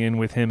coming in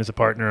with him as a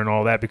partner and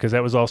all that, because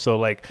that was also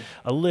like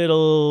a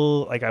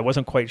little like I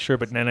wasn't quite sure,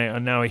 but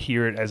then now I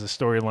hear it as a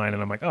storyline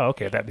and I'm like, oh,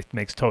 okay, that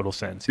makes total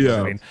sense. You know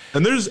what I mean?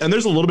 And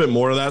there's a little bit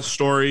more of that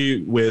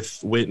story with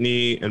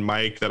Whitney and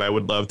Mike that I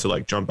would love to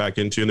like jump back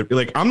into. And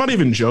like, I'm not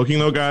even joking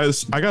though,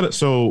 guys. I got it.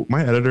 So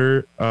my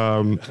editor,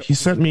 he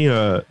sent me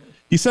a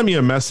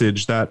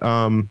message that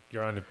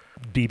you're on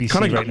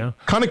BBC right now.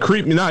 Kind of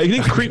creeped me out. It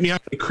didn't creep me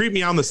out. It creeped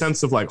me out in the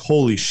sense of like,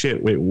 holy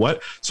shit, wait,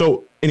 what?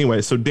 So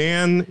anyway,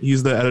 Dan,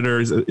 he's the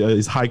editor.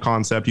 He's High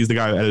Concept. He's the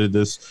guy who edited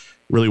this.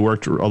 Really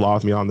worked a lot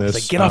with me on this.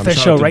 Like, get off that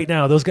show right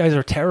now. Those guys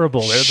are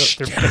terrible.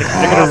 They're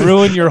going to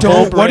ruin your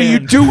whole brand. What are you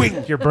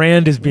doing? Your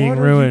brand is being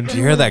ruined. Did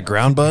you hear that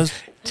ground buzz?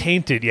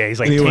 Tainted. Yeah, he's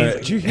like anyway. Tainted.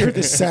 Did you hear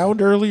the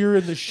sound earlier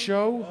in the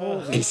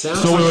show? This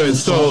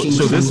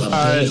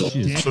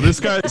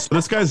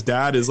guy's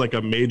dad is like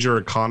a major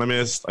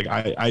economist. Like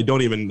I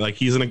don't even like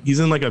he's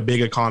in like a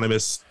big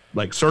economist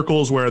like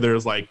circles where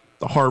there's like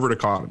the Harvard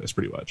economist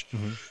pretty much.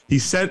 Mm-hmm. He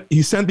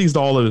sent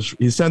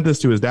this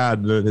to his dad,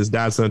 and his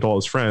dad sent it to all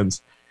his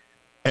friends,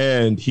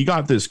 and he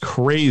got this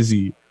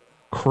crazy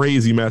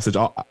message.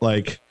 I'll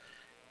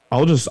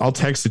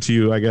text it to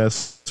you, I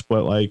guess,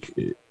 but like.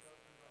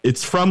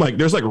 It's from like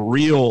there's like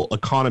real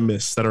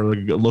economists that are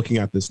looking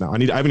at this now. I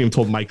haven't even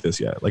told Mike this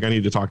yet. Like I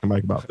need to talk to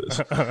Mike about this.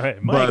 All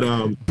right, Mike.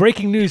 But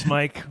breaking news,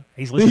 Mike.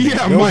 He's listening.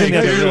 Yeah, Mike.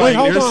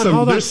 Hold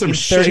on. There's some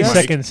shit. 30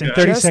 seconds. In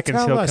 30 seconds,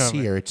 tell he'll us come.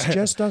 Here. It's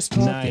just us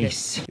talking.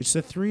 Nice. It's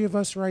the three of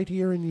us right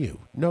here and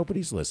you.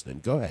 Nobody's listening.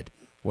 Go ahead.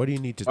 What do you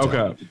need to tell?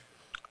 Okay.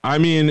 I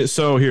mean,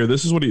 so here,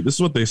 this is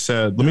what they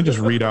said. Let me just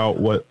read out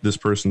what this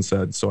person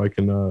said, so I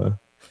can.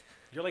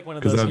 You're like one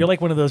of those. You're like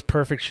one of those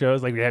perfect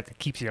shows. Like we have to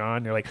keep you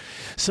on. You're like,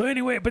 so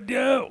anyway, but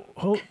can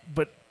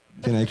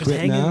I just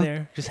hang in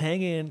there. Just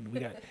hang in.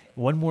 We got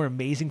one more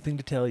amazing thing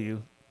to tell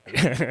you.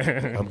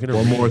 I'm gonna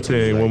one more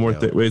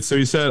thing. Wait. So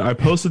he said I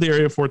posted the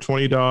Area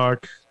 420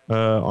 doc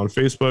on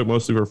Facebook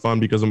mostly for fun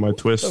because of my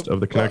twist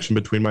of the connection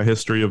between my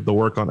history of the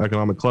work on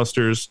economic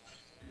clusters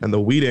and the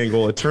weed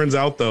angle. It turns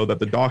out though that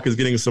the doc is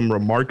getting some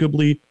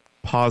remarkably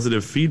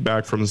positive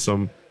feedback from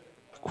some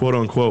quote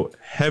unquote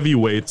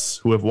heavyweights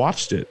who have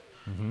watched it.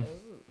 Mm-hmm.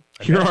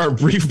 Here are our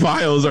brief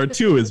bios. Our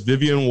two is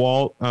Vivian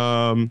Walt,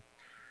 Time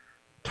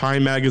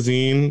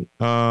Magazine,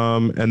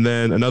 and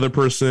then another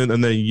person,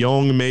 and then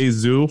Yong Mei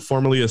Zhu,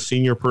 formerly a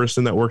senior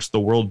person that works at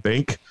the World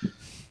Bank.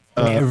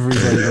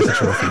 Everybody gets a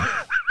trophy.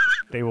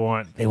 They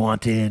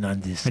want in on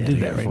this. I did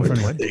that right in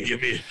front of me.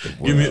 Give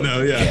me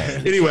no,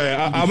 yeah. Anyway,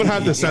 I'm gonna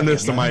have to send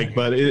this to Mike,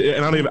 but I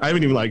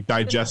haven't even like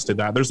digested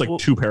that. There's like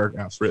 2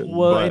 paragraphs written.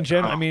 Well, in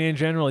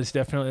general, it's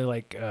definitely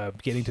like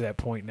getting to that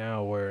point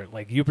now where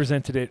like you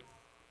presented it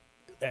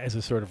as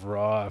a sort of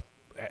raw,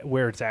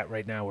 where it's at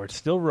right now, where it's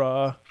still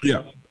raw.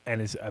 Yeah.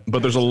 And is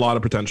but there's a lot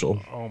of potential.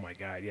 Oh my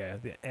God, yeah.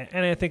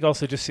 And I think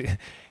also just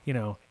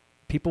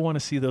people want to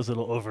see those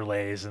little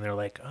overlays, and they're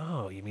like,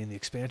 "Oh, you mean the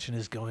expansion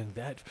is going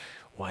that?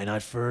 Why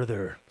not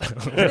further?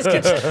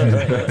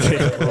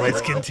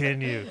 Let's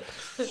continue."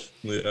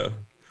 Yeah.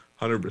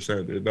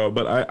 100%, dude. No,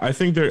 but I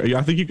think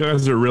I think you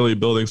guys are really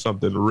building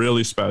something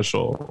really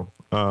special,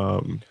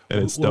 and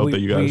it's dope that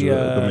you guys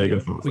are the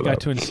megaphone. We got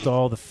to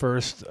install the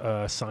first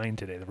sign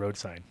today, the road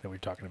sign that we were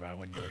talking about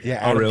when you were here.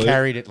 Yeah, Adam really?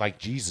 Carried it like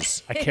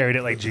Jesus. I carried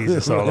it like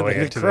Jesus all the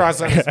way into the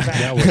cross on his back.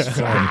 That was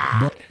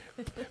fun.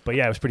 But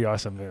yeah, it was pretty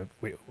awesome.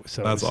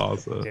 So that's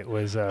awesome. It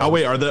was. Oh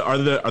wait, are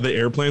the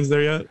airplanes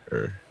there yet?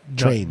 Or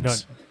trains? No,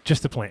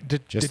 just the plane.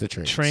 Just the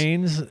trains.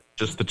 Trains.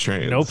 Just the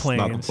trains. No planes.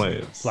 Not the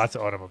planes. Lots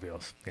of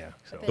automobiles. Yeah.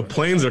 So. The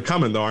planes are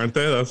coming though, aren't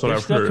they? That's what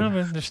I've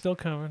heard. They're still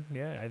coming.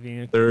 Yeah, I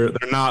mean. They're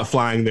not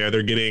flying there.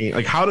 They're getting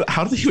like how do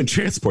they even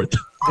transport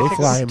them? They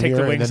fly them take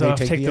here the wings and then off.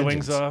 they take the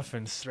engines. wings off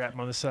and strap them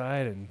on the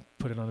side and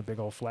put it on a big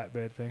old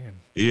flatbed thing. And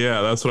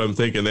yeah, that's what I'm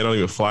thinking. They don't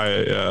even fly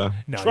it. Yeah.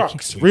 No,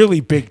 trucks, really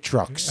big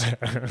trucks.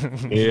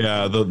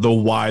 Yeah, the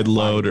wide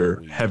load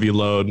or heavy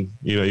load.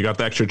 You know, you got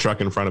the extra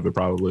truck in front of it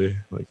probably,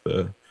 like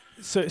the.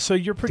 So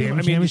you're pretty.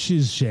 Damn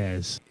she's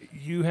Shaz.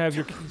 You have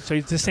your so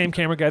it's the same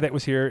camera guy that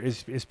was here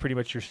is pretty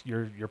much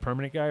your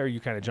permanent guy, or you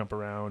kind of jump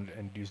around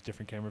and use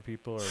different camera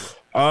people,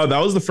 or. That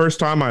was the first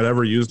time I'd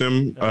ever used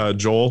him.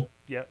 Joel.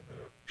 Yep.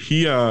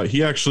 He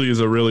actually is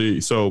a really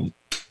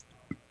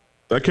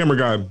that camera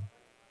guy.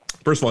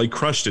 First of all, he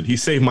crushed it. He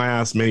saved my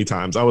ass many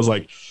times. I was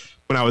like,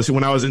 when I was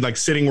in like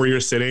sitting where you're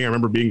sitting, I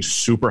remember being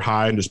super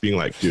high and just being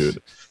like, dude.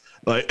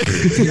 Like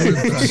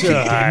so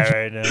high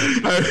right now.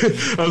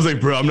 I was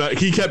like, bro, I'm not.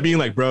 He kept being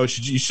like, bro,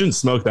 you shouldn't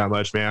smoke that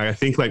much, man. I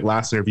think like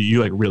last interview,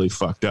 you like really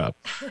fucked up.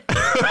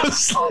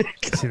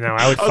 See, now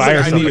I would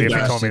fire somebody if you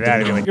told me that.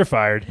 I'd be like, you're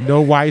fired.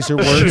 No wiser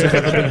words have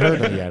ever been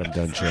heard on the Adam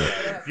Dunn Show.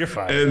 You're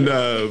fired. And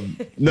no,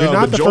 you're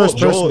not the Joel, first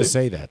person to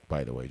say that,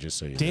 by the way. Just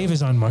so you know. Dave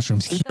is on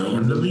mushrooms. The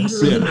leader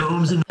of the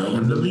gnomes and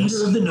the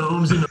leader of the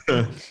gnomes and.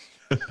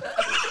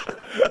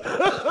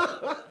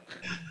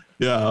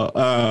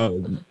 Yeah.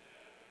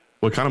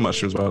 What kind of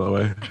mushrooms, by the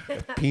way?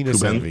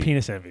 Penis envy.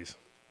 Penis envies.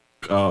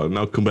 Oh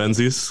no,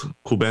 cubensis.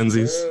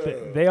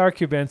 They are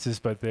cubensis,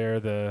 but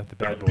they're the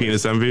bad boys.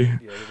 Penis envy.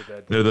 Yeah,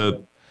 they're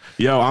the.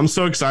 Yo, I'm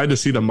so excited to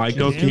see the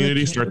Myco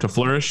community start to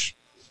flourish.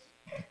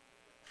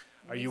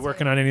 Are you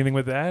working on anything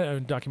with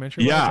that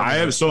documentary? Yeah, I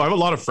have. So I have a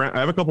lot of friends. I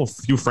have a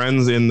few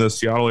friends in the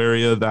Seattle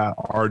area that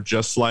are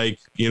just like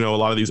a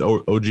lot of these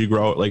OG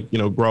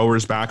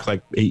growers back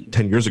like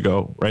 8-10 years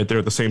ago. Right, they're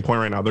at the same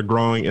point right now. They're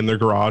growing in their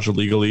garage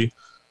illegally.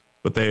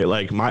 But they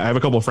I have a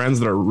couple of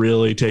friends that are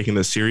really taking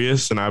this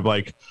serious, and I've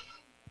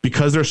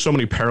because there's so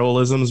many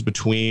parallelisms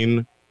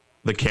between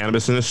the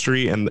cannabis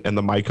industry and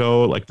the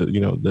Myco, like the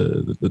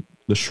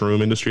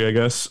shroom industry, I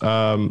guess.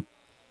 I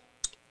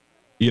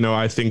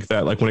think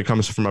that when it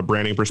comes from a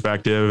branding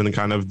perspective and the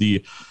kind of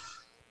the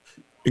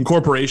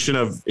incorporation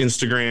of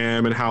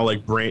Instagram and how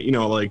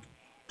brand,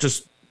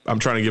 just. I'm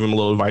trying to give him a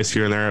little advice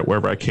here and there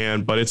wherever I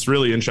can, but it's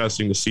really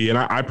interesting to see. And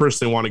I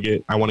personally want to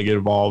get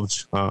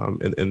involved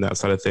in that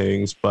side of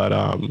things. But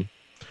I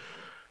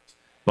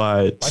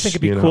think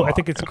it'd be cool. I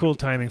think it's cool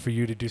timing for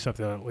you to do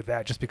something with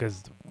that, just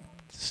because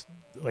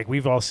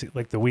we've all seen,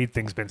 the weed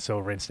thing's been so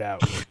rinsed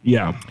out.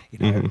 Yeah.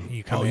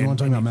 You come in. You want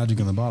to talk about magic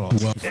in the bottle?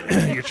 Well,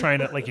 you're trying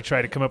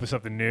to come up with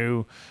something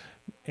new,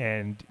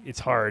 and it's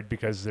hard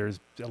because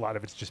there's a lot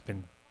of it's just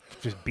beaten.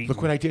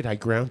 Look what I did. I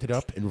ground it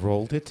up and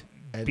rolled it.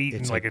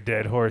 Beaten like a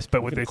dead horse,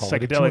 but with the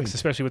psychedelics,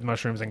 especially with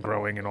mushrooms and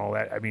growing and all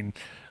that. I mean,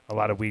 a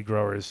lot of weed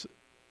growers,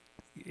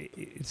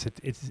 it's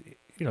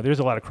there's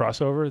a lot of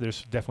crossover.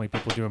 There's definitely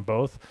people doing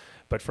both,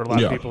 but for a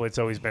lot of people, it's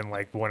always been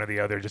like one or the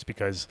other, just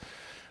because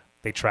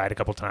they tried a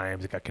couple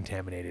times, it got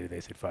contaminated,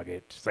 they said fuck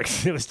it.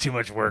 Just it was too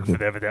much work for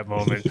them at that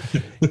moment.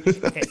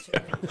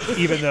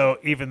 even though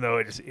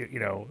it's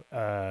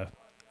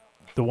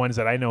the ones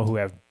that I know who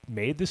have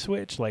made the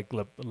switch, like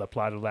La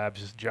Plata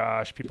Labs,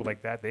 Josh, people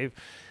like that,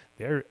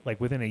 they're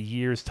within a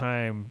year's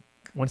time,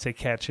 once they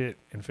catch it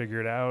and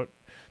figure it out,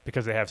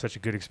 because they have such a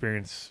good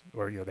experience,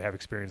 or they have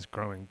experience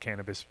growing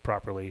cannabis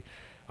properly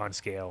on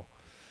scale.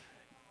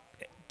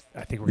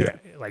 I think we're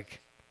gonna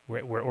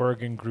where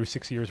Oregon grew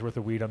 6 years worth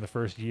of weed on the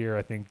first year.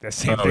 I think that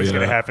same thing's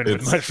gonna happen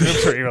with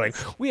mushrooms. Where you're like,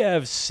 we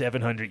have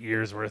 700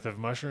 years worth of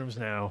mushrooms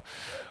now.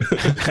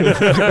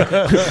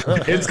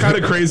 It's kind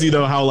of crazy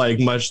though how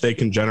much they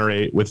can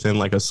generate within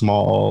a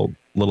small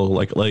little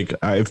I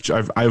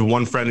have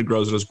one friend who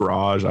grows in his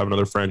garage. I have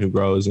another friend who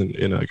grows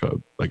in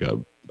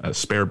a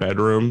spare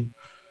bedroom,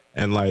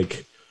 and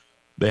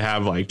they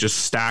have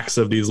just stacks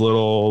of these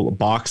little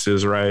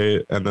boxes,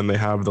 right? And then they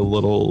have the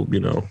little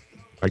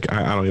I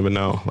don't even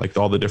know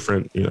all the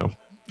different Yeah,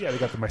 they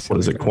got the mycelium. What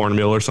is it,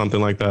 cornmeal or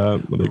something like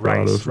that?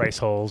 Rice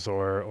hulls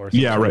or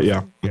yeah, right,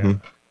 yeah. Yeah,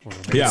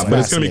 but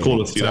it's gonna be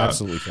cool to see that.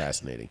 Absolutely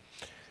fascinating.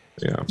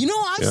 Yeah.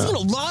 I've seen a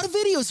lot of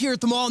videos here at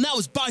the mall, and that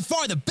was by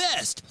far the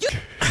best.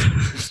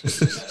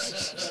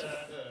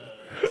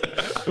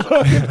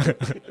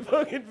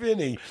 Fucking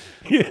Vinny.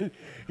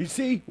 You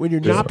see, when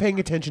you're not paying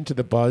attention to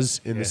the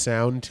buzz in the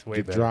sound,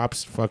 it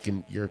drops.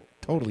 You're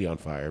totally on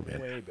fire,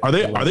 man. Are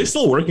they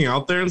still working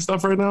out there and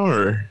stuff right now,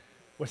 or?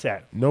 What's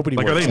that? Nobody.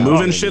 Like, are works they out in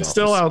moving the shit office.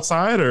 still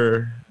outside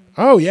or?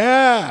 Oh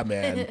yeah,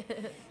 man.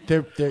 They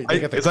got the I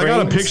got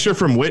a cranes. picture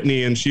from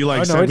Whitney, and she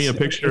like Oh, no, sent me a it's-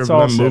 picture it's of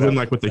all them set moving up.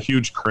 like with a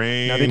huge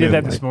crane. No, they did that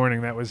and, this like,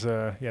 morning. That was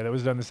that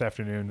was done this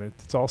afternoon.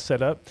 It's all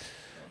set up.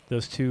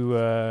 Those two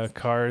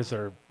cars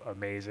are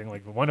amazing.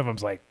 Like one of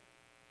them's like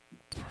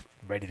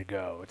ready to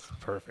go. It's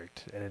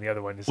perfect, and then the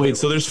other one is. Wait,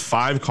 so there's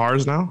 5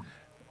 cars now?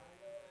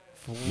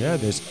 Yeah,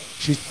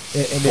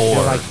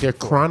 they're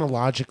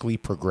chronologically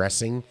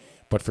progressing,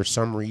 but for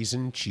some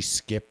reason she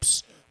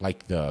skips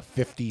like the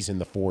 50s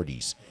and the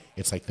 40s.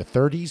 It's like the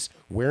 30s.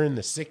 We're in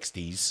the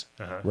 60s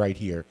right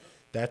here.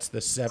 That's the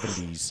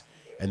 70s,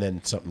 and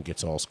then something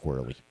gets all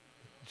squirrely.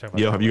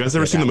 Yo, have you guys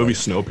ever seen the movie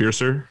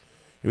Snowpiercer?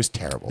 It was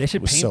terrible. They should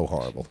it was paint, so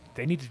horrible.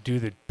 They need to do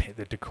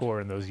the decor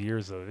in those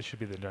years though. This should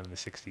be done in the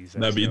 60s.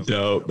 That'd be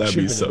dope. That'd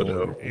be so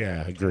dope.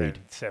 Yeah, agreed.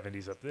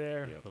 70s up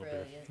there. A little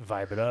bit,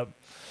 vibe it up.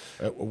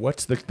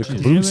 What's the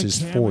caboose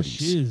is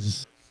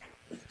 40s.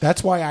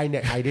 That's why I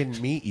didn't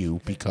meet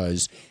you,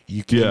 because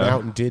you came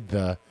out and did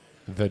the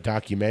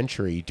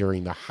documentary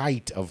during the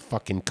height of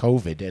fucking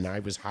COVID, and I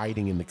was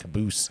hiding in the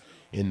caboose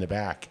in the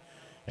back.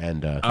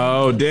 And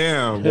oh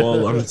damn!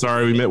 Well, I'm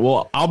sorry we met.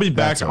 Well, I'll be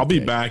back. That's I'll be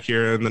okay. back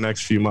here in the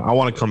next few months. I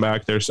want to come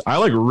back there. I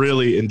like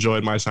really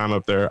enjoyed my time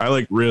up there. I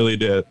like really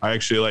did. I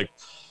actually like.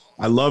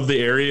 I love the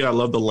area. I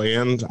love the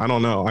land. I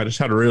don't know. I just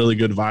had really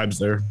good vibes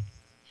there.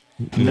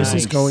 This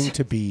is going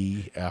to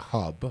be a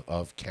hub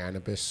of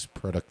cannabis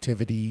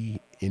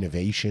productivity,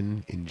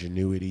 innovation,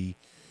 ingenuity,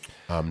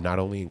 not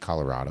only in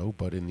Colorado,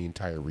 but in the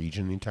entire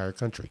region, the entire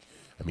country.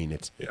 I mean,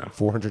 it's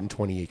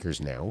 420 acres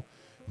now,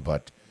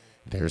 but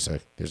there's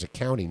a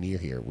county near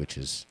here which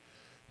is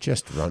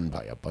just run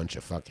by a bunch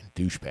of fucking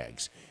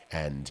douchebags.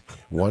 And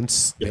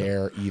once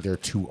they're either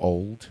too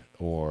old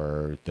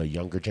or the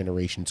younger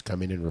generations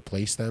come in and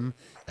replace them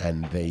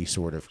and they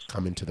sort of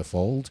come into the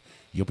fold,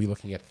 you'll be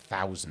looking at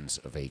thousands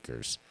of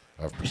acres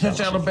of production. That's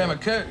Alabama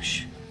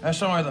Kush.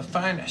 That's only the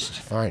finest.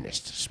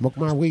 Finest. Smoke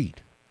my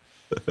weed.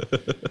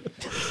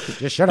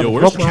 Just shut up. Yo, and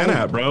where's smoke my Ken weed.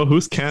 at, bro?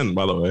 Who's Ken,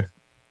 by the way?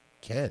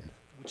 Ken.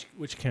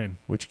 Which Ken?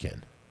 Which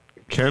Ken?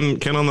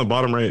 Ken on the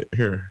bottom right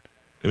here.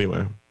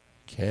 Anyway,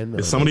 Ken.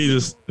 Is somebody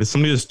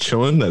just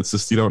chilling? That's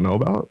just you don't know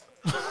about.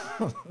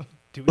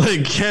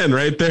 Like Ken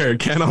right there.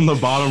 Ken on the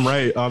bottom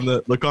right.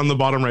 Look on the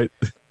bottom right.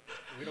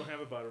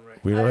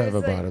 We don't have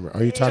a bottom right.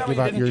 Are you talking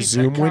about your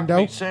Zoom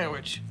window?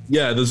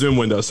 Yeah, the Zoom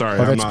window. Sorry,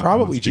 Oh, I'm that's not-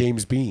 probably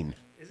James Bean.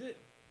 I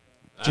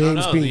don't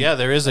James know. Bean. Yeah,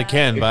 there is a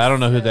Ken, but I don't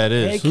know who that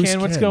is. Hey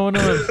Ken, what's going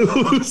on?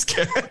 Who's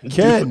Ken?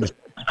 Ken,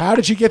 how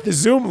did you get the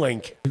Zoom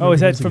link? Oh, is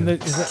that from the?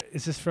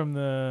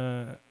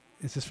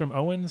 Is this from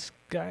Owens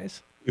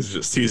guys? He's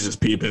just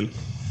peeping.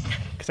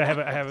 Because I have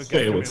a.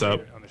 Hey, what's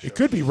up? It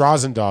could be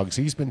Rosendogs.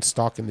 He's been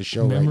stalking the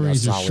show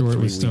Memories right are now. short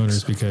Solid with 3 weeks.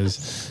 stoners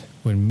because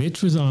when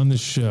Mitch was on the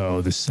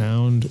show, the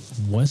sound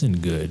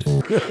wasn't good.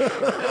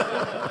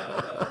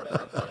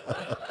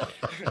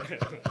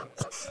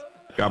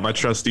 Got my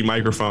trusty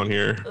microphone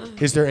here.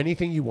 Is there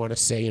anything you want to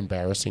say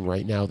embarrassing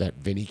right now that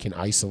Vinny can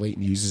isolate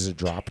and use as a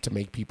drop to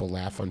make people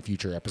laugh on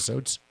future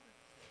episodes?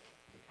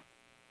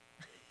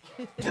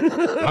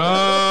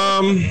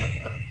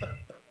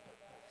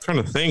 Trying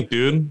to think,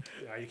 dude.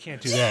 No, you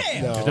can't do that.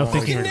 No, There's no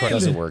thinking it required.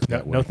 doesn't work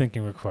that No way.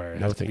 thinking required.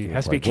 No Has to thinking be a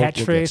required. We'll get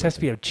catchphrase. Has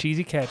to be a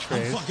cheesy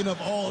catchphrase. Fucking up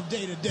all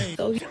day today.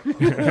 All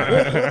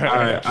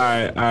right.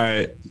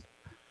 I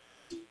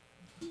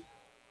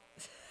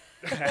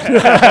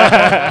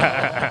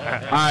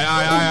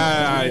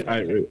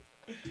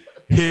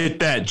hit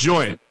that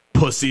joint,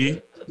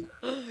 pussy.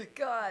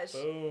 Gosh.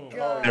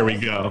 There we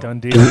go. Done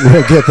deal.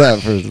 We'll get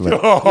that first.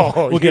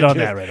 Oh, We'll get you on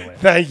just- that right away.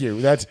 Thank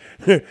you. That's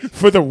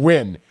for the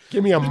win.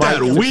 Give me a mic That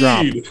to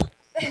weed. drop.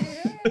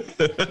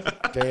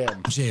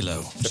 Damn.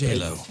 J-Lo.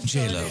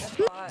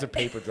 It's a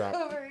paper drop.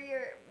 Over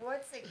here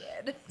once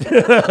again.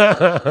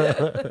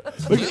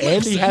 Look,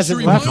 Andy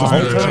hasn't left the whole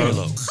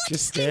time.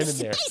 Just standing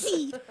there.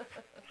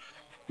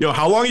 Yo,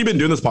 how long you been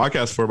doing this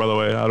podcast for, by the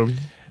way, Adam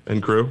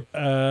and crew?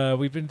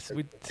 We've been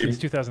since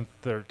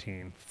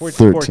 2013.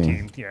 13.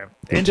 14, yeah.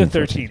 End of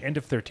 13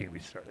 we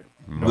started.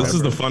 This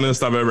is the funnest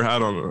time I've ever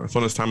had on a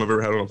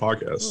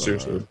podcast.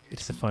 Seriously,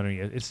 It's the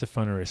funniest. It's the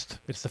funnerest.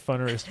 It's the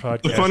funnerest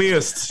podcast. the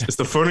funniest. It's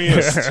the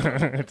funniest.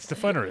 It's the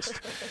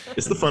funnerest.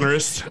 It's the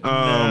funnerest.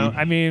 No,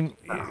 I mean,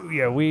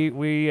 yeah, we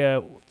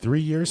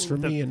 3 years for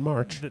me in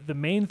March. the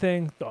main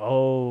thing.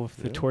 Oh,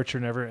 the torture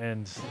never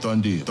ends.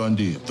 Dundee.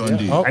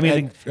 Oh, I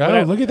mean,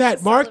 look at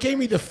that. Mark gave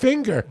me the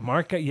finger.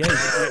 Mark, yeah,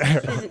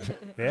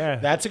 yeah.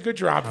 That's a good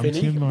drop,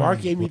 Vinny. Tim Mark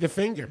Martin. gave me the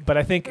finger. But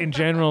I think in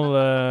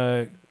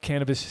general,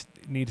 cannabis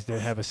needs to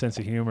have a sense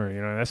of humor.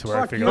 You know, that's where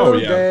I figure.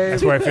 you,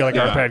 That's where I feel like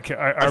Yeah. our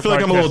I feel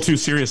like I'm a podcast- little too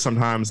serious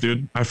sometimes,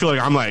 dude. I feel like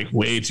I'm like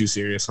way too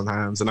serious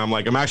sometimes, and I'm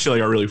actually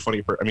like a really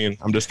funny person. I mean,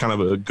 I'm just kind of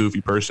a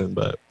goofy person,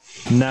 but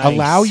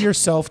Allow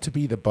yourself to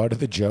be the butt of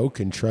the joke,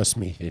 and trust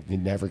me, it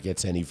never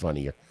gets any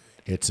funnier.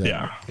 It's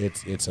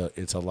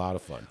a lot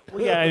of fun.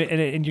 Well, yeah,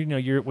 and you know,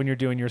 when you're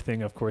doing your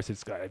thing, of course,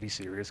 it's got to be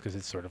serious because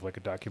it's sort of like a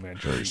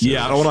documentary.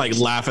 Yeah, I don't want to like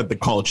laugh at the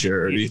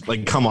culture or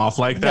like come off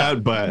like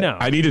that, but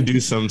I need to do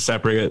some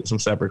separate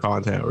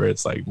content where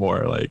it's like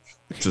more like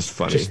just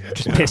funny, just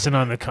pissing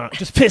on the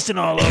just pissing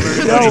all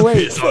over. No way,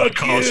 piss on the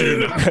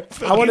culture.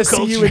 I want to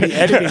see you in the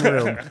editing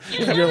room.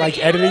 You're like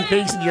editing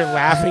things and you're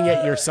laughing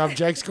at your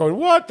subjects, going,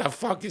 "What the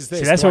fuck is this?"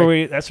 See, that's where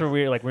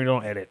we like we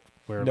don't edit.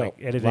 We're No, like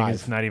editing live.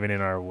 is not even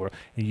in our world.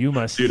 You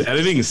must, Dude,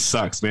 editing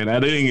sucks, man.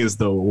 Editing is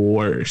the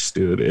worst,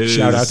 dude.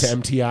 Shout out to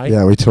MTI.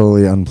 Yeah, we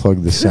totally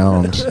unplugged the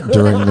sound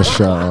during the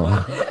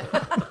show.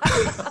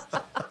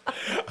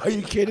 Are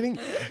you kidding?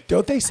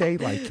 Don't they say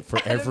like for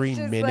every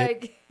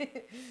minute?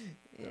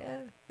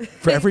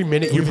 For every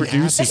minute you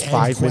produce is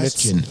 5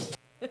 minutes.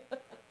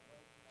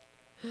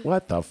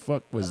 What the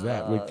fuck was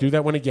that? We do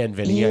that one again,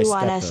 Vinny. You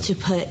want us to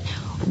put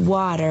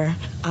water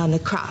on the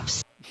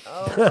crops.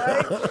 I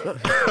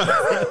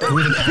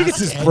think it's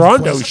this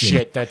Brondo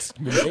shit that's...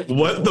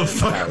 What the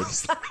fuck?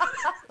 It's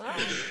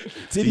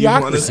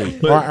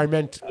Idiocracy. Or I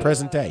meant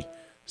present day.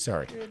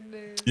 Sorry.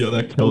 Yo,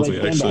 that kills me,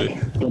 actually.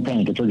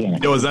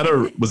 Yo, was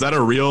that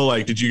a real,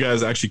 like, did you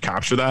guys actually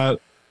capture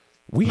that?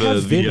 We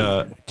have Vinny.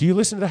 Do you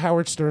listen to the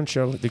Howard Stern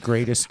show, the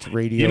greatest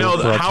radio You know,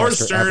 the Howard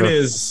broadcaster Stern ever?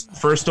 is,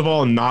 first of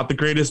all, not the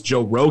greatest.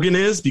 Joe Rogan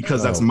is,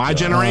 because that's my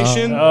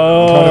generation.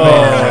 Cut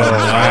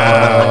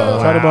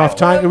him off.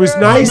 Time. It was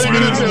nice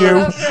meeting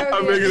you.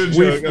 I'm making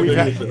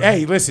a joke.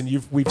 Hey, listen,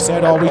 we've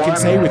said all we can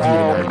say with you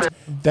tonight.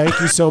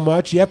 Thank you so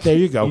much. Yep, there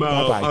you go.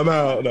 Bye-bye. I'm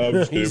out. No, I'm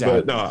just He's kidding.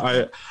 out. But no,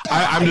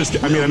 I'm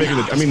just,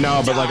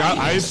 no, but like,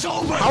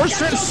 Howard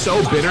Stern is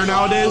so bitter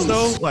nowadays,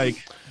 though. Like,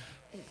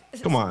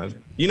 come on.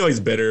 You know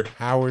he's bitter.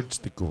 Howard's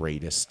the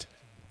greatest.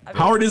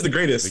 Howard is the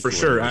greatest for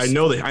sure. I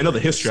know the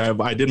history. I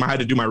had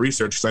to do my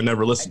research because I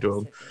never listened to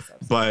him.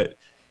 But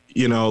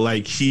you know,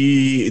 like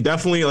he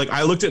definitely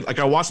I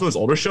watched some of his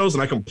older shows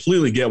and I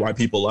completely get why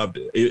people loved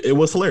it. It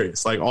was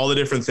hilarious, like all the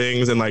different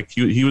things, and like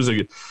he was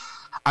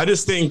I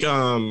just think.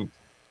 I'm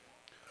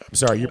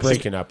sorry, you're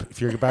breaking up.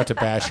 If you're about to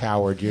bash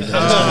Howard, you're just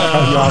going to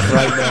cut you off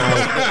right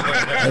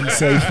now and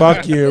say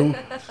fuck you.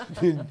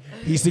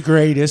 He's the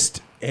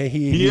greatest. And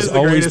he he's is the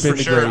always greatest been for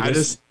the sure.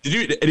 greatest.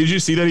 Did you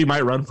see that he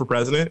might run for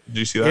president? Did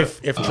you see that?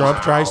 If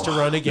Trump tries to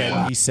run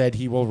again, he said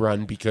he will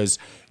run because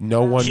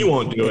no one. He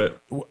won't do it.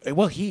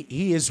 Well,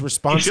 he is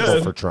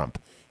responsible for Trump.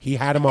 He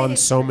had him on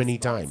so many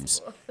times.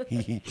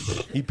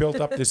 He built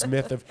up this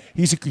myth of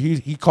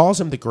he calls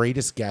him the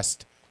greatest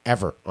guest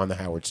ever on the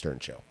Howard Stern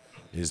show.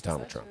 Is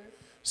Donald Trump.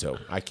 So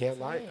I can't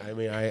lie. I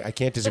mean, I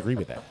can't disagree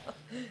with that.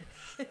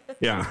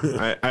 Yeah,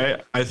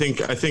 I think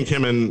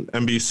him and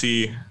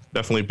NBC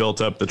definitely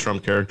built up the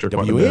Trump character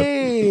quite a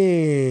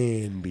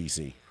bit.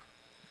 NBC.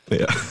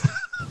 Yeah.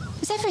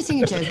 Is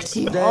everything a joke to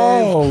you?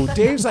 Oh,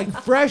 Dave's like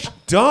fresh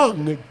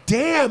dung.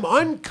 Damn,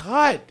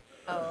 uncut.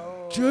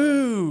 Oh.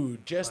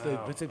 Dude, just the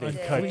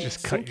uncut,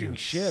 just cut you,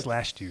 shit.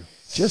 Slashed you.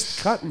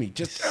 Just cut me.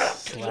 Just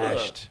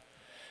slashed.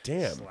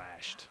 Damn.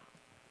 Slashed.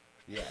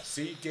 Yeah,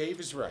 see,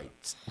 Dave is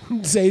right.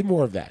 Say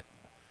more of that.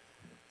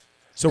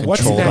 So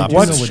what's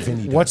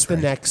the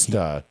next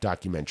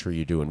documentary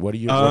you're doing? What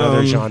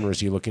other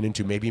genres are you looking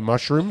into? Maybe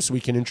mushrooms?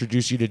 We can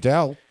introduce you to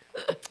Dell.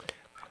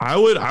 I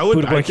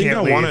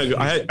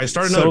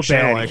started another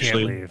channel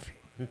actually.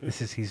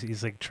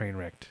 He's like train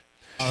wrecked.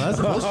 Oh, that's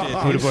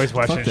bullshit. Buddha Boy's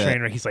watching a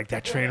train wreck. He's like,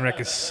 that train wreck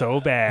is so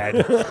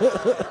bad.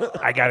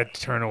 I gotta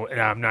turn away.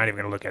 No, I'm not even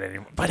gonna look at it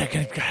anymore. But I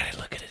gotta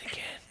look at it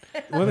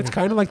again. Well, it's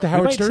kind of like the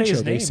Howard Stern show.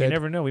 They said, you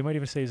never know. We might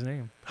even say his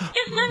name.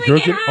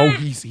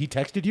 He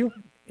texted you?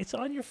 It's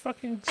on your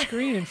fucking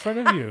screen in front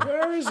of you.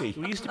 Where is he?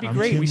 We used to be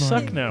great. We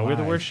suck now. We're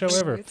the worst show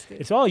ever.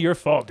 It's all your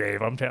fault,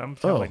 Dave. I'm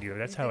telling you.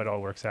 That's how it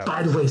all works out.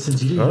 By the way,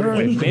 since you didn't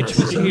When Mitch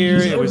was here,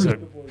 it was a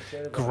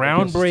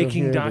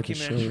groundbreaking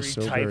documentary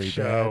type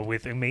show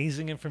with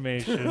amazing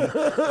information,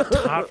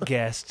 top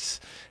guests.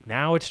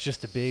 Now it's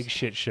just a big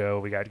shit show.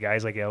 We got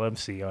guys like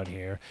LMC on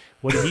here.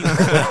 What did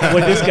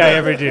this guy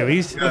ever do?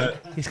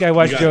 This guy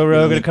watched Joe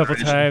Rogan a couple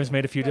times,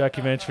 made a few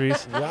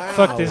documentaries. Wow.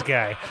 Fuck this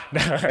guy.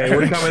 Hey,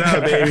 we're coming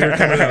out, baby. We're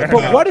coming out.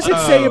 But what does it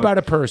say about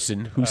a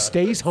person who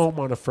stays home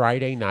on a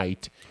Friday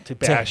night to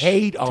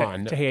hate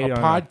on a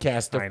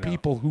podcast of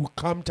people who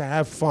come to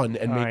have fun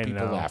and make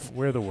people laugh?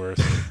 We're the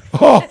worst.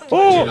 I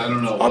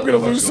don't know. I'm going to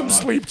lose some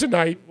sleep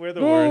tonight. We're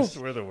the worst.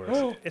 We're the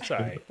worst. It's all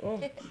right.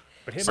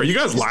 Are you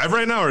guys live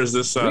right now, or is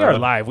this? We are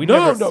live.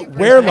 No,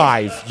 we're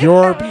live.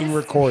 You're being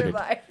recorded.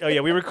 Oh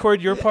yeah, we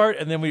record your part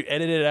and then we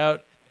edit it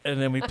out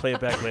and then we play it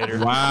back later.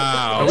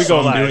 Wow. And we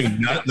go live.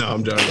 No,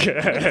 I'm joking.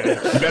 You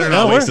better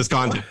not waste this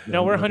content.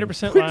 No, we're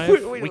 100%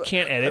 live. We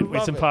can't edit.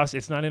 It's impossible.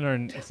 It's not in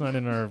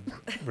our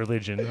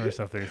religion or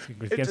something. It's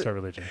against our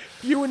religion.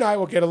 You and I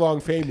will get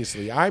along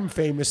famously. I'm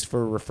famous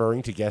for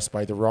referring to guests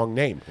by the wrong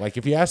name. Like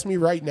if you ask me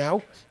right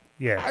now,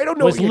 I don't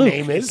know what your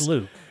name is. It's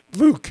Luke.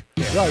 Luke.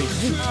 Right.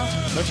 Luke.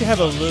 Don't you have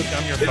a Luke,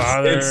 I'm your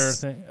father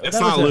thing? It's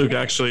not Luke,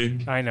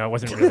 actually. I know. It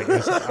wasn't really.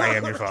 I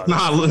am your father.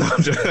 Nah, Luke.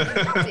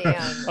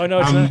 Damn. Oh,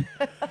 no, it's not.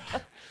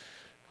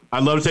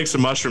 I'd love to take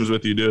some mushrooms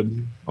with you,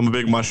 dude. I'm a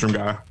big mushroom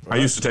guy. I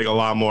used to take a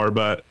lot more,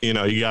 but you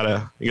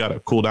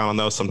gotta cool down on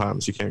those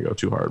sometimes. You can't go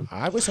too hard.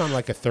 I was on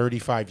like a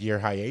 35-year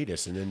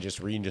hiatus and then just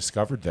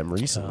rediscovered them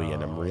recently,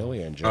 and I'm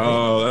really enjoying.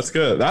 Oh, that's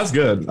good. That's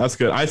good. That's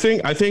good. I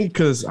think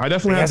because I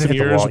definitely have some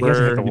years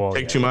where you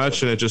take too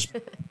much and it just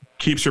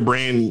keeps your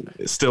brain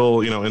still,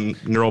 in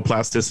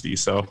neuroplasticity.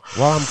 So,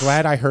 well, I'm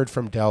glad I heard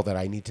from Dell that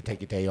I need to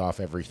take a day off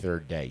every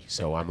third day.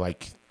 So I'm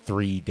like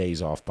 3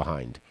 days off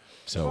behind.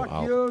 So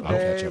I'll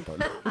catch up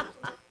on.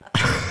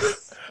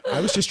 I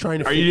was just trying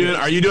to. Are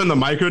you doing the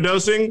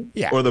microdosing?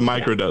 Yeah. Or the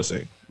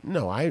microdosing?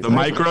 No,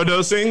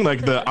 microdosing,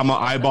 like I'm gonna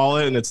eyeball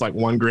it and it's like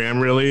 1 gram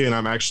really, and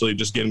I'm actually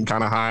just getting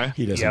kind of high.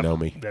 He doesn't know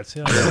me. That's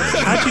him.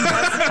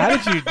 How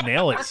did you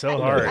nail it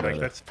so hard? Like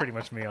that's pretty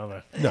much me on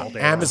the all day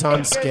Amazon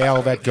long.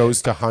 scale that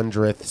goes to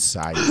hundredths.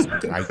 I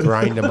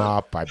grind them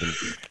up. I've been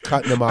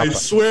cutting them up. I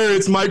swear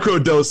it's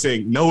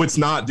microdosing. No, it's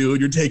not, dude.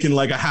 You're taking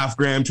like a 0.5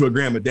 gram to 1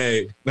 gram a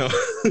day. No.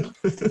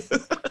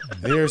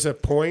 There's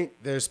 0.1.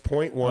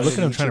 Look at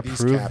him trying to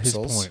prove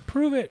capsules. his point.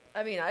 Prove it.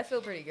 I mean, I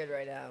feel pretty good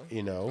right now.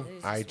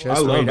 I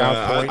love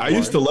that. I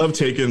used to love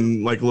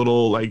taking like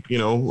little, point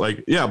 1,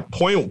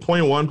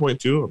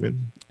 0.2. I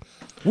mean,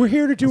 we're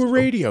here to do a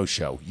radio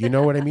show. You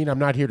know what I mean? I'm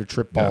not here to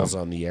trip balls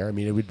on the air. I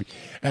mean, it would be,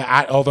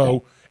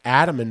 although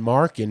Adam and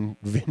Mark and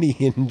Vinny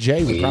and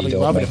Jay would probably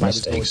love it if I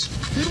was going.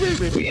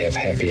 We have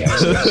happy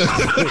accidents.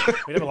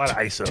 We have a lot of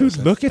ISOs. Dude,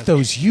 look at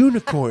those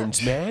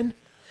unicorns, man.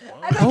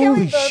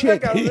 Holy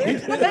shit. We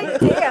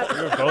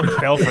both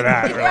fell for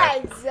that. Yeah,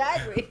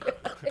 exactly.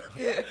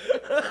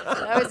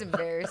 That was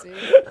embarrassing.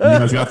 You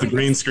guys got the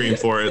green screen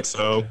for it,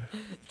 so.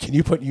 Can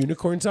you put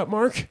unicorns up,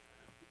 Mark?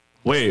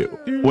 Wait.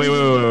 Hold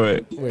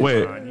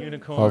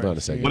on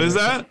a second. What is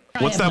that?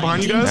 What's that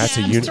behind you guys? That's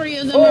a unicorn. 3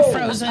 of them are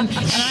frozen, and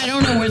I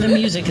don't know where the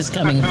music is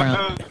coming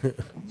from.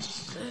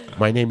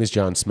 My name is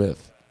John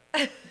Smith.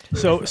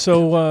 So,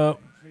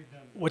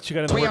 what you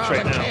got in the works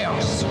right now?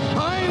 Chaos.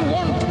 I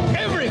want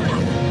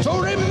everyone to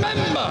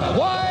remember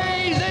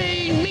why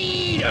they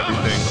need us.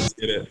 Let's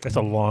get it. That's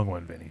a long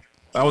one, Vinny.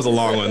 That was a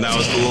long one. That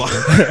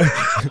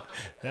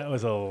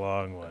was a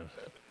long one.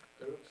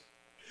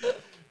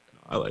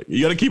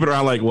 You got to keep it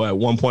around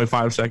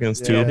 1.5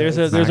 seconds too. Yeah, there's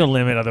a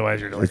limit,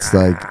 otherwise you're like. It's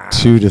like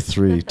 2 to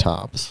 3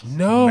 tops.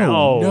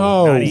 No,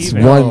 not It's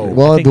even. one.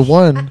 Well, the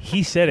one.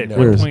 He said it.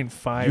 Where's-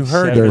 1.5. You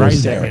heard it right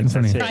seconds.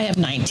 That's it. I have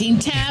 19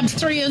 tabs,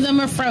 3 of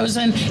them are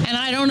frozen, and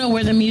I don't know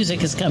where the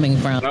music is coming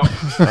from. No,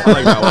 I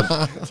like that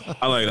one.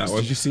 I like that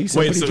one. Did you see? Wait,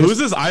 somebody so just- who's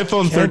this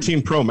iPhone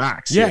 13 Pro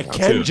Max? Yeah, here now,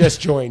 Ken too?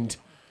 just joined.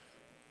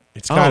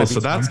 It's gotta be. So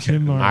that's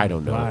I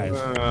don't know.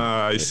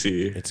 I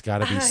see. It's got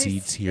to be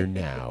seats here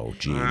now,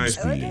 James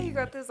I like how you B.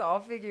 got this all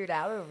figured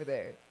out over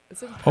there.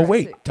 That's impressive. Oh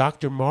wait,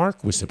 Dr.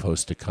 Mark was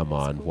supposed to come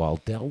on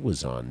while Dell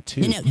was on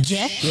too.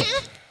 Jeff?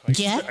 Are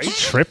you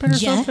tripping or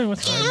something?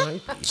 What's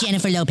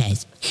Jennifer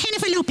Lopez.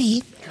 Jennifer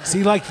Lopez.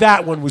 See, like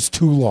that one was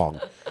too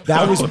long.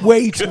 That was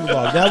way too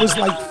long. That was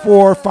like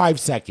 4 or 5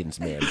 seconds,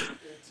 man.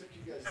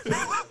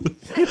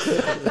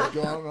 What's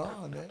going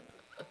on, man?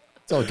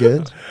 It's all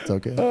good. It's all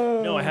good.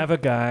 No,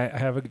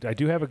 I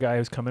do have a guy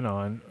who's coming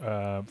on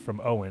from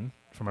Owen,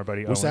 from our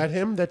buddy Owen. Was that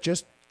him that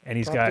just? And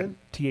he's popped got in?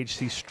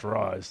 THC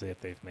straws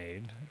that they've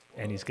made,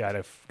 and he's got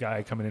a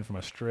guy coming in from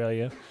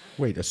Australia.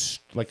 Wait,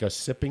 like a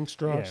sipping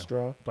straw? Yeah,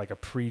 Straw? like a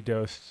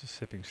pre-dosed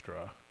sipping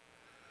straw.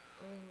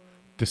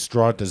 The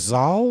straw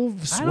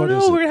dissolves? I don't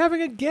know. We're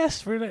having a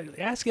guest. We're gonna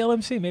ask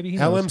LMC. Maybe he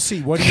knows.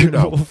 LMC, what do you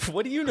know?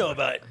 What do you know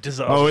about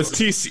dissolve? Oh, it's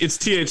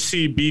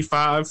THC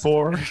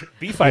B54.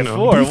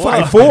 B54. I'm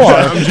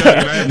joking.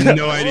 I have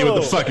no idea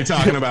what the fuck you're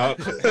talking about.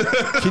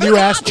 Can you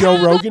ask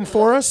Joe Rogan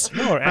for us?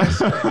 No,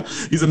 ask.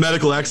 He's a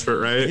medical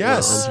expert, right?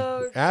 Yes.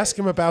 Ask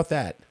him about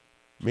that.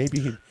 Maybe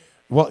he.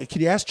 Well,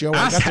 can you ask Joe?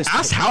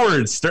 Ask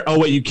Howard. Oh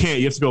wait, you can't.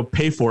 You have to go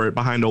pay for it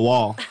behind a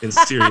wall.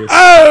 It's serious.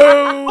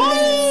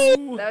 Oh!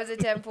 That was a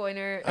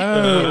 10-pointer.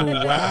 Oh,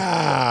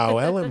 wow.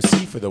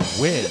 LMC for the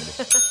win.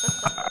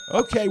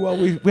 Okay, well,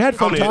 we had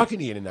fun talking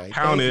to you tonight.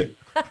 Count it.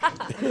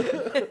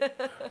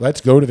 Let's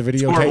go to the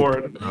videotape.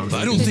 Scoreboard.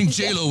 I don't think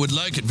J-Lo would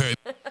like it very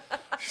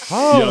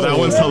Yo, that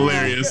one's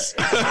hilarious.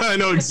 I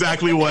know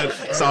exactly what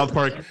South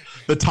Park,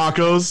 the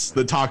tacos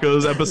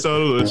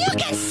episode. You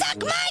can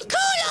suck my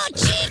culo,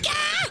 chica!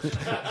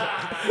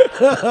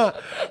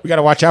 We got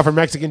to watch out for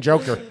Mexican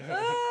Joker.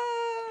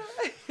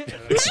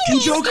 Mexican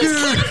Joker.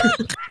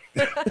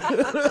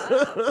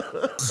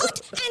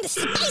 Hot and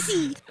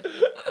spicy.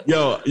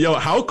 Yo,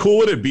 how cool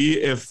would it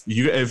be if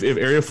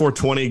Area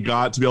 420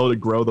 got to be able to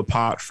grow the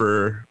pot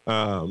for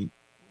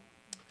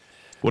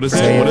what is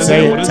it? What is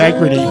it?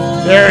 Integrity.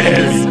 There it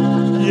is.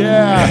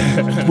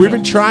 Yeah. We've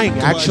been trying.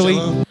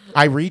 Actually,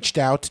 I reached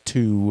out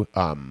to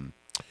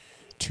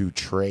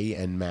Trey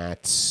and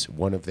Matt's,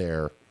 one of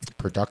their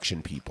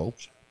production people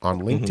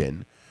on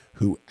LinkedIn,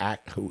 who I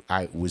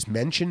was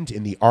mentioned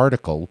in the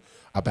article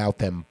about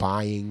them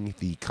buying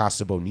the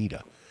Casa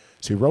Bonita.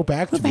 So he wrote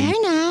back to me, Very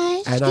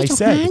nice. and I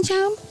said,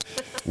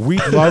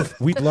 we'd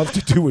love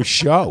to do a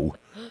show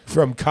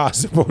from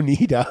Casa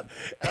Bonita,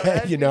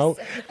 you know,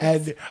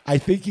 and I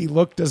think he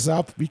looked us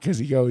up because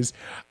he goes,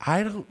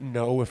 I don't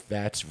know if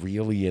that's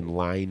really in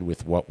line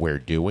with what we're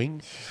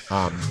doing,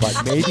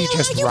 but maybe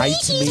just write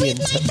to me and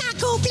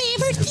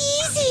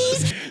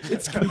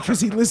it's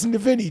because he listened to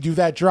Vinny do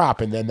that drop,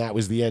 and then that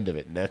was the end of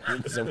it, and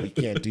so we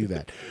can't do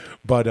that.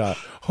 But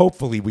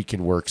hopefully we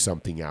can work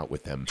something out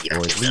with them, or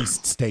at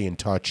least stay in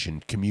touch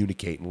and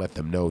communicate and let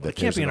them know that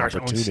there's an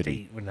opportunity. Can't be in our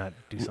own state. Would not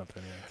do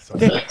something.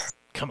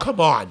 Come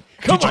on.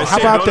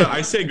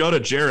 I say go to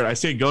Jared. I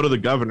say go to the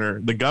governor.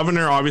 The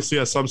governor obviously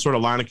has some sort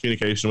of line of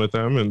communication with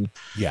them, and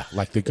yeah,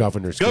 like the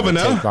governor's going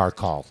to take our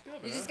call.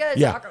 You just gotta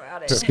talk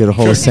about it. Just get a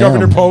hold of Sam.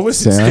 Governor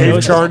Polis and Dave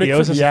Charnick He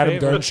owes from us the a Adam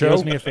favor. Dunn He Show.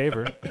 owes me a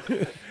favor.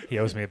 He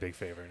owes me a big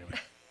favor anyway.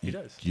 He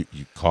does. You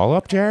call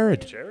up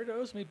Jared. Jared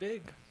owes me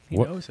big. He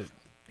What? knows it.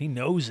 He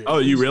knows it. Oh,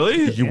 you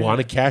really? You want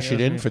to cash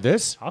it in for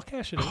this? I'll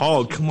cash it in.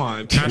 Oh, come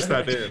on, cash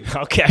that in.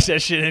 I'll cash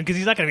that shit in because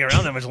he's not going to be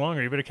around that much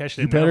longer. You better cash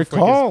it You in. now better before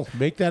he call. gets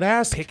Make that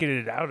ask.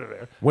 picketed out of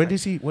there. When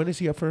is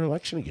he up for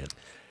election again?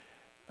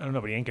 I don't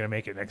know, but he ain't going to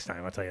make it next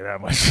time. I'll tell you that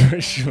much for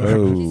sure.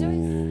 Oh.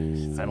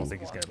 I don't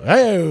think he's going to.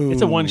 Oh.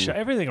 It's a one shot.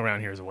 Everything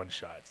around here is a one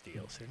shot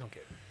deal. So don't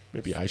get.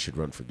 Maybe I should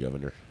run for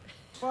governor.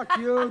 Fuck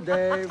you,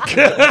 Dave.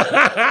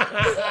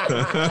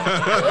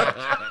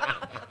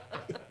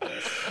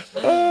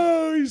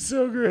 Oh, he's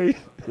so great.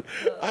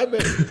 I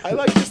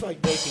like just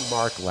like making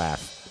Mark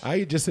laugh.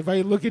 If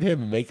I look at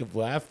him and make him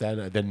laugh,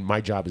 then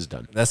my job is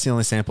done. That's the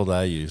only sample that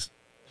I use.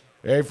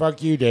 Hey,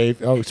 fuck you,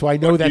 Dave. Oh, so I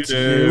know that's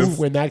you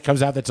when that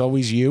comes out. That's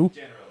always you.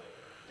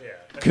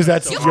 Because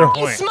that's your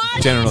point.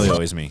 Generally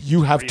always me.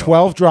 You have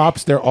 12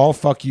 drops. They're all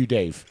fuck you,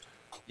 Dave.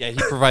 Yeah, he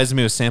provides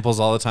me with samples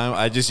all the time.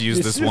 I just use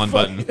this one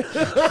button.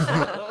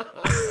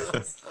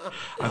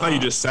 I thought you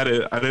just said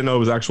it. I didn't know it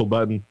was actual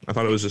button. I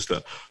thought it was just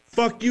a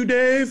fuck you,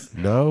 Dave.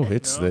 No,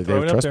 it's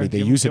trust me.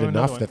 They use it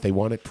enough that they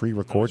want it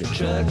pre-recorded.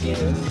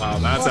 Wow,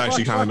 that's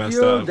actually kind of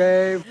messed up.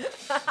 Dave.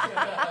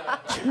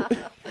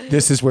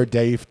 This is where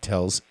Dave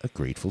tells a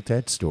Grateful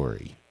Dead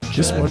story.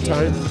 Just one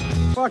time.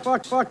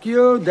 Fuck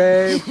you,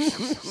 Dave.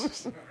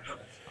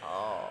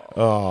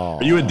 Oh.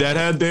 Are you a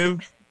deadhead,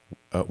 Dave?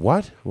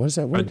 What? What is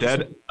that word?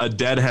 A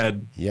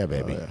deadhead. Yeah,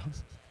 baby.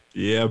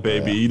 Yeah,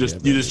 baby. You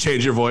just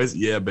change your voice.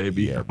 Yeah,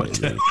 baby. Yeah,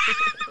 baby.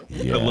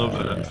 I love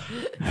that.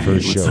 For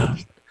sure.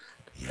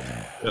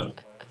 Yeah.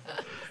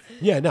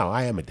 Yeah, no,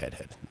 I am a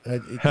deadhead.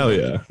 Hell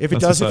yeah. If it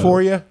That's does it what's for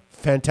up. you,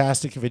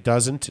 fantastic. If it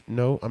doesn't,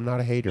 no, I'm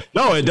not a hater.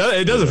 No, it does.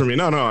 It doesn't for me.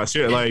 No. I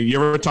see it. Like, you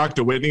ever talk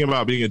to Whitney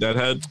about being a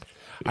deadhead?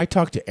 I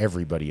talk to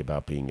everybody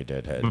about being a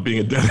deadhead. Being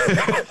a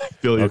deadhead.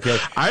 Feel you. Okay.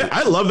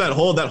 I love that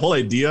whole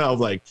idea of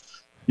like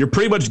you're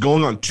pretty much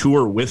going on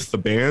tour with the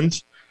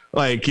band.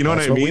 Like, you know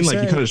That's what I what we mean? Like,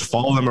 say. you kind of just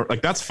follow them.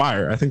 Like, that's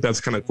fire. I think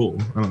that's kind of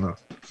cool. I don't know.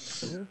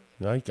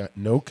 I got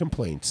no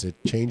complaints. It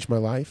changed my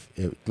life.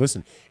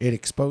 Listen, it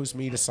exposed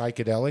me to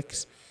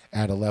psychedelics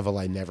at a level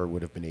I never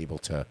would have been able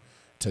to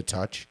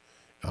touch.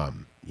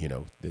 You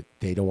know,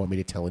 they don't want me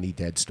to tell any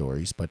dead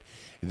stories, but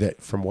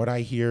from what I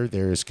hear,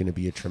 there's going to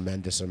be a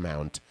tremendous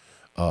amount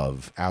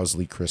of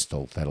Owsley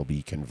crystal that'll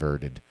be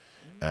converted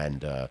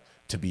and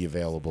to be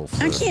available for...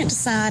 I can't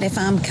decide if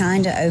I'm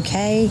kind of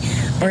okay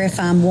or if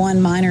I'm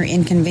one minor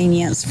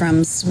inconvenience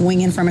from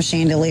swinging from a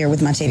chandelier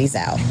with my titties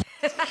out.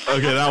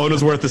 Okay, that one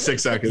was worth the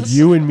 6 seconds.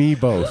 You and me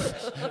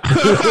both.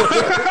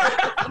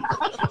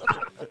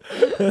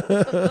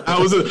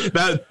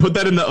 Put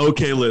that in the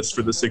okay list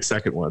for the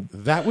 6-second one.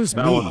 That was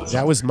me.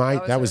 That was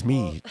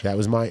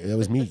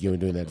me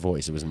doing that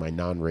voice. It was my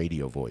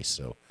non-radio voice.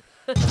 So.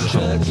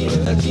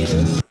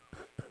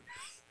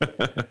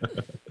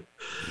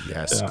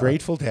 Yes,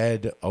 Grateful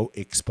Dead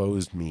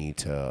exposed me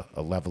to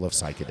a level of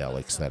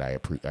psychedelics that I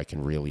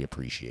can really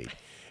appreciate.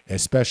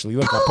 Especially,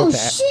 look, I put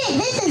that. Shit,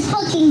 this is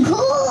fucking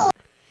cool.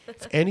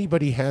 If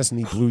anybody has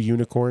any blue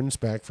unicorns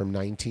back from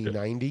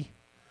 1990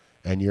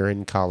 and you're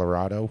in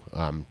Colorado,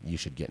 you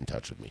should get in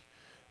touch with me.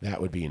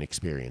 That would be an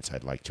experience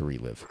I'd like to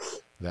relive.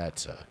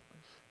 That's,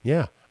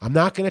 yeah. I'm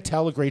not going to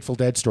tell a Grateful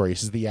Dead story.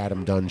 This is the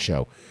Adam Dunn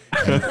Show.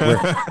 And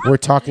we're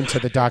talking to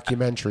the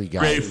documentary guy.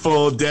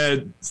 Grateful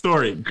Dead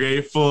story.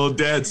 Grateful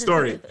Dead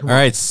story. All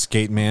right,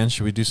 Skate Man.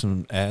 Should we do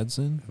some ads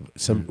in?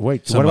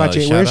 What about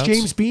James? Where's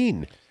James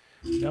Bean?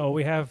 No,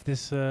 we have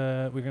this.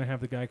 We're gonna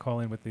have the guy call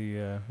in with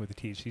the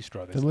THC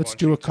straw. Then let's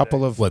do a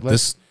couple of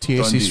this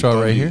THC straw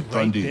right here.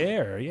 Right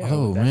there, yeah.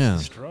 Oh that's man,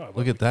 the straw.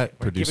 look at that We're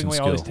producing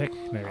giving away all skill. this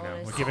tech.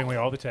 No. We're giving away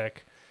all the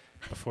tech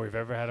before we've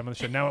ever had him on the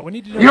show. Now we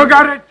need to know. You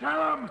gotta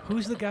tell him.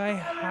 Who's the guy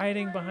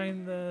hiding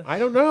behind the? I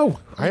don't know.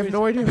 I have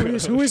no idea who it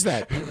is. Who is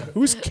that?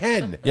 Who's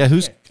Ken? Yeah,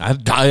 who's? I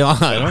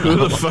don't Who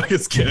know. the fuck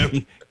is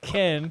Ken?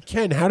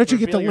 Ken, how did you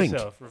get the link?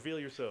 Reveal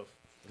yourself.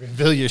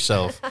 Reveal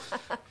yourself.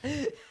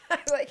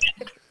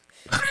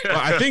 Well,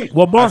 I think.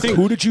 Well, Mark,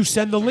 who did you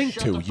send the link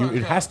to?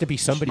 It has to be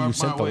somebody you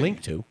sent the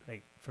link to.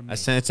 I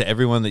sent it to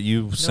everyone that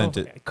you sent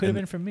it. It could have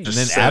been from me. And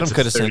then Adam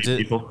could have sent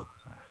it.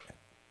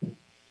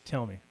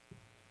 Tell me.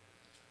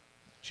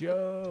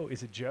 Joe.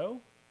 Is it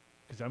Joe?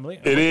 Because I'm late.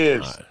 It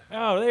is.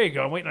 Oh, there you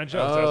go. I'm waiting on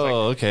Joe. So I was like,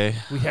 okay.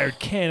 We hired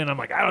Ken, and I'm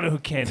like, I don't know who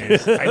Ken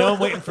is. I know I'm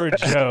waiting for a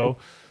Joe.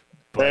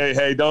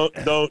 Hey, don't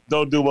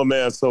do my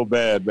man so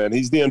bad, man.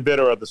 He's the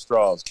inventor of the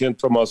straws. Ken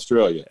from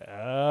Australia.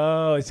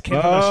 Oh, it's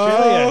Ken from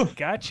Australia.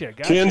 Gotcha.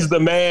 Ken's the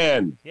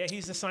man. Yeah,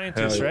 he's the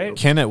scientist, right?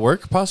 Ken at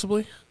work,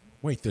 possibly?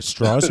 Wait, the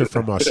straws are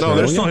from Australia?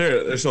 No,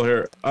 they're still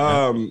here.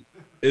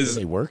 Do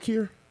they work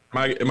here?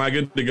 Am I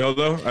good to go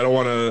though? I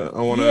want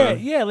to.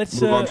 Yeah.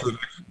 Let's move on to the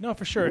next. No,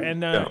 for sure.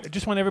 And I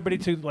just want everybody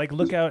to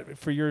look out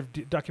for your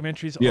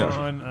documentaries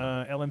on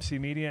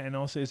LMC Media, and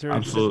also is there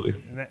absolutely.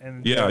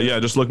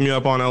 Just look me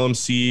up on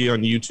LMC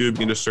on YouTube. You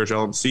can just search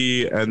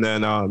LMC, and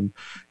then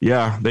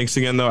thanks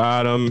again though,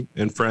 Adam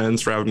and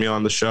friends, for having me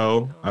on the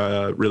show.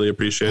 Really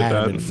appreciate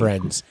Adam that. and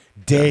friends.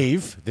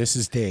 Dave, this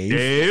is Dave.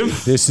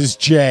 Dave. This is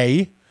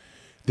Jay.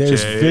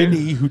 There's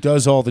Vinny, who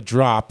does all the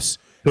drops.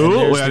 Who? And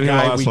there's Wait, the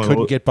guy we one.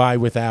 couldn't get by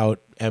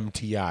without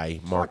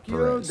MTI, Mark Fuck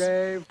Perez. you,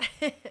 Dave.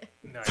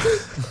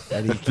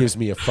 And he gives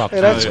me a fuck. Hey,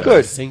 that's you.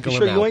 good. Single You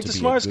sure him you out ain't to the be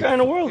a smartest good guy in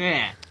the world?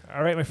 Yeah.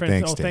 All right, my friend.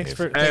 Thanks, Thanks Dave.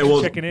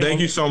 for checking in.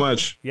 Thank you so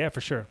much. Yeah, for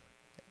sure.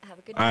 Have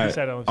a good All night.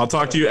 right. I'll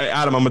talk to you,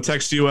 Adam. I'm gonna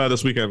text you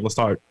this weekend. Let's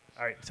talk.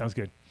 All right, sounds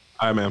good.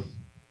 All right, man.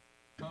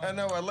 I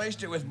know, I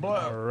laced it with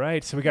blood. All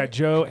right, so we got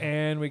Joe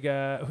and we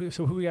got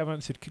who we have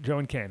on? So Joe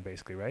and Ken,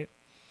 basically, right?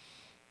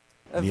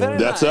 Very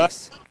That's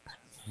nice. us.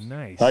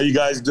 Nice. How you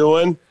guys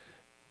doing?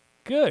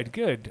 Good.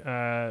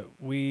 All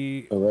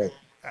right.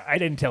 I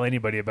didn't tell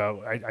anybody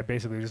about. I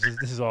basically this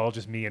is all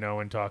just me and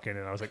Owen talking,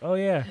 and I was like, oh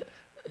yeah,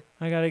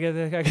 I gotta get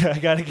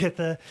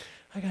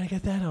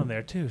that on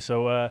there too.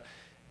 So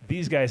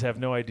these guys have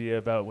no idea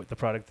about what the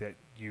product that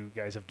you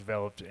guys have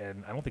developed,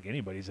 and I don't think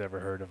anybody's ever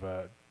heard of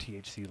a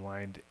THC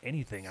lined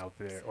anything out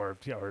there, or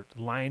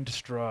lined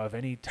straw of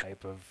any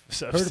type of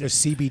substance. Heard of a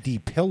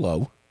CBD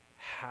pillow?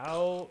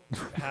 How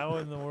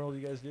in the world do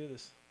you guys do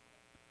this?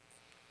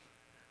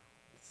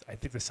 I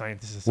think the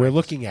scientists. We're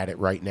looking at it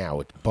right now.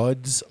 It's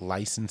Bud's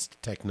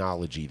licensed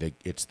technology.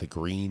 It's the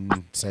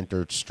green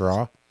centered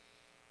straw.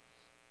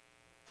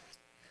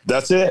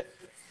 That's it.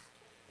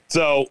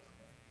 So,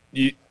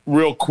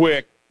 real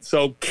quick.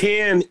 So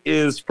Ken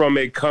is from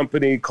a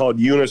company called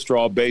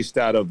Unistraw, based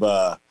out of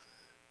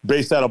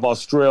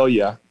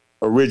Australia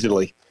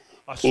originally.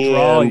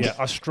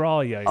 Australia.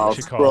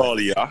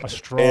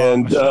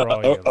 And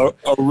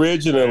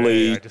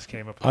originally, I just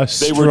came up with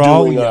they were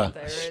doing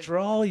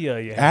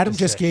Australia. Adam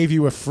just gave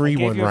you a free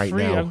one right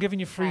now. I'm giving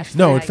you free.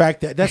 No, in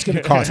fact, that's going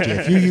to cost you.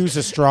 If you use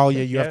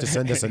Australia, you have to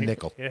send us a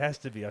nickel. It has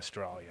to be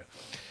Australia.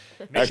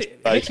 It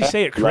makes you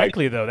say it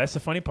correctly, though. That's the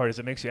funny part, is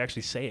it makes you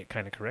actually say it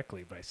kind of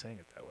correctly by saying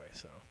it that way.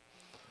 So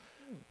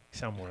you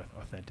sound more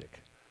authentic.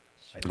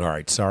 All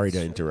right. Sorry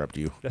to interrupt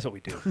you. That's what we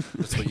do.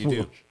 That's what you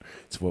do.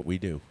 It's what we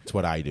do. It's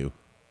what I do.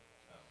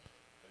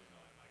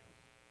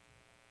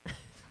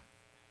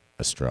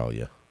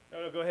 Australia.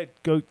 No, go ahead.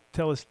 Go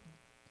tell us.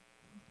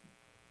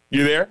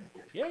 You there?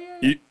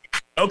 Yeah.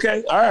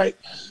 Okay. All right.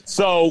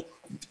 So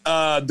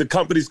the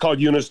company's called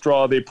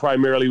Unistraw. They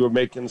primarily were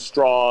making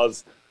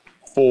straws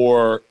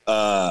for,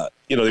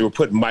 they were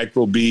putting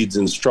micro beads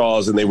in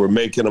straws, and they were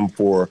making them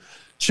for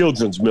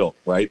children's milk,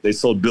 right? They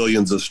sold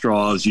billions of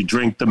straws. You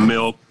drink the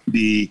milk,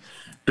 the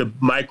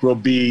micro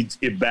beads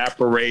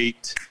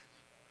evaporate,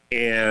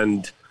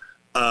 and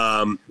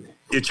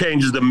it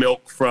changes the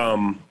milk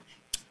from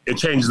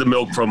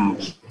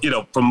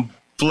from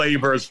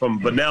flavors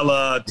from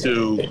vanilla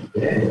to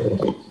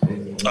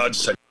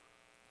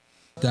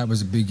that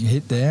was a big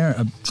hit there.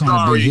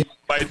 Sorry,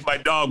 my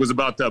dog was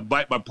about to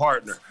bite my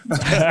partner.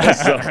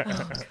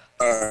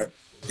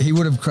 He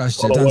would have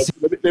crushed it.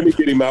 Let me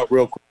get him out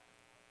real quick.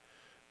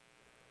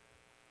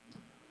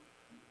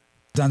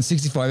 Done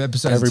 65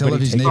 episodes of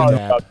Everybody television.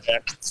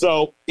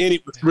 So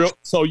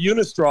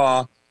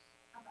Unistraw,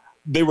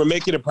 they were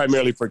making it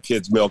primarily for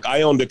kids' milk.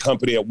 I owned a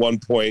company at one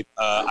point.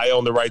 I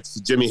owned the rights to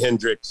Jimi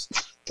Hendrix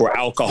for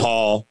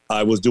alcohol.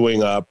 I was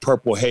doing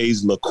Purple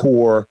Haze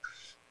liqueur,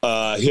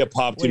 hip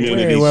hop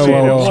community. Hang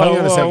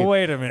on a second.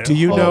 Wait a minute. Do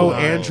you Hold know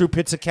on. Andrew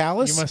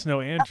Pizzicalis? You must know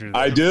Andrew.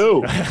 I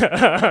do.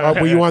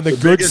 Were you on the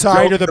good biggest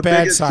side joke- or the the bad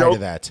biggest side joke- of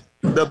that?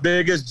 The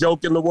biggest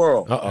joke in the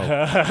world.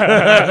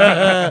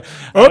 I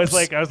was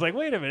like,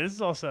 wait a minute. This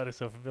is all sounding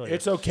so familiar.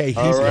 It's okay.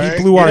 All right.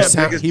 He blew our Yeah,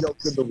 sound. biggest joke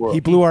in the world. He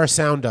blew our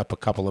sound up a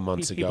couple of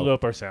months He ago. blew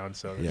up our sound,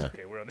 so Yeah.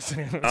 okay. We're on the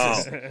same.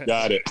 Oh,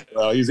 got it.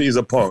 He's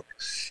a punk.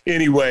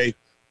 Anyway,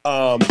 so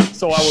I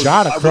was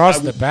Shot across I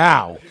was- the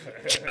bow.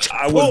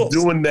 I was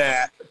doing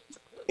that,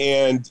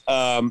 and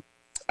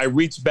I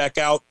reached back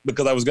out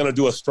because I was going to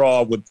do a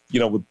straw with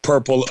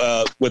purple,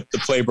 with the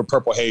flavor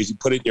Purple Haze. You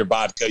put it in your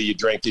vodka, you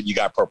drink it, you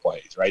got Purple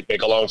Haze, right?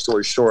 Make a long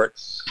story short,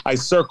 I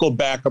circled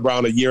back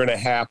around a year and a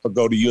half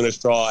ago to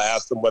Unistraw. I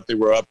asked them what they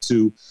were up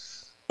to.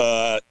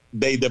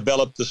 They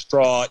developed the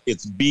straw.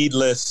 It's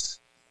beadless.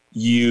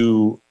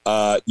 You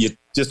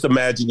just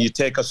imagine you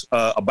take a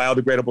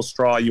biodegradable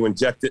straw, you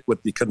inject it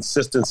with the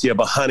consistency of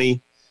a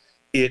honey.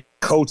 It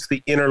coats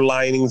the inner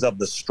linings of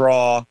the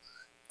straw.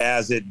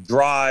 As it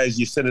dries,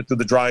 you send it through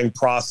the drying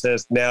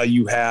process. Now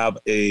you have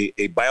a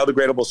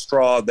biodegradable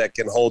straw that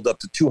can hold up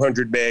to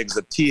 200 megs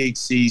of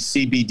THC,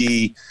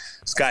 CBD.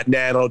 It's got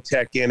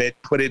nanotech in it.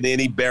 Put it in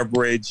any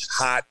beverage,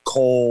 hot,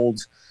 cold.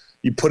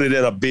 You put it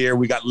in a beer.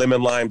 We got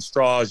lemon lime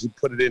straws. You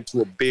put it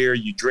into a beer.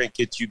 You drink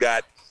it. You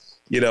got,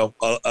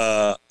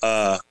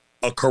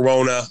 a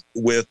Corona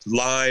with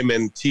lime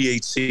and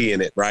THC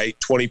in it, right?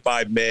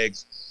 25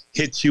 megs,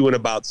 hits you in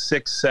about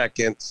 6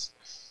 seconds.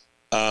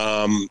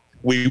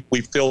 We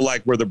feel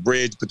like we're the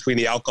bridge between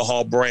the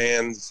alcohol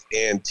brands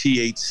and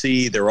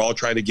THC. They're all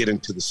trying to get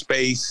into the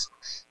space.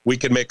 We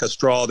can make a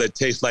straw that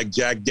tastes like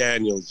Jack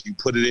Daniels. You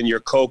put it in your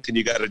Coke and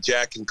you got a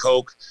Jack and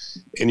Coke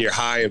and you're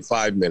high in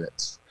 5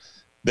 minutes.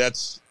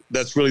 That's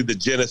really the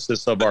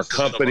genesis of our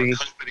company.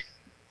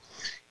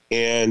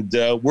 And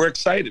we're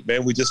excited,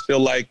 man. We just feel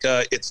like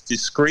it's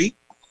discreet,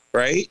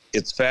 right?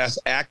 It's fast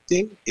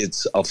acting.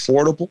 It's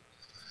affordable.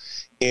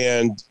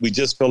 And we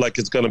just feel like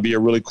it's going to be a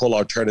really cool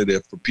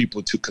alternative for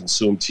people to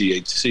consume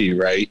THC,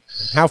 right?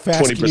 How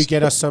fast can you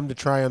get us some to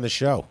try on the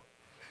show?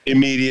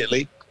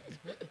 Immediately.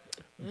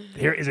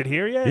 Here, is it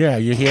here yet? Yeah,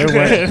 you here?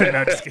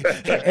 No, just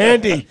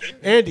kidding.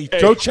 Andy,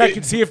 go check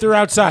and see if they're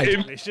outside.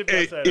 They should be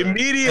outside, right?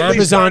 Immediately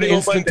Amazon starting on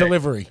instant Monday.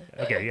 delivery.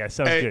 Okay, yeah,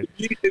 sounds good.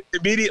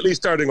 Immediately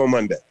starting on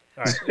Monday.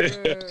 All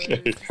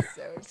right.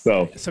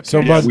 So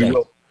Ken, Monday. we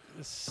will.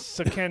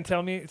 So Ken,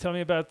 tell me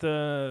about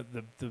the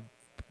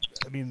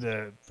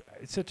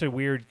it's such a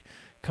weird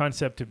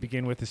concept to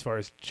begin with as far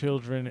as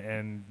children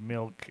and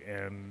milk,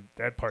 and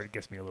that part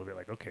gets me a little bit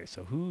like, okay,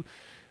 so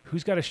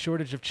who's got a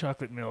shortage of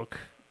chocolate milk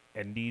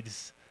and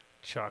needs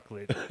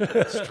chocolate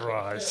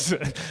straws?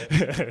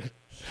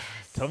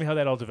 Tell me how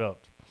that all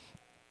developed.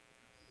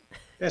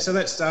 Yeah, so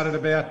that started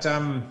about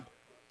in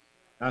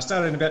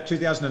about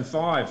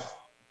 2005.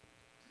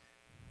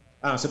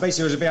 So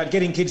basically, it was about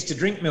getting kids to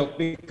drink milk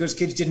because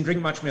kids didn't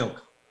drink much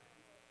milk.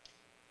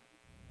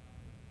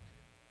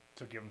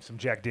 So give them some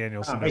Jack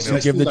Daniels. Ah, in their basically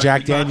milk. Give them the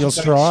Jack Daniels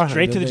straw.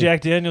 Straight to the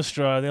Jack Daniels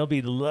straw. They'll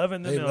be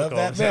loving the They milk. love all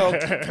that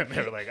the time. milk.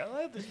 They were like, I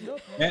love this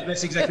milk. Yeah,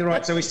 that's exactly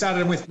right. So we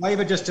started them with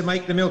flavour just to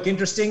make the milk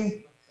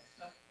interesting.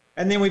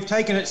 And then we've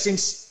taken it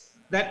since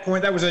that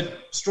point. That was a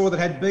straw that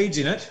had beads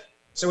in it.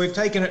 So we've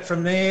taken it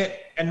from there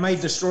and made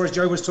the straw, as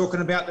Joe was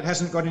talking about, that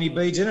hasn't got any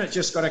beads in it. It's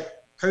just got a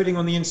coating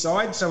on the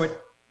inside. So it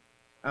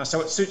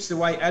suits the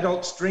way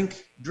adults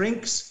drink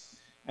drinks.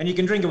 And you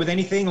can drink it with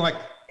anything, like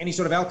any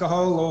sort of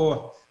alcohol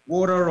or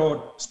water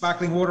or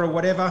sparkling water or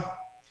whatever.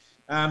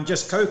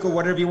 Just Coke or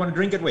whatever you want to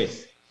drink it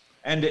with.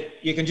 And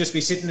you can just be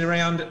sitting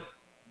around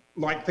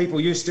like people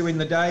used to in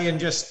the day and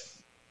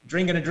just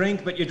drinking a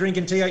drink, but you're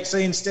drinking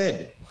THC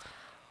instead.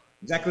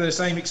 Exactly the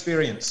same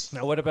experience.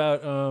 Now, what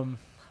about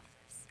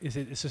is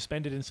it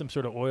suspended in some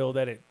sort of oil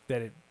that it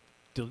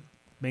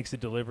makes the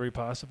delivery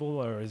possible,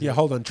 or is it?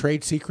 Hold on.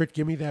 Trade secret.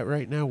 Give me that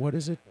right now. What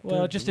is it?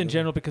 Well, just in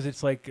general, because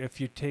it's like if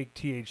you take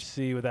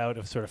THC without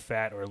a sort of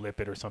fat or a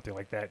lipid or something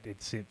like that,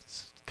 it's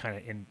kind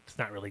of it's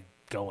not really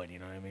going. You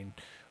know what I mean?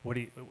 What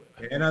do you?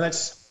 Yeah, no,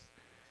 it's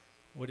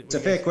a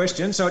fair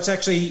question. So it's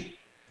actually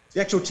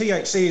the actual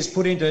THC is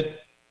put into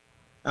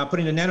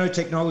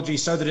nanotechnology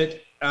so that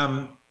it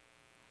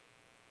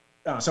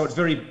so it's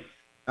very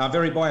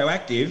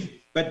bioactive.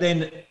 But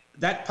then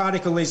that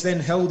particle is then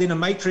held in a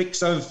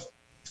matrix of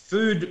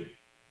food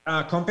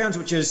compounds,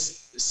 which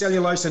is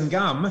cellulose and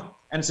gum,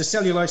 and it's a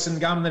cellulose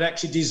and gum that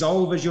actually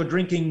dissolve as you're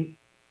drinking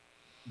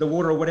the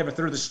water or whatever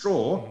through the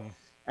straw,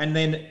 and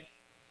then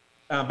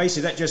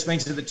basically that just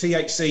means that the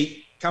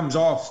THC comes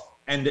off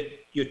and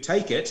you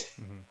take it.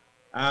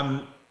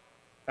 So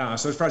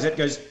as far as that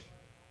goes,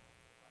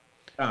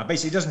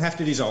 basically it doesn't have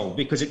to dissolve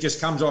because it just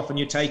comes off and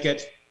you take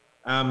it.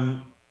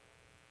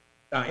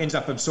 Ends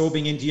up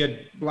absorbing into your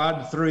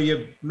blood through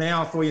your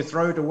mouth or your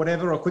throat or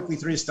whatever, or quickly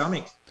through your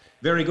stomach.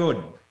 Very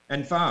good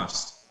and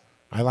fast.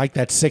 I like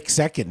that 6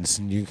 seconds.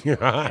 And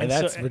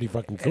that's pretty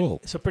fucking cool.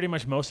 So pretty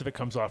much most of it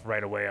comes off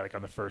right away, like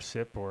on the first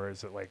sip, or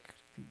is it like?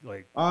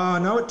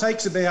 No, it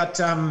takes about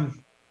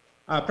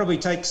probably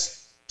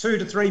takes 2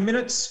 to 3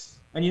 minutes,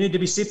 and you need to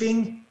be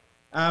sipping.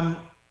 So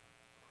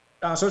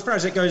as far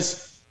as it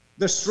goes,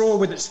 the straw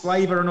with its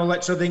flavour and all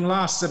that sort of thing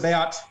lasts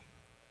about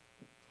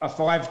a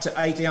 5 to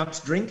 8 ounce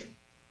drink.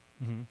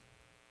 Mm-hmm.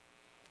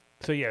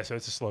 So yeah, so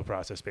it's a slow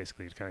process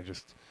basically. It kind of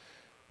just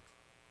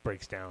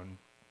breaks down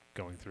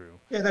going through.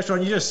 Yeah, that's right.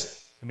 You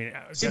just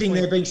sitting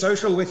there being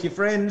social with your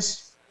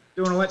friends,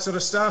 doing all that sort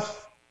of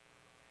stuff.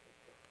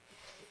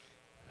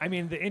 I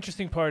mean, the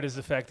interesting part is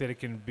the fact that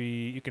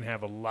you can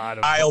have a lot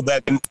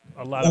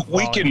of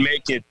we can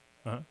make it.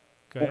 Go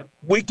ahead.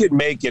 We could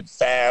make it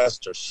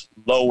fast or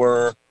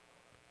slower.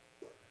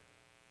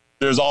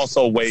 There's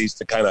also ways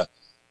to kind of,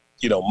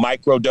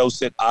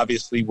 microdose it.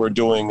 Obviously, we're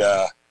doing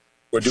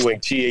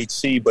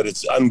THC, but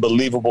it's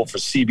unbelievable for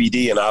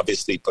CBD and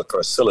obviously for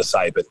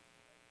psilocybin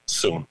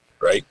soon,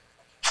 right?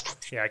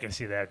 Yeah, I can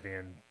see that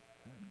being.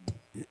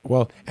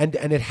 Well, and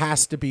it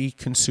has to be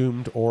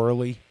consumed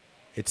orally.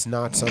 It's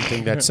not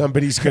something that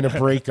somebody's going to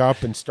break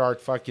up and start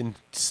fucking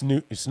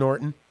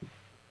snorting.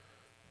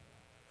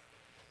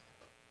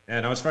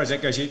 And as far as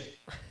that goes, you're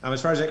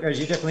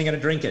definitely going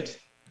to drink it.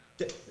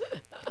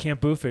 Can't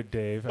boof it,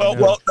 Dave.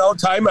 Well, no,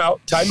 time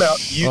out.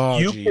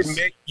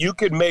 You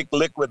can make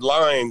liquid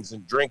lines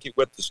and drink it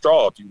with the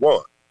straw if you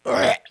want.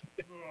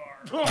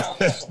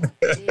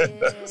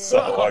 So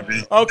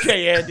hungry.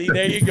 Okay, Andy,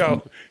 there you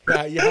go.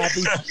 You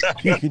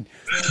happy?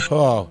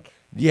 Oh,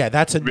 yeah,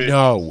 that's a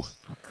no.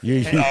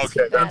 Okay,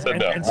 that's a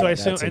no. And so I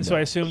assume, That's a so I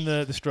no. assume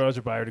the straws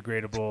are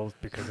biodegradable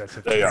because that's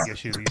a They big are.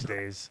 issue these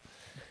days.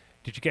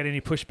 Did you get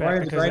any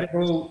pushback?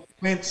 Biodegradable,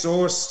 plant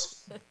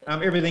sourced,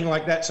 everything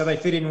like that. So they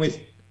fit in with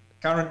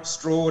current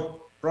straw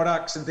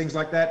products and things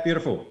like that.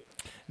 Beautiful.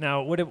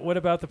 Now, what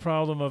about the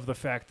problem of the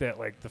fact that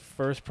like the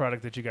first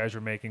product that you guys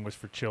were making was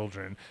for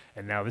children,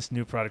 and now this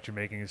new product you're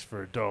making is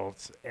for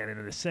adults? And in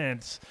a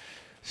sense,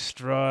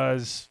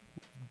 straws,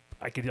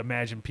 I could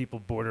imagine people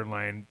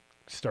borderline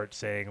start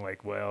saying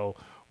like, well,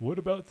 what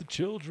about the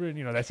children?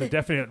 You know, that's a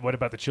definite what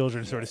about the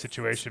children sort of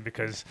situation,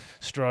 because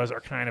straws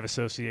are kind of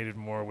associated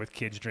more with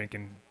kids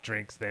drinking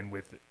drinks than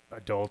with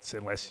adults,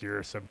 unless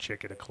you're some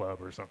chick at a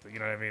club or something. You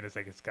know what I mean? It's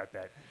like it's got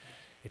that.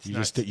 It's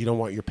You don't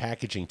want your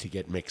packaging to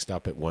get mixed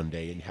up at one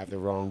day and have the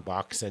wrong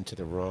box sent to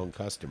the wrong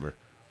customer.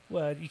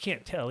 Well, you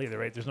can't tell either,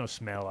 right? There's no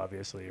smell,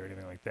 obviously, or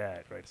anything like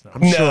that, right? It's not.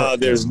 No,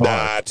 there's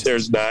not.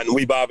 There's not. And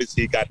we've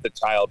obviously got the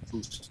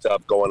childproof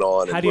stuff going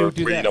on. How and do you we're,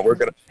 do we're, that? You know, we're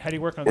gonna. How do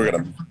you work on we're that?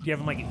 gonna. Do you have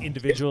them like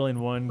individual in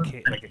one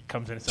case, like it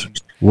comes in some?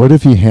 What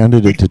if you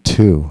handed it to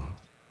two?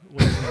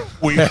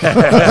 We,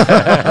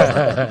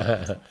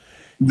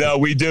 no,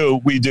 we do.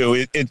 We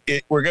do.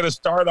 We're going to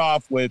start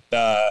off with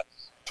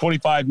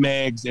 25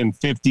 megs and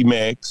 50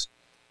 megs,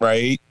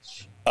 right?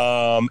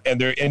 And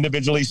they're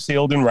individually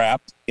sealed and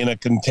wrapped in a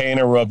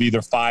container of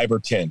either 5 or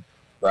 10,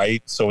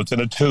 right? So it's in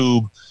a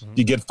tube.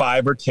 You get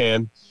 5 or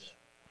 10.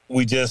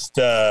 We just,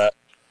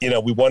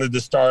 we wanted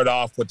to start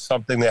off with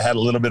something that had a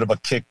little bit of a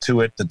kick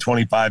to it. The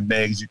 25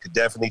 megs, you could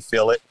definitely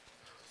feel it.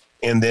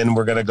 And then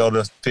we're going to go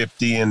to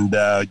 50 and,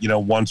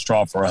 one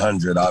straw for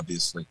 100,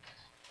 obviously.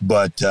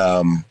 But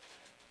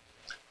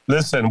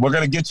listen, we're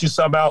going to get you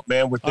some out,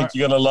 man. We think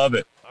you're going to love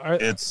it.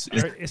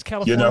 Is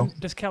California,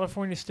 does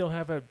California still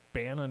have a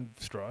ban on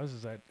straws?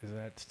 Is that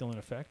still in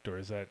effect, or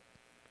is that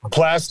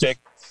plastic?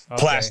 Okay.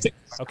 Plastic.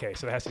 Okay,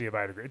 so it has to be a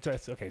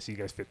biodegradable. Okay, so you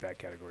guys fit that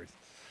category.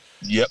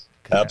 Yep,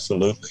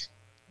 absolutely.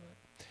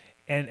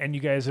 And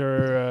you guys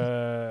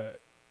are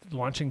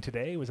launching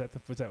today? Was that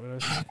what I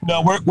was saying?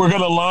 No, we're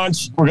gonna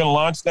launch. We're gonna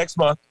launch next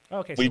month.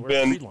 Okay, so we've we're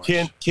been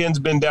pre-launch. Ken's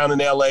been down in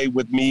LA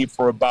with me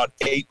for about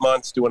 8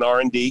 months doing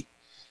R&D,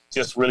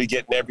 just really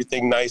getting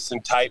everything nice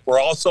and tight. We're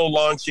also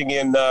launching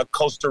in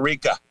Costa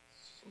Rica,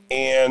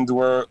 and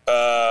we're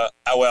I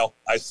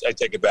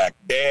take it back.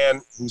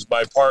 Dan, who's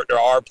my partner,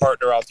 our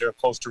partner out there in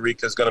Costa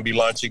Rica, is going to be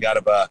launching out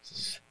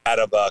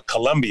of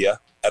Colombia,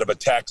 out of a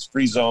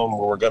tax-free zone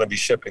where we're going to be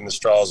shipping the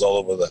straws all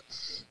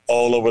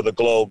over the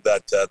globe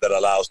that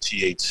allows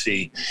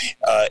THC.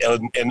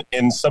 And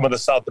in some of the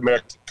South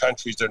American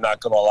countries, they're not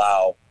going to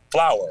allow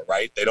flower,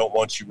 right? They don't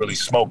want you really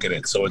smoking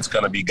it, so it's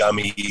going to be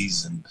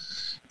gummies. And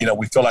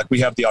we feel like we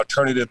have the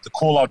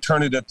cool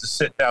alternative to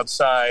sitting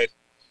outside,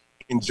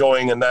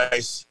 enjoying a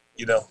nice,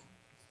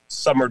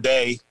 summer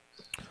day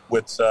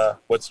with some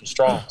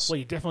straws. Well,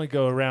 you definitely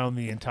go around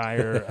the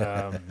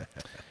entire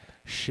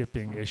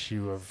shipping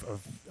issue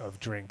of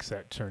drinks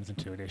that turns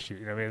into an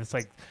issue. I mean, it's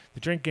like the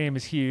drink game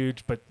is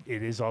huge, but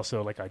it is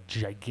also like a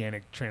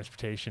gigantic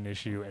transportation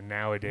issue. And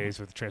nowadays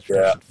with the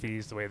transportation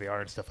fees the way they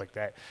are and stuff like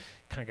that,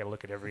 kind of got to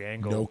look at every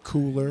angle. No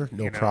cooler,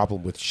 no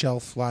problem with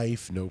shelf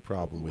life, no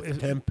problem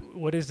with temp.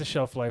 What is the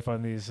shelf life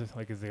on these?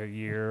 Like, is it a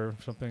year or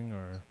something,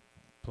 or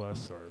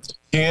plus, or?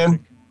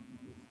 Ken?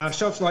 Our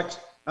shelf life's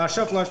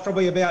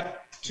probably about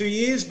 2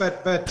 years,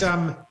 but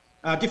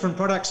different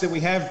products that we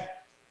have,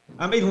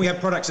 even we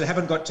have products that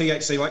haven't got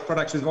THC, like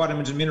products with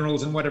vitamins and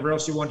minerals and whatever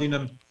else you want in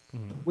them.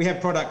 We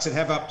have products that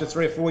have up to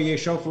 3 or 4 year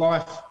shelf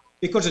life.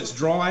 Because it's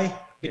dry,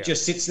 it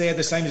just sits there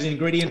the same as the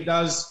ingredient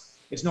does.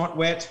 It's not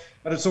wet,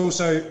 but it's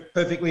also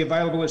perfectly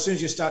available. As soon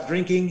as you start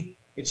drinking,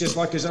 it's just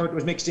like as though it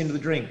was mixed into the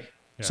drink.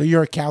 Yeah. So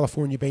you're a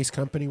California-based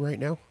company right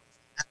now?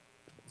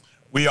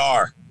 We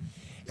are.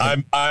 I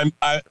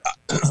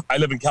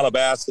live in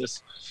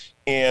Calabasas,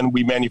 and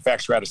we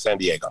manufacture out of San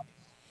Diego.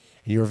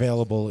 You're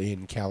available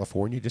in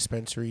California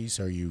dispensaries.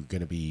 Are you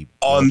going to be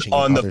on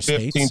the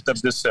 15th states?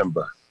 of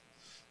December?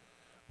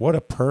 What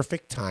a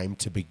perfect time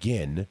to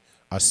begin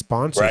a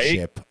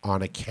sponsorship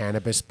on a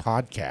cannabis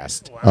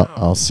podcast. Wow.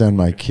 I'll send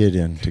my kid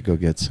in to go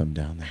get some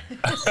down there.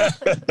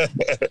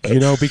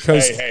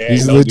 Because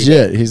he's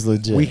legit. He's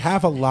legit. We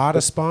have a lot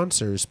of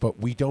sponsors, but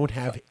we don't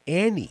have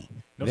any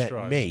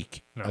that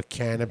make a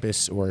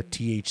cannabis or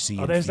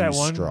THC Oh, there's that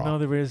one. straw. No,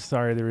 there is.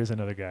 Sorry, there is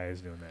another guy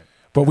who's doing that.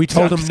 But we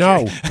told him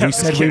no. We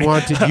said we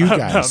wanted you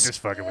guys. No, I'm just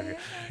fucking with you.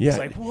 Yeah. It's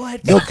like,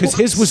 what? No, because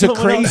his was a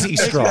crazy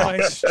straw.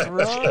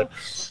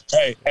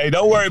 Hey,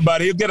 don't worry about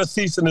it. He'll get a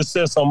cease and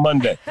desist on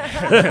Monday. I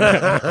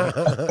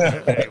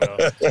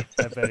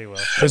bet he will.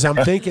 Because I'm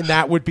thinking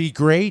that would be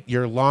great.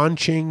 You're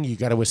launching. You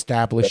got to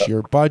establish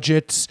your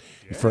budgets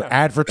for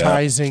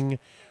advertising.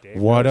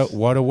 What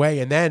a way.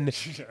 And then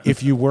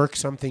if you work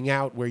something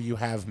out where you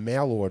have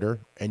mail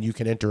order and you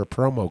can enter a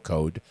promo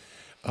code,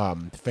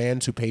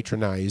 fans who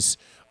patronize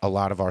a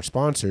lot of our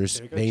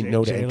sponsors, they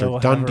know to enter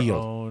Dunn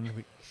Deal.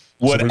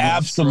 Would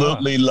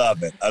absolutely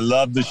love it. I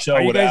love the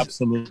show. Would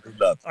absolutely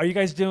love it. Are you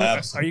guys doing?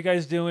 Absolutely. Are you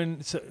guys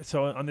doing?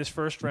 So on this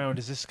first round,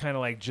 is this kind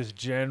of like just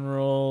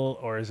general,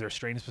 or is there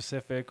strain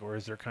specific, or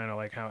is there kind of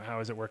like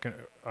how is it working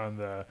on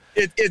the?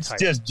 It's type?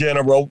 just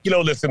general.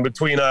 Listen,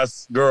 between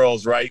us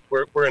girls, right?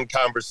 We're in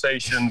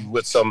conversation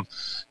with some,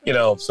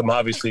 some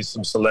obviously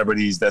some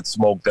celebrities that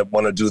smoke that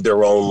want to do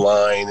their own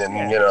line,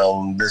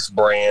 and this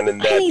brand and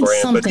that I need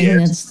brand. something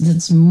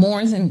that's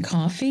more than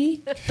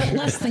coffee, but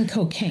less than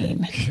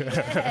cocaine.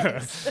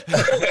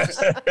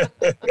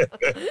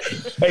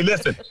 Hey,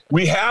 listen,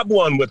 we have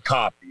one with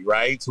coffee,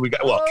 right? So we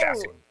got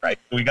caffeine, right?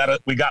 We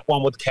got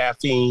one with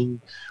caffeine.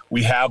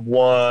 We have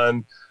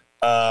one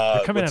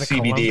They're coming with out of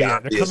CBD. Colombia.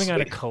 They're coming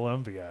out obviously. of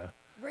Colombia.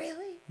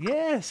 Really?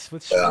 Yes,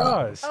 with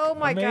straws. Oh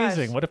my gosh.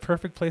 Amazing! What a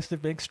perfect place to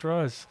make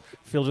straws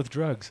filled with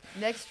drugs.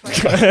 Next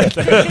Friday.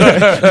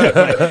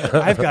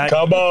 I've got.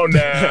 Come on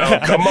now.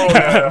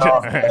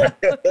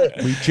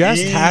 We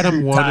just had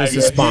him one as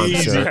a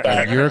sponsor,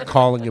 and you're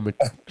calling him a.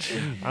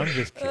 I'm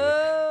just kidding.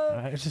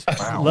 It's just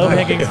low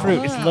hanging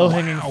fruit. It's low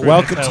hanging fruit.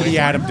 Welcome to the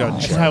Adam Dunn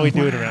Show. That's how we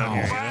do it around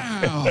here.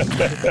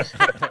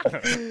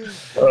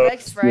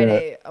 Next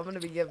Friday, I'm gonna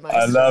be giving my.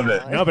 I love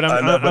it. No, but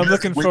I'm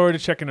looking forward to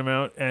checking them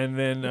out. And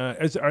then,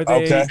 is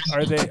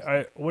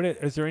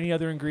there any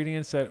other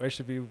ingredients that I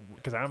should be?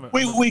 Because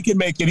we can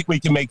make it. We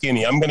can make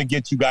any. I'm going to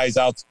get you guys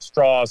out some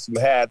straws, some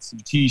hats, some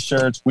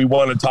T-shirts. We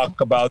want to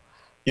talk about,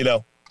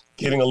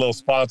 getting a little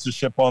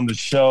sponsorship on the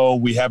show.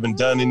 We haven't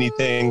done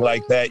anything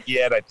like that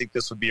yet. I think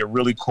this would be a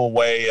really cool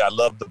way. I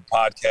love the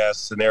podcast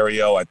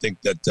scenario. I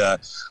think that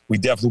we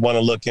definitely want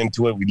to look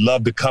into it. We'd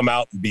love to come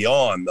out and be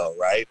on, though,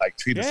 right? Like,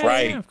 treat us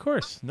right. Yeah, of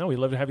course. No, we'd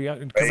love to have you out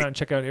and come out and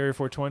check out Area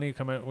 420.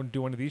 Come out and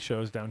do one of these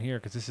shows down here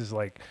because this is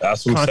like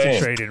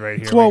concentrated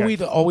right here. Well,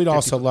 we'd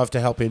also love to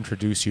help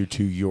introduce you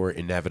to your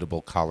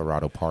inevitable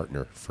Colorado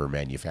partner for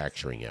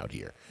manufacturing out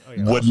here. Oh,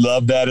 yeah. Would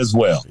love that as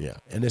well. Yeah,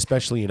 and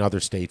especially in other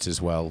states as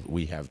well.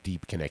 We have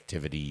deep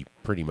connectivity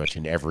pretty much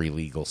in every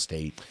legal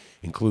state,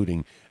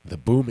 including the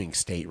booming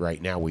state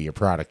right now where your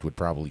product would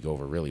probably go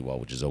over really well,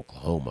 which is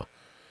Oklahoma.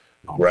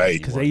 Right.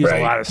 Because they use a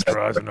lot of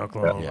straws in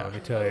Oklahoma, let me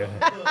tell you.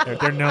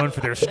 They're known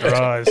for their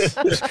straws.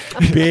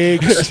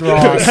 Big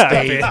straw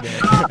state,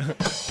 man.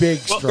 Big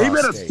straw Even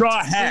a state.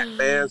 straw hat,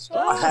 man.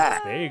 Straw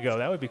hat. There you go.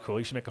 That would be cool.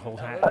 You should make a whole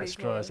hat out of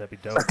straws.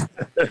 That'd be dope.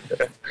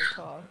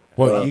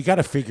 Well, you got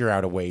to figure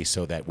out a way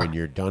so that when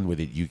you're done with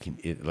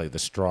it, the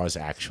straw is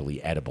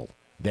actually edible.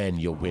 Then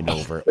you'll win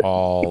over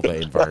all the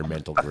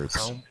environmental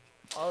groups.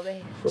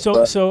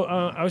 So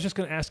I was just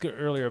going to ask you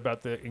earlier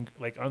about I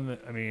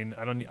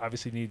don't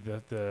obviously need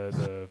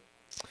the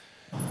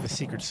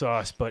secret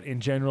sauce, but in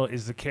general,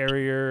 is the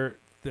carrier,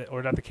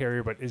 or not the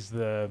carrier, but is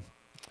the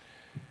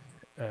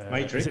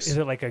Matrix? Is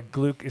it like a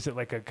Is it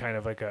like a kind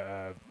of like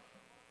a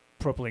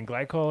propylene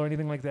glycol or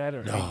anything like that,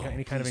 or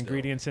any kind of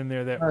ingredients in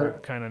there that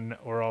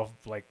we're all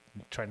like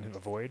trying to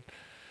avoid?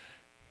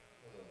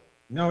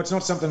 No, it's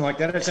not something like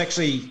that. It's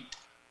actually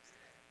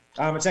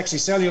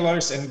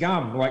cellulose and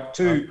gum, like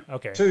two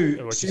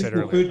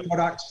simple food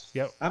products.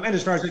 Yep. And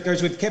as far as it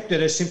goes, we've kept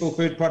it as simple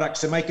food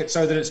products to make it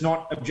so that it's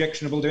not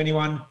objectionable to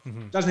anyone.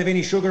 Mm-hmm. Doesn't have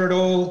any sugar at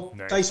all.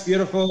 Nice. Tastes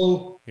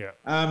beautiful. Yeah.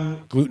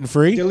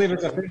 Gluten-free.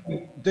 Delivers a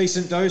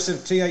decent dose of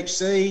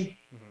THC.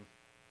 Mm-hmm.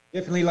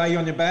 Definitely lay you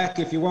on your back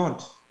if you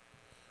want.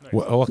 Nice.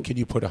 Well, can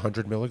you put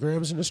 100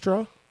 milligrams in a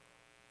straw?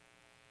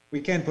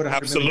 We can put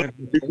 100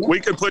 Absolutely.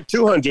 We can put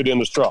 200 in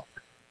the straw.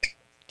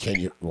 Can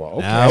you? Well,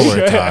 okay. Now we're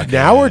talking.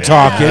 Now we're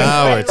talking.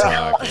 Now we're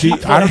talking. Gee,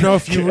 I don't know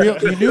if you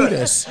knew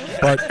this,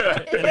 but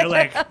And they're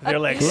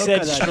like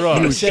said straw.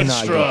 Nice.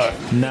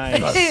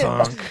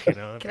 Funk,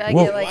 Can I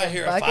get like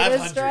a bucket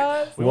of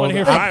straws? We want to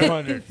hear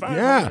 500.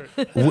 yeah,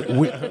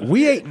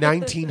 we ate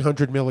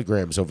 1,900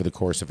 milligrams over the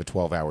course of a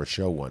 12-hour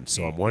show once.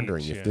 So I'm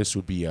wondering if this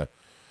would be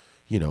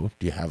do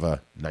you have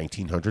a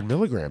 1,900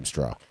 milligram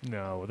straw?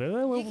 No,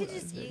 You could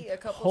just eat a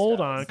couple. hold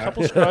on, a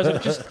couple straws.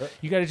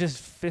 You got to just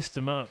fist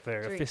them up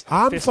there.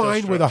 I'm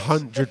fine with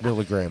 100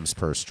 milligrams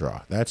per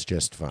straw. That's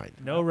just fine.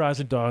 No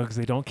rosin dogs.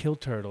 They don't kill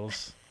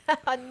turtles.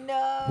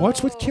 No.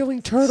 What's with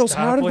killing turtles?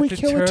 Stop How did with we the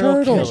kill a turtle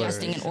turtle? killers.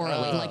 Ingesting it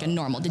orally like a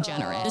normal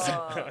degenerate. See,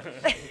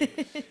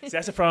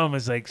 that's the problem.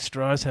 Is like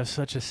straws have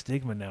such a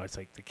stigma now. It's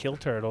like to kill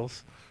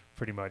turtles,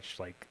 pretty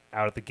much like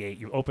out of the gate.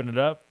 You open it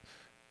up.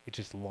 It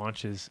just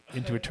launches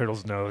into a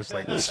turtle's nose,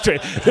 like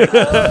straight.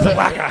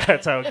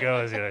 That's how it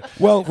goes.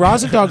 Well,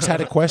 Rosin Dogs had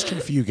a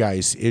question for you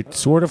guys. It's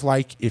sort of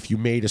like if you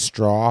made a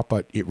straw,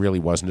 but it really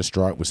wasn't a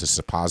straw. It was a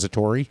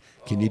suppository.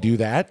 Can you do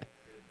that?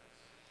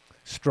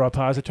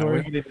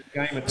 Strawpository?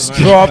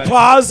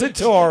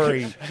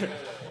 Strawpository.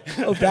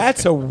 Oh,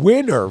 that's a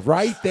winner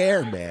right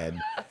there,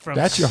 man.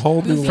 That's your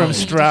whole new from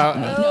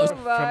line.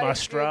 from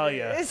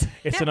Australia.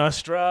 It's an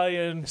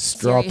Australian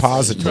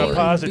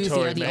strawpository. Boozy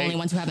are the only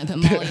ones who haven't put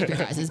Molly up your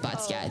guys'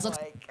 butts, guys.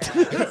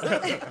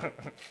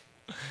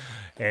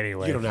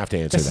 Anyway, you don't have to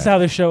answer this that. is how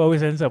the show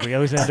always ends up. We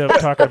always end up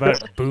talking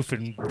about boof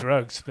and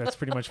drugs. That's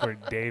pretty much where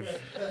Dave.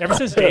 Ever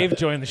since Dave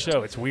joined the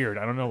show, it's weird.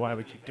 I don't know why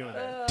we keep doing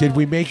that. Did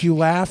we make you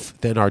laugh?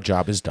 Then our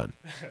job is done.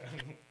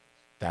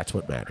 That's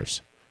what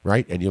matters.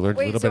 right? And you learned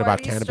a little bit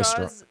about cannabis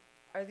straw.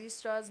 Are these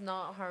straws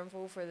not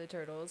harmful for the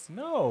turtles?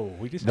 No,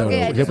 we just No,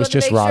 okay, it was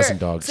just rosin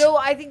dogs. So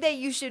I think that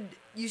you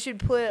should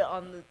put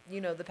on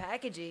the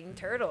packaging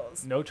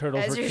turtles. No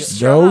turtles were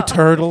killed. No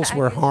turtles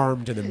were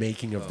harmed in the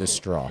making of this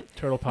straw.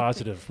 Turtle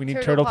positive. We need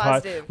Turtle turtle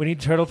positive. We need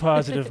turtle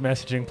positive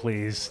messaging,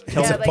 please. Yeah,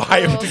 Tell like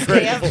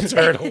biodegradable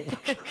turtle.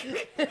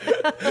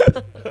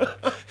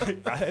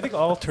 I think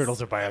all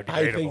turtles are biodegradable.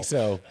 I think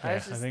so. Yeah, I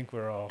think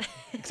we're all,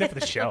 except for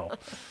the shell.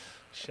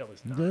 Shell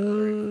is not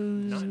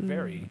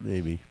very.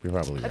 Maybe you're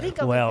probably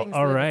right. Well,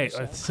 all right.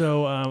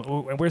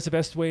 So, where's the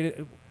best way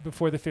to,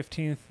 before the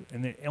 15th?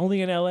 And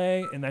only in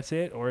LA, and that's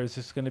it, or is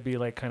this going to be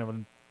like kind of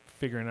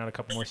figuring out a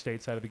couple more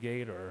states out of the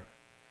gate, or?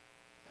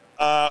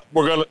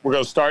 We're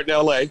gonna start in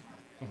LA,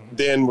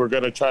 then we're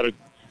gonna try to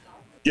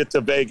get to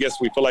Vegas.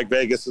 We feel like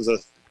Vegas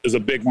is a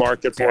big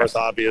market for us.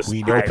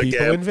 Obviously, we know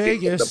people in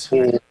Vegas.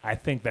 I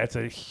think that's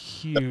a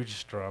huge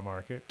straw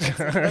market. That's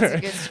a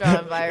good straw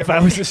environment. If I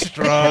was a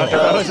straw,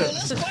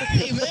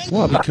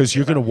 well, because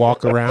you're going to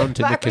walk around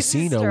in the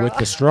casino with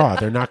the straw.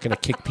 They're not going to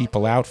kick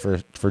people out for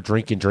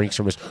drinking drinks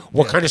from us.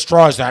 What kind of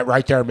straw is that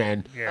right there,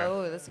 man? Yeah.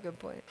 Oh, that's a good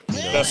point.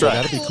 That's right.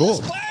 That'd be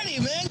cool.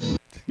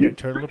 Yeah,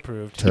 turtle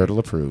approved. Turtle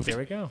approved. There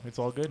we go. It's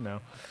all good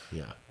now.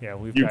 Yeah. Yeah,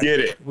 You get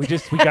it. We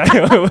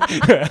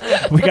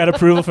got we got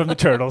approval from the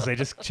turtles. They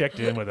just checked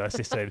in with us.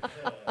 They said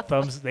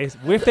thumbs.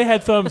 If they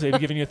had thumbs, they'd be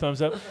giving you a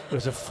thumbs up. It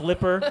was a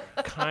flipper,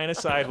 kind of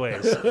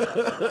sideways.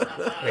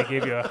 They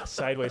gave you a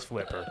sideways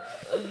flipper.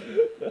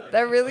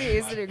 That really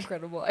is an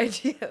incredible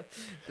idea.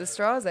 The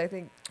straws, I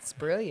think, it's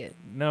brilliant.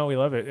 No, we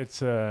love it.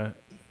 It's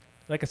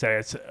like I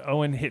said,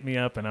 Owen hit me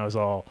up, and I was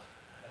all.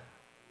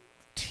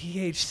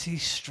 THC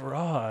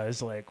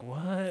straws, like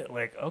what?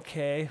 Like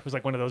okay, it was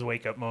like one of those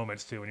wake up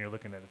moments too when you're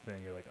looking at a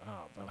thing. You're like,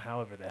 oh, well,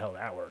 however the hell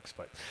that works.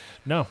 But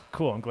no,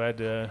 cool. I'm glad.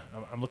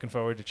 I'm looking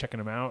forward to checking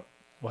them out.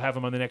 We'll have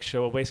them on the next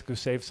show. We'll basically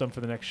save some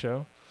for the next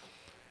show.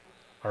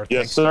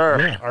 Yes, sir.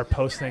 Yeah, our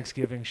post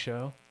Thanksgiving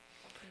show.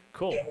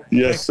 Cool.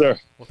 Yes, thanks. sir.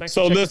 Well, thanks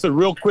so for checking- listen,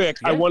 real quick,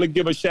 I Yeah. want to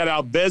give a shout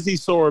out. Bezzy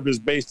Sorb is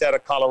based out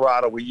of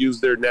Colorado. We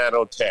use their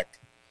nanotech.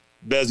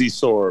 Bezzy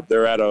Sorb.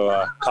 They're out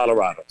of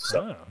Colorado.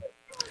 So. Oh.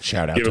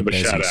 Shout out Give to him a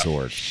Bezzy shout out.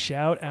 Sword.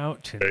 Shout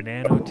out to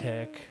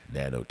Nanotech.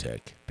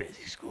 Nanotech.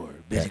 Bessie Score.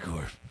 Bessie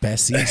Core.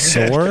 Bessie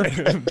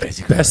Sword?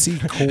 Bessie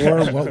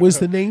Core. What was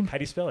the name? How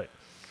do you spell it?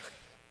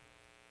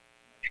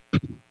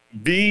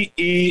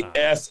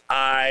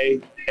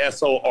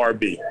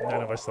 Vessisorb.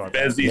 None of us thought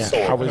Bezzy Yeah,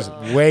 Sorb. I was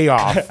way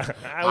off.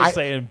 I was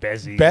saying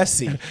Bessie.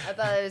 Bessie. I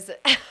thought it was.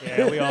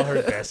 Yeah, we all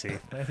heard Bessie.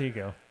 There you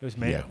go. It was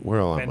Yeah,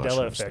 we're all on Mandela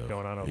mushrooms, effect though.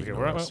 going on over here.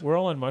 Ignore us. We're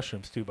all on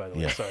mushrooms too, by the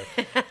way. Yeah. Sorry.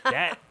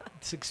 That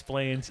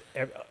explains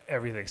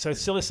everything. So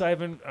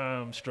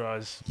psilocybin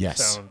straws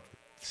Yes. sound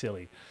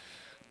silly.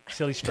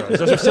 Silly straws.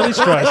 Those are silly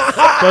straws.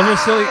 Those are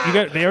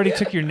silly. They already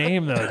took your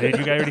name though, dude.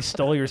 You already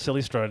stole your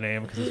silly straw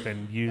name because it's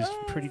been used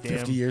pretty damn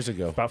 50 years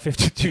ago. About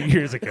 52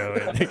 years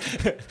ago.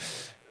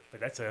 But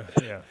that's I love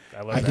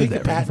I that. think the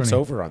patent's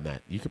over on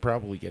that. You could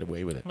probably get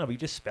away with it. No, but you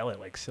just spell it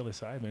like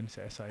psilocybin. It's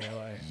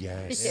S-I-L-I.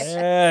 Yes.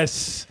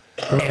 Yes.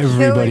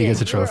 Everybody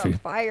gets a You're on trophy.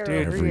 fire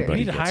Dude, over you here.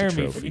 need to gets a hire me.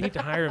 trophy. You need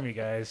to hire me,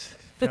 guys.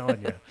 I'm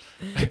telling you.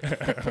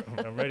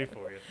 I'm ready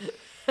for you.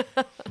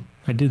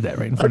 I did that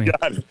right in front of you.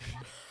 Got it.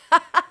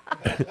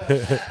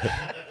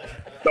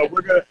 So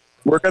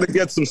we're gonna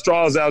get some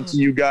straws out to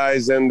you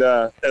guys and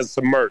as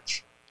some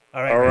merch.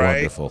 All right. All man. right.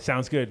 Wonderful.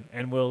 Sounds good.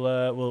 And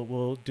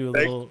we'll do a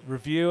little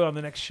review on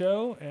the next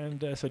show.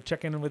 And so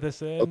check in with us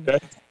then. Okay.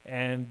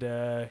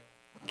 And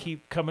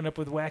keep coming up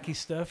with wacky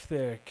stuff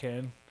there,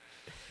 Ken.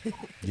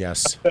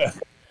 Yes.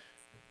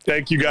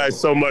 Thank you guys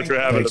so much for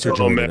having Thanks us for on,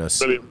 joining man. us.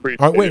 Really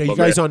appreciate All right, wait, it, are you my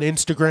guys man. on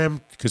Instagram?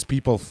 Because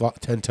people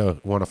tend to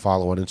want to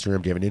follow on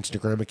Instagram. Do you have an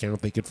Instagram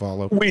account they could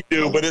follow? We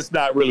do, but it's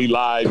not really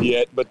live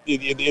yet. But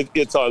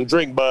it's on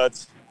Drink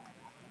Buds.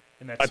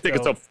 And that's I think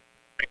it's spelled- on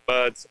Drink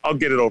Buds. I'll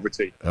get it over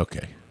to you.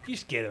 Okay. You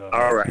just get it over.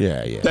 All right.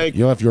 Yeah, yeah. Thank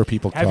You'll have your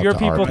people Have talk your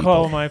to our people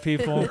call my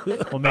people.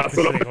 We'll make That's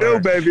this what I'm thing doing,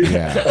 work. baby.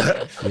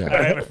 Yeah. All Yeah.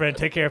 right, my friend.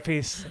 Take care.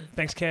 Peace.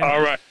 Thanks, Ken.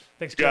 All right.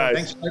 Thanks, Joe.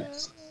 Guys.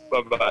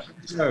 Bye-bye.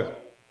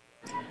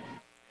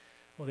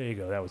 Well, there you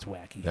go. That was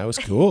wacky. That was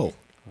cool.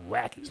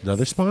 Wacky.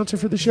 Another sponsor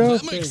for the show?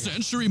 That makes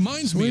sense. It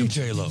reminds me of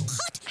J-Lo.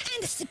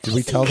 Did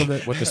we tell them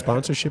what the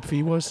sponsorship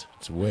fee was?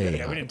 It's way Yeah, we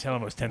high. didn't tell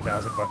him it was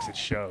 $10,000 a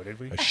show, did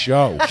we? A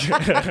show.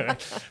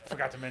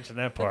 Forgot to mention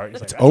that part.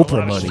 He's like, It's "That's a Oprah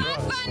lot of money."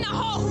 straws." Find the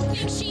hoe who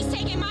thinks she's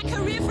taking my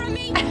career from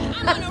me.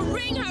 I'm gonna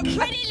wring her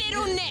pretty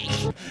little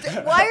neck.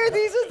 Why are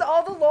these just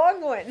all the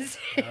long ones?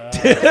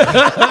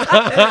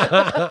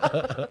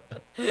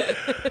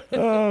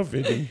 Oh,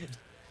 Vinny.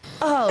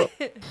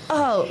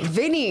 Oh,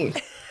 Vinny.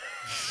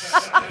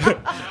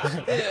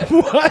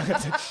 What?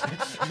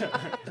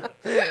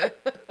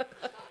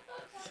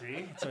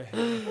 See?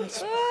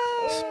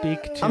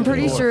 Speak to I'm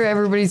pretty the sure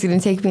everybody's going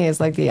to take me as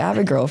like the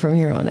Avid girl from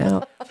here on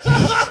out.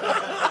 Damn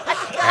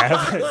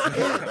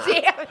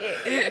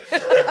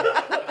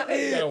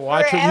it.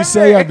 Watch what you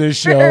say on this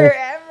show.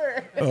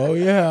 Forever. Oh,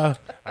 yeah.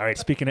 All right. right.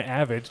 Speaking of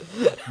Avid,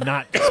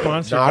 not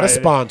sponsored. Not a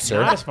sponsor.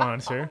 Not a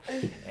sponsor.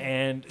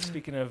 And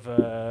speaking of,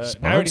 I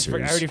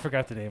already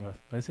forgot the name of.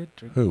 Was it?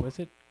 Who? Was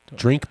it?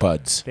 Drink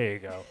Buds. There you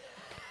go.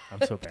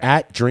 I'm so bad.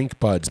 At Drink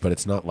Buds, but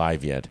it's not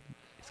live yet.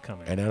 It's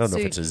coming. And I don't know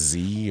if it's a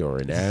Z or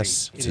an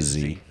S. It's a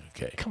Z.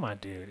 Okay. Come on,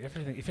 dude.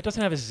 Everything. If it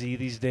doesn't have a Z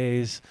these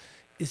days,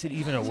 is it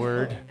even a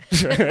word?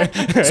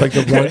 It's like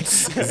the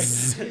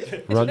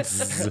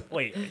runs.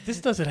 Wait, this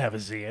doesn't have a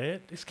Z in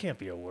it. This can't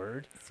be a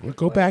word. Well,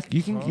 go back.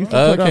 You can put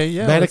up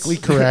medically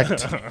correct.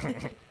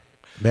 Let's-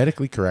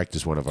 Medically Correct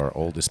is one of our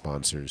oldest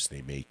sponsors.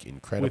 They make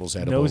Incredibles With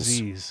no edibles.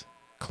 Z's.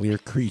 Clear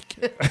Creek.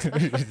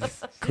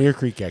 Clear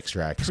Creek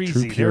extracts. Pre-Z.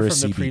 True They're Pure from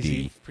the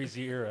CBD.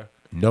 pre-Z era.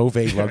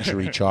 Nove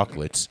luxury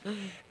chocolates.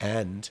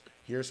 And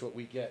here's what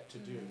we get to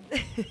do.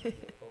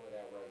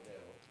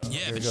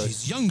 Yeah, but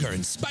she's younger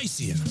and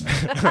spicier.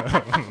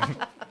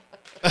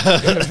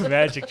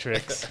 Magic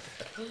tricks.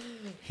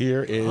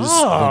 Here is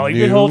Oh, the you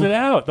new, could hold it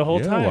out the whole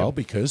time. Well,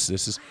 because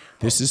this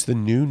is the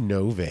new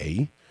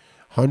Nove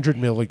 100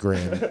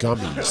 milligram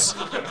gummies.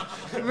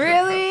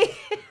 Really?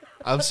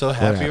 I'm so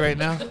happy right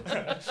now.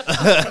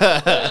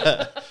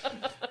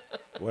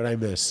 What'd I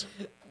miss?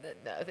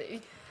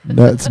 Nothing.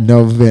 That's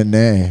no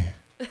Vinay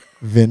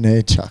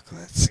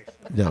chocolates.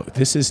 No,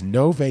 this is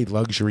Nove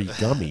luxury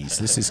gummies.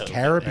 This is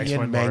Caribbean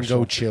Excellent, mango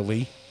Marshall.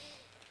 chili.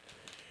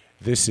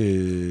 This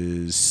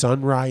is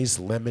sunrise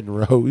lemon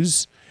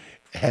rose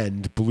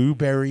and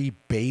blueberry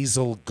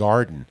basil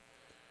garden.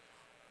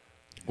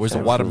 Where's the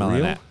For watermelon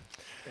real? at?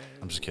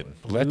 I'm just kidding.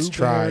 Let's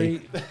try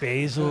Blueberry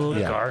basil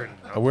garden.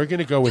 We're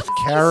gonna go with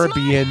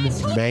Caribbean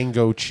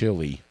mango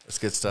chili. That's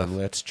good stuff. And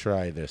let's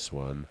try this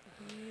one.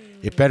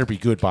 It better be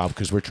good, Bob,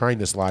 because we're trying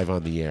this live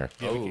on the air.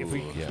 Yeah, if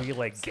we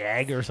like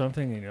gag or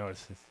something, you know,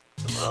 it's.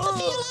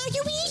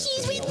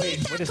 Wait,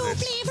 what is this?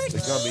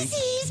 The gummy.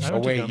 I Oh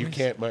don't do wait, you gummies.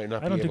 can't might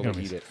not I be don't do able to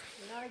gummies. eat it.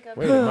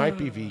 Wait, it might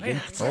be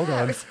vegan. Hold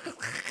on.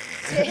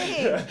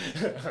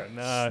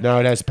 Nah. No,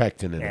 it has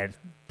pectin in it. And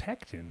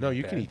pectin. No,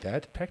 you bad. can eat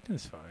that.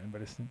 Pectin's fine,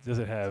 but does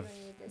it have?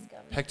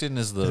 Pectin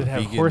is the Does it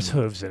have vegan. horse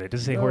hooves in it?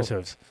 Does it say No. horse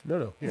hooves?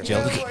 No. Here.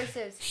 Gelatin.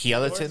 Horses.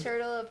 Gelatin?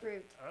 Turtle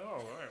approved.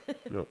 Oh,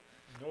 right. No.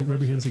 Rub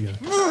your hands together.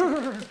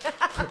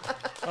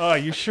 Oh,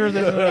 you sure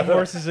there's no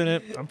horses in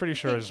it? I'm pretty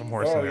sure there's some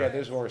horse in Oh there. yeah,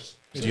 there's horse.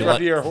 Do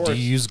you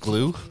use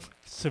glue?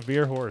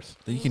 Severe horse.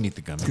 You can eat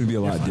the gummy. It's gonna be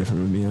a lot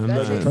different with me. I'm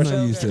not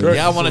used to.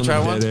 Yeah, I wanna try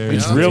one.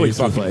 It's really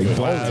fucking like good.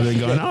 blab and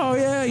going. Oh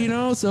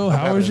yeah, so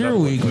how was your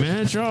week,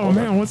 man? Oh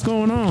man, what's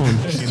going on?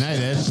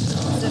 United.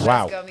 It's the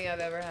Wow. best gummy I've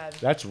ever had.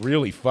 That's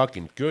really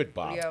fucking good,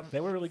 Bob. Yeah. They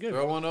were really good.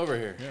 Throw one over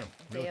here. Yeah.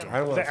 Damn. I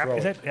don't want to throw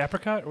Is it. that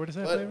apricot or what is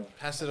that flavor?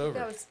 Pass it over.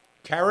 That was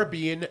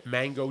Caribbean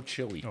mango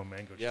chili. Oh,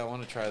 mango. Yeah, I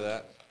want to try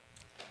that.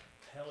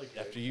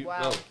 After you.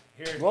 wow.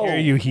 No. Here,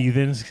 you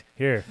heathens.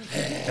 Here.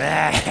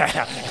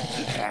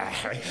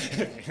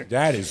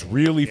 That is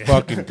really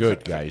fucking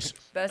good, guys.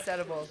 Best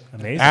edible.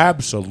 Amazing.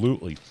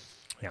 Absolutely.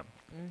 Yeah.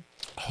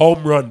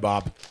 Home run,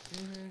 Bob.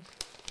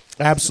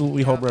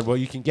 Absolutely home run. Well,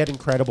 you can get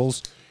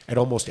Incredibles at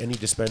almost any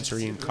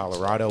dispensary in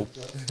Colorado.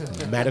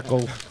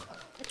 Medical,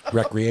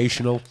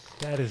 recreational.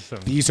 That is some.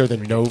 These are the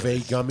Nove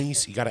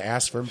gummies. You got to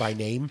ask for them by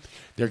name.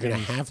 They're going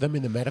to have them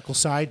in the medical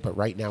side, but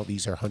right now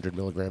these are 100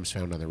 milligrams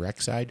found on the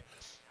rec side.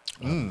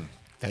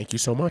 Thank you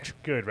so much.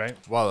 Good, right?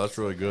 Wow, that's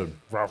really good.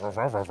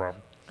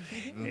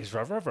 It's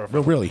rough.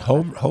 No, really,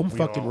 home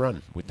fucking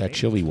run with that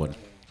chili one.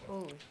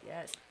 Oh,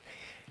 yes.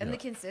 And the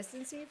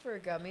consistency for a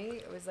gummy,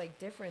 it was like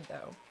different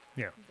though.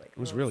 Yeah. Like It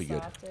was a little really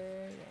good. softer,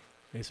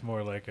 yeah. It's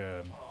more like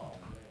a.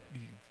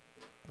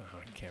 I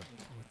can't.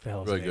 What the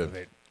hell's Really the name good. of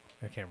it?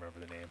 I can't remember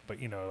the name, but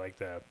you know, like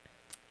the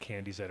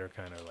candies that are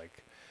kind of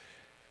like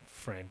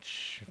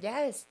French.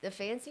 Yes, the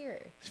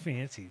fancier.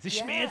 Fancy. The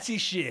Yeah. schmancy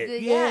shit.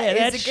 The- yeah, yeah,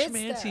 that's it's the good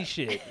schmancy stuff.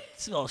 shit.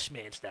 It's all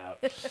schmanced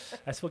out.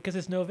 That's what, because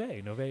it's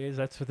Nove. Nove is,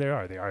 that's what they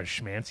are. They are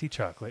schmancy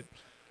chocolate.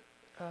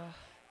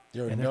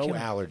 There are And they're no killing-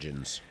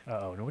 allergens.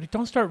 Uh-oh. Nobody,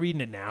 don't start reading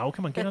it now.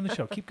 Come on, get on the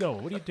show. Keep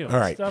going. What are you doing? All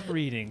right. Stop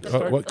reading. Go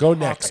Start go talking.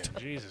 next.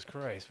 Jesus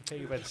Christ. We'll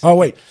take you by the Oh,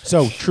 wait.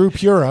 So, True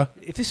Pura.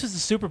 If this was the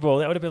Super Bowl,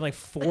 that would have been like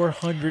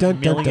 $400 Dun, dun,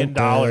 million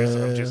dun, of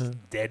dun.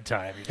 just dead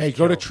time. You Hey, just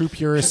go to killed. True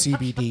Pura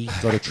CBD.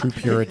 Go to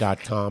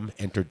truepura.com.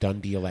 Enter Dunn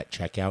Deal at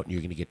checkout, and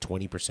you're going to get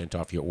 20%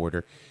 off your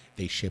order.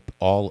 They ship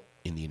all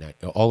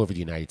over the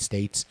United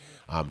States,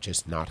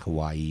 just not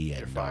Hawaii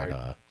and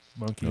not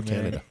Monkey no Man.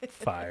 Canada.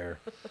 Fire.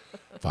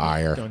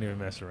 Fire. Don't even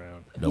mess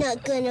around. Nope.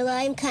 Not gonna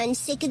lie, I'm kind of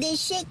sick of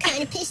this shit,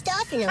 kind of pissed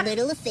off, and a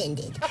little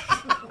offended.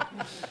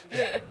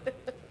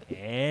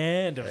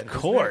 And of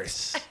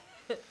course,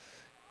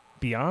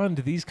 beyond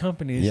these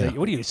companies, Yeah.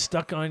 what are you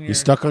stuck on your? You're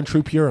stuck on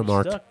True Pura,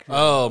 Mark. Stuck?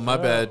 Oh, my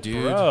bad,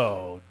 dude.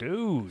 Bro,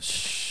 dude, you're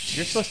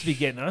supposed to be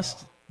getting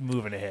us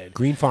moving ahead.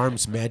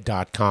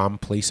 greenfarmsmed.com.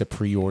 Place a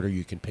pre-order.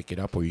 You can pick it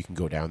up, or you can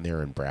go down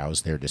there and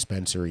browse their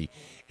dispensary.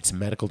 It's a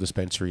medical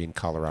dispensary in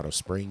Colorado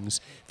Springs.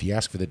 If you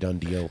ask for the Dunn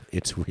Deal,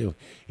 it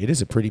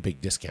is a pretty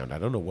big discount. I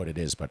don't know what it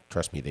is, but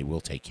trust me, they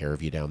will take care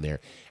of you down there.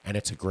 And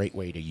it's a great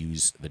way to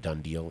use the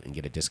Dunn Deal and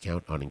get a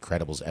discount on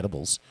Incredibles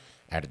edibles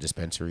at a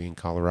dispensary in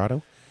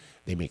Colorado.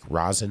 They make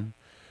rosin,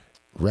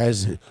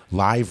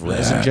 live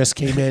resin just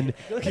came in.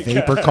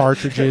 Vapor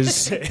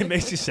cartridges. It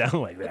makes you sound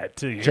like that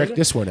too. Check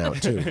this one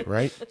out too,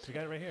 right? We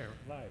got it right here,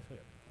 live.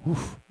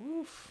 Oof.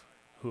 Hoof.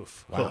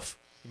 Hoof. Wow. Hoof.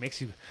 It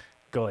makes you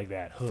go like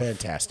that. Hoof.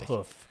 Fantastic.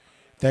 Hoof.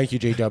 Thank you,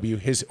 JW.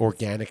 His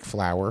organic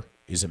flour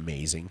is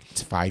amazing.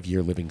 It's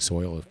 5-year living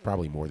soil. It's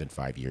probably more than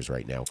 5 years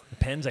right now. The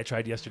pens I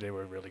tried yesterday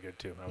were really good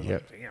too. I was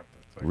like, damn.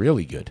 It's like,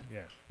 Really good.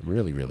 Yeah.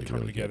 Really, really,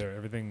 Coming really together, good.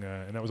 everything,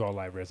 and that was all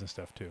live resin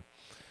stuff too.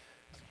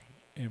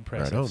 Right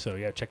Impressive. on. So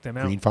yeah, check them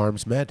out.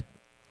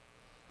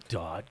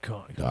 GreenFarmsMed.com.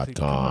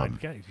 .com.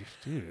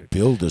 Dude.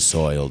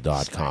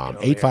 Buildasoil.com.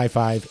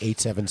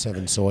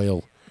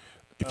 855-877-SOIL.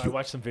 I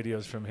watched some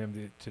videos from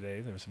him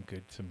today. There was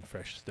some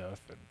fresh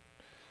stuff, and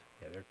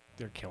yeah,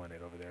 they're killing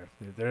it over there.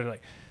 They're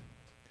like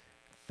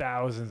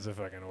thousands of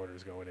fucking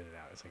orders going in and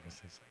out. It's like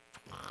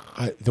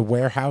The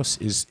warehouse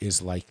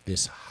is like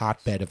this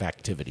hotbed of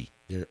activity.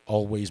 They're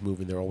always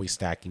moving. They're always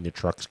stacking. The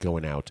trucks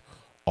going out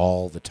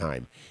all the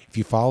time. If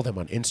you follow them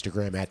on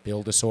Instagram at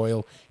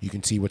Buildasoil, you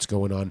can see what's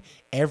going on.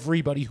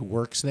 Everybody who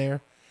works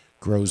there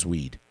grows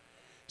weed.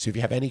 So if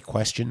you have any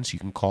questions, you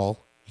can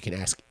call. You can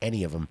ask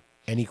any of them.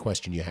 Any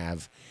question you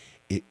have,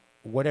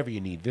 whatever you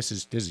need. This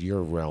is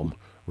your realm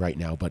right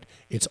now, but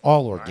it's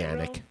all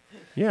organic.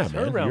 Yeah, it's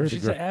man. her realm. You're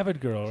She's the an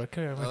avid girl.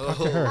 Okay, I'm gonna talk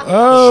to her.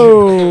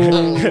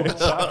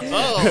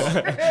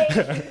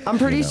 I'm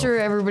pretty sure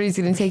everybody's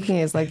going to take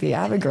me as like the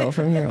avid girl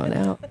from here on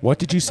out. What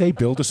did you say?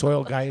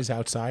 Build-A-Soil guy is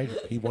outside.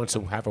 He wants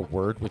to have a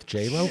word with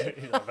J-Lo?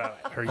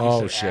 Her use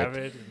Oh, of shit.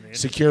 avid and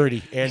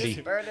Security. Andy,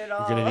 you're going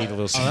to need a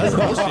little security.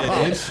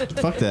 That's bullshit, dude.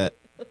 Fuck that.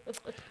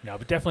 No,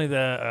 but definitely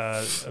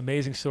the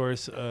amazing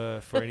source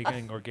for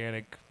anything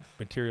organic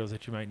materials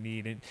that you might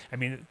need. And I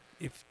mean,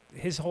 if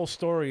his whole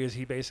story is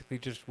he basically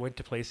just went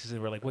to places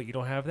and were like, "What, you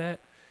don't have that?"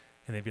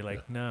 And they'd be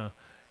like, "No."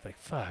 Like,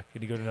 fuck.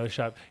 And you go to another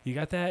shop, "You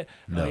got that?"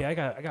 No. "Oh yeah, I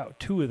got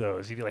 2 of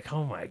those." He'd be like,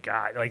 "Oh my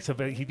god!" Like, so,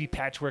 but he'd be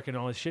patchworking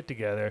all his shit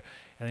together,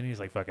 and then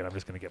he's like, "Fuck it, I'm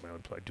just gonna get my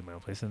own do my own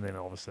place." And then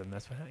all of a sudden,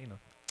 that's what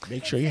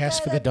Make sure you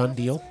ask for the Dunn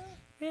deal.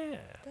 Yeah,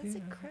 that's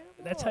incredible.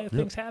 that's how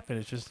things happen.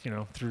 It's just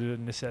through the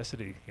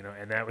necessity,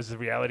 and that was the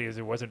reality. Is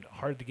it wasn't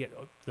hard to get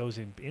those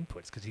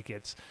inputs because he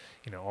gets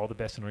all the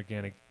best in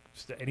organic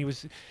stuff, and he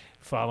was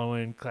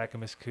following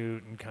Clackamas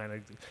Coot and kind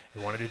of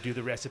wanted to do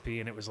the recipe,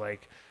 and it was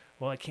like,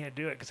 well, I can't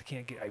do it because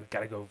I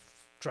gotta go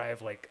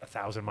drive like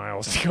 1,000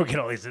 miles to go get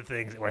all these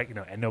things, right?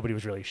 And nobody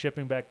was really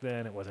shipping back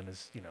then. It wasn't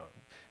as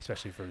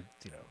especially for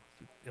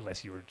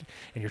unless you were,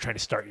 and you're trying to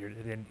start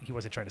then he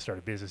wasn't trying to start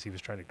a business. He was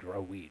trying to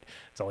grow weed.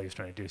 That's all he was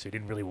trying to do. So he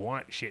didn't really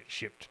want shit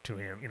shipped to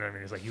him. You know what I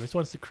mean? It's like he just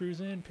wants to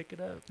cruise in, pick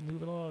it up,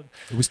 move along.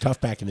 It was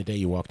tough back in the day.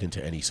 You walked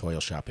into any soil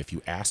shop. If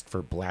you asked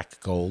for black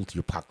gold,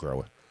 you're pot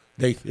grower.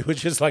 It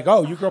was just like,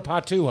 oh, you grow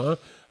pot too, huh?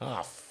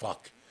 Ah,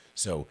 fuck.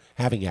 So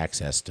having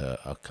access to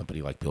a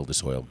company like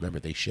Build-A-Soil, remember,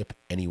 they ship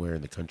anywhere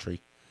in the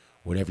country.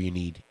 Whatever you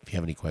need. If you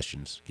have any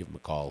questions, give them a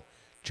call.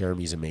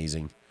 Jeremy's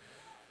amazing.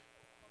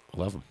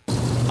 Love him.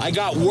 I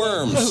got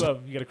worms. I love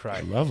him. You gotta cry.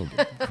 I love them.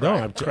 No,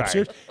 I'm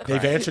serious.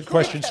 They've answered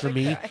questions for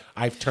me.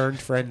 I've turned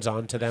friends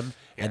on to them,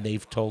 and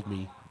they've told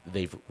me,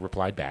 they've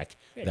replied back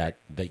that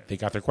they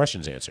got their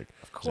questions answered.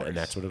 Of course. And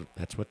that's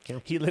what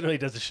counts. He literally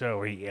does a show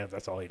where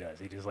that's all he does.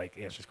 He just like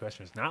answers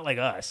questions. Not like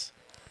us.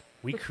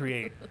 We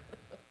create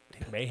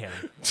mayhem.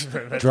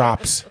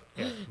 Drops.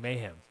 Yeah,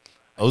 mayhem.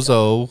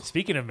 Ozo.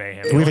 Speaking of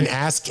mayhem. We have an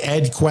Ask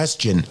Ed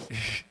question.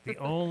 The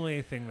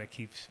only thing that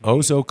keeps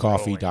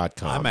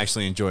OzoCoffee.com. I'm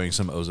actually enjoying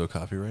some Ozo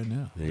coffee right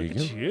now. There you Look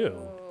go. at you.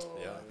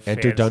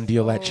 Enter Dunn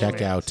Deal at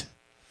checkout.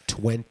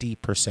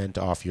 20%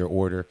 off your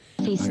order.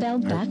 He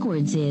spelled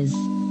backwards is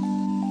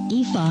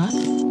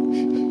EFOC.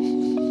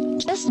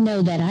 Just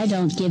know that I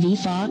don't give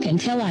EFOC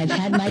until I've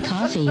had my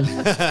coffee.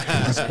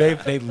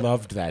 They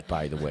loved that,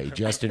 by the way.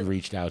 Justin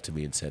reached out to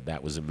me and said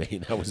that was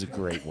amazing. That was a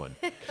great one.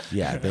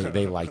 Yeah,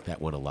 they liked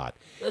that one a lot.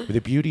 But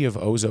the beauty of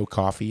Ozo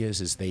Coffee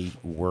is they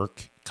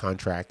work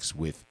contracts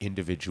with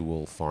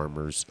individual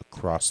farmers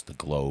across the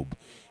globe.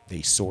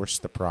 They source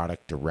the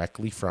product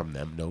directly from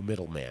them, no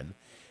middleman.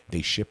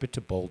 They ship it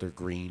to Boulder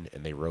Green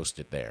and they roast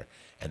it there.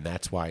 And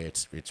that's why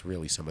it's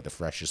really some of the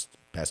freshest,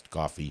 best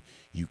coffee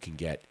you can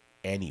get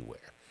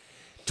anywhere.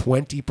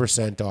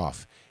 20%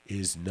 off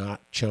is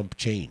not chump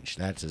change.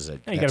 You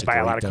got to buy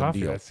a lot of coffee.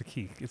 Deal. That's the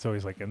key. It's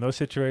always like in those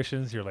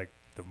situations, you're like,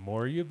 the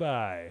more you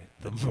buy,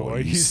 the more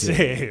you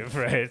save,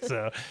 right?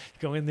 So you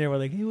go in there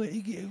with like, you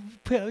get a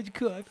pound of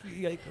coffee.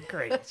 You're like,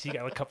 great. So you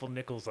got a couple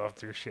nickels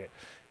off your shit.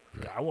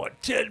 I want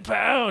 10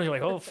 pounds. You're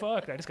like, oh,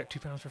 fuck. I just got 2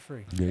 pounds for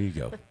free. There you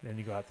go. Then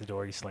you go out the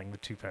door, you slang the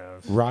 2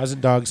 pounds. Rosin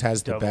Dogs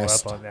has the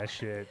best. Double up on that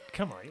shit.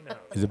 Come on,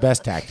 The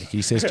best tactic.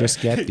 He says just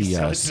get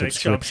the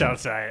subscription. Jumps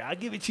outside. I'll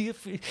give it to you.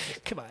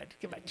 Come on.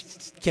 Come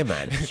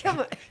on. Come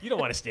on. You don't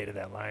want to stay to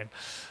that line.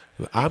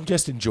 I'm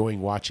just enjoying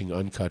watching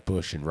Uncut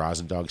Bush and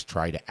Rosin Dogs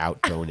try to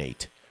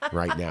out-donate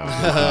right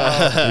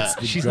now.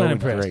 She's not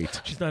impressed.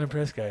 Great. She's not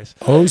impressed, guys.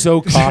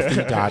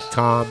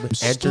 OzoCoffee.com.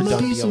 Enter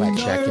Dunn Deal at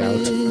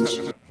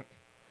checkout.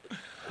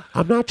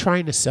 I'm not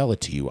trying to sell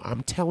it to you.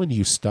 I'm telling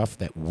you stuff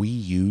that we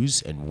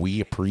use and we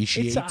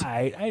appreciate. It's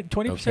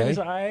 20% is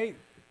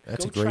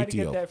That's Go a great try to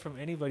deal. get that from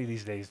anybody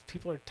these days.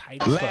 People are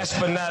tight. Last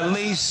but not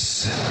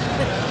least,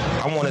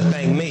 I want to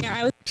thank me.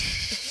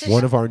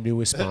 One of our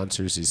newest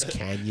sponsors is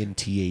Canyon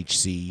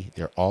THC.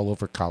 They're all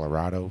over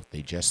Colorado.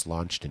 They just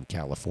launched in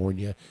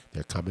California.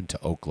 They're coming to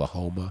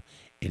Oklahoma.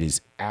 It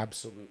is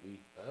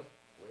absolutely.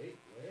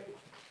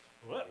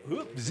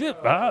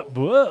 Zip.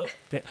 Whoa.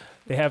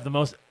 They have the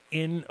most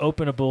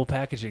inopenable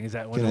packaging. Is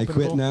that one? Can I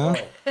quit openable?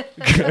 now?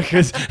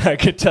 Because I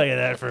could tell you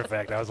that for a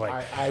fact. I was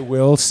like, I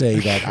will say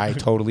that I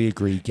totally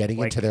agree. Getting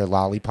Like, into their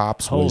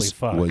lollipops holy was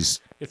fuck. It's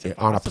It's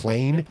on a impossible.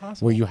 plane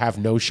Impossible. where you have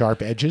no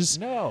sharp edges.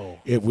 No.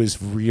 It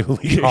was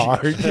really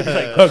hard.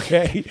 Like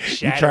Okay.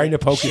 You're trying to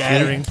poke it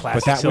shattering through.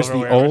 plastic But that was the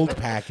silverware. old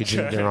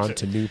packaging. They're on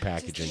to new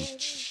packaging.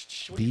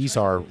 These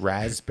are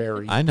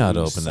raspberry. I know how to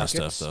blue open that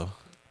suckets. stuff,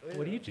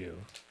 what do you do?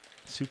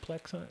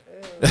 Suplex on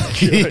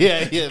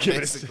Yeah, yeah, Give it a-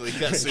 basically,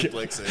 got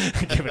suplex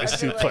it. Give it a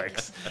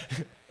suplex.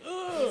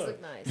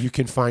 You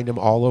can find them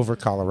all over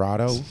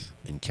Colorado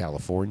and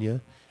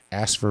California.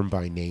 Ask for them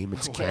by name.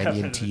 It's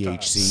Canyon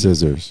THC.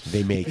 Scissors.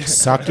 They make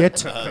suck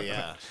it, Oh,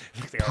 yeah.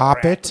 Looks like a pop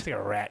rat. it, Looks like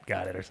a rat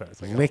got it or something.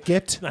 It's like lick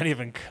it. It's not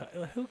even cut.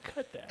 Who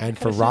cut that? And What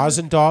for kind of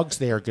rosin dogs,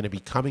 they are going to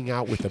be coming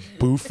out with a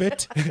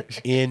Boofit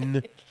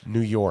in New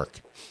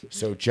York.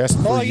 So just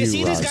for Oh, you, you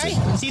see this rosin.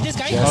 guy? See this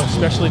guy? Oh,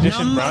 special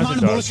edition I'm rosin on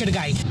dogs. bullshit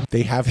guy.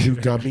 They have new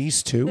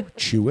gummies too,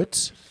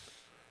 Chew-Its.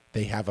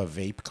 They have a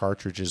vape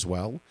cartridge as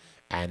well,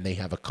 and they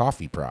have a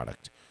coffee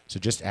product. So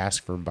just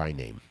ask for them by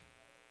name.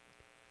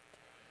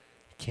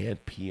 You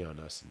can't pee on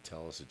us and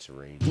tell us it's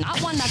raining. Not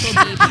one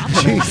knuckle deep, not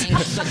the whole thing,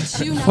 but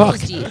two Fuck.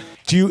 knuckles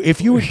deep. If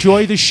you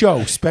enjoy the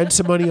show, spend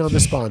some money on the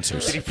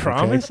sponsors. Did he okay?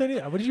 promise any?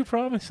 What did you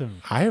promise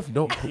him? I have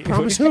no What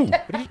promise. did you- Who?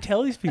 What did you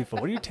tell these people?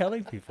 What are you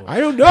telling people? I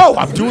don't know.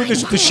 I'm doing the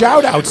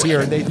shout outs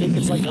here, and they think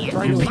it's like I'm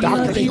trying to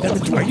indoctrinate them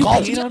into Are a you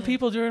cult. peeing on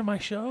people during my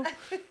show?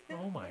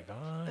 Oh my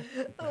god!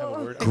 I'll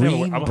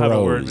have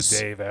a word with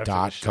Dave after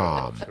the show.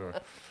 Greenbros.com. I'm sure.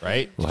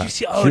 Right? We'll Did you have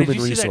see? Oh, human did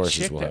you see that resources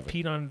chick will that have it.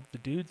 peed on the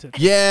dudes?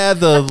 Yeah,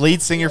 the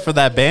lead singer for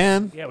that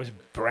band. Yeah, it was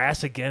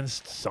Brass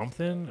Against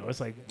something. It was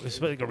like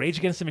a Rage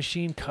Against the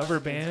Machine cover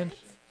band,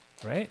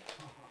 right?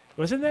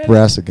 Wasn't that?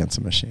 Brass Against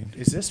the Machine.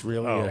 Is this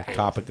really a okay.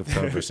 topic of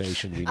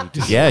conversation we need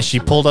to? Yeah, she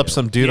pulled up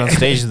some dude on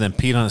stage and then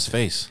peed on his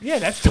face. Yeah,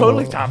 that's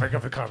totally topic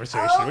of the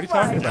conversation. What are you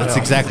talking about? That's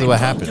exactly what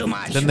happened.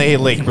 Then they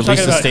released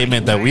a about-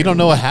 statement that we don't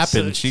know what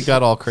happened. She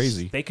got all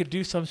crazy. They could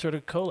do some sort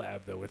of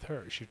collab though with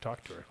her. You should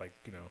talk to her, like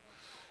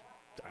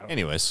I don't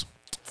Anyways,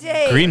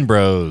 Dave. Green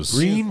Bros.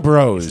 Green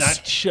Bros.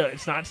 It's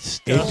not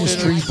stuff.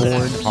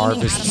 Industry-born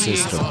harvest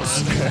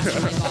systems.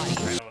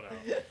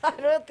 I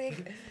don't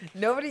think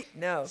nobody.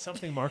 No.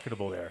 Something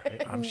marketable there,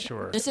 I'm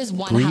sure. This is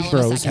one Green hell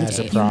of a Bros second has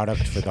a take.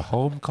 product for the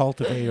home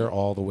cultivator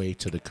all the way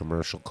to the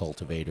commercial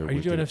cultivator. Are you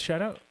with doing it. a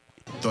shout out?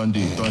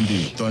 Dundee.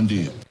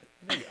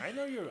 I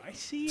know you're. I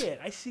see it.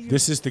 I see.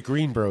 This is the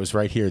Green Bros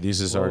right here. This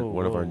is Whoa,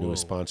 one of our whoa,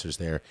 newest whoa. sponsors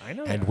there. I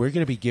know And that. we're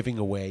going to be giving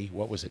away,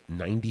 what was it,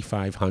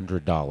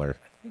 $9,500. I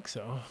think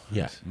so.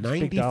 Yeah, It's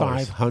big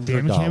dollars.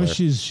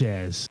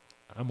 $9,500.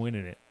 I'm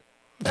winning it.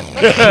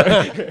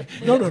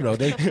 No.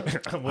 They.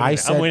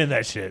 I'm winning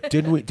that shit.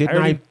 Didn't I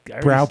already- I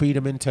browbeat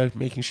him into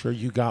making sure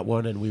you got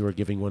one, and we were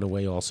giving one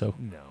away also?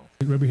 No.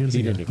 Rub your hands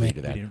He together. didn't agree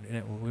to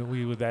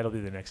that. That'll be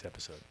the next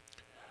episode.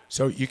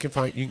 So you can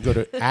go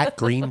to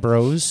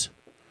 @GreenBros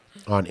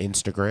on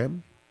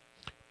Instagram.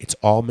 It's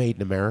all made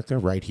in America,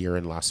 right here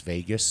in Las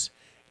Vegas.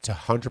 It's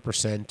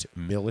 100%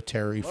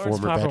 military, Lawrence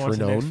former Popper wants veteran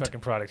the next owned. fucking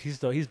product. He's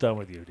done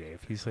with you, Dave.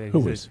 He's like,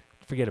 Who he's is?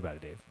 forget about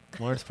it, Dave.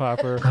 Lawrence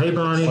Popper. Hey,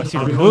 Barney. wants you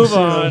I'll to be move home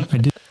on.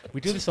 soon.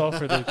 We do this all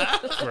for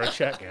a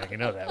check. Yeah, you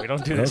know that. We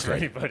don't do this for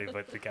Okay. anybody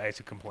but the guys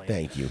who complain.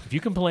 Thank you. If you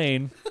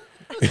complain,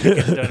 it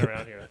gets done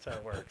around here. That's how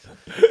it works.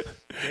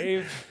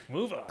 Dave,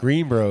 move on.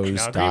 Greenbros.com.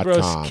 Now, Green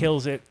Bros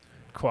kills it.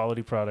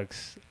 Quality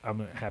products.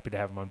 I'm happy to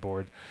have them on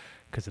board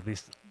because at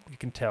least you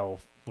can tell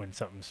when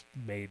something's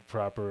made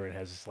proper and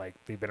has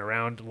they've been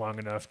around long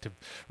enough to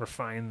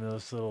refine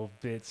those little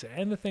bits.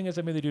 And the thing is,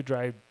 they do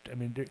dry.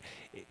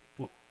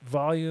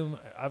 Volume.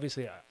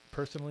 Obviously,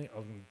 personally,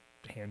 I'll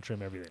hand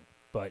trim everything.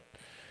 But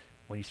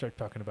when you start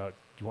talking about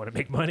you want to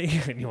make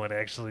money and you want to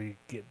actually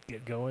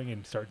get going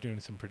and start doing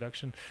some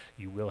production,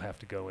 you will have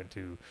to go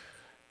into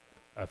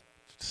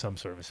some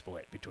sort of a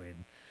split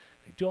between.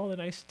 Do all the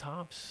nice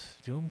tops.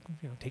 Do them,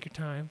 take your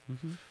time.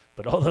 Mm-hmm.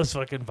 But all those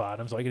fucking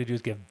bottoms, all you gotta do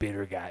is get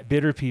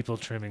bitter people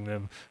trimming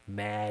them,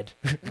 mad,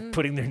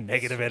 putting their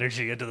negative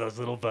energy into those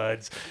little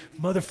buds.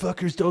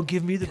 Motherfuckers don't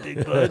give me the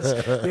big buds.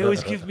 They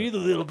always give me the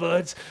little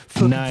buds.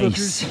 Fucking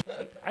Nice.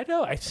 fuckers. I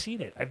know. I've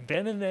seen it. I've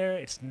been in there.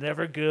 It's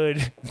never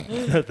good.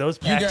 Those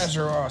packs. You guys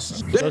are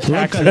awesome. Those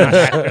packs are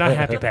they're not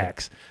happy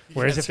packs.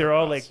 Whereas if they're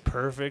all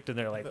perfect and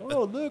they're like,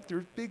 oh look,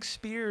 they're big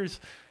spears.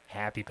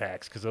 Happy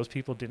packs, because those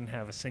people didn't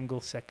have a single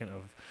second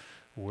of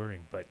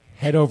worrying. But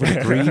Head over to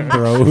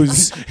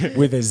Greenbros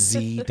with a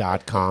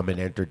Z.com and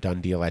enter Done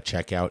Deal at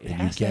checkout, and you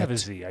has to have get a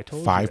Z. I told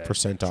you that.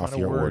 5% It's off not a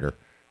your word. order.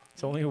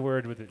 It's only a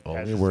word with it.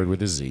 Only a word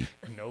with a Z.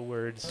 No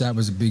words. That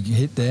was a big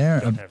hit there.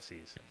 Don't have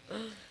C's.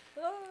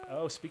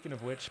 Oh, speaking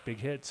of which, big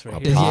hits right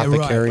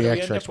Apothecary here.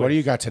 extracts. What do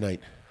you got tonight?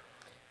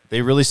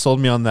 They really sold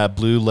me on that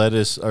blue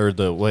lettuce or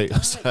the wait.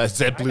 I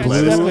said blue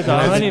lettuce. With the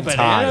honey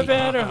banana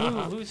bread or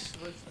who's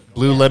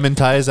Blue lemon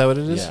tie, is that what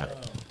it is? Yeah.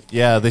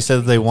 Yeah, they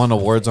said they won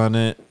awards on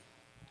it,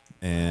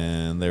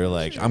 and they were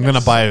like, "I'm gonna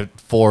buy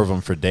 4 of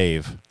them for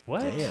Dave."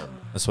 What? Damn.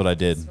 That's what I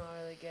did.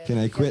 Can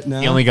I quit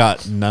now? He only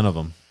got none of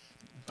them.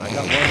 I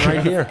got one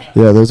right here.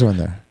 Yeah, there's one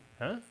there.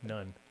 Huh?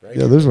 None. Right Yeah,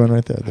 here. there's one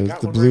right there. I There's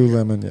got the one blue right here.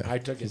 lemon. Yeah, I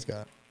took he's it.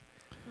 got.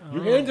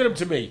 You handed them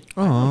to me.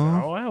 Aw.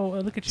 Oh wow!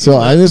 Well, look at you. So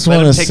I just Let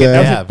want him to take say,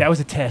 it That was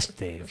a test,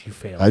 Dave. You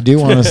failed. I do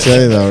want to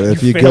say though,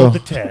 if you failed go,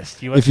 the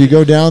test. if you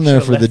go down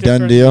there for the left it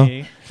done for deal,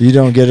 me. you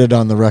don't get it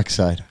on the rec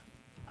side.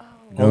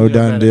 No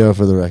done deal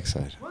for the rec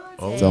side.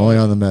 It's only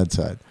on the med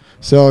side.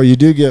 So you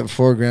do get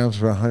 4 grams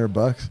for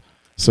 $100.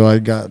 So I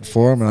got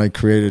 4 of them, and I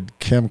created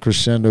Chem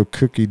Crescendo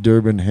Cookie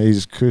Durban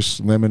Haze Kush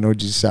Lemon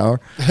OG Sour.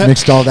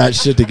 Mixed all that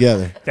shit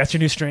together. That's your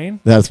new strain?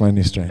 That's my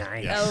new strain.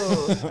 Nice.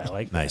 I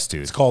like that. Nice,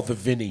 dude. It's called the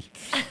Vinny.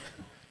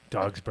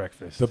 Dog's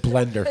breakfast. The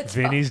blender.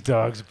 Vinny's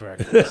dog's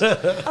breakfast.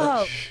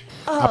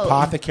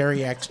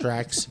 Apothecary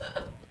Extracts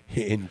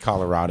in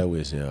Colorado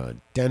is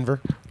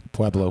Denver,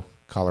 Pueblo,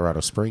 Colorado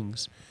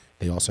Springs.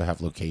 They also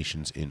have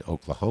locations in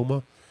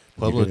Oklahoma.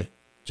 Pueblo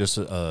just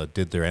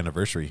did their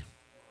anniversary.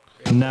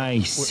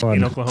 Nice.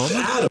 In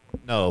Oklahoma?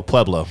 No,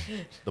 Pueblo,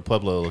 the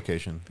Pueblo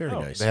location. Very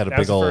nice. They had a That big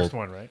was the old. first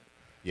one, right?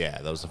 Yeah,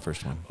 that was the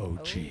first one.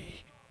 OG.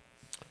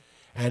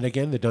 And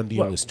again, the done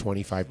deal What? is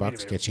 $25. Wait a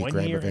minute, Gets you a 1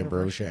 gram year of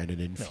ambrosia and an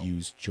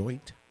infused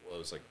joint. Well, it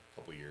was like a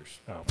couple years.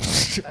 Oh.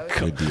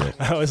 Good deal.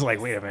 I was like,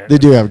 wait a minute. They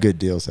do have good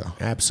deals though.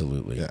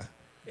 Absolutely. Yeah.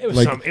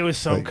 It was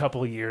some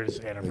couple years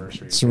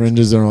anniversary.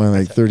 Syringes are only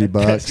like $30.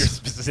 That's your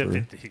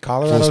specific.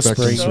 Colorado full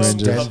spectrum Springs,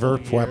 syringes. Denver,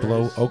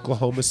 Pueblo,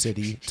 Oklahoma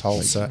City,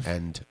 Tulsa,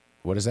 and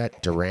what is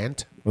that?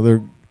 Durant?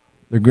 Well,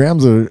 the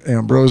grams of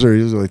ambrosia are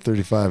usually like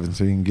 35, and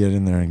so you can get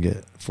in there and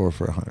get 4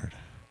 for $100.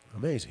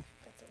 Amazing.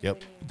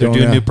 Yep. They're Don't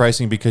doing have- new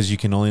pricing because you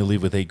can only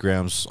leave with 8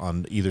 grams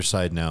on either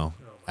side now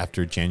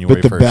after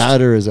January But the 1st.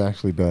 batter is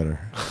actually better.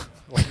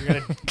 Like you're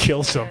gonna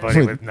kill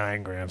somebody with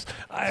 9 grams.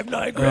 I have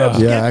 9 grams.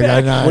 Yeah, Get I got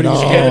back. 9. What do you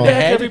Oh. get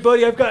back,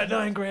 everybody? I've got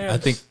 9 grams. I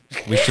think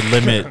we should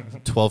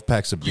limit 12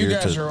 packs of beer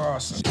guys to are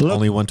awesome.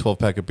 only one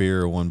 12-pack of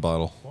beer or 1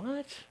 bottle.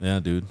 What? Yeah,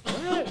 dude.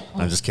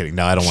 I'm just kidding.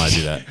 No, I don't want to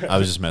do that. I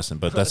was just messing.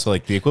 But that's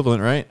like the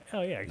equivalent, right?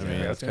 Hell yeah, I exactly.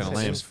 mean, I was that's gonna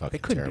kind of say, lame. They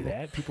couldn't do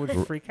that. People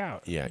would freak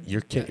out. Yeah,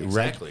 you're kidding.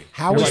 Exactly.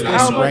 How They're is like,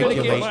 this how am I gonna get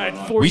regulated?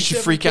 my We 47 should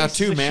freak out cases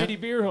too, of man.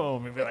 Shitty beer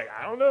home and be like,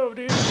 I don't know,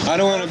 dude. I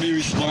don't want to be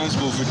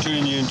responsible for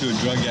turning you into a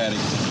drug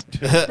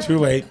addict. Too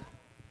late.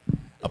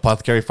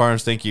 Apothecary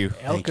Farms, thank you.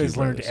 Elka's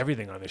learned brothers.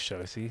 everything on this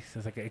show. See,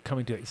 it's like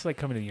coming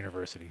to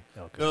university.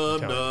 Elka. Numb I'm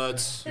telling you.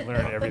 nuts. You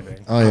learn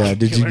everything. Oh, yeah.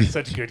 Did you learn get-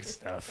 such good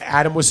stuff?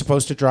 Adam was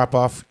supposed to drop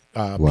off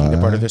What? peanut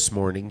butter this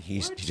morning. He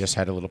just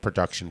had a little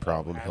production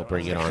problem. He'll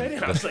bring it on.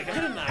 I was like, I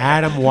didn't know.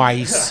 Adam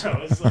Weiss I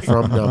was like-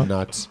 from Numb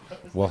Nuts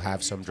will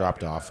have some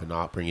dropped off, and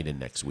I'll bring it in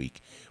next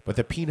week. But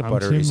the peanut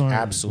butter Tim is Martin,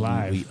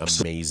 absolutely live.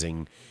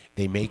 amazing.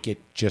 They make it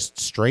just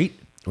straight,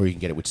 or you can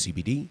get it with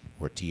CBD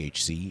or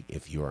THC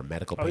if you're a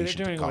medical Oh, they're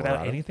patient doing in it without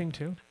Colorado. anything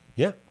too.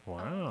 Yeah,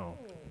 Wow.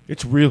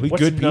 it's really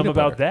What's good numb peanut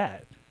about butter.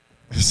 that?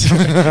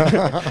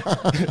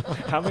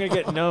 How am I gonna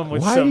get numb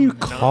with Why some? do you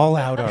call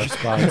out our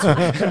sponsor?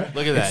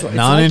 Look at that. It's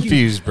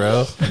Non-infused,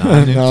 bro.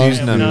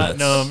 Non-infused I'm numb not nuts.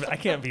 numb. I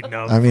can't be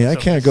numb. I mean, from I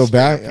some can't go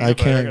back. peanut I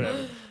butter.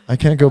 can't. I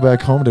can't go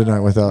back home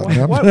tonight without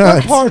numb What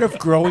nuts. part of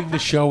growing the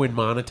show and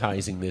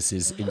monetizing this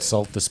is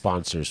insult the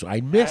sponsors? I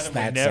missed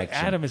that section.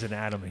 Adam is an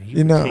Adam, and he You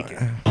would know, take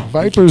it.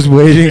 Viper's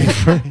waiting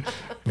for.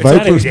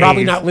 not He's a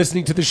probably Dave. not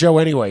listening to the show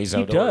anyway. So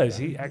He don't worry does.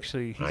 about He it.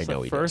 actually. I He's know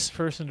the he first does.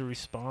 person to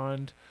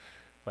respond.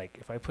 Like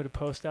if I put a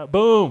post out,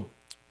 boom,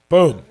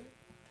 Boom.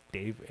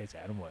 Dave, it's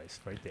Adam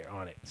Weiss right there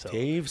on it. So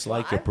Dave's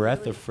like a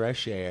breath of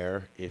fresh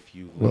air if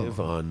you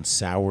live on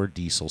sour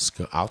diesel.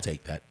 I'll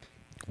take that.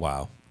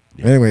 Wow.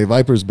 Anyway,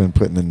 Viper's been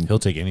putting in He'll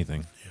take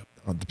anything.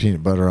 on the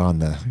peanut butter on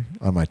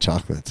my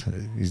chocolates.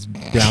 He's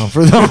down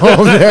for the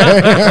whole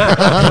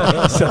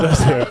day. so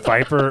those are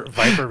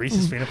Viper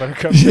Reese's peanut butter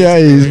cups. Yeah,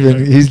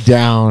 he's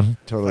down,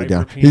 totally Viper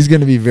down. peanut- He's going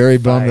to be very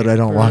bummed that I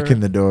don't walk Viper- in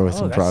the door with oh,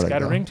 some that's product.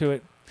 got a though. ring to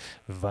it.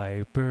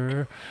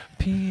 Viper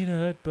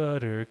peanut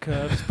butter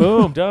cups.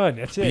 Boom, done.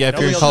 That's it. Yeah, if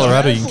you're in Nobody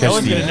Colorado, else- you can no catch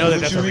one's the- gonna know that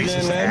Don't that's you a read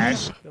Reese's that ad.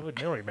 language?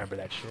 They don't remember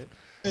that shit.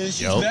 It's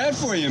just Yup. bad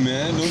for you,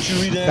 man. Don't you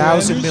read that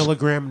 1,000 language?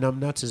 milligram numb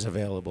nuts is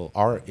available.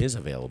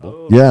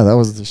 Yeah, that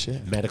was the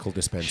shit. Medical Shout out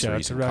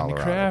dispensaries to in Rodney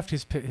Colorado. Kraft.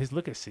 His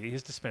look at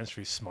his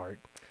dispensary's smart.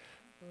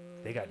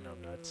 They got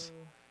numb nuts.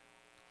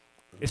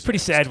 It's pretty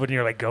sad when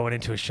you're like going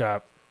into a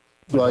shop.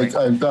 Like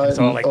I've it's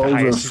gotten all, like, the over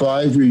highest-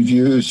 5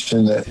 reviews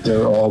and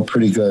they're all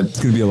pretty good. It's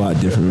gonna be a lot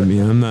different with me.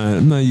 I'm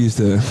not used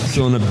to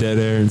filling up dead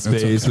air in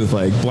space with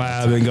like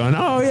blab and going,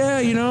 oh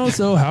yeah,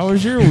 so how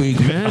was your week,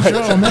 man?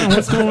 Oh man,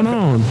 what's going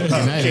on?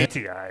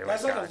 KTI.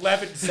 That's like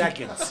 11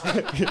 seconds.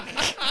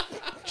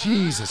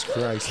 Jesus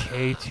Christ.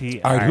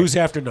 KTI. All right, who's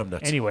after numb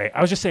nuts? Anyway,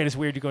 I was just saying it's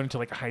weird. You're going into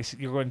like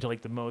you're going into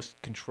like the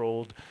most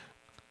controlled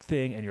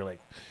thing, and you're like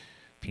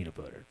peanut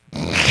butter.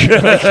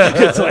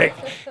 It's like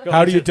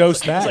How do you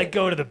dose that? It's like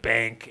going to the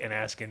bank and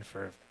asking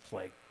for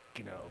like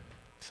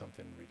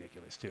something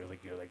ridiculous too.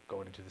 Like you're like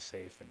going into the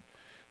safe and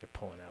they're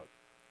pulling out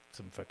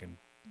some fucking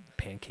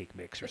pancake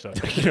mix or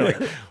something. You're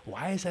like,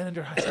 why is that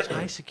under such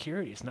high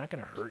security? It's not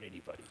going to hurt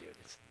anybody, dude.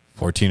 It's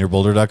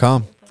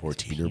 14erboulder.com.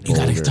 14er You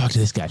gotta Boulder. talk to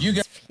this guy. You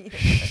got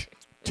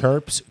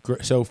Terps.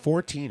 So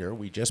 14er,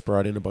 we just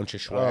brought in a bunch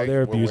of swag.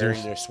 they're We're abusers.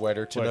 wearing their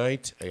sweater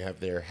tonight. They have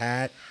their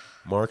hat.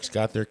 Mark's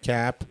got their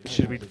cap.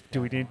 do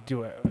we need to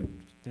do a?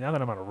 Now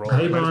that I'm on a roll,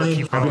 Hey, I might as well Bonnie,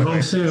 keep I'll be going.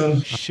 home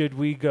soon. Should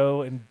we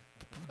go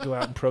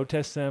out and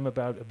protest them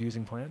about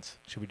abusing plants?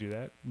 Should we do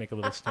that? Make a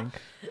little stink,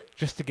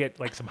 just to get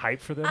like some hype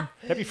for them.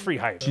 That'd be free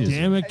hype.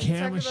 Damn it,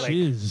 camera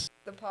shiz.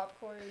 The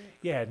popcorn.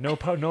 Yeah, no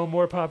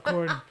more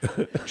popcorn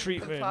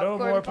treatment. No Popcorn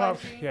more popcorn.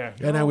 punching. Yeah.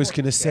 And I was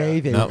going to say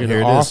they No, were going here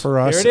to it is. offer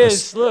us. There it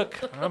is. Look,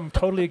 I'm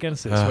totally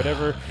against this.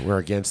 Whatever. We're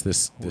against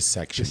this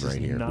section This is right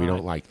here. not We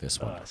don't like this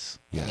one. us.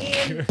 Yeah.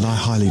 I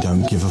highly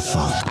don't give a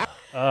fuck.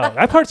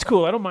 That part's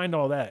cool. I don't mind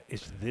all that.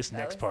 It's this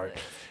next part.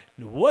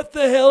 What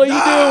the hell are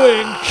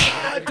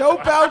you doing?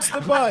 Don't bounce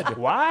the bud.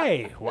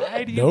 Why?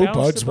 Why do you No bounce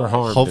buds the were bud?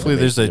 harmed. Hopefully in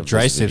the there's a making of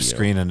dry this sieve video.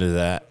 screen under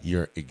that.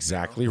 You're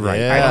exactly right.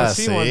 Yeah, I don't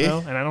see one see? though,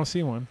 and I don't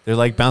see one. They're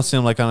like bouncing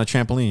them like on a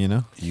trampoline, you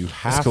know? You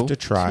have cool. to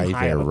try Too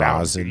high their of a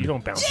bounce, dude. rosin. You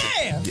don't bounce.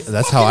 Yeah,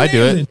 that's how I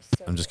do it.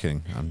 I'm just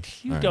kidding.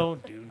 You all right.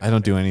 don't do. I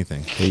don't do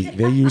anything.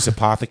 They use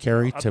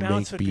apothecary A to make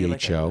bounce would be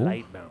like a BHO.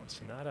 light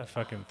bounce, not a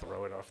fucking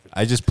throw it off the.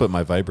 I just put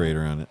my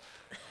vibrator on it.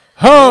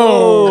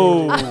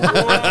 Ho!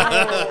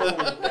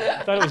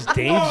 I thought it was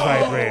Dave's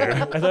vibrator.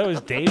 I thought it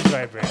was Dave's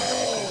vibrator.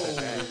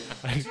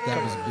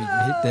 That was a big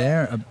hit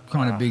there. A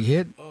kind of big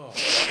hit.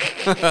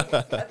 I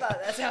thought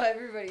that's how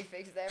everybody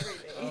fixed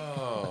everything.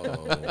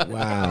 Oh,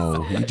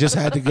 wow. You just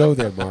had to go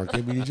there, Mark.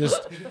 I mean, you just.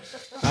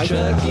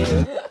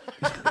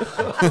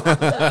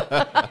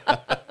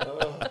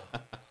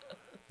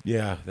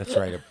 Yeah, that's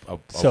right. A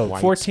So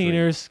white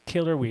 14ers,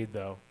 killer weed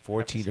though.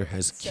 14er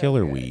has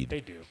killer good. weed.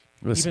 They do.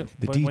 Listen, Even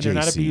the when they're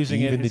not DJC,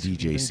 abusing it, even the it's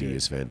even DJC good.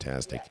 is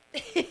fantastic.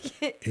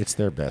 It's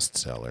their best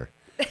seller.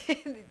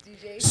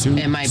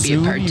 It might be a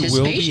you will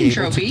participation be able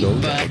trophy, to go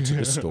but- down to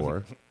the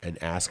store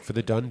and ask for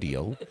the Dunn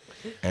deal.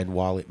 And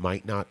while it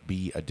might not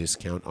be a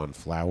discount on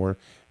flour,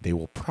 they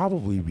will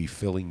probably be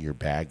filling your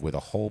bag with a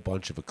whole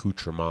bunch of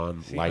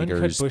accoutrement, See,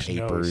 lighters, Uncut Bush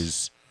papers.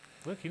 knows.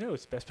 Look,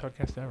 it's the best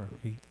podcast ever.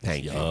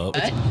 Thank you.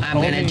 But I'm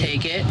going to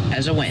take it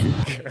as a win.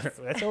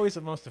 That's always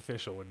the most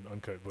official when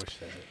Uncut Bush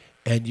says it.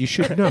 And you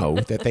should know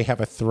that they have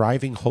a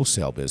thriving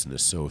wholesale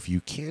business. So if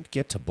you can't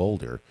get to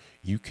Boulder,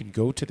 you can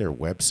go to their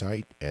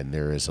website, and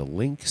there is a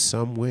link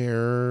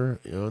somewhere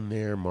on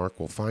there. Mark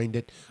will find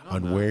it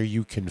on where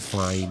you can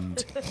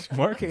find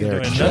Mark ain't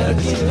their doing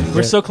nothing.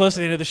 We're so close to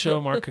the end of the show,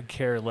 Mark could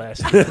care less.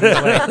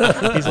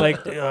 He's like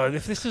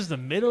if this is the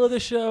middle of the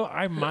show,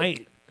 I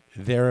might.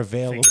 They're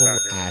available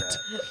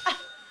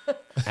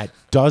at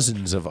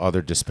dozens of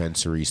other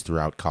dispensaries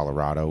throughout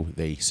Colorado.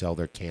 They sell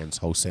their cans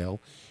wholesale.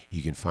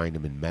 You can find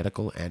them in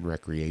medical and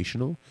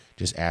recreational.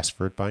 Just ask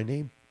for it by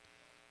name.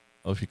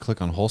 Oh, if you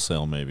click on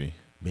wholesale, maybe.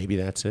 Maybe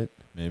that's it.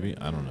 Maybe.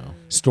 I don't know.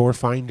 Store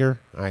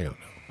Finder? I don't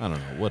know. I don't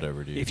know.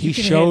 Whatever, dude. If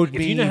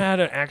you know how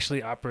to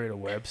actually operate a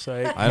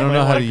website, I don't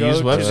know how to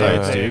use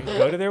websites, dude.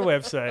 Go to their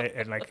website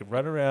and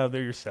run around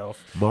there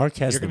yourself. Mark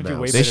has You're the gonna do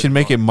mouse. way They better should than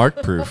make it Mark.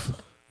 mark-proof.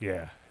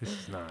 Yeah, this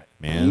is not.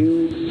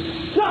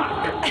 Man. All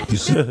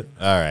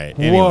right.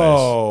 Anyways.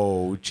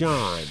 Whoa,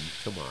 John,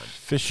 come on.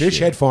 Fish shit.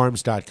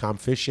 Fishheadfarms.com.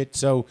 Fish it.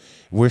 So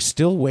we're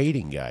still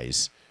waiting,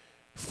 guys,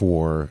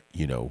 for,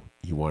 you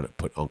want to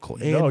put Uncle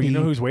Andy. No, you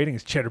know who's waiting?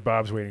 Is Cheddar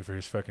Bob's waiting for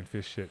his fucking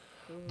fish shit.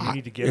 You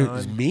need to get it on.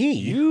 was me.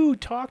 You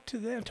talk to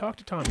them. Talk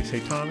to Tommy. Say,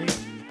 Tommy,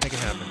 make it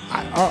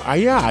happen.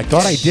 Yeah, I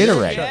thought I did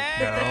already.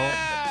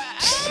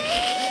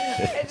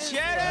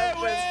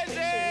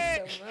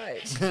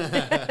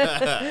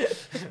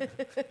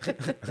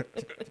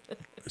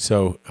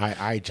 So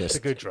I just. It's a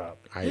good drop.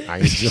 I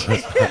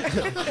enjoy.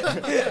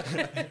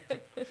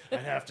 I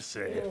have to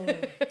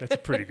say, that's a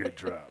pretty good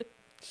drop.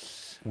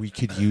 We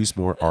could use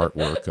more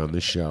artwork on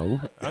the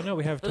show. I know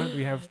we have time.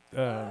 We have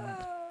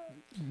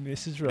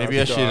Mrs. Maybe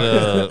I should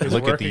is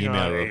look at the working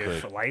email on real a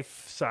quick.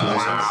 Life size.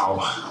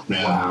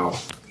 Wow.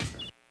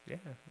 Yeah,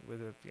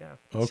 with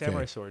Okay.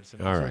 samurai swords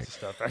and all All sorts right. of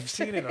stuff. I've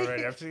seen it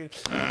already. I've seen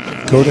it.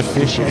 Go to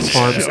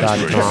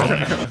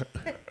fishheadfarms.com.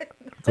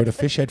 Go to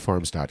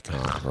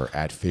fishheadfarms.com or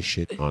at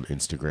fishshit on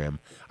Instagram.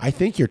 I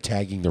think you're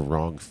tagging the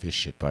wrong fish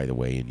shit, by the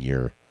way, in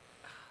your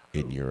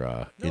No,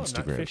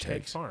 Instagram not Fish Head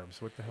tags.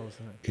 Farms. What the hell is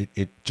that?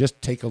 It just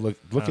take a look.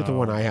 Look at the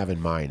one I have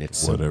in mind.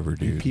 It's Whatever,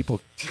 dude.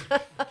 People.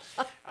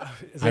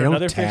 Is I there don't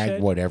another Fish tag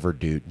Head? whatever,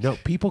 dude. No,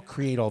 people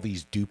create all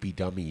these doopy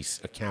dummies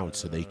accounts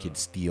so they can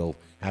steal,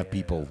 have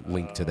people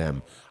link to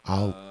them.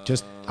 I'll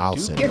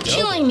send You're it.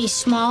 killing me,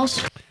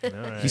 Smalls.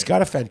 He's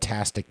got a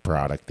fantastic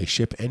product. They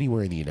ship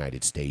anywhere in the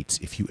United States.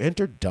 If you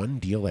enter Dunn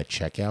Deal at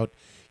checkout,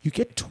 you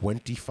get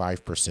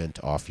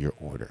 25% off your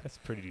order. That's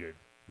pretty good.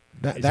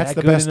 That's that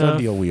the good best Dunn enough?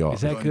 Deal we offer.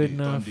 Is that good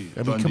enough?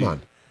 I mean, come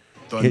on.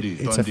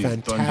 It's a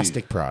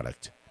fantastic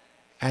product.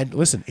 And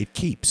listen, it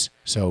keeps.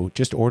 So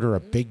just order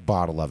a big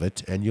bottle of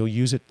it, and you'll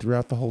use it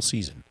throughout the whole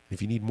season.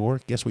 If you need more,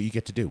 guess what you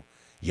get to do?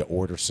 You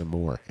order some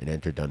more and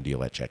enter Dunn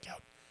Deal at checkout.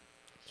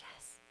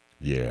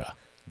 Yeah.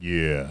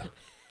 Yeah.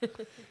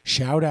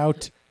 Shout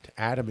out to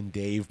Adam and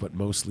Dave, but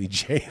mostly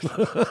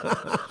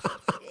Jayla.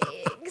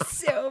 Thanks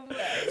so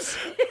much.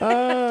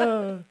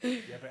 Yeah,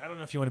 but I don't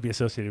know if you want to be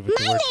associated with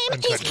the word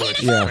uncut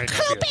bush. Yeah. Right now,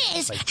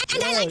 Lopez,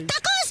 and I like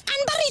tacos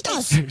and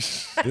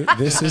burritos.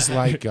 This is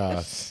like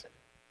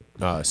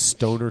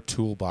Stoner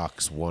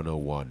Toolbox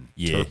 101.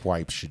 Yeah. Turp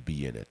wipes should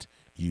be in it.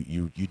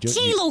 You don't.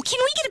 Kilo, can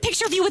we get a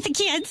picture of you with the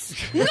kids?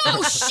 No,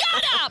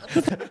 shut up!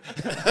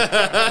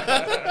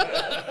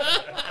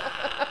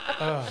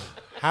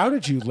 How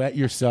did you let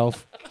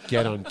yourself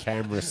get on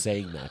camera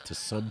saying that to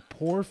some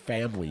poor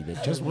family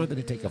that just wanted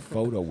to take a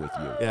photo with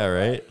you? Yeah,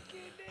 right.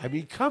 I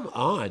mean, come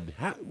on.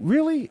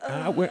 Really?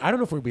 I don't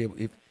know if we'll be able.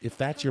 If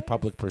that's your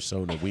public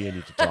persona, we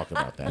need to talk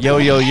about that. Yo.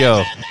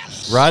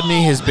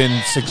 Rodney has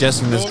been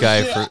suggesting this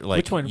guy for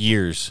like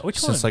years. Which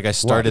since one? like I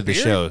started the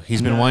Beard? show.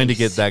 He's been wanting to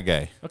get that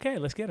guy. Okay,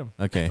 let's get him.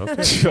 Okay.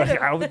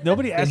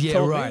 Nobody asked. Yeah,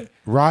 told right. me.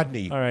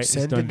 Rodney, All right, it's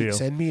send done deal.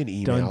 me an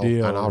Done email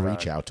deal, and I'll Rod.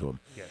 reach out to him.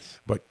 Yes.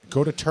 But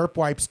go to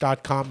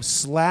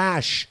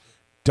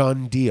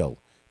terpwipes.com/done deal.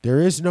 There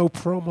is no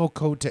promo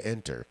code to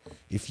enter.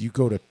 If you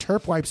go to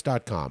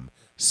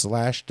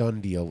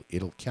terpwipes.com/done deal,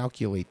 it'll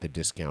calculate the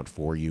discount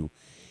for you.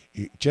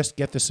 Just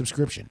get the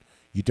subscription.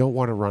 You don't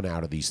want to run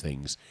out of these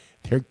things.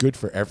 They're good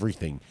for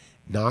everything,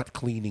 not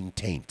cleaning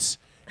taints.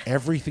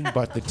 Everything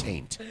but the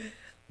taint.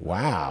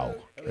 Wow.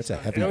 That's a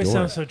heavy It always door.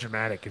 sounds so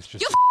dramatic. It's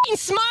just You f***ing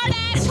smart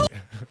ass.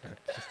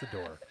 just the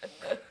door.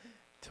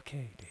 It's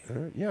okay, Dave.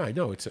 Yeah, I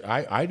know.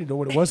 I didn't know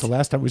what it was the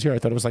last time I was here. I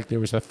thought it was like there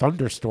was a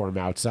thunderstorm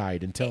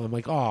outside until I'm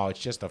like, oh, it's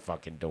just a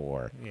fucking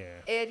door. Yeah.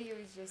 And he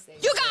was just saying.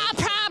 You got a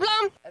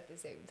problem? At the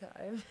same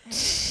time.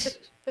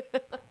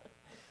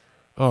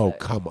 Oh,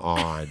 come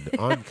on.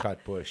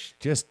 Uncut Bush.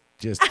 Just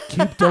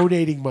keep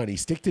donating money.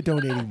 Stick to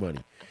donating money.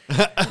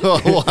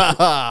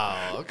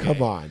 Wow. Okay.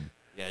 Come on.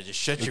 Yeah, just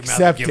shut your mouth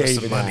Except and give us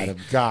some David money. Adam.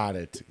 Got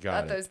it.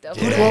 Not those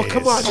double Well,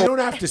 come on. You don't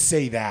have to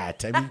say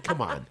that. I mean,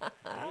 come on.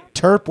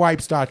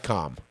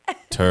 Terpwipes.com.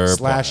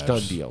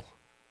 /done deal.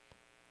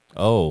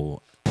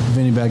 Oh.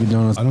 Vinny Bag of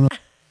Donuts. I don't know.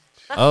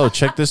 Oh,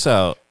 check this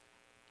out.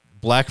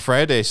 Black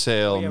Friday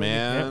sale, Yeah,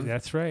 man.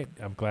 that's right.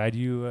 I'm glad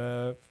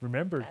you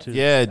remembered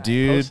to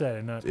dude. post that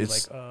and not be like,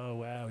 It's- oh,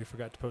 wow, we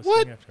forgot to post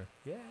What? it after.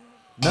 Yeah.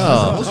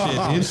 No.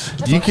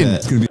 You can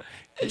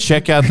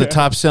check out the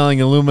top-selling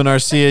Illuminar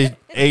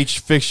CH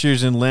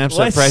fixtures and lamps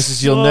at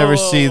prices you'll never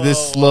see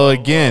this low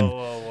again.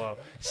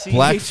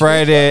 Black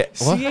Friday.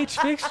 What? CH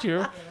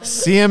fixture.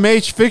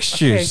 CMH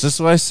fixtures. Okay. That's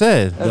what I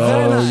said.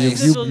 No,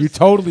 you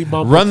totally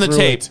mumbled Run the through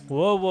tape. it.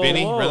 Whoa,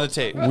 Vinny, run the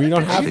tape. We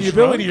don't have the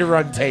ability to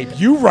run tape.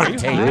 You run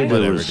tape.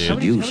 Whatever, dude.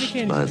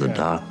 Seduced by the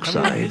dark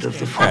side of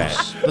the All right,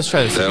 force. let's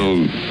try this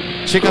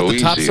again. Check out the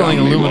top-selling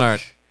Illuminar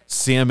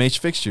CMH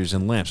fixtures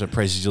and lamps at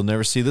prices you'll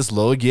never see this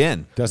low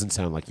again. Doesn't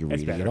sound like you're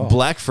reading at all.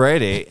 Black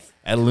Friday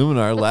at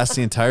Illuminar lasts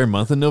the entire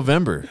month of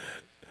November.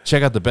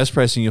 Check out the best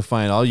pricing you'll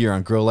find all year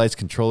on grow lights,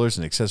 controllers,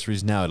 and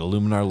accessories now at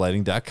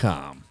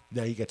illuminarlighting.com.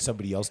 Now you get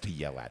somebody else to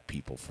yell at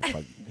people for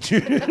fun.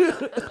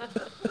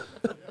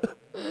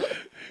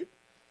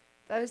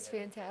 That was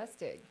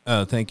fantastic.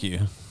 Oh, thank you.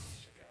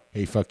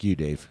 Hey, fuck you,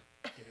 Dave.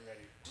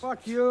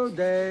 Fuck you,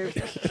 Dave.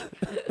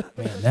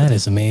 Man, that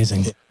is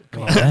amazing.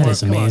 Man, that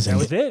is amazing. That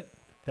was it.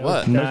 That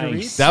What? Was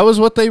nice. That was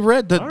what they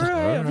read. That, All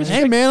right, I'm just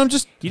hey, man, I'm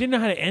just... You didn't know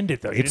how to end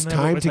it, though. You It's didn't know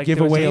how time it was to like give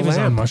there was away a Dave's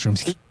on lamp.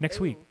 mushrooms next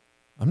week.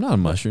 I'm not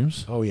on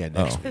mushrooms. Oh yeah,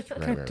 next week.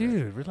 God,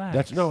 dude, relax.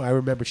 That's no. I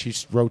remember she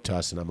wrote to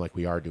us, and I'm like,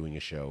 we are doing a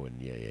show, and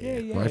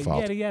yeah. My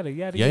fault.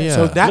 Yada.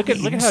 So that look at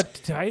how means,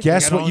 tight.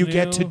 guess we got what you all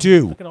get new- to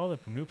do? Look at all the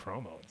new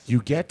promos.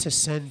 You get to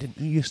send an.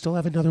 You still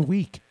have another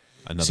week.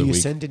 Another so you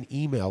week. send an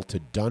email to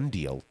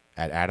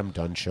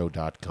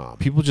donedeal@adamdunshow.com.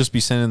 People just be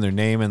sending their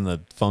name and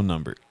the phone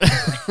number.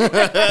 They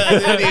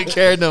don't even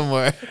care no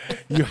more.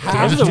 You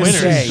have Those are the to winners.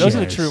 say, Those are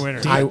the true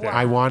winners.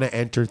 I want to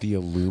enter the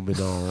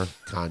Illuminar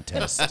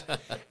contest,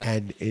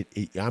 and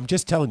I'm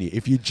just telling you,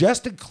 if you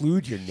just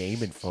include your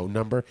name and phone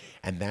number,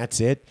 and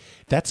that's it,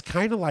 that's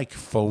kind of like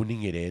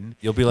phoning it in.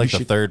 You'll be like You the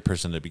should- third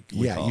person to be.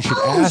 Yeah, called. you should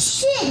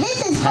ask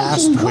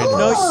past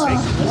winners.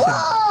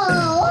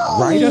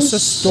 Write us a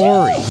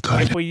story.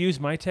 If we use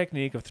my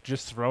technique of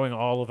just throwing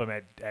all of them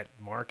at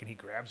Mark and he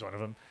grabs one of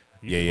them.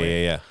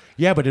 Yeah.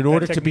 Yeah, but in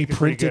order to be technique is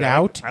pretty printed good.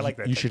 out, I like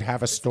that you should technique.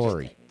 have a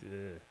story.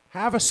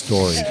 Have a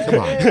story. Come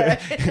on.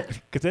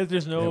 Because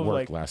there's no It worked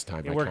like last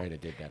time. It I worked, kind of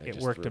did that. I it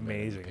just worked threw 'em in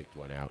and amazing. picked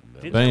one out. And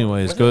Didn't- But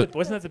anyways, wasn't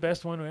that the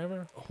best one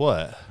ever?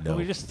 What? No.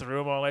 We just threw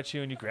them all at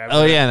you and you grabbed.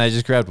 Oh them. yeah, and I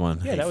just grabbed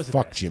one. Yeah, that was the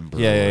Fuck best. Jim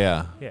Brewer.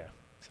 Yeah. Yeah.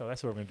 So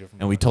that's what we're gonna do from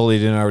And we totally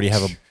didn't already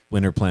have a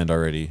winner planned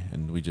already,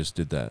 and we just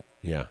did that.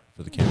 Yeah.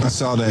 For the camera. I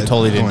saw that We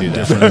totally didn't do going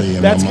that. differently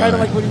in That's my kind of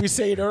mind. like what he was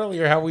saying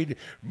earlier. How we could,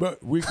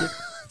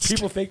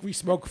 people think we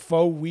smoke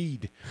faux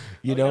weed.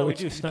 You know, we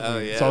it's, do stunt Oh,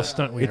 weed. It's yeah. all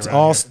stunt weed. it's around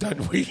all here.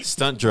 stunt weed.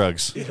 Stunt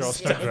drugs. These are all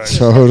stunt drugs.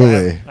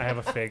 Totally. I have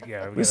a fake.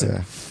 Yeah. we Listen,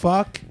 gotta-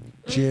 fuck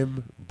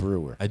Jim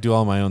Brewer. I do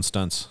all my own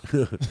stunts.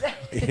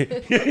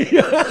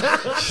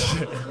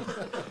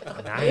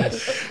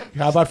 Nice.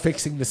 How about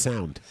fixing the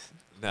sound?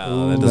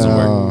 No, that doesn't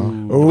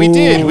work. We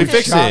did. We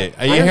fixed it.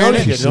 Are you hearing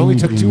it? It only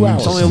took 2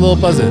 hours. It's only a little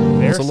buzzing.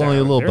 Their It's only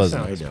a little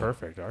sound buzzing. is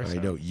perfect. Our I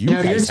sound. know. You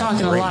know, you're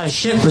talking a lot of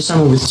shit for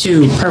someone with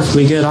two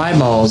perfectly good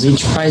eyeballs,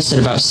 each priced at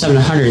about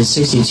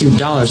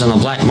 $762 on the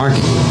black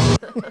market.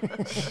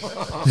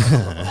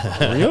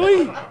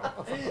 Really?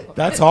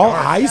 That's all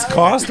eyes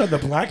cost on the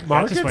black That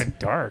market? just went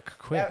dark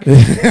quick.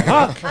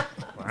 Fuck.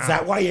 Is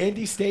that why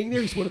Andy's staying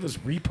there? He's one of those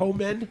repo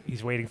men?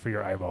 He's waiting for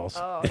your eyeballs.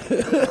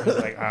 He's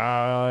like,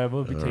 I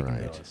will be taking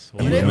those.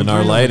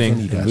 Luminar lighting.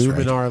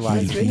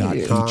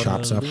 IlluminarLighting.com. He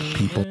chops up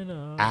people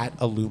at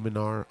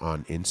Illuminar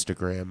on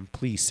Instagram.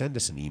 Please send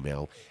us an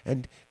email.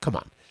 And come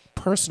on,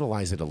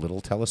 personalize it a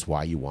little. Tell us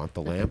why you want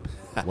the lamp,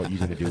 what you're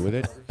going to do with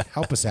it.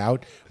 Help us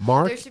out.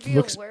 Mark There should be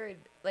looks... a word,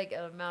 like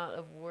an amount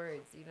of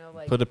words, you know,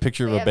 like Put a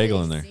picture of they a have to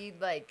bagel in there.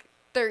 exceed, like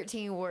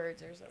 13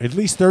 words or something. At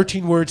least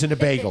 13 words in a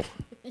bagel,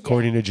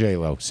 according to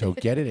J-Lo. So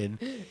get it in.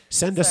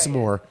 Send us some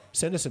more.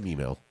 Send us an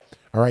email.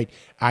 All right.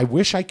 I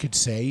wish I could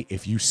say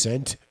if you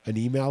sent an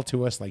email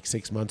to us like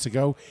 6 months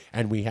ago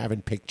and we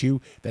haven't picked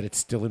you, that it's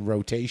still in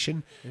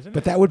rotation. Isn't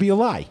But it? that would be a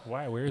lie.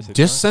 Why? Where is it?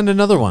 Just send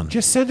another one.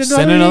 Just send another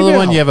Send another email.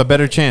 one. You have a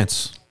better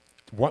chance.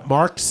 What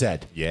Mark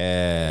said.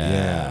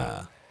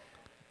 Yeah.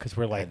 Because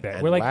we're like that.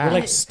 And We're like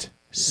last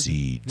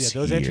seeds. Yeah,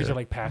 those entries here are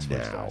like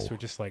passwords to us. now. We're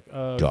just like,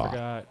 oh, I Dot.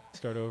 forgot.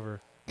 Start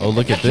over. Oh,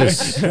 look at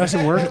this. It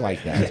doesn't work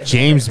like that.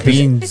 James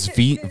Bean's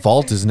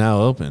vault is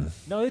now open.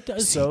 No, it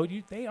does though.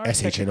 They are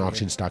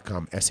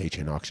SHNauctions.com.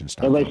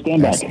 SHNauctions.com. Everybody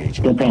stand back.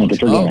 Don't panic.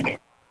 It's organic.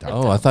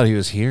 Oh, I thought he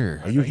was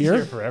here. Are you He's here?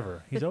 here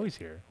forever. He's always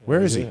here.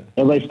 Where is he?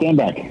 Everybody stand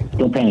back.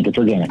 Don't panic. It's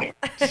organic.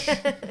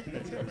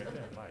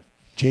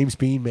 James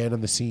Bean, man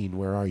on the scene.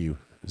 Where are you?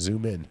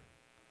 Zoom in.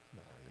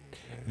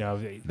 No,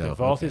 the No,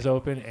 vault okay. is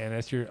open, and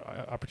that's your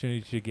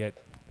opportunity to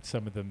get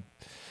some of the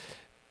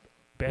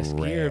best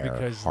gear Rare,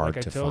 because, hard like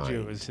I to told you, it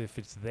find. was if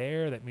it's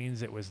there, that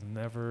means it was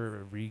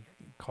never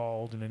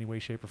recalled in any way,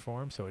 shape, or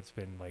form. So it's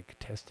been like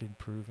tested,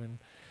 proven.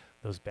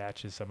 Those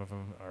batches, some of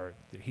them are.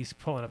 He's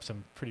pulling up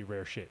some pretty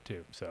rare shit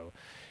too. So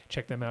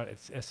check them out.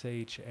 It's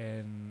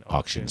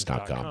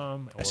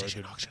SHNauctions.com or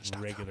the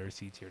regular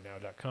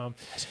seedsherenow.com.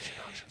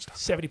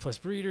 70 plus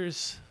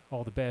breeders,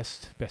 all the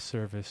best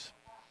service,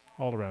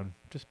 all around,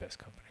 just best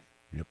company.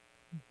 Yep.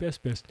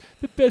 Best, the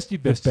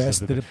bestie best. The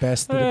best, the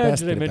best, the best,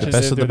 Did I the mention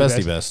best of they're the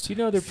bestie best. You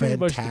know, they're pretty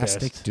much the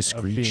Fantastic, best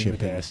discreet of being shipping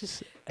the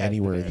best at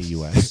anywhere in the best.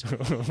 U.S.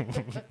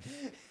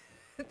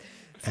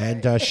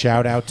 And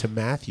shout out to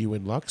Matthew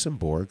in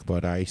Luxembourg,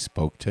 but I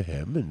spoke to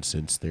him, and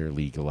since they're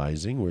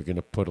legalizing, we're going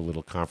to put a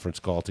little conference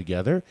call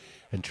together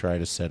and try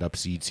to set up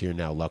Seeds Here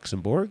Now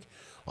Luxembourg.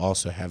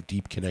 Also have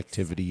deep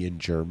connectivity in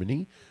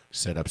Germany,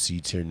 set up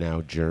Seeds Here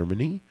Now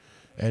Germany,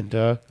 and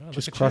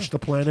just at crush you. the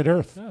planet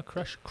Earth. Oh,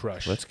 crush.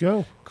 Let's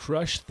go.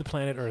 Crush the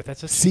planet Earth.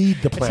 That's a Seed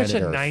the that's planet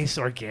such a Earth. nice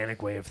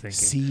organic way of thinking.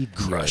 Seed the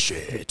Crush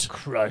earth. it.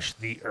 Crush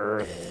the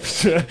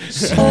Earth.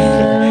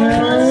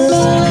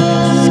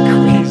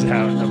 Squeeze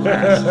out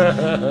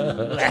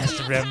the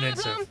last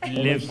remnants of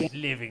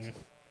living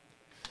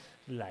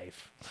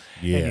life.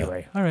 Yeah.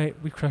 Anyway, all right,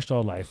 we crushed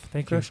all life.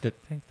 Thank you. Crushed it.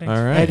 Thanks. All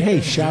right. And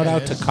hey, shout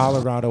out to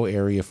Colorado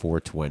Area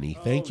 420.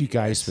 Thank you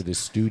guys for this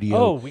studio.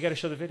 Oh, we got to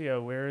show the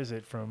video. Where is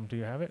it from? Do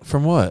you have it?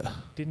 From what?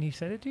 Didn't he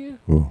send it to you?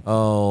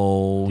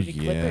 Oh, Did he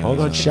clip yeah. it? Hold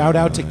on. Shout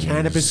out to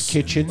Cannabis Where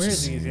is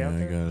Kitchens, he? Is he out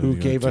there? who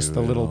gave us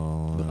the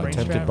little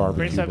attempted Brainstorm-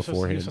 barbecue Brainstorm's supposed to-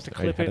 beforehand. you're supposed to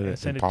I clip had it an and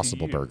send it to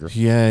Impossible you. Burger.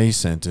 Yeah, he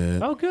sent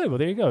it. Oh, good. Well,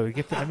 there you go.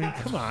 I mean,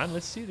 come on.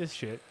 Let's see this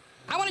shit.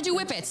 I want to do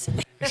whippets.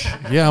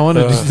 Yeah, I want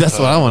to. That's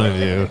what I want to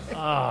do.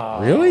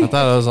 Really? I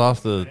thought I was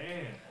off the.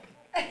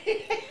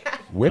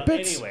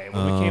 Whippets? Anyway,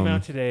 when we came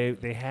out today,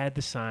 they had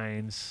the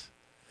signs.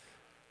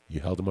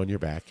 You held them on your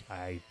back.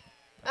 I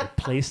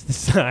placed the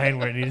sign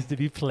where it needs to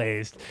be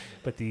placed,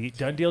 but the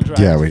Dunn Deal Drive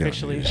Yeah, is we don't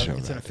officially need to show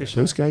it's an that.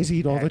 official. Those guys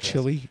eat all the address.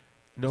 chili.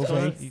 No What's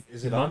going on? way.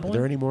 Is it Are mumbling?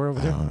 there any more over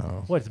there?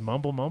 What is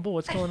mumble?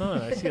 What's going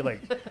on? I see like.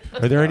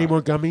 Are there any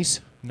more gummies?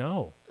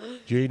 No. Did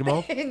you eat them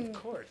all? Of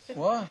course.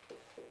 What?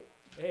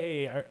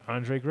 Hey,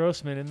 Andre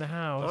Grossman in the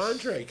house.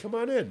 Andre, come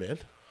on in, man.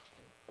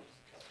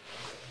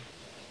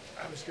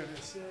 I was gonna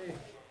say.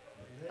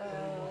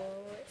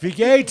 Wie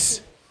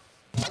geht's?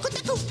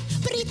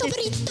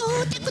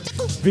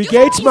 Wie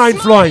geht's, mein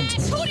Freund?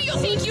 Who do you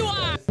think you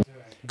are?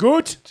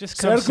 Good? Just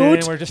Sehr comes gut?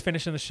 in. We're just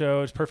finishing the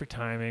show. It's perfect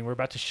timing. We're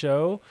about to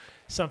show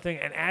something,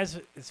 and as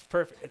it's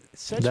perfect,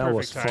 it's such That perfect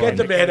was timing. fun. Get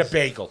the man a because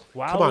bagel.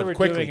 while Come we on, were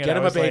quickly. doing it, Get him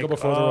I a was bagel like,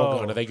 before they're all oh,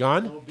 gone. Are they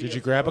gone? Did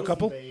you grab a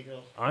couple?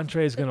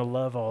 Andre's gonna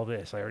love all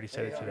this. I already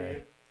said it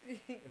today.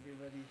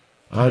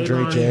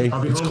 Andre J.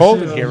 It's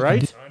cold in here,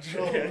 right?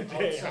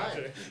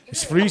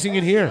 It's freezing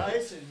in here.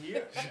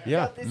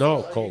 Yeah,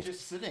 no, cold.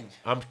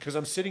 Because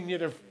I'm sitting near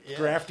the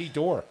drafty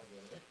door.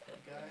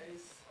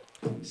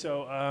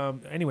 So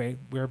anyway,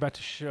 we're about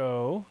to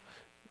show.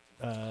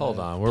 Hold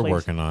on, we're place-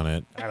 working on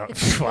it. I don't.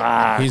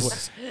 Fuck.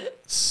 He's.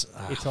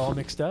 It's all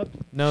mixed up.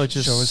 No, it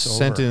just Show us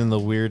sent over. it in the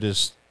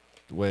weirdest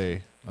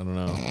way. I don't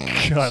know.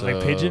 God,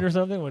 like pigeon or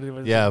something? What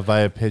is Yeah, it?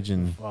 via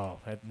pigeon. Wow,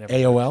 that never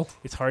AOL?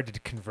 It's hard to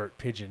convert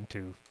pigeon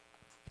to.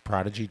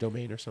 Prodigy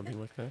domain or something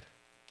like that?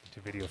 to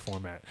video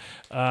format.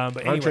 But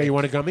Andre, anyway, you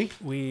want a gummy?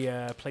 We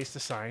placed the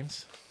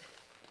signs,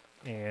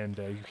 and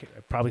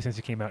probably since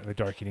it came out in the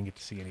dark, you didn't get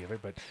to see any of it.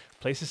 But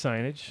place the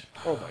signage.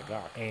 Oh my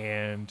God!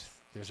 And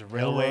there's a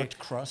railway Railroad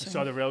crossing? You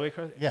saw the railway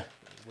crossing? Yeah.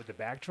 With the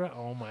backdrop.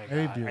 Oh my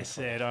Very God! I beautiful.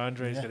 said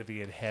Andre's Yeah. gonna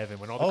be in heaven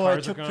when all the Oh, cars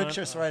I took are gone.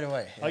 pictures right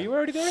away. Oh, you were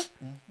already there?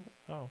 Mm-hmm.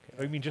 Oh, okay.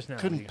 Oh, you mean just now?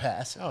 Couldn't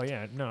pass it. Oh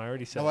yeah, no, I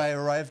already said. No, it. I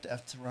arrived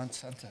after around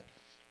sunset.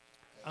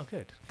 Oh,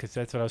 good, because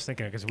that's what I was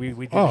thinking. Because we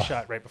did Oh. a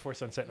shot right before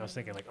sunset, and I was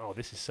thinking like, oh,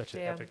 this is such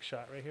an Damn. epic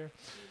shot right here.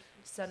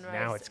 Sunrise.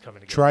 Now it's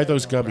coming together. Try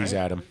those gummies, Right?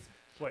 Adam.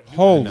 What, you-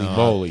 Holy No,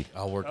 moly!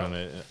 I'll work on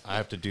it. I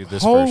have to do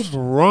this Home first.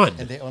 run.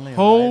 And they only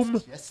Home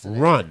arrived yesterday,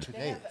 run. Today.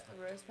 They have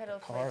rose petal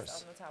Cars.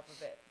 flakes on the top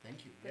of it.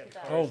 Thank you. Look at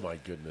that. Oh my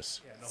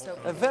goodness! So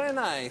Very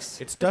nice.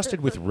 It's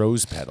dusted with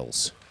rose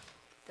petals.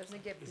 doesn't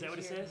it get Is that what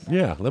it bougier? says?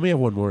 Yeah, let me have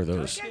one more of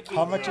those.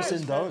 How much is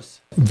in those?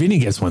 Vinny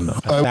gets one though.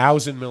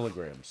 1,000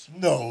 milligrams.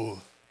 No.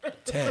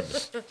 10.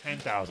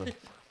 10,000.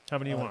 How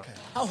many do you want?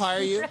 How high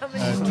are you?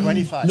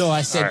 25. No,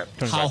 I said, All right,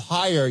 25. how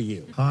high are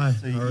you? Hi,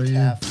 So you how are eat you?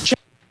 half.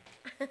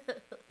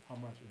 How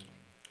much?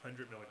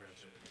 100 milligrams.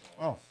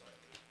 Oh,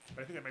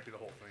 But I think that might be the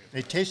whole thing.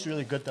 they taste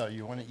really good though.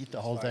 You want to eat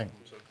the whole thing.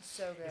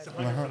 So It's good.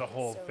 100 for the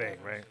whole thing,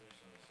 right?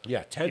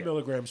 Yeah, 10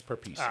 milligrams per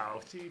piece. Oh,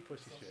 see,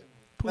 pussy shit.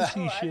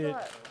 Pussy shit.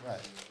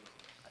 Right.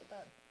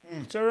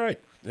 It's all right.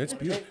 It's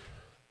beautiful.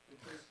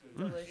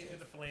 In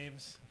the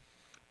flames.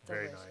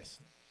 Very nice.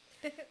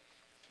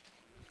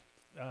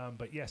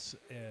 But yes.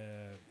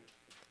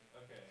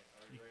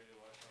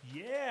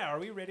 Yeah, are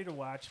we ready to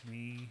watch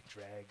me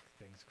drag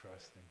things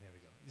across things? There we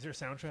go. Is there a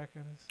soundtrack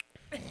on this?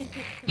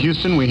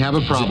 Houston, we have a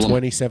Is it problem.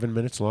 27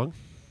 minutes long?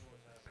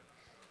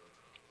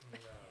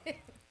 Never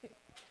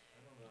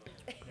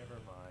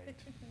mind.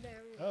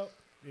 Oh,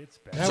 it's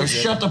bad. That So was it.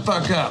 shut the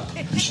fuck up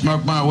and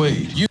smoke my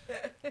weed. You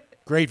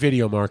Great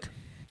video, Mark.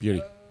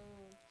 Beauty.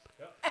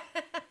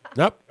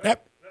 Nope.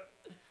 Yep.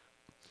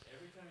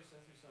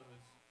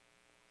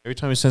 Every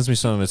time he sends me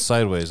something, it's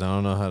sideways. I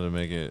don't know how to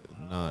make it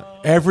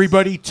not.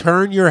 Everybody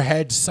turn your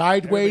head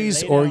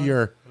sideways Everybody or lay down.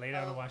 your... Lay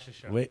down and watch the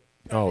show.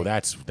 Oh,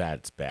 that's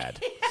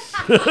bad.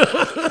 Well,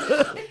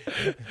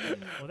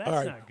 that's All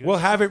right. not good. We'll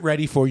have it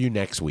ready for you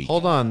next week.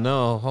 Hold on,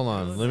 hold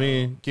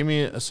on. Give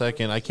me a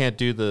second. I can't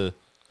do the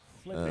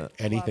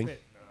Anything?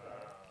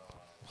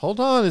 Hold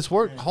on, it's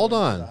work. Hold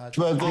on. But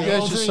the You guys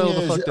whole just thing settle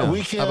the is, fuck down.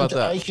 we How about can't-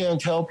 that? I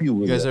can't help you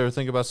with You guys it. ever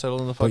think about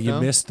settling the fuck But you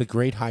down? missed the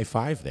great high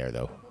five there,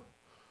 though.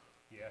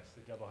 Yes,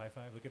 the double high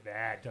five. Look at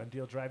that. Done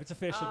deal drive. It's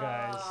official,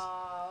 guys.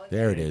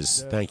 There it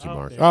is. Thank you, Oh,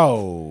 Mark. there.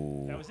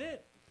 Oh. That was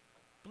it.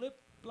 Blip,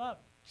 blop.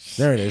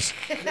 There it is.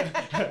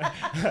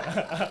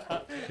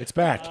 It's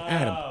back.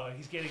 Adam. Oh,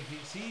 he's getting. He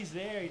sees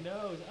there. He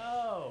knows.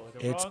 Oh,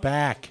 the It's wrong-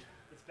 back.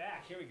 It's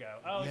back. Here we go.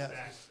 Oh, Yeah. it's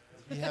back.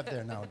 We have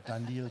there now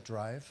Dundee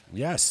Drive.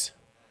 Yes.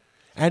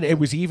 And it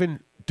was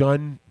even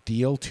done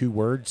deal 2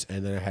 words,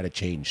 and then I had to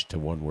change to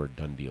 1 word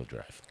done deal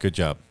drive. Good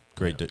job.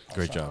 Great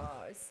job.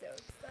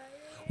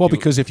 Well,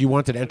 because if you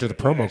wanted to enter the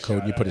promo code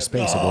and you put a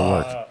space, it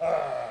won't work.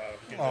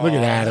 Look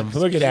at Adam.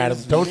 Look at Adam.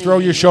 Don't throw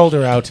your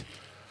shoulder out.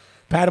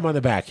 Pat him on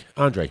the back.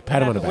 Andre,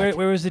 pat him on the back.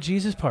 Where was the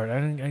Jesus part? I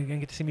didn't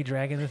get to see me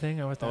dragging the thing.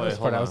 That was the wait, part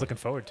hold I was on. looking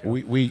forward to.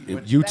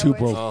 YouTube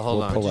will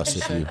hold on. pull us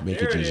if you make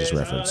a There it Jesus is.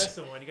 reference. Oh, that's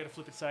the one. You got to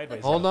flip it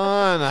sideways. Hold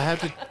on. I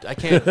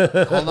can't. Hold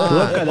on.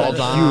 Look at Hold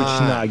that on.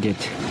 huge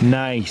nugget.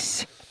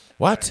 Nice.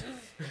 What?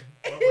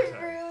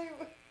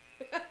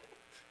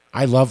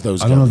 I love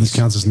those I don't know if gummies. this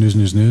counts as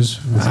news.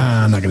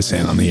 I'm not going to say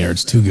it on the air.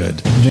 It's too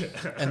good.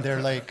 And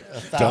they're like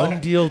Done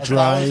Deal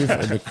Drive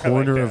in the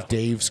corner that. of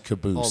Dave's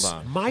Caboose. Hold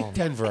on. Mike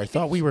Denver, I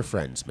thought we were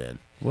friends, man.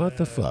 What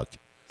the fuck?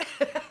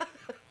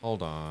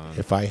 Hold on.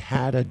 If I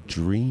had a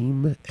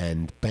dream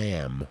and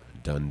bam,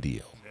 done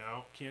deal.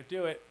 No, can't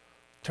do it.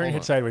 Turn your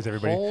head sideways,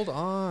 everybody. Hold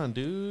on,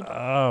 dude.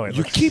 Oh, it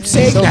You looks keep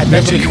saying that.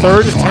 That's your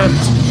third attempt.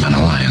 An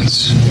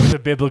alliance. It was a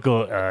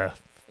biblical.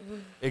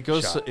 It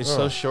goes. Shot. It's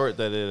so short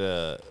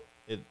that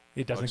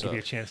It doesn't fucks give you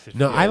a up. chance to.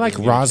 No, Yeah, I it like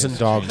doesn't give you a chance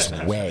to Rosendog's change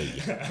that. way,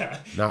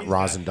 not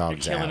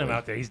Rosendog's You're killing him alley.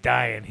 out there. He's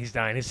dying. He's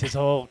dying. His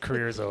whole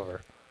career's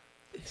over.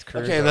 His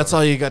career's Okay, that's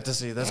over. all you got to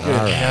see. That's good. All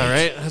right. Yeah,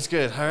 right. That's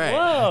good. All right.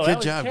 Whoa, that good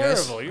was job,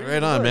 terrible. guys. You're Right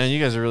the on, man. worst. You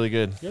guys are really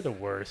good. You're the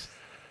worst.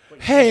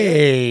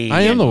 Hey,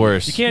 I am the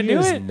worst. You can't he do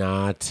is it.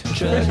 not.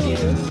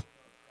 That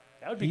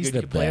would be He's good. the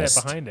You could play that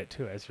best. behind it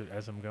too, as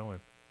I'm going.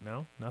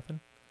 No, nothing.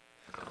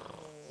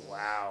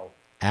 Wow.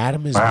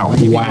 Adam is Wow.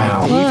 breathing Wow.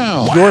 out.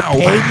 Wow. You're Wow.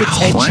 paying Wow.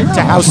 attention to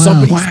Wow. how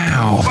somebody's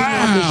Wow.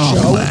 on the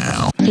show.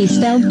 Hey,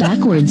 spelled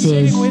backwards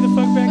is Way the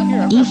fuck back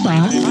here. I'm not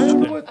Ephah.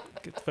 breathing.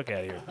 Get the fuck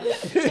out of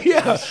here.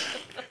 Yeah.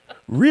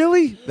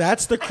 Really?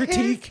 That's the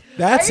critique?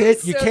 That's I am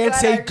it? You so can't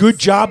glad say I'm good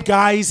job,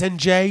 guys, and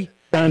Jay?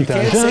 You can't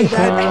say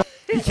that?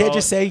 You can't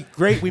just say,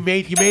 great, you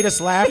made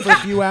us laugh for a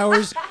few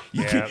hours?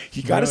 You, Yeah.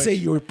 you got to say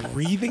you were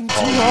breathing too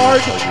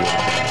hard?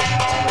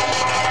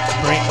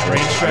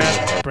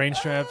 Brain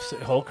Strap's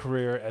whole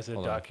career as a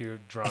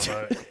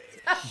docudrama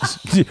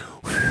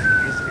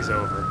is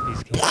over.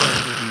 His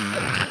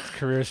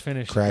career's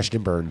finished. Crashed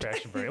and burned.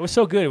 Crashed and burned. It was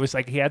so good. It was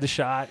like he had the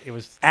shot. It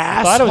was.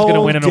 I thought I was going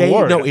to win an Dave,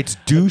 award. No, it's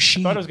douchey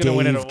I thought I was gonna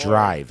win an Dave award.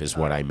 Drive is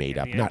what I made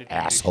up, not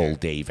asshole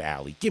Dave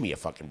Alley. Give me a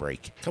fucking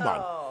break. Come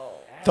on.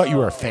 Thought you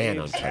were a fan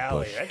on Dave's Cut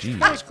Alley. Bush. That's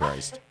Jesus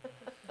Christ.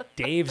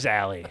 Dave's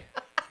Alley.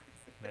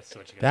 That's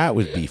what you got. That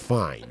would be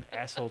fine.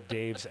 Asshole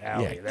Dave's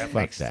Alley. Yeah, that fuck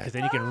makes that. because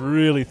then you can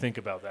really think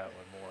about that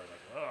one more.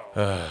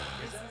 Like, oh,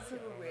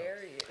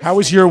 How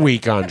was your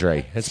week,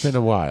 Andre? It's been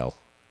a while.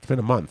 It's been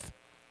a month.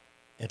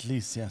 At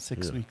least, yeah,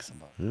 6 Yeah. weeks.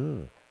 About.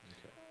 Yeah.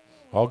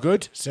 All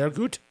good? Sehr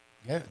gut?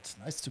 Yeah, it's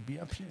nice to be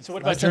up here. So what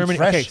It's about nice and Germany?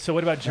 fresh. Okay, so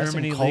what about Nice and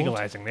Germany cold.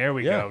 legalizing? There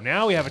we Yeah. go.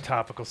 Now we have a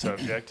topical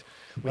subject.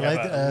 We Well,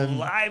 have I- a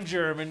live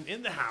German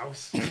in the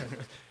house. You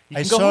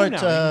I can go saw home it. now.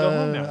 You can go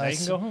home now. Now I you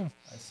can saw- go home.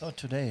 I saw it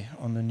today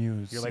on the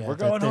news. You're like, yeah, we're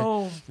that going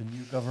home. The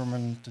new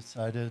government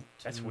decided.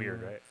 That's to,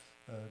 weird, right?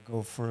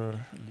 Go for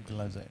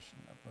legalization,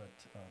 but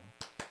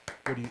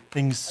What do you?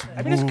 things.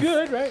 I mean, it's move-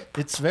 good, right?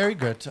 It's very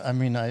good. I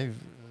mean,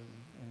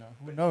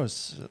 who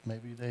knows?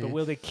 Maybe they. But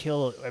will they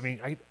kill? I mean,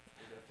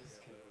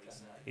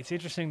 it's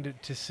interesting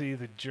to see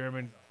the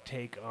German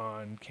take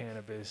on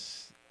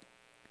cannabis.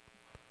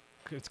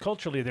 It's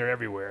culturally they're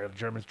everywhere.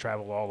 Germans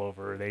travel all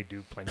over. They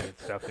do plenty of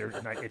stuff.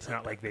 It's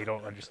not like they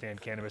don't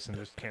understand cannabis, and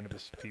there's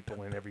cannabis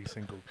people in every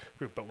single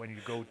group. But when you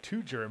go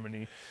to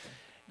Germany,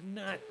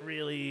 not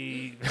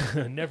really.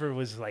 Never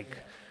was like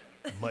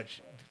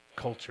much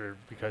culture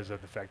because of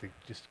the fact they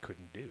just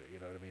couldn't do it. You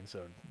know what I mean? So,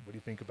 what do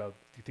you think about?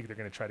 Do you think they're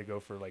going to try to go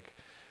for like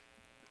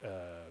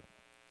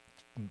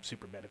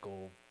super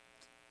medical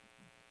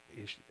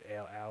ish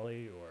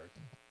alley or?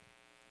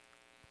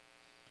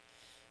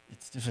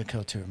 It's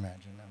difficult to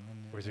imagine. I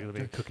mean, Or is it going to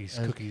be cookies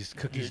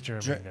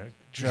Germany?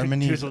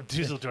 Germany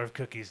Dusseldorf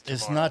cookies.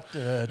 It's tomorrow.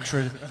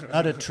 not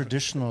not a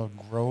traditional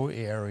grow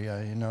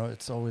area. You know,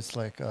 it's always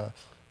like a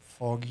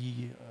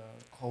foggy,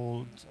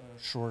 cold,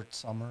 short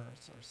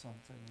summers or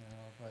something. You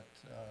know,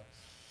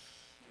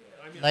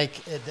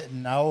 but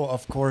now,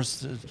 of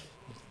course.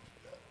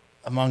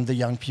 Among the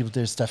young people,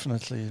 there's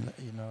definitely,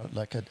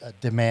 like a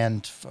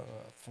demand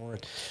for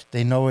it.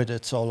 They know it.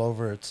 It's all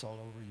over. It's all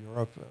over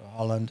Europe.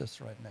 Holland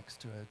is right next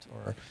to it,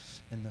 or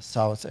in the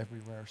south,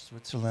 everywhere.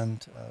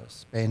 Switzerland,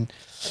 Spain,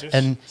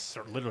 and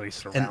literally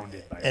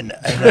surrounded by. And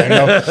I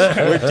know.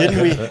 Or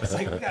didn't we? It's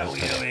like, we got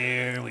weed over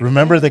here.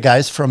 Remember the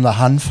guys from the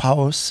Hanf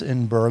House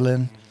in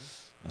Berlin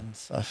and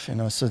stuff.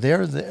 So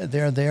they're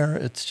there.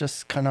 It's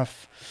just kind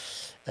of.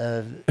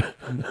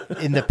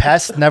 In the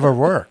past, never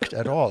worked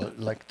at all.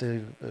 Like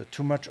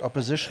too much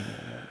opposition.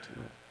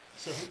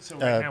 So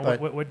right now,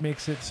 what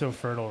makes it so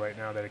fertile right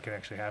now that it can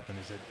actually happen?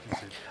 Is it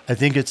I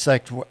think it's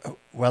like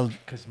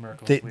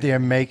they're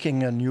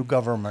making a new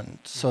government.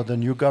 So the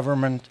new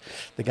government,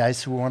 the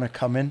guys who want to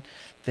come in,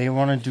 they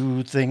want to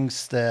do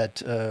things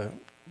that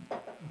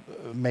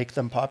make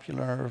them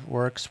popular,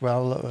 works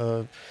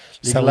well.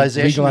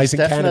 Legalization is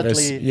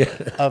definitely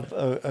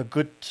a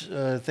good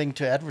thing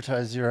to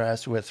advertise your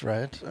ass with,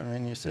 right? I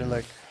mean, you say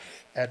like,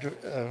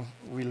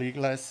 we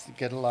legalize,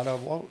 get a lot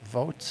of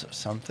votes or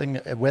something.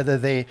 Whether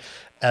they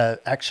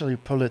actually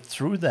pull it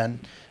through then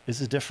is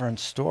a different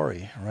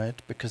story,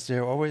 right? Because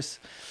they're always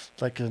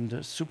like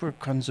super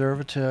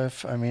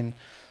conservative. I mean,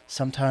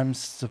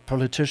 sometimes the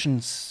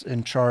politicians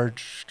in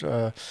charge,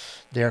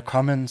 their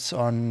comments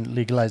on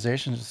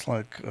legalization is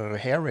like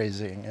hair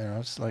raising.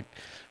 It's like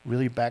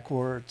really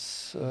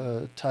backwards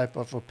type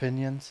of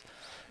opinions.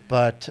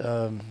 But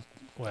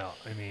well,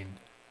 I mean,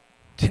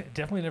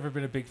 definitely never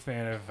been a big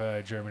fan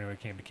of Germany when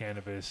it came to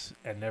cannabis,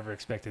 and never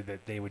expected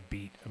that they would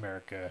beat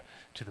America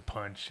to the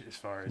punch as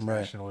far as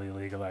nationally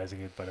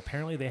legalizing it. But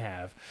apparently they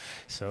have.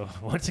 So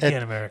once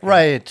again, America,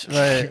 right,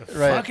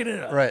 fucking it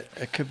up. Right.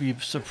 It could be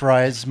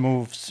surprise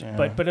moves.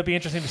 But it'd be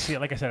interesting to see.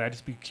 Like I said, I'd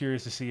just be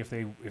curious to see if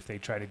they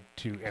try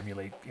to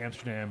emulate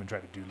Amsterdam and try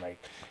to do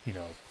like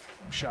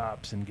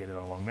shops and get it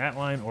along that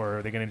line, or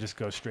are they going to just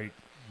go straight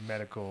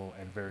medical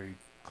and very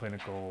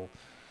clinical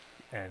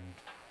and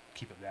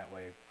keep it that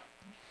way?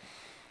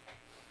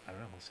 I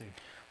don't know. We'll see.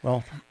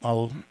 Well,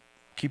 I'll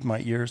keep my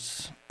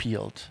ears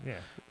peeled. Yeah,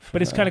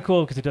 but it's kind of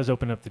cool because it does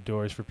open up the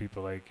doors for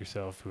people like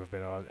yourself who have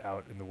been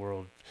out in the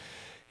world,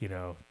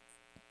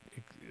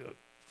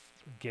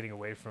 getting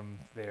away from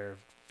there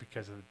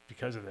because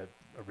of that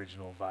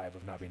original vibe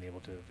of not being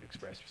able to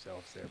express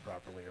yourselves there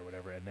properly or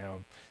whatever. And now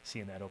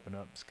seeing that open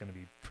up is going to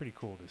be pretty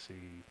cool to see.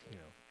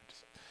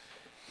 Just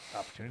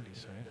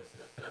opportunities,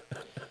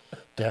 right?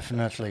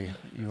 Definitely,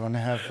 you want to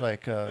have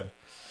like a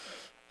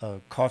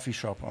coffee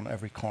shop on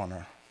every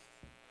corner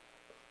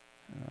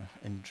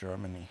in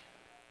Germany.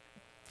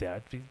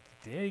 There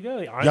you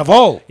go.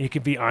 Jawohl. You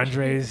could be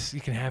Andres.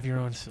 You can have your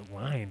own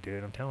line,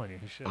 dude. I'm telling you.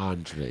 You should.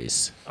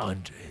 Andres.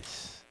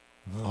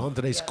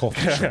 Andres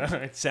coffee shop.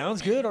 It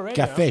sounds good already.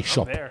 Cafe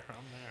shop. I'm there.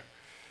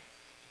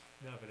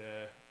 No, but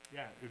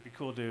yeah, it would be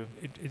cool to.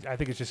 I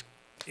think it's just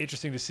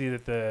interesting to see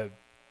that the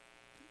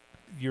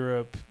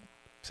Europe,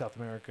 South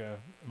America,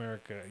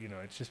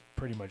 it's just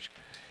pretty much.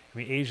 I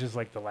mean, Asia's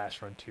like the last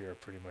frontier,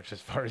 pretty much, as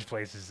far as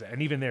places,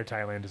 and even there,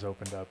 Thailand has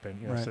opened up,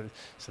 and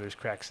so there's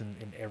cracks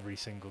in every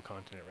single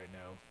continent right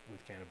now with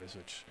cannabis,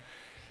 which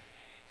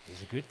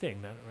It's a good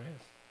thing, right?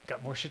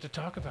 Got more shit to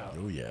talk about.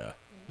 Oh yeah.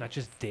 Not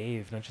just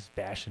Dave, not just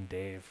Bash and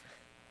Dave.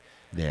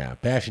 Yeah,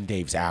 Bash and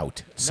Dave's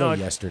out.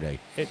 Yesterday.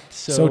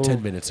 So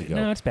 10 minutes ago.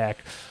 No, it's back.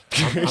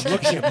 I'm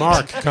looking at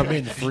Mark come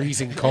in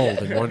freezing cold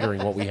and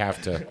wondering what we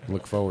have to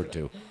look forward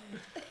to.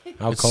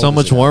 How It's cold so is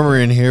much it? warmer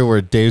in here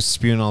where Dave's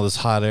spewing all this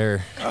hot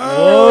air.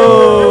 Oh!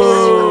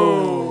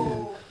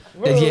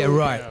 Yeah,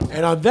 right.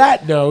 And on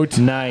that note,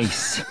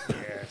 Nice.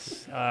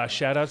 Yes.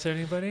 Shout outs to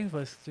anybody.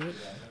 Let's do it.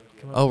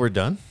 Come on. Oh, we're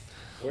done?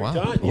 We're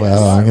done.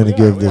 Well, I'm going to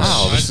give this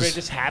Andre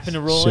just happened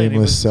to roll in.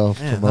 shameless self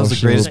Man, promotion. that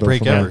was the greatest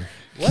break ever.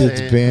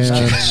 Kids Band,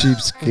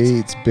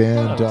 Cheapskates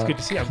Band. It's good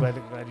to see. I'm glad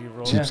you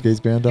rolled in.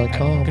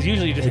 Cheapskatesband.com. Because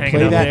usually you just Hey, hang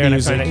play out that there and I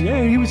music. find out,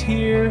 yeah, he was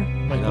here.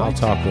 I'm like, And I'll what?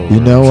 talk over. You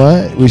know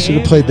what? We should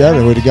have played that.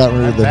 It would have gotten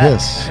rid of the I'm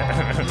hiss.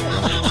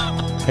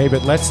 Hey,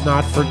 but let's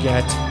not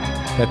forget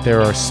that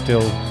there are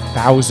still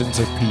thousands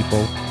of people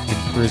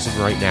in prison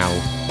right now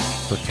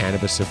for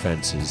cannabis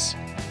offenses.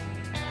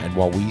 And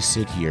while we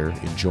sit here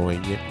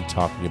enjoying it and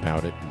talking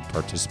about it and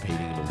participating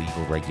in a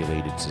legal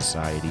regulated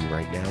society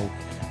right now,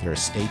 there are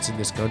states in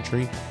this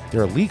country,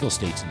 there are legal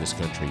states in this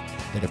country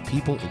that have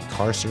people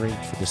incarcerated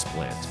for this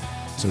plant.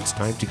 So it's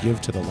time to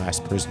give to the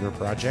Last Prisoner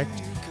Project,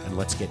 and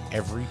let's get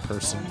every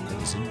person that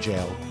is in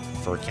jail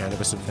for a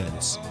cannabis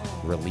offense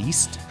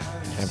released,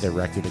 and have their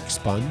record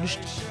expunged,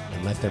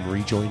 and let them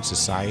rejoin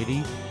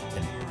society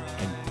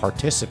and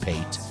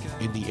participate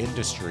in the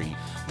industry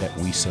that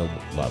we so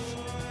love.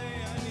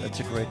 That's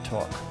a great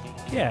talk.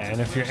 Yeah,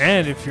 and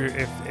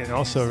if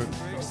also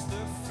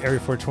Area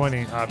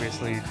 420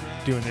 obviously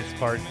doing its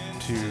part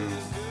to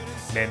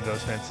mend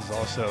those fences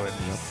also,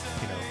 and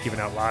giving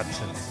out lots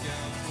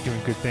and doing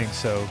good things.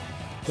 So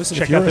Listen,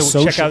 check if you're out a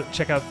social-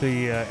 check out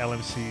the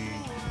LMC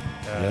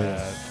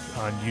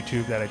on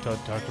YouTube that I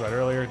talked about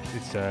earlier.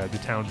 It's the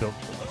town built.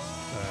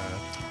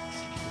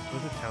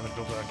 Was it town that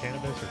built on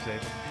cannabis or say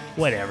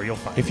whatever? You'll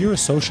find. If you're a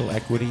social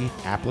equity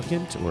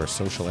applicant or a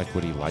social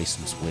equity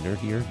license winner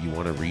here, you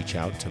want to reach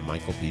out to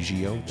Michael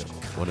Biggio,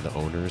 one of the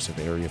owners of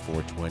Area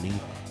 420.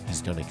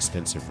 He's done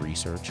extensive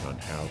research on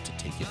how to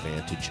take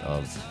advantage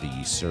of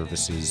the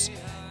services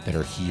that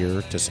are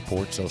here to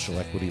support social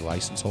equity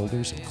license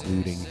holders,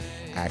 including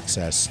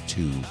access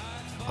to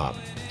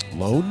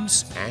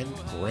loans and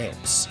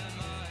grants.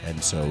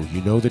 And so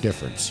you know the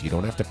difference. You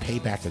don't have to pay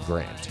back a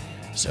grant.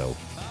 So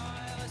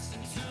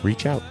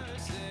reach out.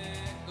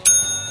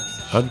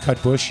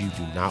 Uncut bush, you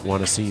do not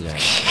want to see that.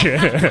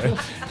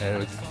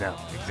 No,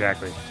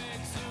 exactly.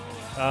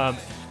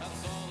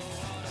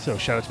 So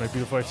shout out to my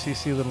beautiful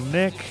FCC little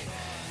Nick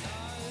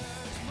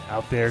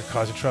out there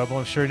causing trouble.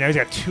 I'm sure now he's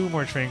got 2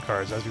 more train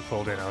cars as we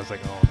pulled in. I was like,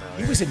 oh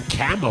no. He was in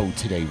camo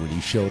today when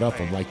he showed up.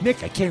 I'm like,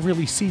 Nick, I can't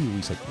really see you.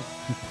 He's like,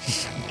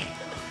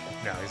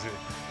 no, he's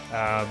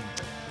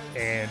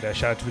and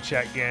shout out to the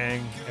chat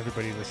gang,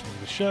 everybody listening to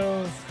the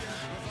show.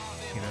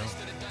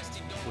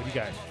 What do you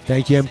got?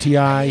 thank you,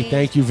 MTI.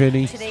 Thank you,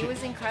 Vinny. Today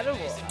was incredible.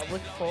 I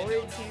look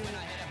forward to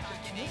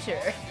the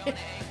future.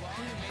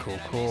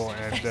 Cool.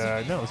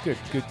 And no, it's good.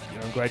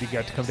 I'm glad you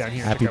got to come down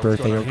here. And Happy check out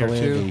what's birthday, going on Uncle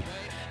here, Andy. too.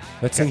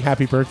 Let's sing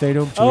happy birthday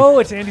to him. Oh,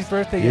 it's Andy's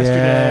birthday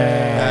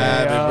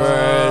yesterday.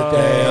 Happy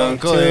birthday,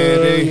 Uncle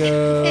Andy.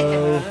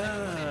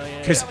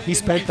 Because he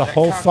spent the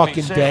whole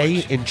fucking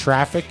day in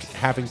traffic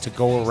having to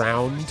go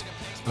around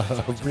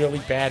a really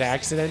bad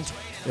accident.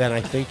 Then I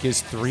think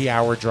his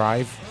 3-hour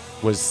drive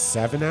was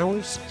 7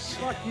 hours.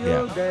 Fuck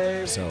you,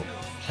 Dave. So,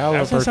 hell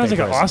of a That birthday. sounds like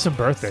an present. awesome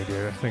birthday,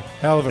 dude. I think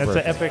Hell of a that's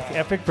birthday. an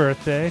epic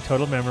birthday.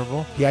 Total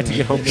memorable. He had to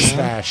get home to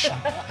stash.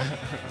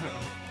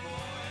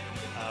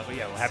 But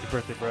yeah, well, happy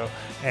birthday, bro.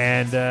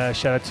 And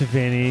shout out to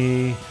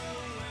Vinny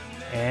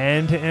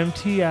and to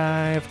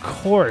MTI, of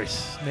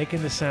course,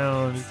 making the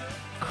sound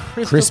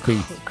Crispy.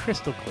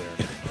 crystal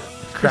clear.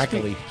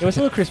 Crackly. It was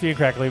a little crispy and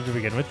crackly to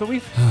begin with, but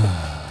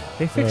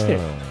they fixed it.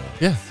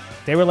 Yeah.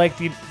 They were like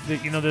you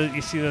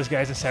see those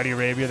guys in Saudi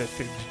Arabia that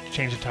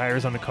change the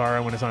tires on the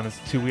car when it's on its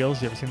 2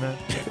 wheels. You ever seen that?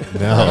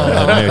 No,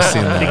 I've never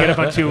seen that. They get up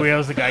on 2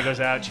 wheels. The guy goes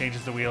out,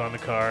 changes the wheel on the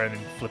car, and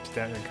then flips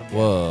down and comes.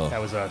 Whoa.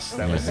 That was us.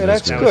 Yeah,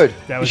 That's good.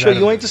 That You was sure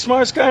Adam. you ain't the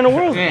smartest guy in the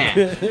world?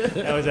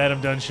 That was Adam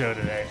Dunn's show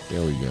today.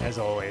 There we go. As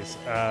always.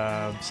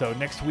 So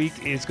next week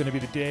is going to be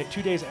the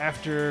 2 days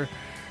after.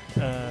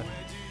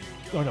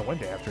 Oh no, 1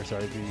 day after.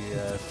 Sorry,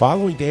 the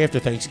Following day after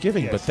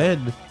Thanksgiving, yes. but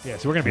then Yeah,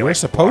 so we're gonna be we're like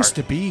supposed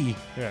bar. to be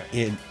Yeah.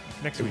 in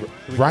Next week.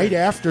 right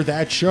after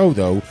that show,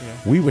 though. Yeah.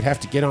 We would have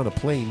to get on a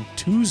plane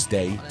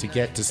Tuesday to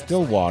get to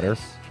Stillwater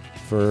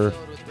for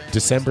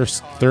December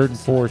 3rd and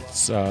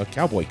 4th's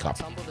Cowboy Cup.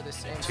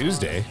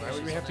 Tuesday. Why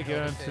would we have to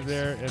get onto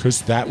there?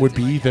 Because that would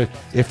be the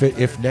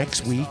if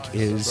next week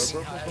is Days- I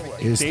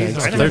know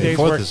Thanksgiving. the days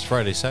 4th work. is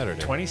Friday, Saturday.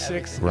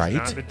 26th Right, is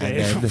not the and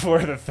day then- before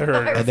the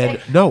 3rd. And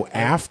then no,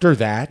 after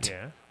that,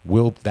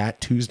 Yeah.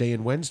 that Tuesday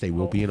and Wednesday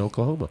will be in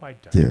Oklahoma.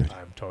 Dude.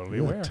 I'm totally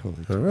aware.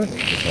 All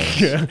right.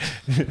 Yeah.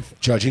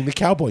 Judging the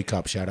Cowboy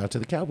Cup. Shout out to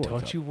the Cowboy Cup.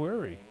 Don't you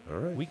worry. All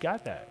right. We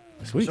got that.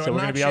 Sweet. So we're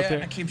going to be out there.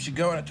 It keeps you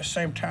going at the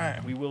same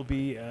time. We will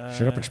be.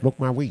 Shut up and smoke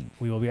my weed.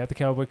 We will be at the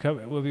Cowboy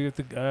Cup. We'll be at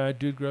the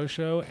Dude Grow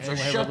Show. And So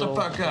we'll have shut a the little,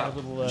 fuck up. a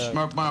little,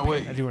 Smoke my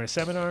weed. I'm doing a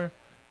seminar.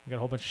 We got a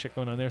whole bunch of shit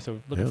going on there, so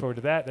looking forward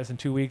to that. That's in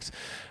 2 weeks,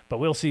 but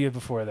we'll see you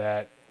before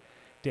that.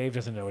 Dave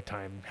doesn't know how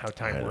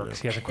time works.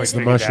 He hasn't quite It's the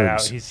figured that out.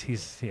 mushrooms.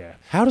 He's yeah.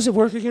 How does it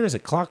work again? Is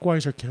it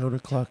clockwise or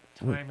counterclock?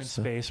 Time and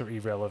space are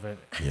irrelevant.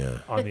 Yeah.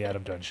 On the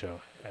Adam Dunn Show,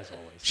 as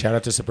always. Shout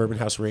out to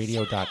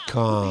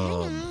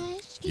suburbanhouseradio.com.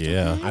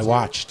 Yeah. I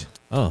watched.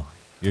 Oh,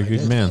 you're a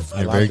good man.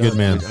 You're a very good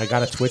man. I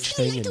got a Twitch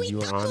thing, and you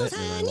were on it,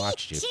 and I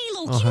watched you.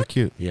 Oh, how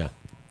cute. Yeah.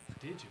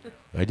 Did you?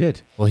 I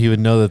did. Well, he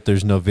would know that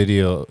there's no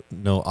video,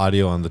 no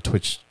audio on the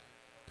Twitch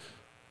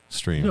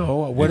stream. No,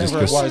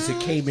 whatever it was,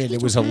 it came in.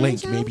 It was a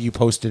link. Maybe you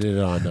posted it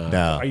on.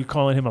 No. Are you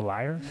calling him a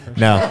liar?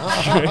 No.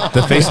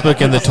 The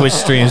Facebook and the Twitch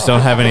streams don't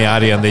have any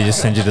audio, and they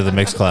just send you to the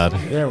Mixcloud.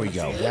 There we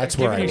go. That's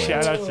where I went.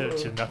 Shout out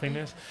to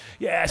Nothingness.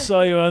 Yeah, I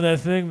saw you on that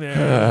thing there.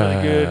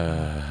 Really good.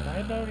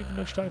 I don't even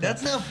know what you're talking about.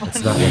 That's not funny.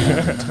 That's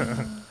not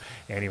what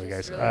Anyway,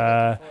 guys.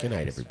 Good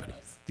night, everybody.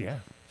 Yeah.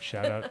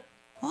 Shout out.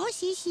 Oh,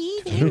 see,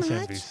 Penis very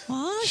much. envies.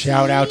 Oh,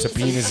 Shout out to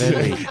Penis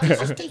Envy.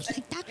 Just tastes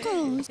like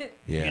tacos.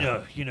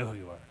 Yeah. You know who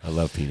you are. I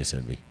love Penis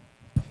Envy.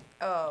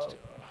 Oh.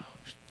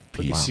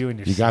 Peace. You, and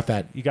your You got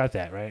that? You got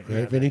that, right?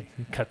 Right, Vinny?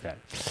 Cut that.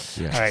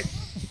 Yeah. All right.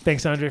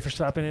 Thanks, Andre, for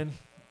stopping in.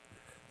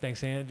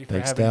 Thanks, Andy,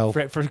 Thanks, for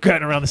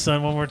cutting around the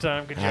sun one more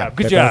time. Good job.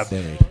 Happy Good job.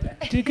 birthday.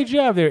 Dude, good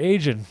job there,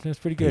 aging. That's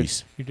pretty good.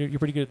 Peace. You're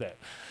pretty good at that.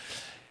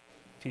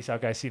 Peace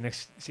out, guys. See you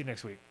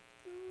next week.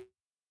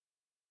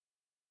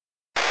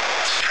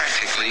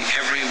 Practically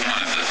every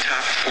one of the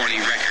top 40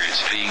 records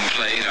being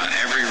played on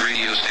every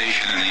radio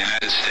station in the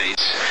United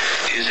States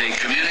is a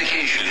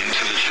communication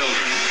to the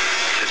children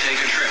to take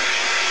a trip,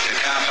 to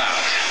cop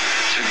out,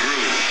 to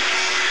groove.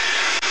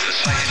 The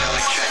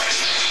psychedelic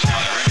jackets on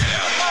the record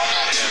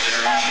albums have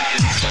their own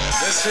hidden.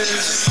 This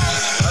is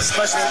a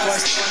special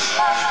question.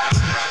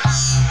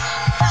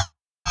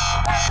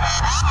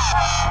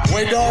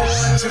 We don't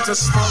want you to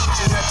smoke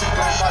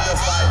genetically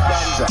modified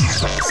ganja.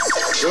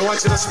 We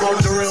want you to smoke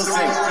the real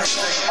thing.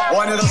 We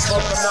want you to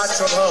smoke the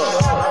natural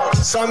herb.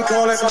 Some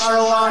call it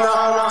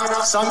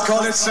marijuana, some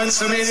call it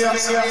sensimedia,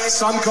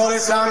 some call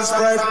it lamb's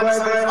bread,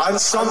 and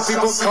some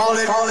people call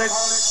it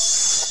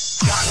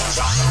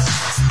ganja.